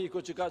partë të miku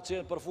që ka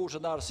qenë për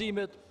fushën e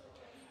arsimit,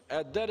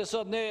 deri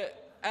sot ne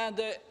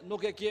ende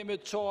nuk e kemi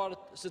të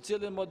qartë se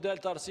cilin model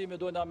të arsimit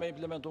dojna me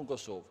implementu në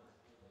Kosovë.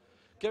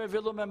 Kemi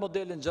fillu me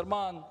modelin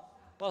Gjerman,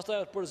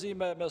 pastaj është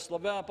përzime me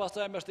Sloven,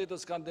 pastaj me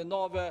shtetet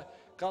skandinave,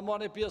 kanë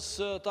marrë një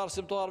pjesë të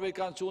arsimtarëve i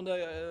kanë qune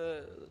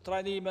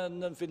trajnime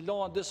në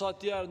Finland, disa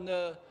tjerë në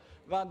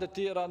vendet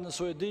tjera në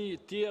Suedi,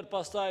 tjerë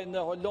pastaj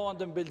në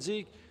Hollandë, në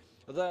Belgjik,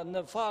 dhe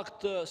në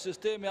fakt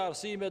sistemi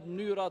arsimit në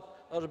mënyrat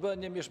është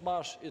bën një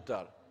mishmash i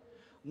tërë.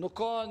 Nuk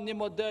ka një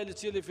model i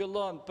cili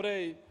fillon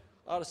prej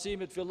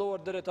arsimit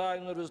fillor deri te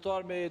ai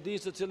universitar me e di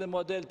se cilin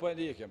model po e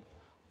ndjekim.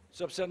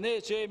 Sepse ne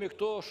që jemi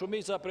këto,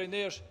 shumica prej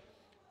nesh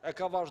e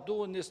ka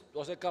vazhdu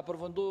ose ka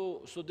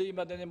përfundu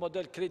studimet në një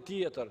model krejt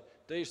tjetër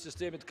të ish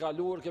sistemit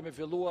kalur, kemi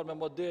filluar me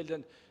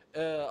modelin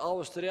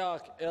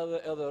austriak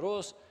edhe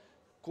rus,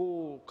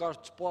 ku ka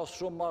pas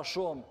shumë ma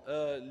shumë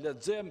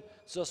lexim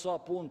se sa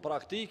punë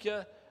praktike,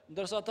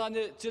 ndërsa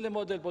tani cili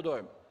model po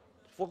dojmë?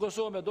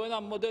 Fokusohemi,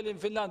 dojna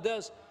modelin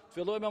finlandez,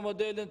 fillojme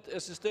modelin e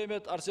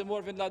sistemit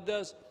arsimor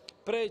finlandez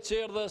prej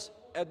qerdhës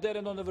e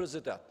deri në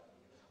universitet.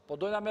 Po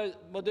dojna me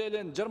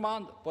modelin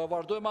Gjerman, po e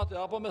vazhdojmë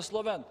atë, apo me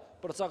Sloven,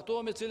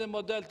 përcaktohemi cilin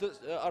model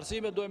të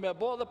arsimit dojmë e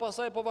bo dhe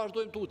pasaj po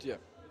vazhdojmë tutje.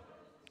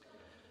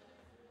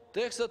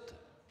 Tekstet,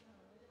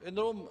 i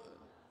nërum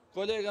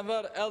kolegën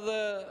verë, edhe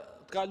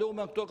të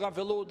kalume këto kanë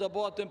fillu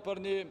debatin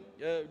për një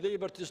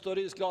libër të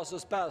historisë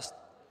klasës 5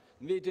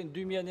 në vitin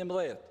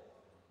 2011,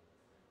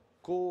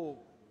 ku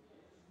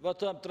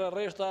vetëm 3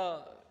 rreshta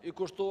i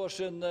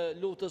kushtoheshin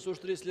luftës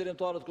ushtrisë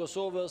lirimtare të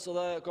Kosovës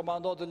dhe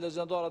komandantit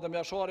legjendare dhe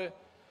mjashari,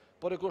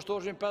 por i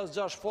kushtoheshin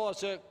 5-6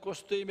 faqe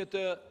kushtimit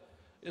të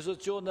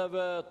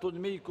institucioneve të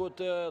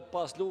nëmikut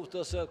pas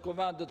luftës e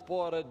konvendit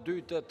pare,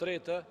 2,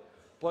 3,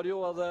 por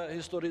jo edhe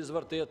historisë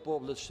vërtet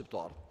popullit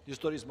shqiptar,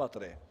 historisë më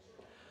të re.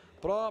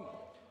 Pra,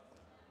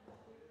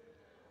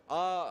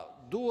 a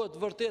duhet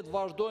vërtet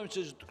vazhdojmë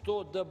që këto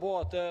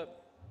debate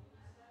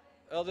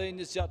edhe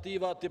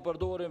iniciativa të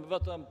përdorim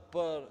vetëm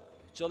për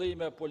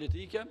qëllime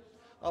politike,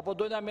 apo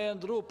dojna me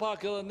ndru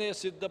pak edhe ne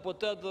si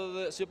deputet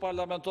dhe si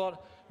parlamentar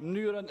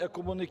mënyrën e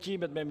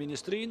komunikimit me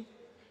ministrin,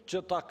 që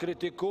ta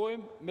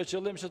kritikojmë me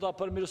qëllim që ta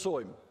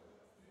përmirësojmë.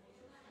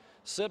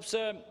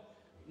 Sepse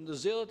në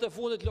zgjedhjet e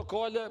fundit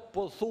lokale,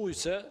 po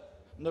thujse,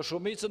 në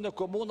shumicën e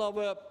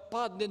komunave,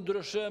 pat një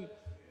ndryshim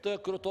të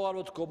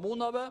kryetarëve të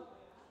komunave,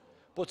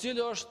 po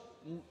cili është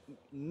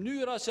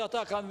mënyra që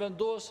ata kanë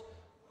vendosë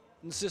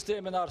në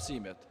sistemin e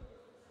arsimit.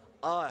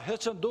 A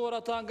heqën dorë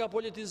ata nga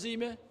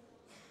politizimi?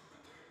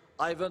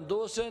 A i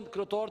vendosin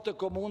kryetarët e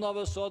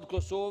komunave sot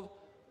Kosovë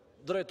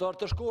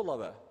drejtarë të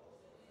shkollave?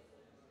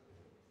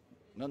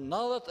 Në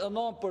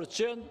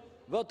 99%,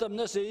 vetëm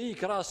nëse i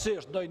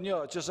krasisht në një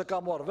që se ka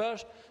marrë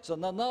vesh, se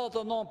në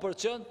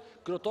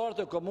 99%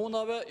 kryetarët e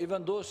komunave i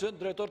vendosin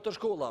drejtarë të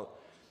shkollave.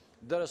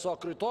 Derisa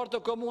kryetarët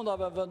e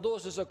komunave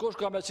vendosin se kush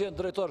ka me qenë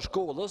drejtar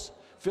shkollës,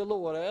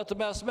 fillore e të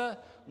mesme,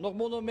 nuk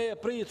mundu me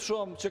prit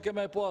shumë që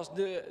keme pas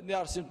një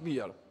arsim të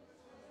mirë.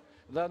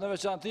 Dhe në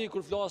veçanti,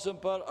 kur flasim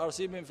për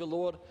arsimin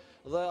fillor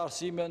dhe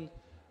arsimin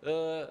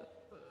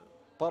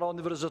para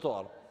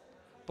universitar.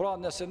 Pra,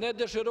 nëse ne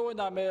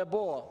dëshirojna me e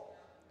bo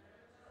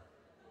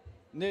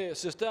një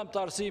sistem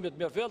të arsimit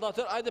me fillë,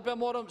 atër ajde pe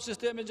morëm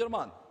sistemin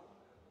Gjerman.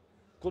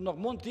 Ku nuk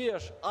mund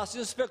t'jesh as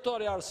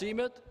inspektori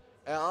arsimit,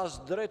 e as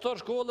drejtor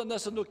shkollë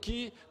nëse nuk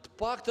ki të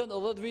pakten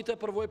 10 vite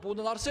përvoj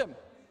punën arsim.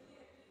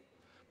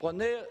 Po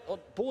ne,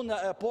 punë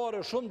e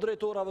pare shumë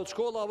drejtorave të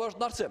shkollave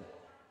është në arsim.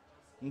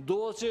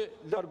 Ndodhë që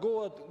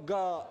largohet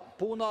nga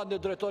puna një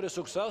drejtori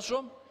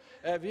suksesshëm,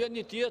 e vjen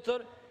një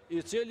tjetër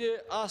i cili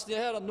as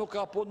njëherë nuk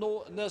ka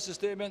punu në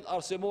sistemin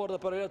arsimor dhe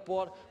për herë të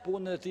parë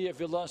punën e tij e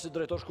fillon si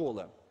drejtor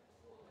shkolle.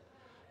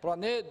 Pra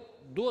ne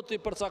duhet të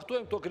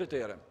përcaktojmë këto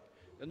kritere.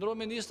 Ndërkohë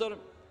ministër,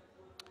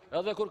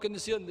 edhe kur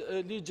keni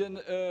sjellë ligjin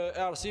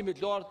e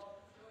arsimit lartë,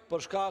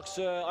 për shkak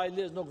se ai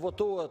ligj nuk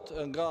votohet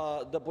nga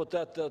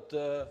deputetët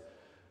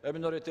e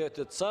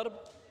minoritetit serb,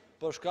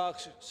 për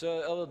shkak se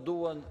edhe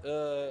duhen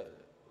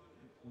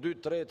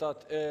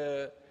 2/3 e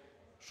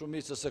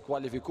shumicës e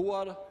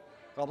kualifikuar,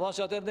 ka thënë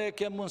që atër ne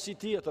kemë mundësi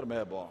tjetër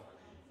me e bo.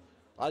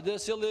 Ajde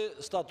sjelli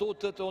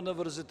statutet e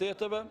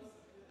universiteteve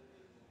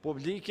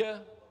publike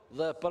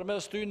dhe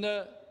përmes tyne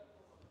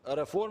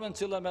reformën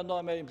cilë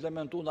mendoj me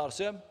implementu në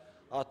arsim,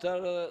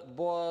 atër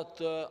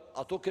bëhet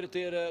ato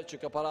kritere që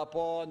ka para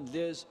pa në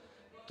ligj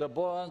të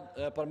bëhen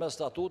përmes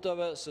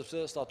statuteve,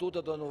 sepse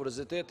statutet e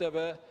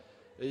universiteteve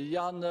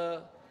janë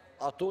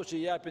ato që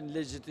jepin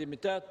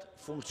legitimitet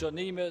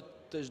funksionimit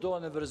të çdo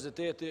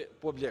universiteti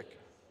publik.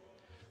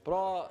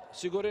 Pra,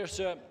 sigurisht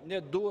që ne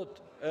duhet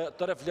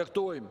të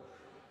reflektojmë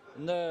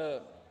në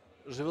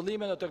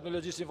zhvillimin e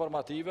teknologjisë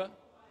informative,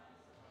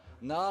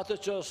 në atë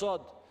që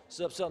sot,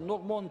 sepse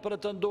nuk mund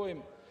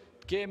pretendojmë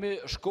kemi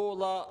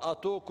shkolla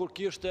ato kur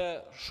kishte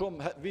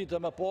shumë vite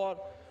më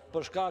parë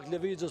për shkak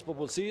lëvizjes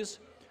popullsisë,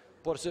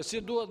 por se si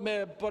duhet me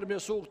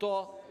përmirësu këto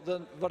dhe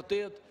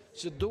vërtet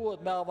që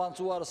duhet me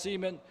avancu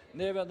arsimin,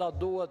 neve na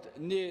duhet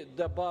një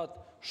debat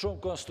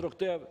shumë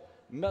konstruktiv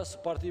mes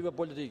partive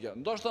politike.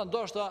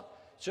 Ndoshta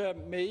që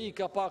me i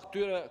ka pak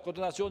tyre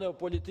koordinacione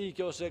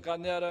politike ose ka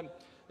njerë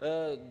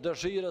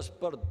dëshirës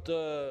për të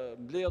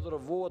mbledhur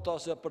vota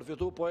ose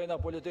përfitu pojena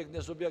politik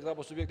një subjekt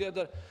apo subjekt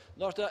tjetër,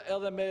 ndoshta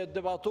edhe me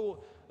debatu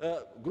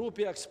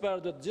grupi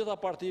ekspertët gjitha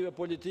partive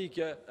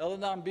politike edhe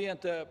në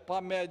ambiente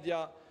pa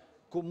media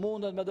ku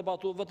mundet me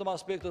debatu vetëm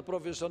aspektet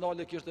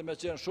profesionale kishte me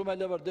qenë shumë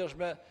e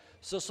levërdishme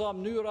se sa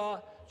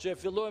mënyra që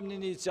fillojmë një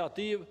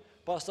iniciativë,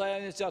 pastaj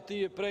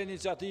iniciativë prej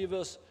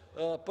iniciativës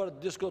për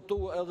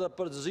diskutu edhe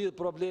për të zgjidhur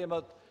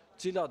problemet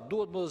cilat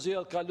duhet më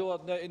zgjidhur,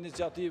 kalohet në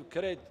iniciativë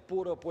krejt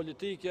pure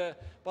politike,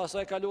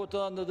 pastaj kalohet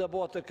edhe në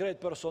debate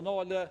krejt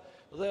personale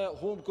dhe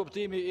humb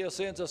kuptimi i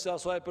esencës së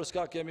asaj për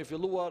çka kemi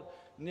filluar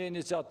një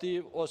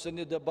iniciativë ose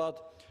një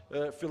debat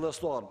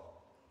fillestar.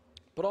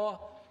 Pra,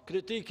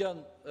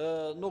 kritiken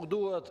nuk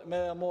duhet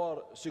me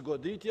marrë si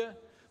goditje,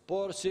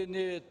 por si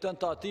një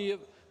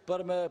tentativë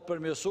për me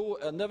përmirësu,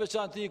 në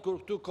veçanti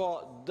kur këtu ka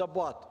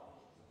debat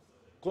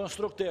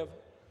konstruktiv,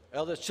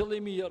 edhe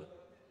qëllim mirë,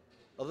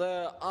 dhe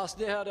as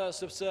një herë,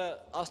 sepse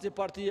as një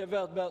partije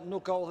vetme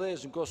nuk ka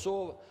udhëheqë në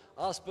Kosovë,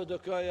 as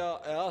PDK-ja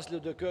e as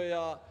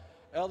LDK-ja,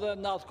 edhe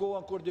në atë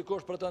kohën kur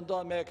dikush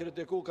pretendon me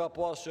kritiku ka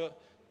pas që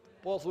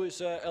po thuj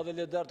se edhe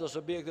lider të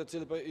subjektet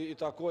cilë i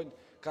takojnë,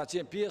 ka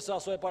qenë pjesë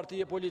asoj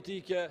partije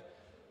politike,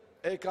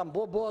 e kanë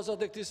bo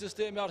bazat e këti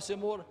sistemi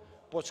arsimor,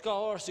 po qka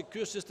është si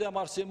kjo sistem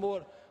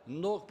arsimor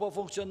nuk po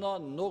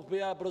funksionon, nuk po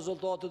jep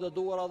rezultatet e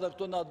duara dhe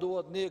këtu na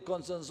duhet një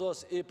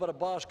konsenzus i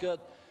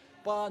përbashkët,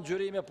 pa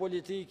ngjyrime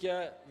politike,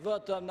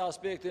 vetëm në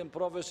aspektin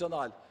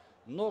profesional.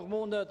 Nuk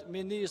mundet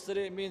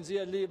ministri me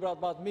nxjerr librat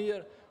më të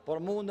mirë,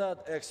 por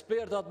mundet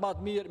ekspertat më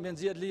të mirë me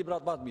nxjerr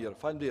librat më të mirë.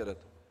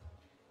 Faleminderit.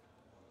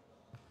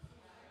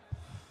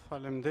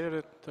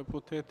 Faleminderit,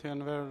 deputeti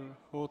Enver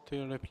Hoti,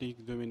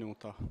 replik 2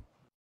 minuta.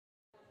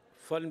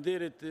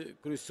 Faleminderit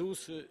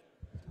kryesues,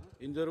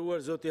 i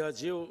nderuar zoti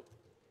Haxhiu,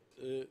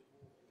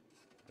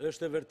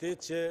 është e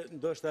vërtet që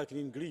ndoshta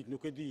keni ngrit,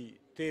 nuk e di,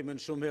 temën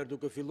shumë herë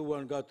duke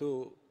filluar nga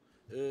ato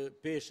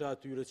pesha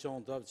atyre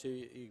çantave që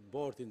i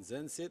bartin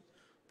nxënësit,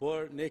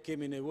 por ne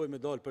kemi nevojë me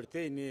dalë për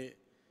te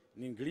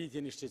një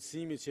ngritje një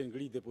shqetësimit që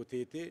ngrit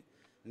deputeti.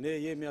 Ne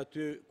jemi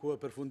aty ku e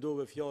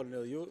përfundove fjalën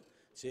edhe ju,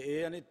 që e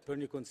janit për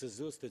një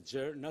konsenzus të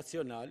gjerë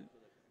nacional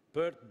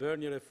për të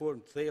bërë një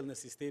reformë të thellë në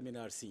sistemin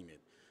e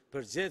arsimit.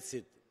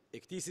 Përgjegjësit e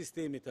këtij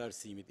sistemi të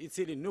arsimit, i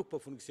cili nuk po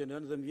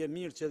funksionon dhe më vjen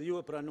mirë që ju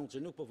e pranoni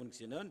që nuk po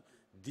funksionon,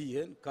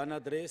 dihen, kanë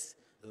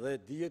adresë dhe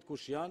dihet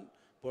kush janë,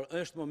 por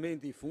është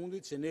momenti i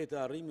fundit që ne të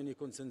arrijmë një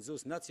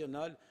konsenzus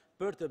nacional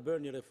për të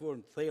bërë një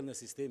reformë të thellë në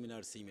sistemin e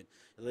arsimit.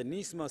 Dhe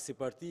nisma si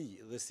parti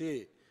dhe si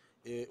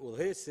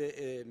udhëheqëse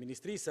e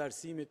Ministrisë së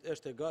Arsimit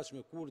është e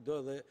gatshme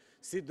kurdo dhe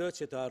sido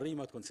që të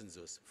arrijmë atë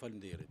konsenzus.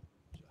 Faleminderit.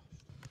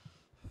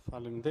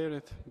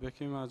 Faleminderit.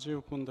 Bekim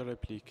Axhiu kundër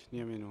replik.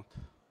 1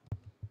 minutë.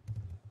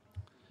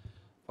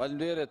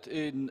 Faleminderit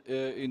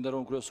i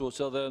nderuar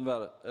kryesues edhe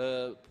Enver.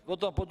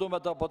 Po do me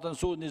ta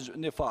potencu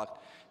një fakt,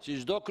 që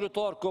çdo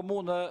kryetar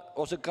komune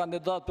ose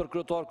kandidat për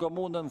kryetar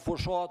komune në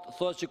fushat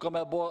thotë që ka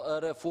me bë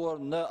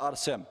reformë në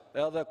arsim,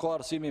 edhe ka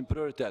arsimin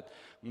prioritet.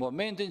 Në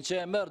momentin që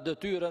e merr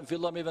detyrën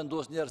fillon me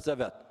vendos njerëz të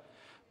vet.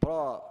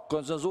 Pra,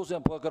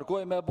 konsenzusin po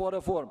kërkojmë me bë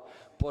reformë,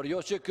 por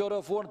jo që kjo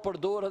reformë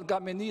përdoret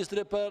nga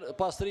ministri për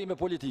pastrime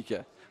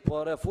politike,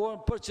 por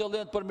reformë për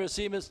qëllim të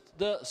përmirësimit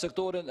të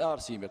sektorin e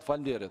arsimit.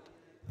 Faleminderit.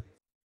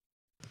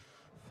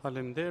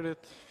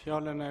 Faleminderit.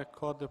 Fjalën e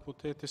ka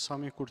deputeti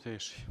Sami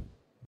Kurteshi.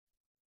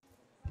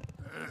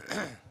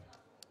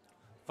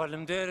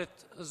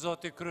 Faleminderit,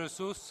 zoti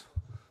kryesues,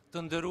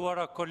 të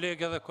nderuara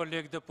kolegë dhe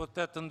kolegë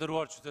deputet, të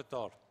nderuar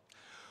qytetarë.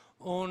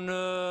 Unë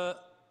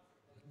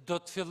do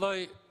të filloj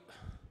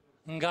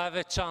nga e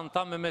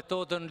veçanta me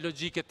metodën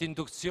logjike të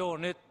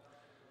induksionit,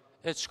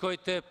 e të shkoj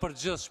te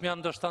përgjithshmja,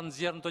 ndoshta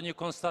nxjerr ndonjë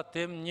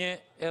konstatim, një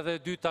edhe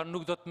dyta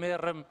nuk do të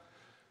merrem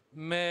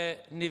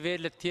me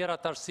nivelet tjera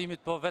të arsimit,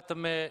 po vetëm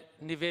me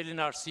nivelin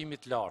e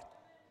arsimit lartë.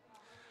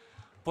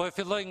 Po e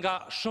filloj nga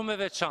shumë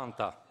e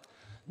veçanta.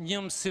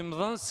 Një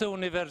mësimdhënëse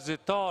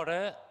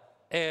universitare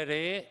e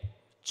re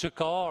që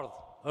ka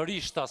ardhur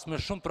rishtas me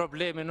shumë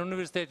probleme në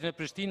Universitetin e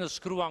Prishtinës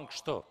shkruan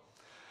kështu: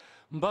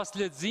 mbas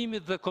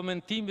leximit dhe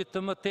komentimit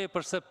të më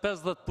tepër se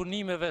 50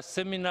 punimeve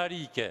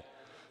seminarike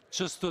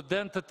që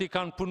studentët i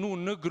kanë punu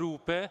në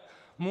grupe,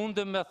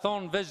 mundem me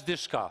thonë veç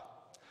diçka.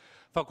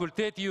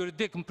 Fakulteti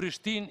juridik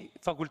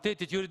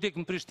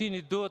në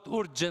Prishtinë duhet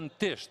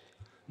urgjentisht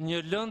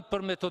një lëndë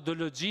për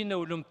metodologjinë e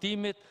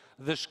ulëmtimit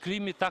dhe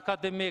shkrimit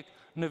akademik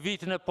në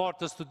vitin e parë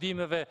të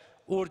studimeve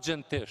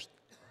urgjentisht.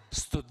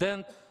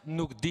 Student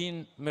nuk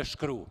din me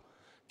shkru.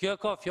 Kjo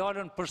ka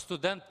fjalën për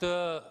student të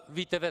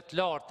viteve të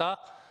larta,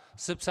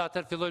 sepse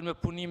atër fillojnë me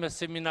punime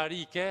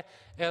seminarike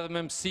edhe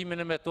me mësimin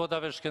e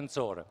metodave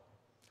shkencore.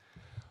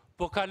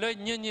 Po kaloj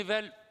një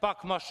nivel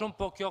pak ma shumë,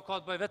 po kjo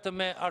ka të bëj vetëm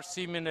me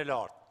arsimin e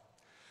lartë.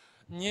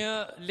 Një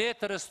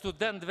letër e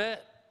studentëve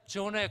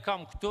që une e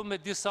kam këtu me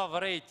disa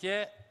vërejtje,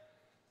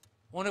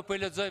 une po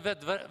i lexoj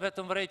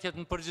vetëm vërejtjet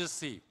në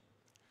përgjithësi.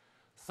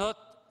 Thot,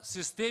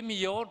 sistemi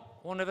jonë,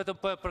 une vetëm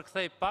po e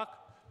përkthej pak,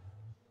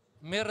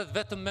 merret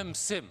vetëm me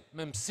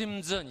mësim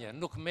nxënje,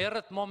 nuk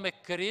merret mo me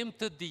krim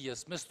të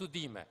dijes, me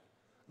studime.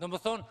 Në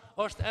më thonë,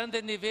 është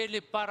ende niveli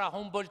para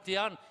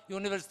Humboldtian i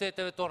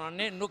universiteteve tona.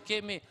 Ne nuk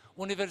kemi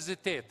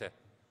universitete.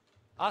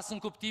 As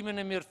në kuptimin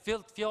e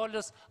mirëfillt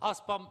fjallës,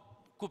 as pa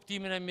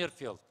kuptimin e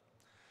mirëfillt.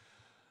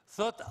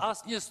 Thot,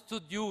 as një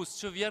studius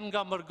që vjen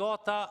nga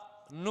Mërgata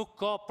nuk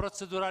ka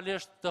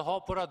proceduralisht të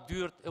hapura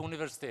dyert e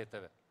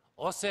universiteteve.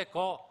 Ose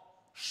ka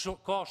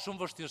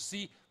shumë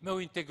vështirësi me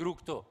u integru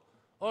këtu.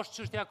 Është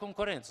çështja e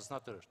konkurrencës,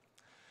 natyrisht.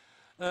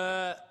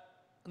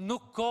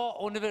 Nuk ka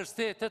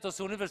universitetet,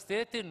 ose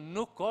universiteti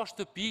nuk ka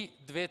shtëpi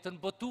dvetën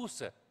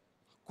botuese.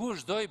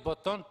 Kush doj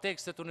boton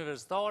tekstet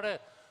universitare,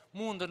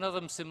 mundën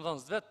edhe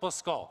mësimdhënës vetë, po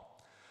s'ka.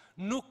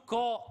 Nuk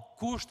ka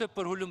kushte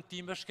për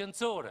hulumtime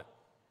shkencore.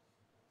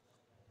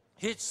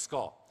 Hiq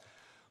s'ka.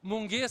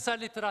 Mungesa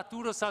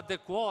literaturës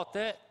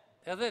adekuate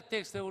edhe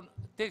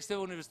tekste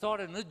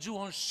universitare në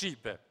gjuhën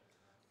shqipe.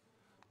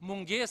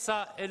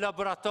 Mungesa e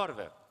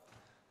laboratorëve.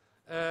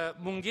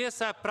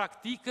 Mungesa e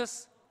praktikës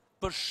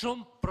për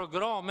shumë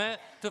programe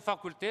të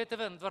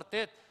fakulteteve, në të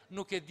vërtet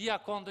nuk e dia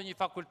ka ndonjë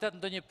fakultet,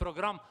 ndonjë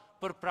program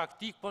për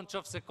praktik, po në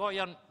qoftë se ka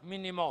janë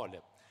minimale.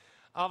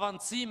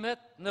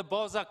 Avancimet në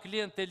baza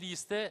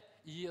klienteliste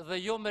dhe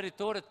jo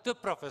meritore të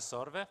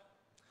profesorve,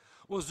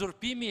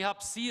 uzurpimi i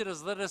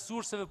hapësirës dhe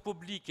resurseve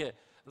publike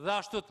dhe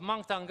ashtu të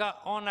mangta nga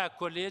ana e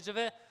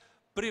kolegjeve,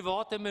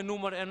 private me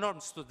numër enorm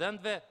të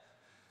studentëve,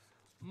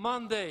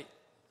 mandej,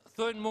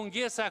 thojnë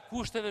mungesa e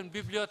kushteve në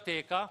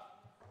biblioteka,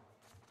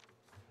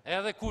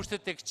 edhe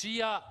kushtet e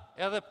këqia,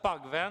 edhe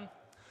pak vend,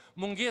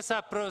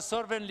 mungesa e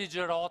profesorve në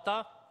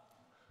ligjerata,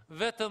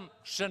 vetëm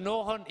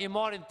shënohen, i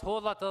marin të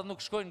hodhat edhe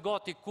nuk shkojnë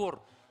gati kur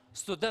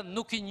student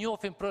nuk i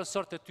njofin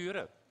profesorët e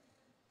tyre.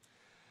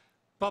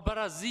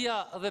 Pabarazia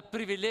dhe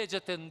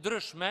privilegjet e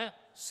ndryshme,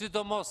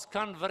 sidomos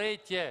kanë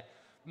vërejtje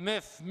me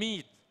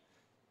fëmijët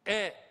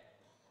e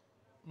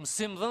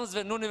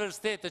mësimdhënësve në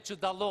universitete që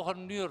dallohen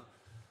në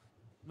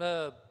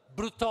mënyrë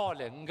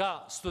brutale nga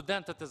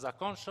studentët e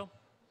zakonshëm,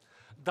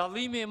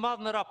 dallimi i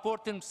madh në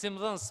raportin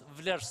mësimdhënës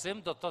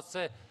vlerësim, do të thotë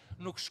se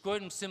nuk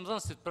shkojnë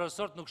mësimdhënësit,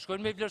 profesorët nuk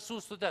shkojnë me vlerësu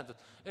studentët,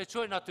 e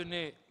qojnë aty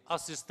një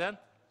asistent,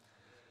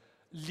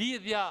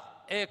 lidhja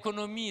e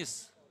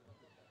ekonomisë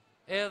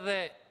edhe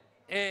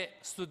e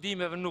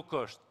studimeve nuk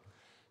është.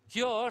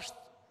 Kjo është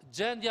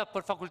gjendja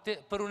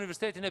për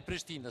Universitetin e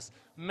Prishtinës.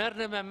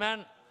 Merrni me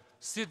men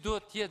si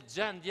duhet jetë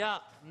gjendja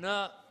në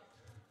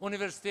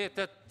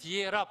universitetet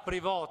tjera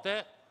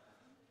private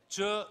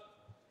që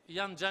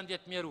janë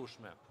gjendjet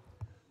mjerushme.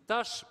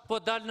 Tash po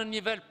dalë në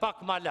nivel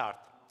pak ma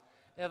lartë.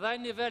 Edhe ai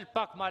nivel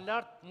pak ma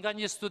lartë nga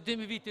një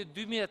studim i vitit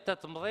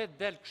 2018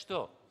 del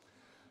kështu,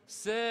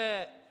 se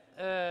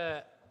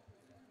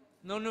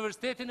në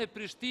Universitetin e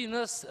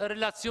Prishtinës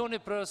relacioni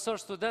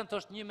profesor-student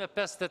është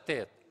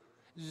 1:58.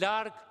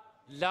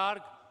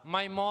 Larg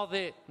maj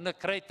madhi në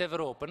krejt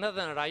Evropën,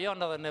 edhe në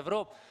rajon, edhe në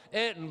Evropë,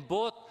 e në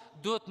botë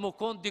duhet më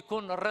konë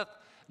dikun rreth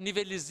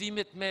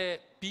nivelizimit me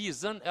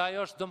Pizën, e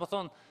ajo është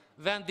domethënë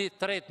vendi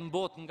tretë në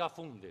botë nga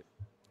fundi.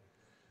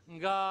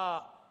 Nga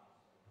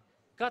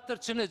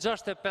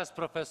 465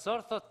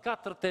 profesor, thot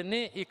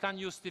 41 i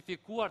kanë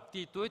justifikuar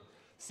titujt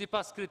si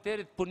pas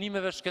kriterit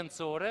punimeve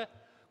shkencore,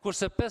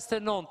 kurse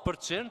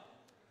 59%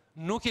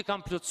 nuk i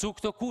kanë plotësu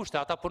këto kushte,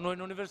 ata punojnë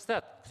në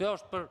universitet. Kjo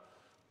është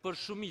për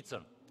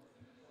shumicën.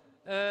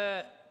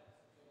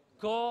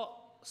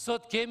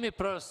 Sot kemi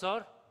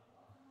profesor,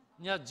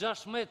 një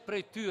 16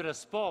 prej tyre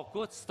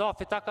spakut,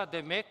 stafit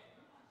akademik,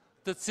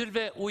 të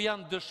cilve u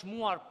janë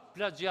dëshmuar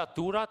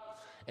plagiaturat,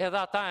 edhe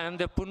ata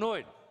ende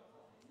punojnë.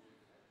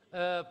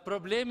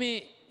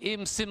 Problemi i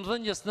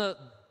mësimdhënjës në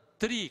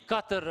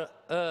 3-4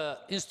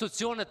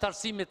 institucionet të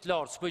arsimit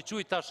lartë, s'po i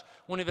quaj tash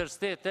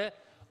universitete,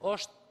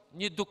 është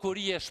një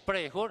dukuri e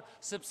shprehur,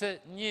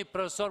 sepse një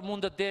profesor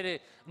mundet deri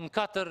në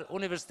 4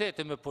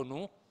 universitete me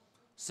punu,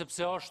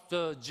 sepse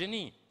është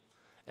gjeni.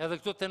 Edhe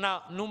këtu të na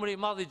numri i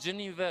madh i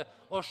gjenive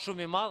është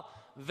shumë i madh,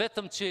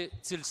 vetëm që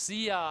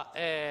cilësia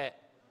e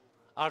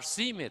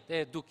arsimit,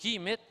 e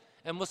edukimit,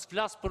 e mos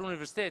flas për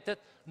universitetet,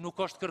 nuk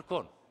është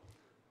kërkon.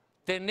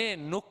 Te ne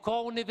nuk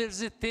ka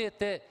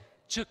universitete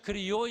që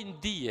krijojnë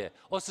dije,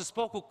 ose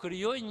s'paku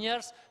krijojnë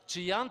njerëz që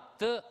janë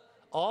të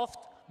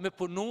aftë me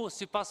punu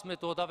si pas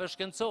metodave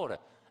shkencore.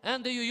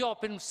 Ende ju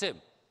japin mësim.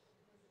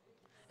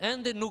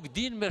 Ende nuk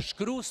din me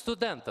shkru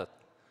studentët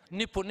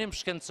një punim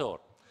shkencor.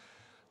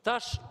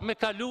 Tash me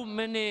kalu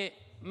me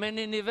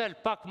një nivel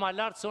pak ma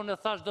lartë, se unë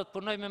e thash do të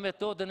punoj me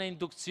metodën e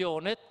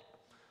indukcionit,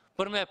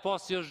 për me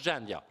pas si është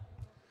gjendja.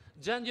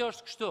 Gjendja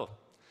është kështu.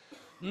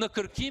 Në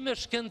kërkime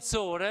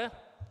shkencore,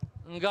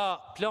 nga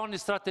plani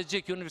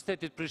strategjik i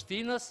Universitetit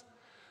Prishtinës,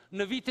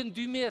 në vitin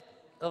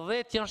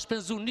 2010 janë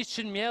shpenzu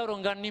 100.000 euro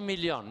nga 1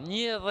 milion,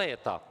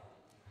 1/10.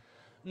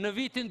 Në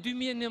vitin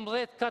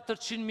 2011,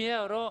 400.000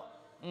 euro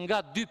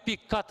nga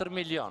 2.4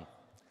 milion.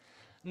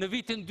 Në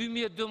vitin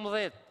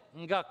 2012,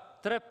 nga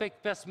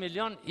 3.5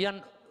 milion,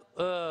 janë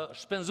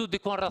shpenzu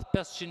dikon rreth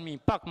 500.000,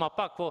 pak ma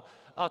pak, po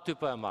aty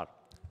po e marë.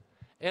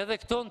 Edhe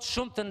këto në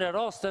shumë të në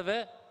rasteve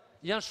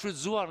janë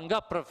shfrytzuar nga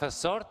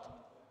profesorët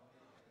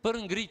për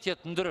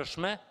ngritjet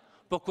ndryshme,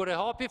 po kur e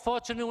hapi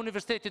faqen e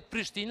Universitetit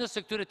Prishtinës,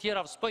 se këtyre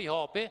tjera s'po i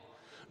hapi,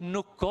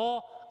 nuk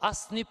ka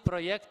asnjë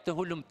projekt të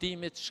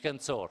hulumtimit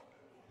shkencor.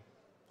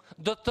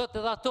 Do të thotë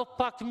edhe ato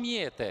pak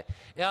mjete,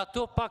 e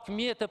ato pak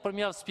mjete për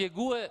m'ja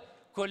spjegue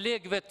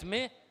kolegëve të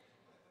mi,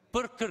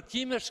 për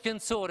kërkime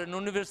shkencore në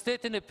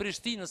Universitetin e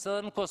Prishtinës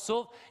edhe në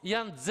Kosovë,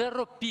 janë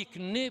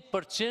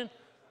 0.1%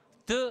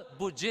 të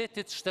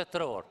buxhetit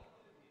shtetëror.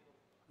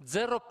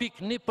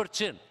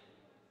 0.1%.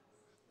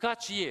 Ka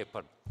që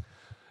jepën.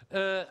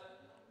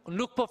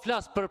 Nuk po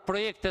flasë për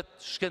projektet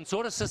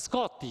shkencore, se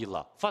s'ka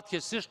tilla.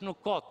 Fatkeqësisht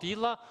nuk ka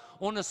tilla,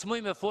 unë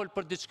s'muj me folë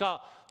për diçka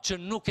që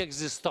nuk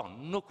ekziston,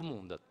 nuk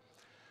mundet.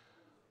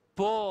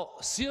 Po,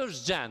 si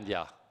është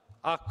gjendja?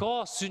 A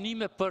ka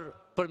synime për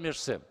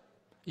përmirësim?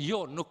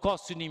 Jo, nuk ka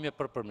synime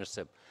për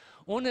përmirësim.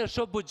 Unë e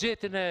shoh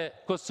buxhetin e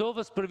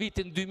Kosovës për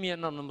vitin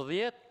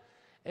 2019,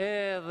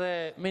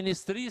 edhe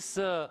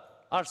Ministrisë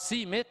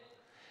Arsimit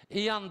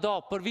i janë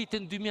da për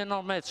vitin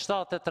 2019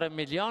 73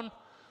 milion,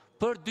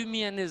 për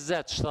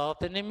 2020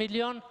 71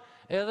 milion,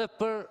 edhe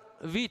për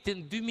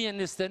vitin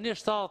 2021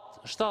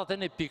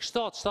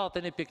 71.7,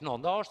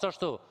 71.9. A është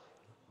ashtu,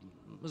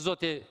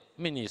 zoti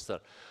minister?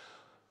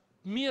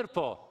 Mirë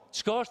po,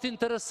 çka është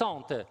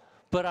interesante,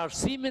 për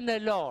arsimin e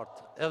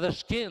lartë edhe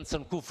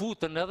shkencën, ku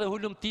futën edhe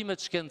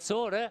hulumtimet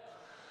shkencore,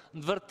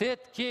 në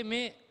vërtet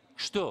kemi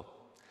kështu.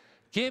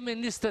 Kemi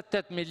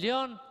 28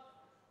 milion,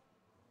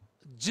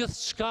 gjithë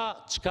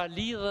çka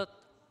lidhet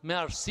me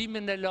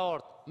arsimin e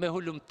lartë, me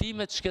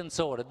hulumtimet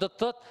shkencore. Do të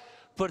thotë,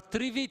 për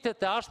 3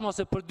 vitet e ardhshme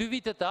ose për 2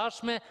 vitet e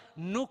ardhshme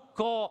nuk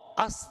ka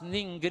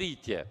asnjë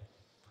ngritje.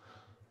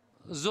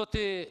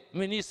 Zoti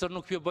ministër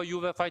nuk ju bë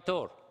juve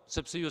fajtor,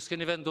 sepse ju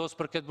s'keni vendosur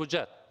për këtë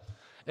buxhet.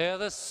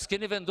 Edhe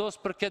s'keni vendosur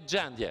për këtë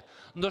gjendje.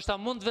 Ndoshta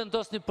mund të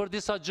vendosni për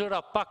disa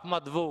gjëra pak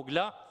më të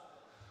vogla,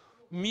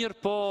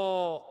 mirë po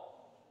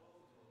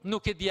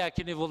nuk e di a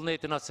keni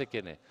vullnetin as se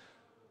keni.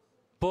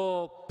 Po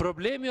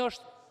problemi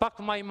është pak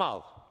më i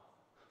madh.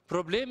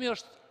 Problemi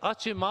është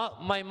aq i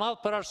madh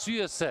për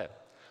arsye se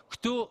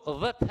këtu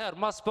 10 herë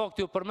mas pak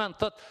t'ju përmend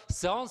thotë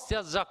seancë të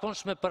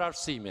jashtëzakonshme për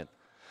arsimin.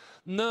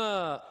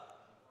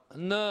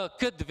 Në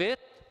këtë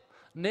vit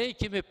ne i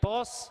kemi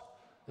pas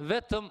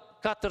vetëm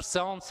 4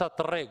 seanca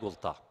të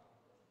rregullta.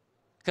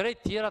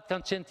 Krejt tjerat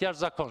kanë qenë të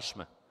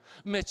jashtëzakonshme.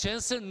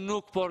 Meqense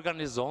nuk po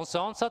organizohen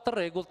seanca të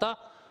rregullta,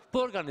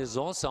 po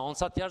organizohen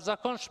seanca të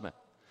jashtëzakonshme.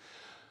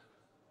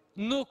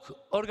 nuk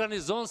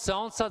organizon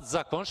seancat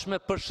zakonshme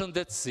për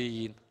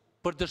shëndetësin,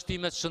 për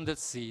dështimet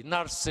shëndetësi, në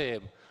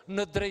arsim,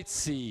 në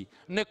drejtësi,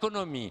 në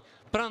ekonomi.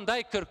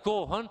 Prandaj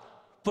kërkohen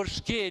për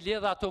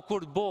shkelje dhe ato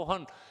kur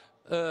bohen,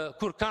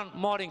 kur kanë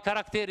marrin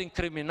karakterin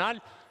kriminal,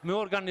 me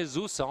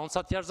organizu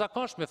seancat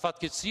jashtëzakonshme.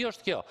 Fatkeqësi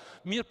është kjo.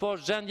 Mirë po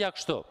është gjendja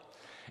kështu.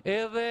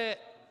 Edhe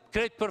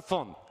krejt për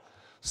fond.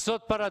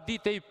 Sot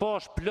paradite i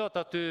pash plot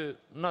aty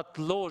në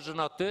të lozhën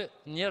aty,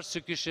 njerëz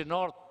që kishin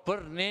ardhur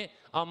për një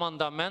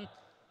amandament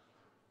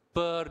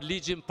për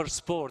ligjin për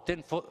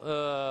sportin,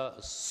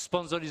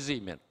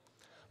 sponsorizimin,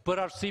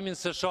 për arsimin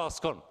se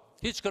shaskon,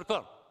 hiç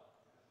kërkon.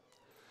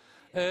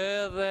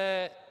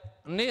 Edhe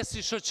ne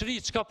si shoqëri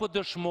çka po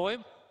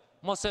dëshmojmë,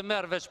 mos e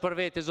merr veç për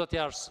veti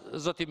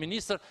zoti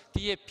ministër,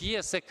 ti je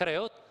pjesë e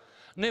kreut,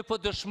 ne po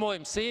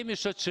dëshmojmë se jemi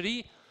shoqëri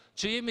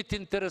që jemi të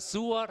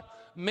interesuar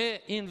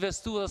me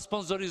investu dhe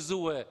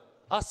sponsorizue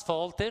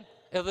asfaltin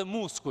edhe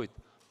muskujt.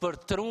 Për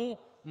tru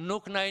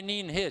nuk na e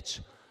nin hiç.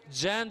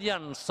 Gjendja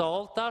në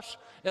saltash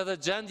edhe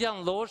gjendja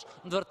në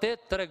lozhë në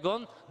vërtet të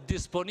regon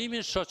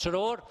disponimin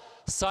shoqëror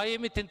sa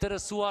jemi të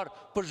interesuar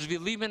për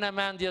zhvillimin e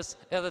mendjes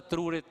edhe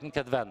trurit në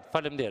këtë vend.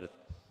 Faleminderit.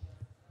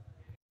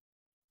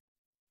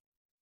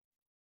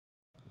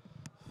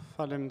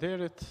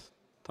 Faleminderit.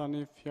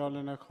 Tani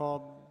fjalën e ka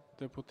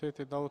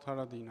deputeti Daud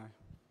Haradinaj.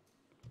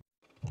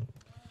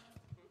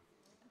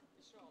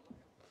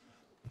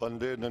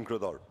 Faleminderit nën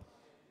kryetar.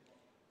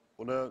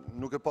 Unë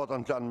nuk e pata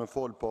në plan me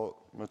fol,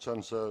 po me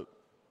qenë se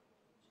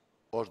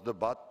është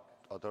debat,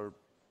 atër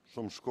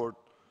shumë shkurt,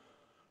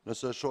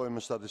 nëse shohim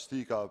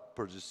statistika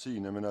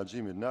përgjithësinë e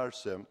menaxhimit në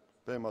arsim,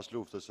 pemas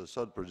luftës së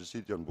sot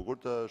përgjithësitë janë bukur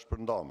të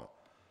shpërndame,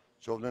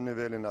 qoftë në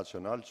nivelin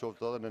nacional,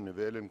 qoftë edhe në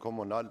nivelin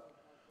komunal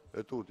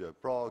e tutje.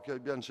 Pra, kjo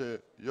bën që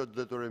jo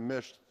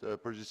detyrimisht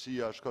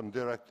përgjithësia shkon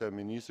direkt te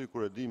ministri,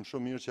 kur e dim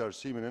shumë mirë që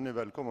arsimin në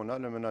nivel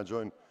komunal e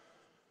menaxhojnë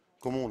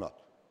komunat.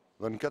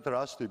 Dhe në këtë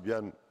rast i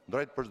bjen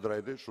drejt për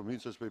drejti,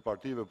 shumicës për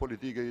partive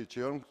politike që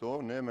janë këto,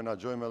 ne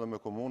menaxhojmë edhe me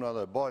komuna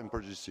dhe bajmë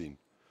përgjithësinë.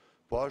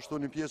 Po ashtu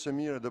një pjesë e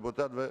mirë e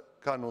deputetëve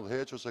kanë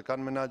udhëhequr ose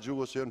kanë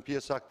menaxhuar ose janë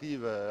pjesë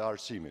aktive e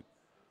arsimit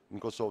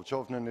në Kosovë,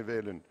 qoftë në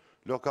nivelin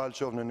lokal,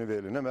 qoftë në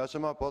nivelin e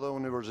mesëm apo edhe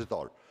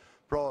universitar.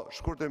 Pra,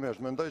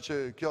 shkurtimisht, mendoj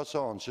që kjo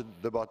seancë që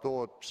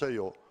debatohet, pse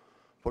jo,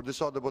 por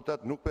disa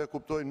deputet nuk po e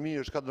kuptojnë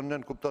mirë çka do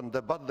të kupton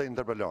debat dhe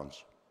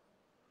interpelancë.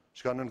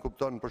 Çka nën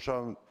kupton për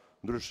shemb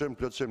ndryshim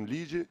plotësim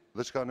ligji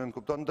dhe çka nën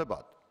kupton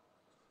debat.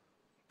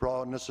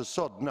 Pra nëse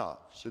sot na,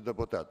 si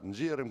deputet,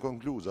 nxjerrim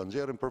konkluza,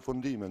 nxjerrim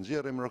përfundime,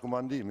 nxjerrim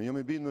rekomandime, jam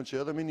i bindur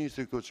që edhe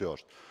ministri këtu që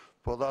është,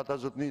 po dhe ata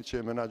zotnit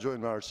që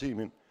menaxhojnë me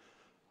arsimin,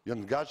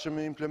 janë të gatshëm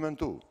me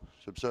implementu,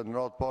 sepse në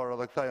radhë parë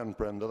edhe këta janë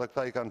prindë, edhe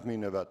këta i kanë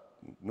fëmijën e vet.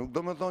 Nuk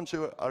do të thonë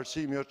që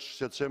arsimi është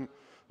shqetësim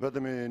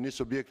vetëm i një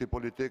subjekti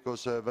politik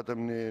ose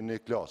vetëm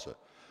një klase.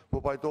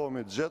 Po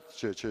pajtohemi të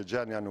gjithë që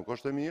gjendja nuk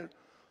është e mirë.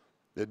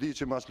 E di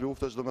që mas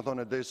luftës, do me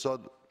thonë e dej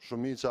sot,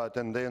 shumica e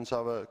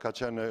tendencave ka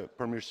qenë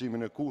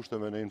përmirësimin e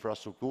kushteve në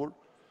infrastrukturë,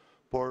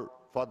 por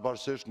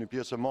fatbarësisht një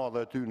pjesë e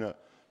madhe e tyne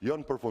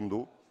janë përfundu,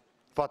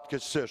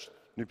 fatkeqësisht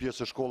një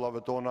pjesë e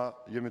shkollave tona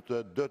jemi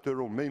të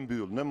detyruar me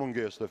mbyll në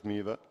mungesë të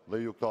fëmijëve,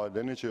 dhe ju këta e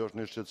dini që është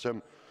një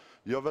shqetësim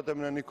jo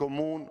vetëm në një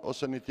komunë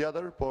ose një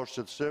tjetër, po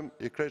është shqetësim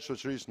i krejt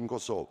shoqërisë në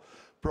Kosovë.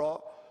 Pra,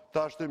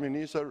 tashti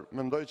ministër,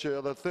 mendoj që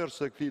edhe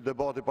thërës e këtij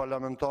debati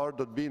parlamentar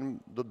do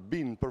të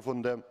binë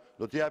përfundim,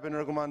 do të japin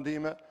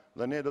rekomandime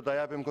dhe ne do të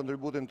japim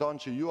kontributin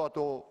tonë që ju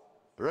ato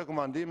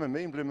rekomandime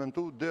me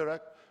implementu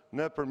direkt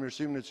në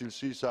përmirësimin e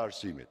cilësisë së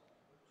arsimit.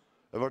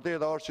 E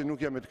vërteta është që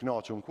nuk jemi të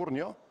kënaqur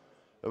kurrë,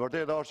 e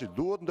vërteta është që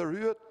duhet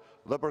ndërhyet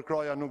dhe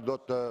përkraja nuk do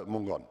të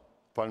mungon.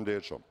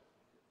 Faleminderit shumë.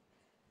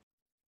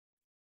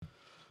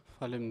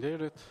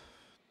 Faleminderit.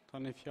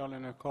 Tani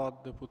fjalën e ka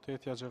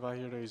deputetja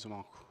Gjevahire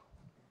Izmaku.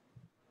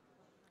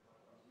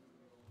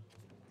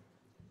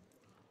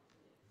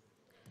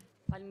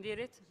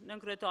 Faleminderit, nën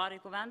kryetari i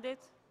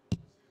Kuvendit,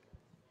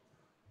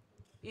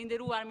 i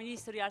nderuar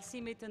ministri i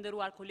arsimit, të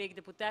nderuar kolegë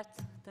deputet,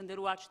 të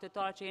nderuar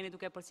qytetarë që jeni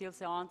duke përcjellë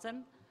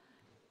seancën,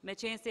 me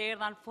qenë se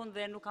erdha në fund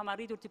dhe nuk kam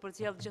arritur të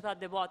përcjell të gjitha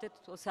debatet,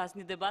 ose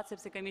asnjë debat,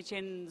 sepse kemi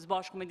qenë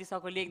zbashku me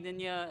disa kolegë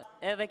në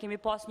edhe kemi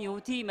pas një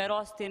uti me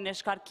rastin e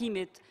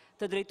shkarkimit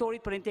të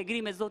drejtorit për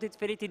integrimin e zotit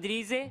Ferit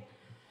Idrizi,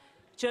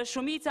 që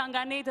shumica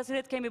nga ne të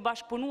cilët kemi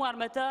bashkëpunuar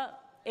me të,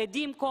 e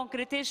dim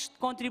konkretisht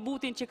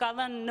kontributin që ka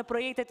dhënë në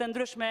projekte të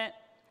ndryshme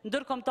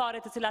ndërkombëtare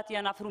të cilat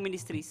janë afruar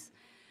ministrisë.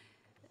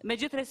 Me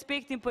gjithë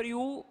respektin për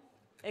ju,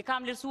 e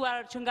kam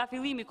vlerësuar që nga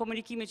fillimi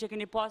komunikimi që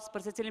keni pas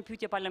për secilin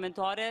pyetje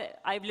parlamentare,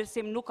 ai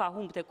vlerësim nuk ka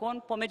humbë tek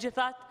on, po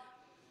megjithatë,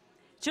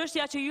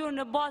 çështja që ju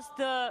në bazë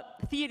të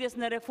thirrjes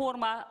në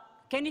reforma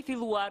keni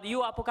filluar,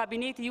 ju apo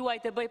kabineti juaj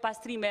të bëj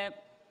pastrime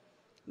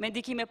me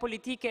ndikime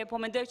politike,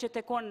 po mendoj që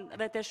tek on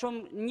dhe te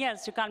shumë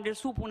njerëz që kanë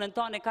vlerësuar punën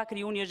tonë ka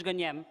kriju një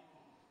zhgënjem.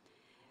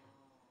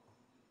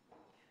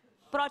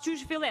 Pra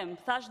qysh fillim,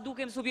 thash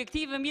dukem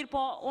subjektive mirë,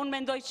 po unë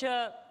mendoj që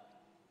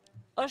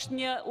është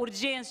një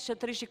urgjencë që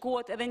të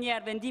rishikohet edhe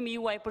njerë vendimi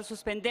juaj për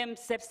suspendim,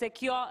 sepse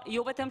kjo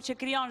jo vetëm që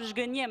krijon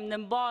zhgënjem në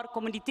mbar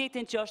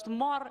komunitetin që është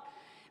marrë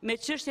me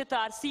çështje të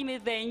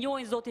arsimit dhe e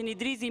njohin zotin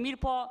Idrizi, mirë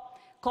po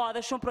ka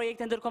edhe shumë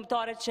projekte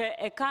ndërkombëtare që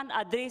e kanë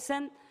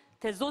adresen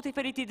te zoti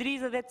Ferit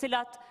Idrizi dhe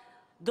cilat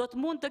do të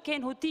mund të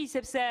kenë huti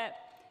sepse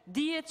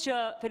dihet që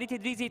Ferit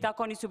Idrizi i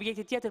takon një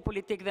subjekti tjetër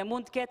politik dhe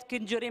mund të ketë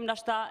këtë ngjërim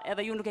ndoshta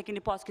edhe ju nuk e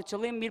keni pas këtë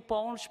qëllim, mirë po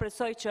unë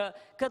shpresoj që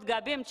këtë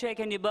gabim që e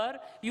keni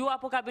bërë, ju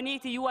apo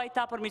kabineti juaj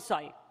ta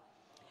përmirësoj.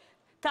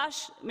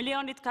 Tash, me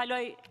lejoni të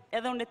kaloj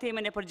edhe unë në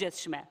temën e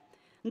përgjithshme.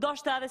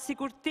 Ndoshta edhe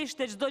sikur të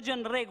ishte çdo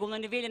gjë në rregull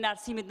në nivelin e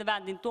arsimit në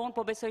vendin tonë,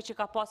 po besoj që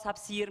ka pas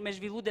hapësirë me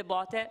zhvillu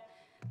debate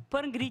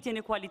për ngritjen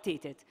e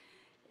kualitetit.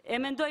 E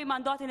mendoj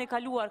mandatin e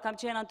kaluar kam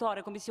qenë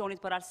anëtare e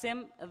Komisionit për Arsim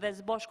dhe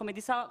bashkë me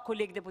disa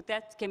kolegë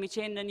deputet kemi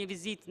qenë në një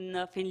vizitë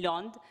në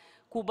Finland,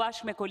 ku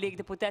bashkë me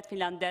kolegë deputet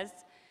finlandez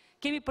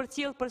kemi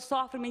përcjell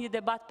përsafër me një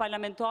debat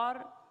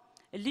parlamentar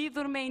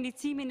lidhur me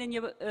inicimin e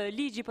një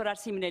ligji për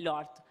arsimin e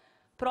lartë.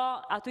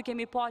 Pra, aty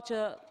kemi pa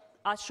që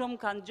aq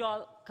shumë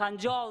kanë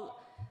gjallë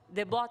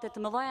debatet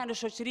të mëdha në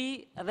shoqëri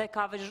dhe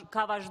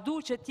ka vazhdu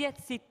që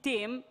tjetë si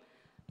temë,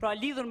 pra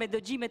lidhur me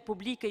dëgjimet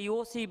publike jo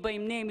si i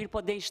bëjmë ne, mirë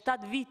po deri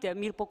 7 vite,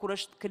 mirë po kur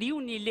është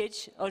kriju një ligj,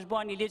 është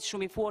bërë një ligj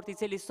shumë i fortë i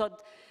cili sot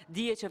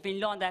dihet që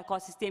Finlanda e ka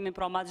sistemin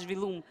pra ma të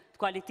zhvillum të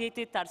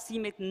kualitetit të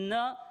arsimit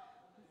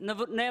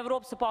në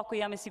Evropë, së paku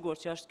jam e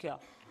sigurt që është kjo.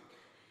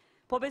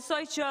 Po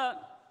besoj që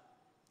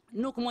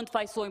nuk mund të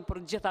fajsojmë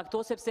për gjitha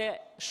këto, sepse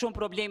shumë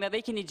probleme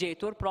dhe i keni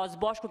gjetur, pra së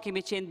bashku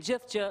kemi qenë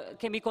gjithë që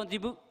kemi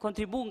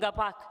kontribu nga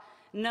pak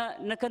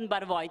në këtë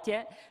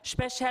mbarvajtje,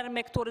 shpesh herë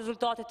me këto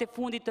rezultatet e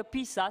fundit të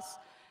PISA-s,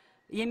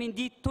 jemi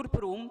nditë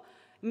turpërum,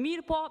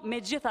 mirë po me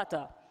gjitha të.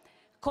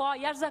 Ka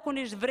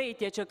jashtëzakonisht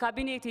vrejtje që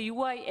kabineti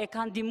juaj e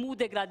ka ndihmu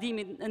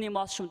degradimin në një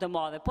masë shumë të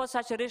madhe, po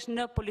saqërisht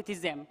në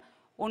politizim.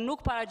 Unë nuk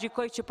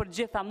paragjikoj që për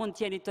gjitha mund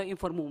t'jeni të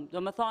informum.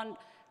 Do me thonë,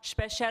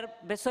 shpesher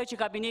besoj që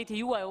kabineti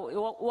juaj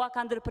ua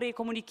ka ndërprej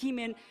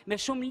komunikimin me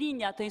shumë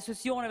linja të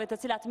institucioneve të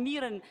cilat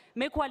miren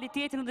me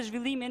kualitetin dhe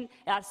zhvillimin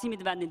e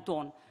arsimit vendin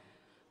tonë.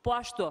 Po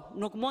ashtu,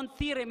 nuk mund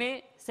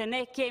thirremi se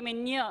ne kemi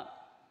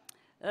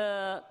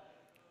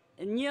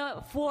një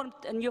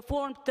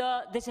form të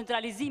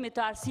decentralizimit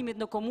të arsimit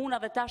në komuna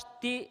dhe tash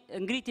ti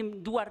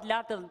ngritim duart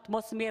lartë dhe të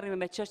mos merremi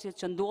me çështjet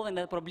që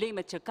ndodhin dhe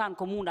problemet që kanë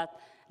komunat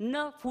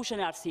në fushën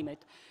e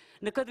arsimit.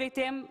 Në këtë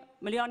drejtim,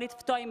 më lejoni të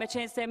ftoj me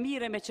qenë se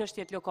mire me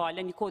çështjet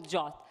lokale, një kohë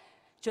gjatë,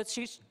 që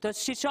të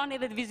shiqoni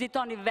dhe të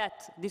vizitoni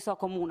vetë disa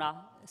komuna,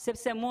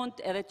 sepse mund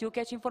edhe t'ju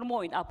keq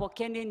informojnë, apo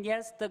keni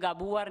njerëz të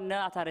gabuar në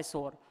ata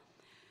resor.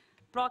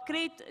 Pra,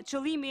 krejt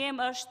qëllimi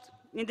im është,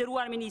 një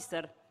nderuar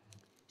ministër,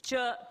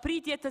 që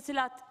pritjet të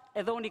cilat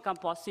edhe unë i kam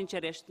pas,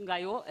 sinqerisht nga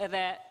jo,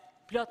 edhe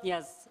plot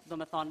njerëz, do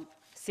me thonë,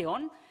 si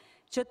unë,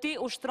 që ti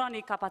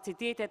ushtroni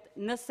kapacitetet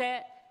nëse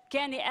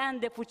keni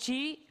ende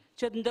fuqi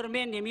që të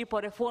ndërmeni mirë, po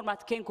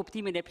reformat kënë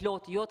kuptimin e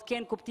plot, jo të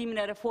kënë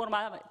kuptimin e reforma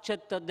që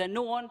të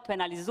dënohen, të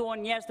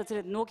penalizohen njerëz të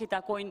cilët nuk i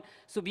takojnë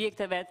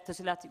subjekteve të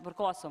cilat i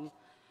përkasëm.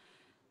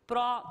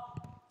 Pra,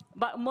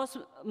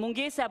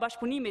 mungesa e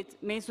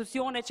bashkëpunimit me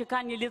institucione që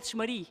kanë një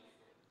lidhshmëri,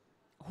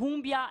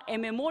 humbja e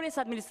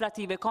memorjes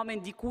administrative ka me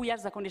ndiku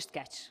jashtëzakonisht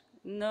keq.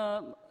 Në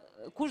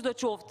kush do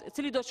qoftë,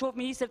 cili do qoftë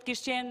ministër të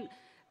kishtë qenë,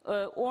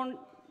 unë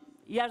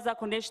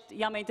jashtëzakonisht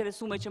jam e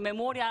interesuar që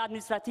memoria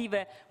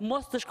administrative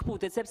mos të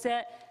shkëputet, sepse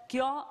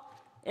kjo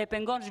e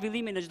pengon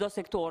zhvillimin në çdo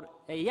sektor.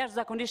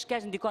 Jashtëzakonisht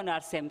keq ndikon në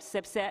arsim,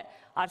 sepse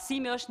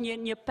arsimi është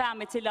një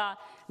pemë e cila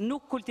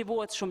nuk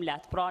kultivohet shumë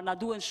lehtë, pra na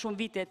duhen shumë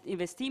vite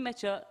investime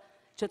që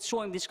të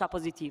shohim diçka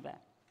pozitive.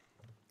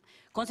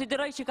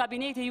 Konsideroj që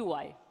kabineti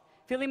juaj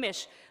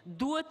fillimisht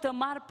duhet të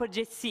marrë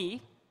përgjegjësi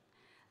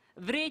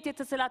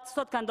vrejtjet të cilat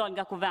sot kanë dalë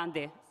nga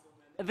kuvendi,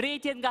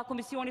 vrejtjet nga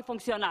komisioni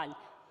funksional,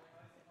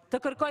 të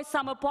kërkoj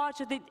sa më parë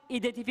që të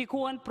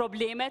identifikohen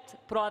problemet,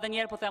 pra edhe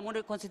njerë po them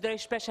unë konsideroj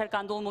shpesh herë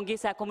ka ndodhur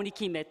mungesa e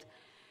komunikimit.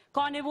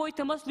 Ka nevojë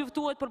të mos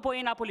luftuhet për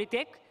pojena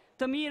politik,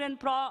 të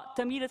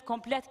miret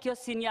komplet kjo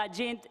si një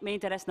agjend me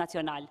interes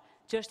nacional,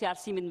 që është i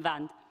arsimit në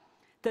vend.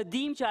 Të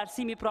dim që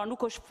arsimi pra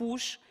nuk është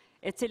fush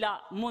e cila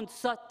mund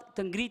sot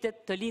të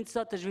ngritet, të lindë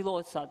sot, të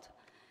zhvillohet sot.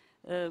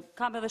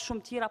 Kam edhe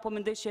shumë tjera, po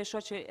mendoj që e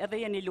shoh që edhe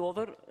jeni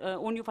lodhur.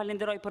 Unë ju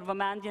falenderoj për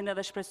vëmendjen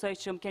edhe shpresoj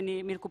që më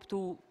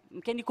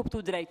keni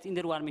kuptu drejt, i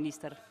nderuar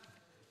ministër.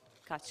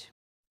 Kaq.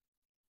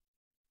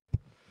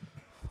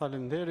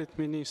 Falenderit,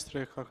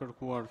 ministre ka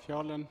kërkuar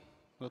fjalën,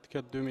 do të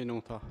ketë 2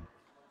 minuta.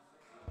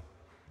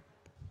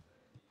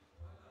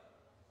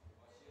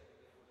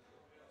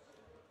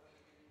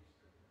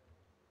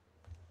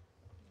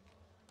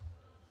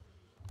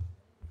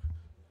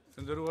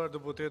 Të nderuar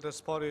deputete,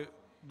 pari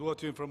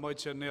duhet ju informoj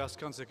që ne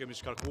askan se kemi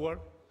shkarkuar.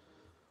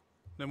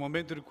 Në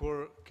momentin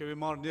kur kemi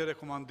marrë një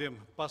rekomandim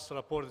pas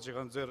raportit që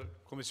kanë nxjerrë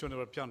Komisioni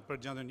Evropian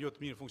për gjendjen jo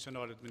të mirë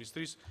funksionarit të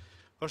ministrisë,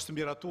 është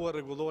miratuar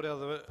rregulloria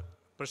dhe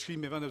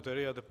përshkrimi i vendeve të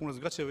reja të punës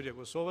nga qeveria e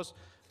Kosovës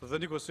dhe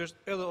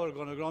njëkohësisht edhe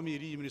organogrami i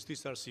ri i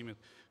Ministrisë së Arsimit.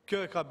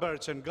 Kjo e ka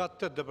bërë që nga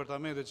 8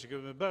 departamente që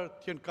kemi bërë,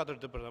 të jenë 4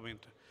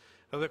 departamente.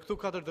 Edhe këtu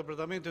 4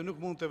 departamente nuk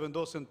mund të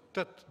vendosin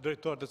 8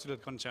 drejtorë të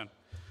cilët kanë qenë.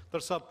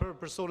 Tërsa për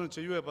personin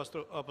që ju e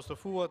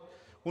apostrofuat,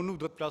 unë nuk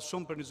do të plas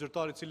shumë për një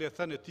zyrtar i cili e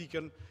thënë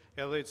etikën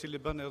edhe i cili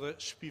bën edhe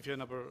shpifje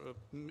në për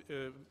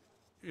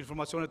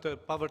informacionet e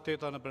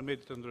pavërteta në për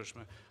mediat të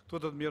ndryshme. Këto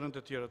do të mirën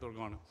të tjera të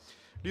organe.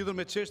 Lidhur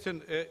me çështjen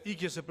e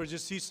ikjes së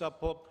përgjegjësisë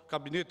apo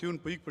kabineti unë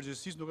po ik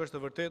përgjegjësisë nuk është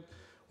e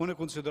vërtetë. Unë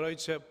konsideroj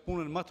që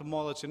punën më të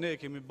madhe që ne e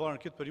kemi bërë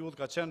në këtë periudhë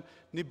ka qenë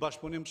një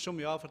bashkëpunim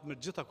shumë i afërt me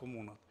gjitha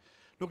komunat.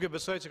 Nuk e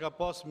besoj që ka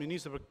pas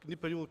ministër për një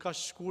periudhë kaq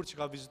të shkurtër që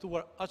ka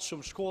vizituar aq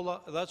shumë shkolla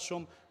dhe aq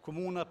shumë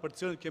komuna për të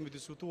cilën kemi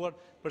diskutuar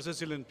për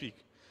secilën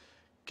pikë.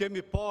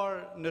 Kemi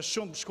parë në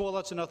shumë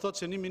shkolla që na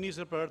thotë që një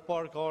ministër për herë të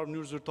parë ka ardhur në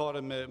mënyrë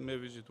zyrtare me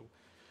vizitu.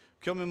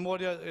 Kjo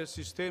memoria e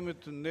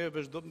sistemit ne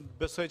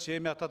besoj që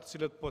jemi ata të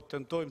cilët po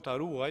tentojmë ta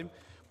ruajmë,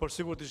 por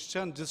sigurisht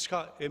që gjithçka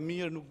e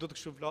mirë nuk do të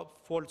kishte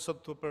fol sot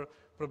këtu për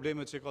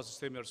problemet që ka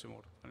sistemi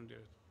arsimor.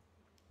 Faleminderit.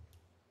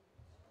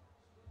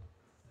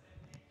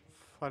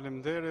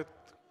 Faleminderit.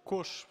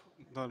 Kush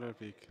do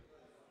replik?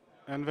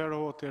 Enver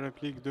Hoti,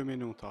 replik 2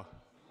 minuta.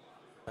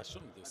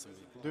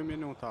 2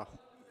 minuta.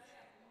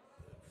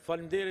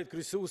 Faleminderit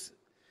kryesues.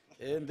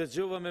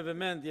 Ndëgjova me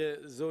vëmendje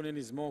zonin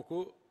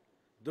Izmoku,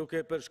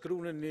 duke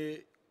përshkruar një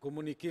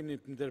komunikim,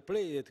 një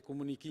ndërprerje të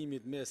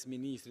komunikimit mes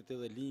ministrit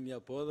edhe linja,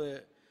 po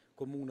edhe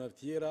komunave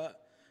tjera,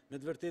 me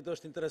të vërtetë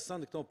është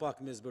interesant këto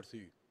pak me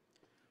zbërthy.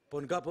 Po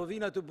nga po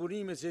vinë ato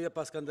burime që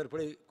pas ka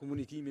ndërprej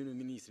komunikimin me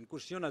ministrin,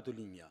 kush janë ato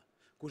linja?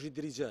 Kush i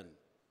dirigjon?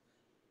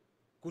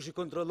 Kush i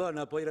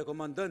kontrollon apo i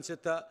rekomandon që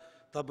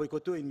ta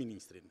bojkotojnë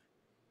ministrin?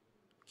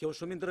 Kjo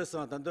është shumë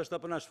interesante, ndoshta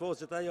po na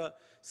shfaqet ajo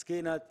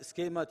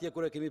skema atje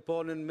kur e kemi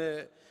panën me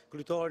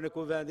kryetarin e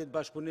kuvendit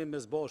bashkëpunim me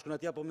zbashkun,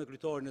 atje apo me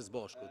kryetarin e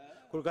zbashkut,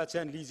 kur ka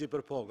qenë ligji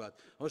për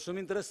pagat. Është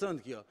shumë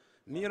interesant kjo.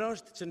 Mirë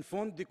është që në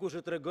fund dikush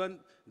e tregon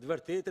të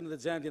vërtetën dhe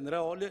gjendjen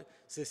reale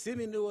se si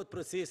minuohet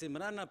procesi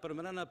mrena për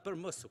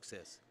më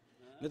sukses.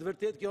 Me të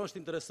vërtetë kjo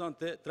është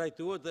interesante,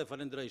 trajtohet dhe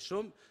falenderoj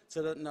shumë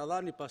që na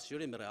dha një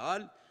pasqyrim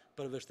real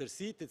për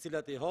vështirësitë të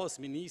cilat i has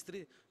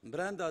ministri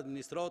brenda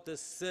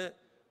administratës së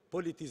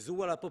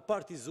politizuar apo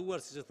partizuar,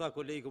 si që tha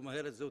kolegu më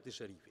herët zoti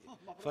Sharifi.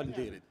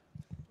 Faleminderit.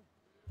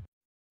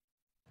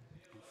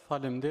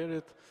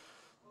 Faleminderit.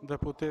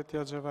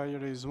 Deputetja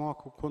Xhevairi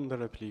Izmaku,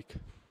 kundër replik.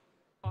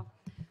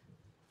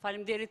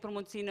 Faleminderit për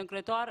mundësinë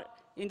kryetar.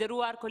 I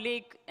nderuar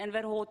koleg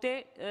Enver Hoti,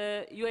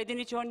 ju e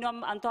dini që unë jam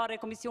antare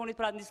e Komisionit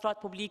për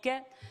Administratë Publike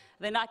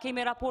dhe na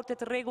kemi raporte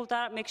të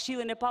rregullta me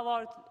Këshillin e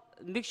Pavarur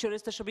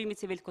Mbikëqyrës të Shërbimit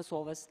Civil të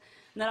Kosovës.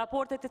 Në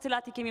raportet të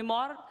cilat i kemi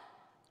marrë,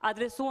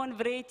 adresohen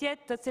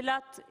vrejtjet të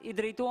cilat i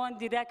drejtohen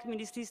direkt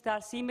Ministrisë të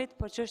Arsimit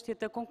për çështje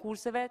të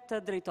konkurseve të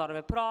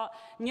drejtorëve. Pra,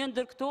 një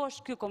ndër këto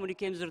është ky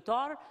komunikim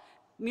zyrtar,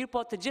 mirë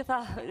po të gjitha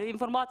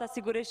informata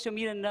sigurisht që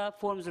mirën në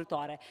formë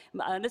zyrtare.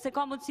 Nëse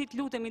ka mundësi të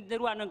lutem i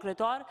nderuar nën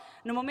kryetar,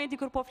 në momenti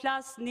kur po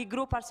flas një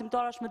grup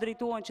arsimtar është më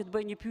drejtohen që të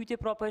bëjë një pyetje,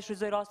 pra po e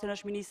shfrytëzoj rastin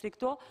është ministri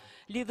këtu,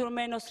 lidhur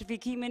me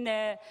nostrifikimin e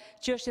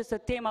çështjes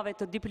së temave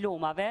të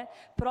diplomave,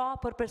 pra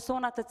për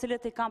persona të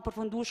cilët e kanë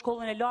përfunduar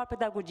shkollën e lartë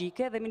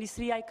pedagogjike dhe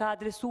ministria i ka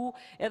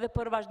adresuar edhe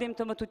për vazhdim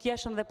të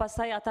mëtutjeshëm dhe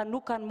pastaj ata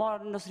nuk kanë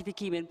marrë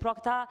nostrifikimin. Pra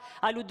këta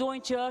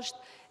aludojnë që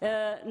është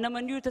në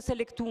mënyrë të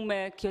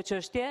selektuar kjo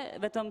çështje,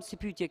 vetëm si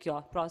pyetje kjo,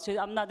 pra që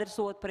na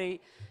adresohet prej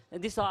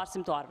disa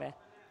arsimtarëve.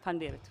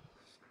 Faleminderit.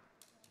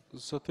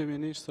 Zoti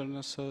ministër,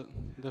 nëse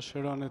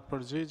dëshironi të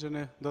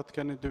përgjigjeni, do të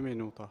keni 2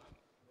 minuta.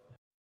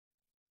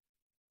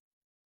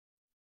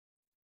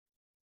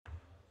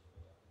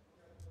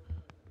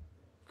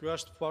 Ky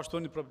është po ashtu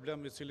një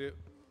problem i cili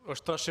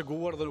është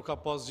trashëguar dhe nuk ka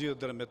pas zgjidhje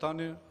deri më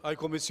tani. Ai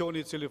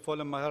komisioni i cili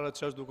folëm më herët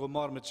që është duke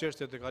marrë me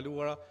çështjet e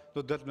kaluara,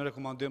 do të dalë me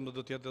rekomandim dhe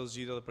do të jetë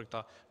zgjidhje edhe për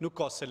këtë. Nuk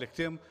ka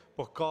selektim,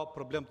 por ka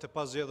problem të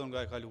pazgjedhur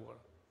nga e kaluara.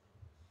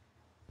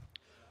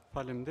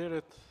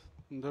 Faleminderit.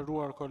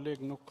 Nderuar koleg,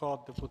 nuk ka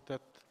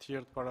deputet të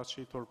tjerë të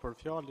paraqitur për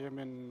fjalë,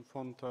 jemi në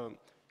fund të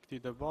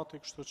këtij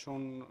debati, kështu që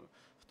unë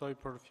ftoj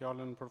për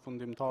fjalën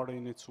përfundimtare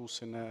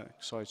iniciuesin e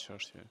kësaj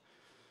çështje.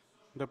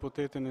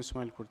 Deputetin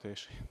Ismail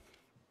Kurteshi.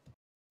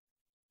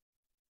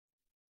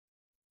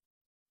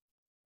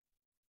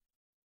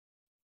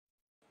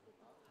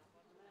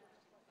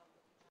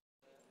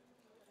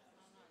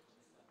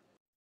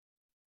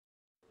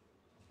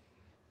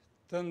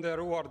 Të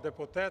nderuar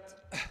deputet,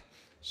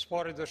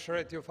 sfari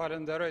dëshiroj t'ju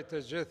falenderoj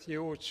të gjithë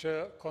ju që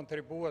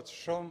kontribuat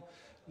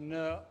shumë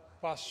në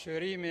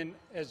pasqyrimin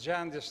e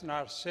gjendjes në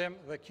arsim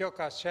dhe kjo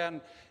ka qenë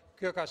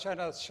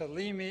edhe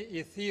qëllimi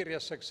i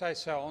thirrjes së kësaj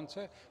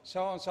seance.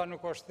 Seanca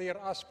nuk është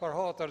thirrë as për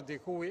hatër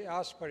dikuj,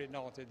 as për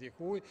inati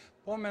dikuj,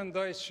 po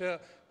mendoj që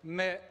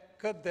me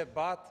këtë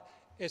debat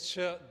e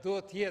që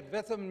duhet të jetë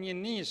vetëm një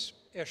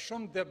nismë e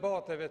shumë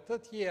debateve të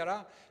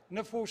tjera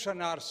në fushën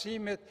e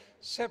arsimit,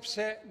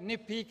 sepse një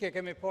pikë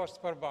kemi pas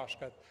të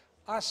përbashkët.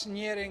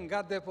 Asnjëri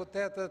nga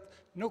deputetët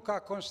nuk ka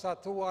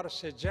konstatuar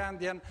se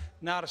gjendjen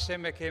në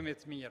arsim e kemi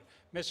të mirë.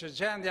 Me që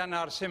gjendja në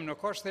arsim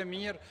nuk është e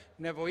mirë,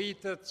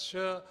 nevojitet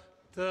që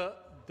të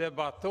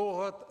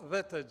debatohet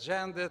dhe të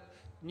gjendet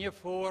një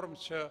formë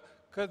që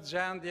këtë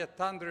gjendje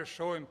ta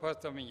ndryshojmë për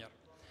të mirë.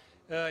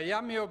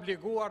 Jam i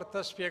obliguar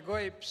të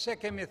shpjegoj pse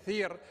kemi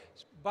thirrë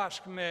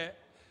bashkë me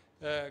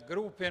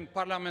grupin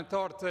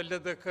parlamentar të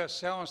LDK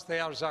seans të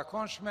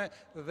jashtëzakonshme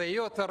dhe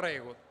jo të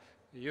rregullt.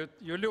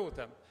 Ju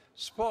lutem.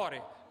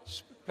 Spari,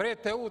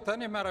 prit të u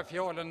tani merë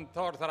fjallën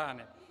të ardhë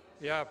rani.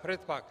 Ja,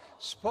 prit pak.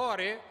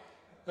 Spari,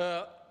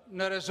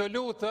 në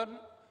rezolutën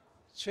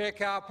që e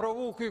ka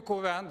aprovu këj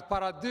kuvend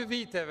para 2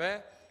 viteve,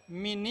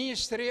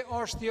 ministri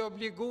është i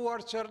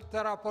obliguar që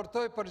të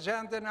raportoj për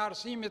gjendjen e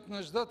arsimit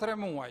në çdo 3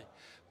 muaj.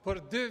 Për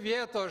 2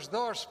 vjetë është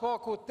dash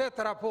spaku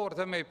 8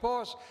 raporte me i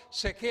pas,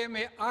 se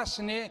kemi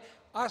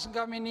as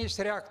nga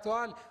ministri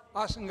aktual,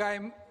 as nga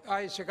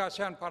ai që ka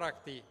qenë para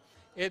këti.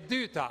 E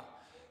dyta,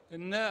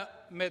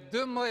 me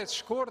 12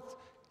 shkurt,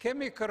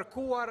 kemi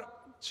kërkuar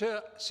që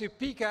si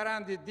pike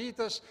rendit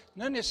ditës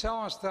në një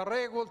seans të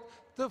rregullt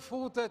të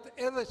futet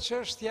edhe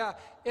çështja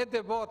e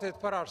debatit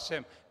për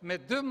arsim. Me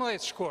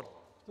 12 shkurt.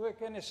 Këtu e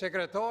keni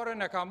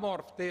sekretarin, e ka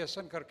marrë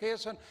ftesën,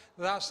 kërkesën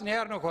dhe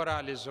asnjëherë nuk o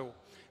realizu.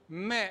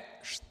 Me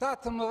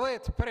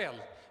 17 prill,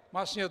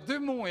 mas një 2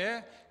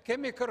 muaje,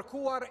 kemi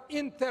kërkuar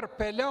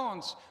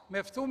interpelancë,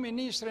 me ftu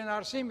Ministrin e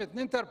Arsimit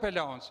në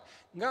interpelancë.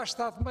 Nga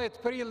 17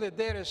 prilli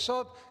deri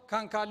sot,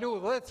 kanë kalu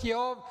 10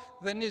 javë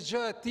dhe një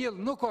gjë e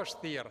tillë nuk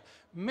është thirrë.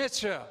 Me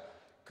që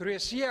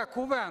kryesia e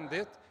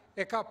kuvendit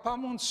e ka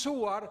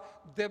pamundsuar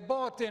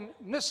debatin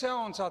në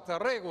seancat të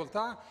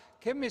rregullta,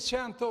 kemi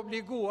qenë të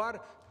obliguar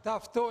të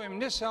ftojmë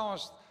një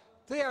seancë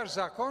të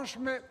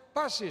jashtëzakonshme,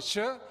 pasi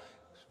që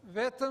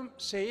vetëm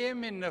se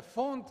jemi në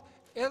fund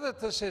edhe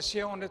të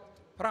sesionit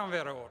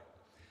pranveror.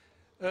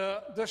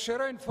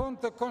 Dëshiroj në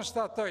fund të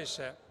konstatoj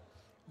se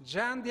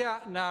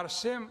gjendja në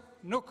arsim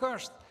nuk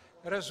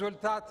është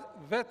rezultat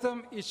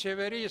vetëm i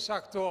qeverisë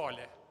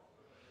aktuale,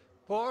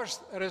 po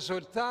është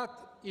rezultat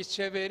i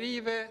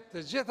qeverive, të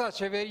gjitha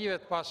qeverive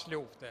të pas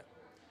lufte.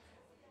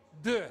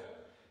 2.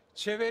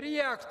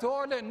 Qeveria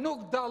aktuale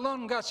nuk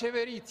dallon nga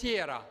qeveri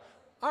tjera,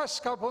 as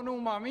ka punu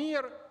ma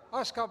mirë,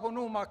 as ka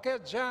punu ma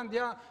ketë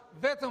gjendja,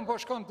 vetëm po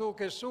shkon të u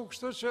kesu,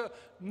 kështu që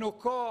nuk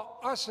ka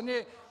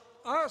asnjë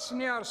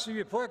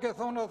arsye, po e ke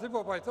thonë aty,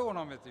 po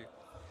pajtona me ty.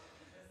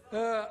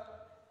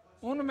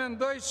 Unë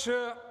mendoj që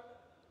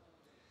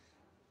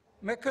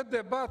me këtë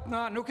debat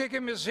na nuk e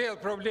kemi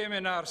zgjedhë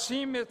problemin e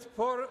arsimit,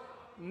 por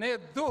ne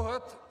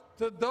duhet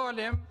të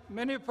dalim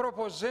me një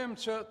propozim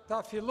që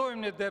ta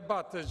fillojmë një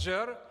debat të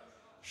gjerë,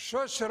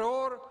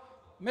 shoqëror,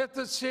 me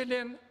të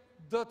cilin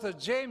do të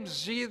gjejmë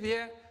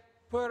zgjidhje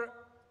për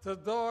të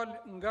dalë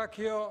nga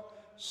kjo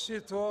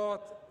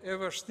situatë e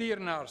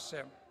vështirë në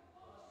arsim.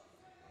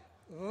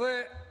 Dhe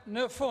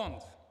në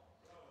fund,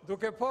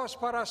 duke pas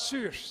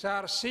parasysh se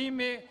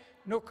arsimi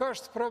nuk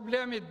është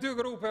problemi 2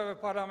 grupeve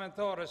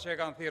parlamentare që e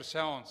kanë thirrë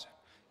seancën,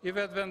 i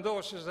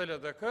vetëvendosjes dhe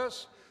LDK-s,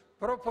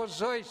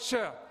 propozoj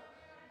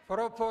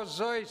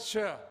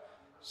që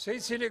se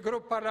i cili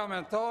grup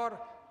parlamentar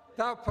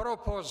ta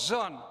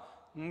propozon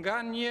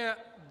nga një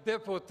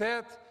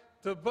deputet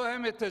të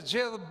bëhemi të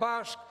gjithë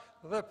bashk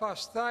dhe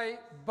pastaj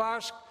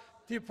bashk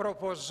t'i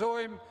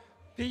propozojmë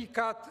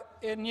pikat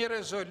e një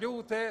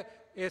rezolute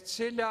e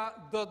cila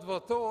do të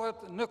votohet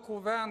në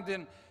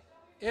kuvendin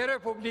e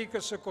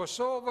Republikës së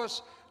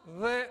Kosovës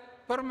dhe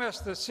përmes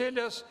të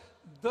cilës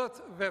do të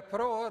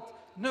veprohet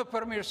në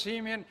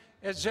përmirësimin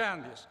e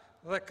gjendjes.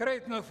 Dhe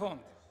krejt në fund,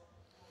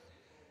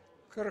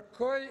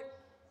 kërkoj,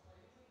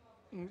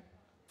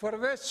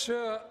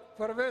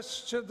 përveç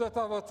që do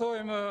të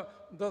votojmë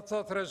do të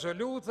thotë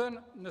rezolutën,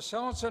 në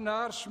seancën e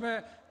ardhshme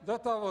do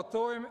të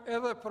votojmë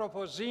edhe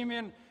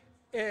propozimin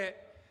e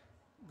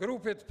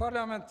grupit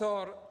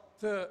parlamentar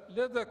të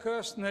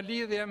LDK-s në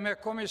lidhje me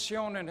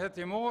komisionin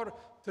hetimor,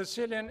 të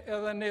cilin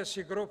edhe ne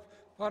si grup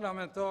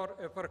parlamentar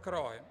e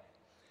përkrahim.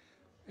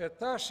 E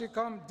tash i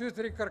kam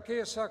 2-3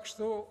 kërkesa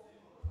kështu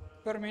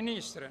për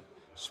ministrin.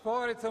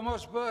 Spari të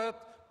mos bëhet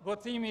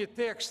votimi i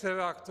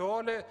teksteve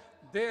aktuale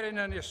deri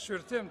në një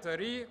shqyrtim të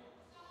ri.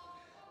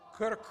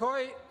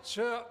 Kërkoj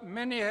që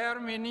me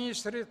njëherë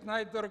ministrit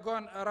na i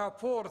dërgon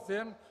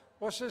raportin,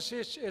 ose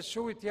si e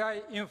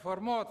quajtjaj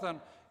informatën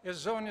e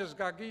zonjës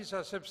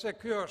Gagisa, sepse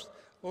kjo është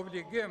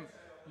obligim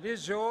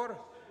ligjor,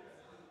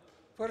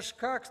 për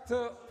shkak të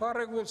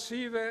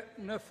parregullësive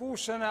në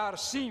fushën e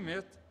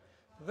arsimit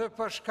dhe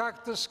për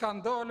shkak të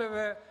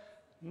skandaleve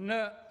në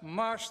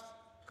masht,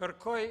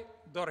 kërkoj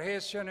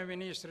dorëheqjen e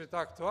ministrit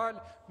aktual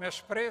me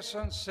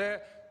shpresën se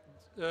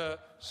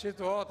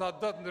situata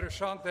do të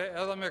ndryshonte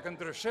edhe me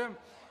këndryshim,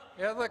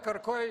 edhe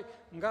kërkoj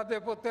nga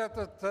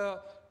deputetët të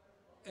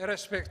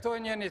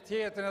respektojnë njëri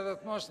tjetrin edhe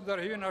të mos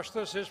ndërhyjnë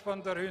ashtu siç po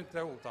ndërhyjnë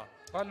te uta.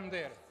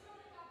 Faleminderit.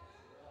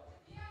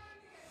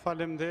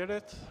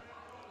 Faleminderit.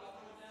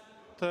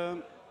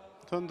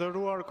 Të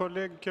nderuar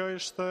kolegë, kjo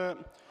ishte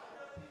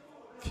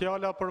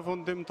fjala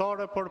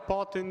përfundimtare, por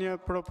pati një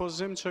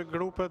propozim që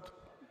grupet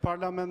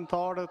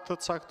parlamentare të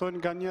caktojnë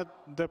nga një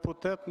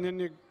deputet në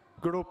një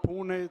grup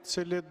pune i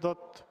cili do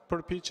të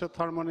përpiqet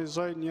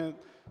harmonizoj një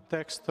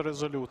tekst të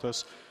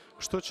rezolutës.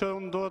 Kështu që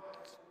unë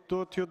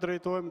do t'ju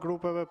drejtojmë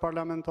grupeve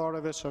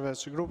parlamentare veç e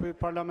veç. Grupi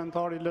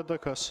parlamentari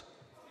LDK-s.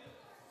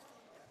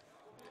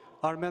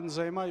 Armen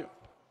Zema.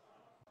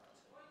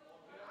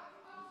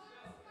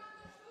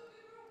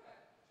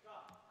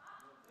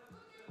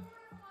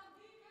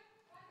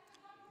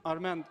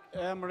 Armend,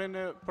 emrin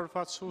e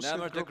përfaqësuesit Në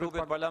emër të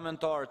grupit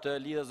parlamentar të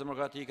Lidhjes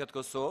Demokratike të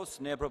Kosovës,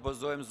 ne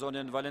propozojmë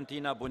zonjën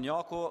Valentina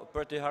Bunjaku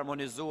për të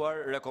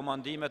harmonizuar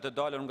rekomandimet e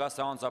dalën nga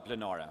seanca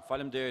plenare.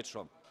 Faleminderit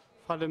shumë.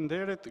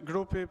 Faleminderit.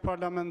 Grupi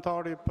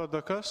parlamentari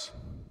PDK-s,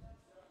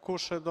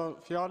 kush e do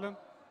fjalën?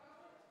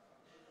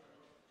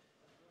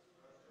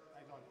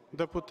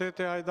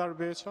 Deputeti Hajdar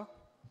Beqa.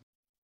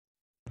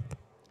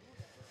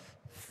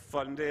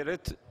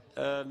 Faleminderit.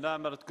 Në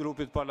emër të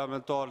grupit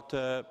parlamentar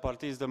të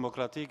Partisë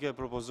Demokratike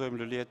propozojmë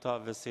Luljeta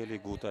Veseli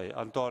Gutaj,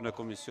 antar në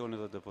komisionit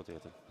dhe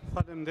deputetin.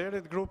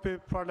 Faleminderit. Grupi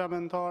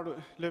parlamentar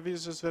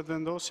Lëvizjes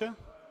Vetëvendosje,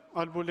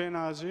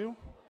 Albulena Aziu.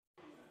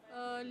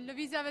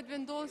 Lëvizja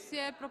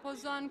Vetëvendosje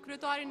propozon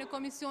kryetarin e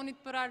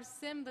komisionit për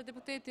arsim dhe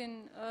deputetin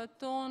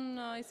ton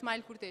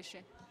Ismail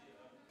Kurteshi.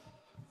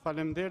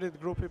 Faleminderit.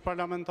 Grupi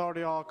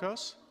parlamentari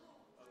AK-s,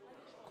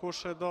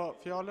 kush e do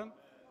fjalën?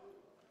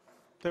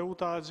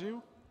 Teuta Aziu.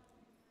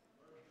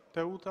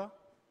 Teuta.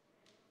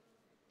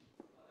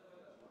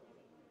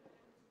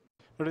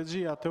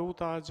 Regjia,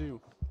 Teuta Aziu.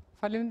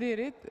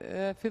 Faleminderit,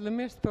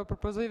 fillimisht për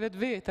propozoj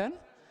vetën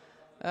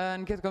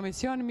në këtë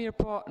komision, mirë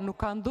po nuk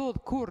ka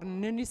ndodhë kur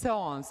në një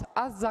seancë,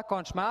 as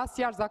zakonshme, as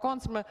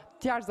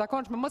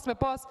jashtëzakonshme, mos me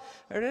pas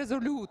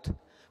rezolut.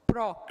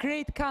 Pra,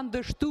 krejt kanë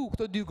dështu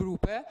këto dy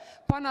grupe,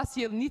 pa na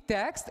sjell një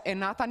tekst, e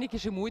na tani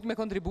kishim mujt me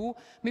kontribu,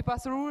 mi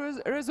pasuru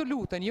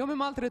rezolutën, jo me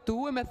maltretu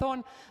e me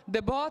thonë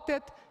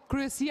debatet,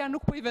 kryesia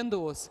nuk po i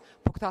vendos.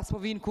 Po këta s'po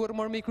vinë kur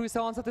mor me i krye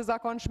seancat e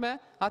zakonshme,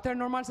 atër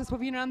normal se s'po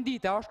vinë në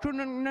ndite, a është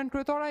kërë në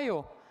kryetora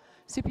jo,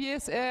 si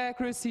pjesë e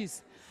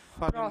kryesisë.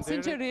 Pra,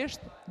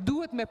 sinqerisht,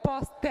 duhet me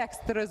pas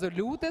tekst të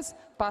rezolutës,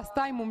 pas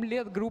taj mu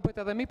mbledh grupet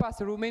edhe mi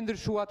pasuru me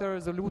ndryshua të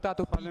rezoluta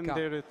ato pika.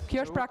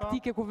 Kjo është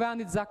praktike ku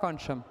vendit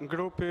zakonshëm.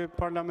 Grupi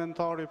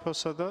parlamentari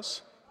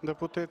PSD-s,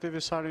 deputeti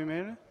Visari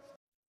Meri.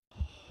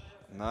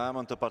 Në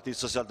emën të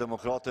Partisë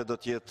Social-Demokrate do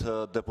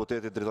t'jetë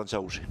deputeti Driton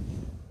Qaushi.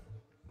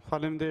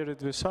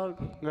 Faleminderit Visar,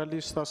 nga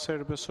lista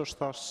serbes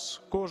është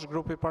askush,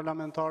 grupi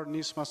parlamentar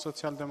Nisma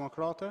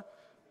Social-Demokrate.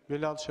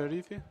 Bilal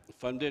Sherifi.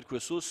 Faleminderit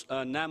kryesues,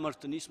 në emër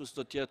të nismës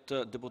do të jetë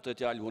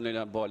deputeti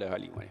Albulena Bale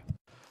Halimari.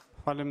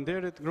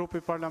 Faleminderit.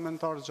 Grupi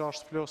parlamentar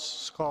 6+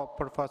 s'ka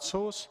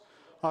përfaqësues.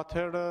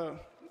 Atëherë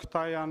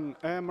këta janë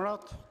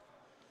emrat.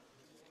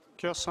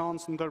 Kjo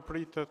seancë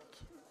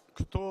ndërpritet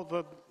këtu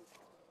dhe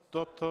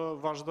do të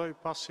vazhdoj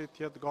pasi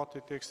të jetë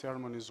gati teksti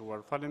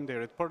harmonizuar.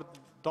 Faleminderit. Për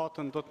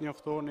datën do të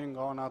njoftoheni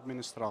nga ana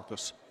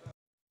administratës.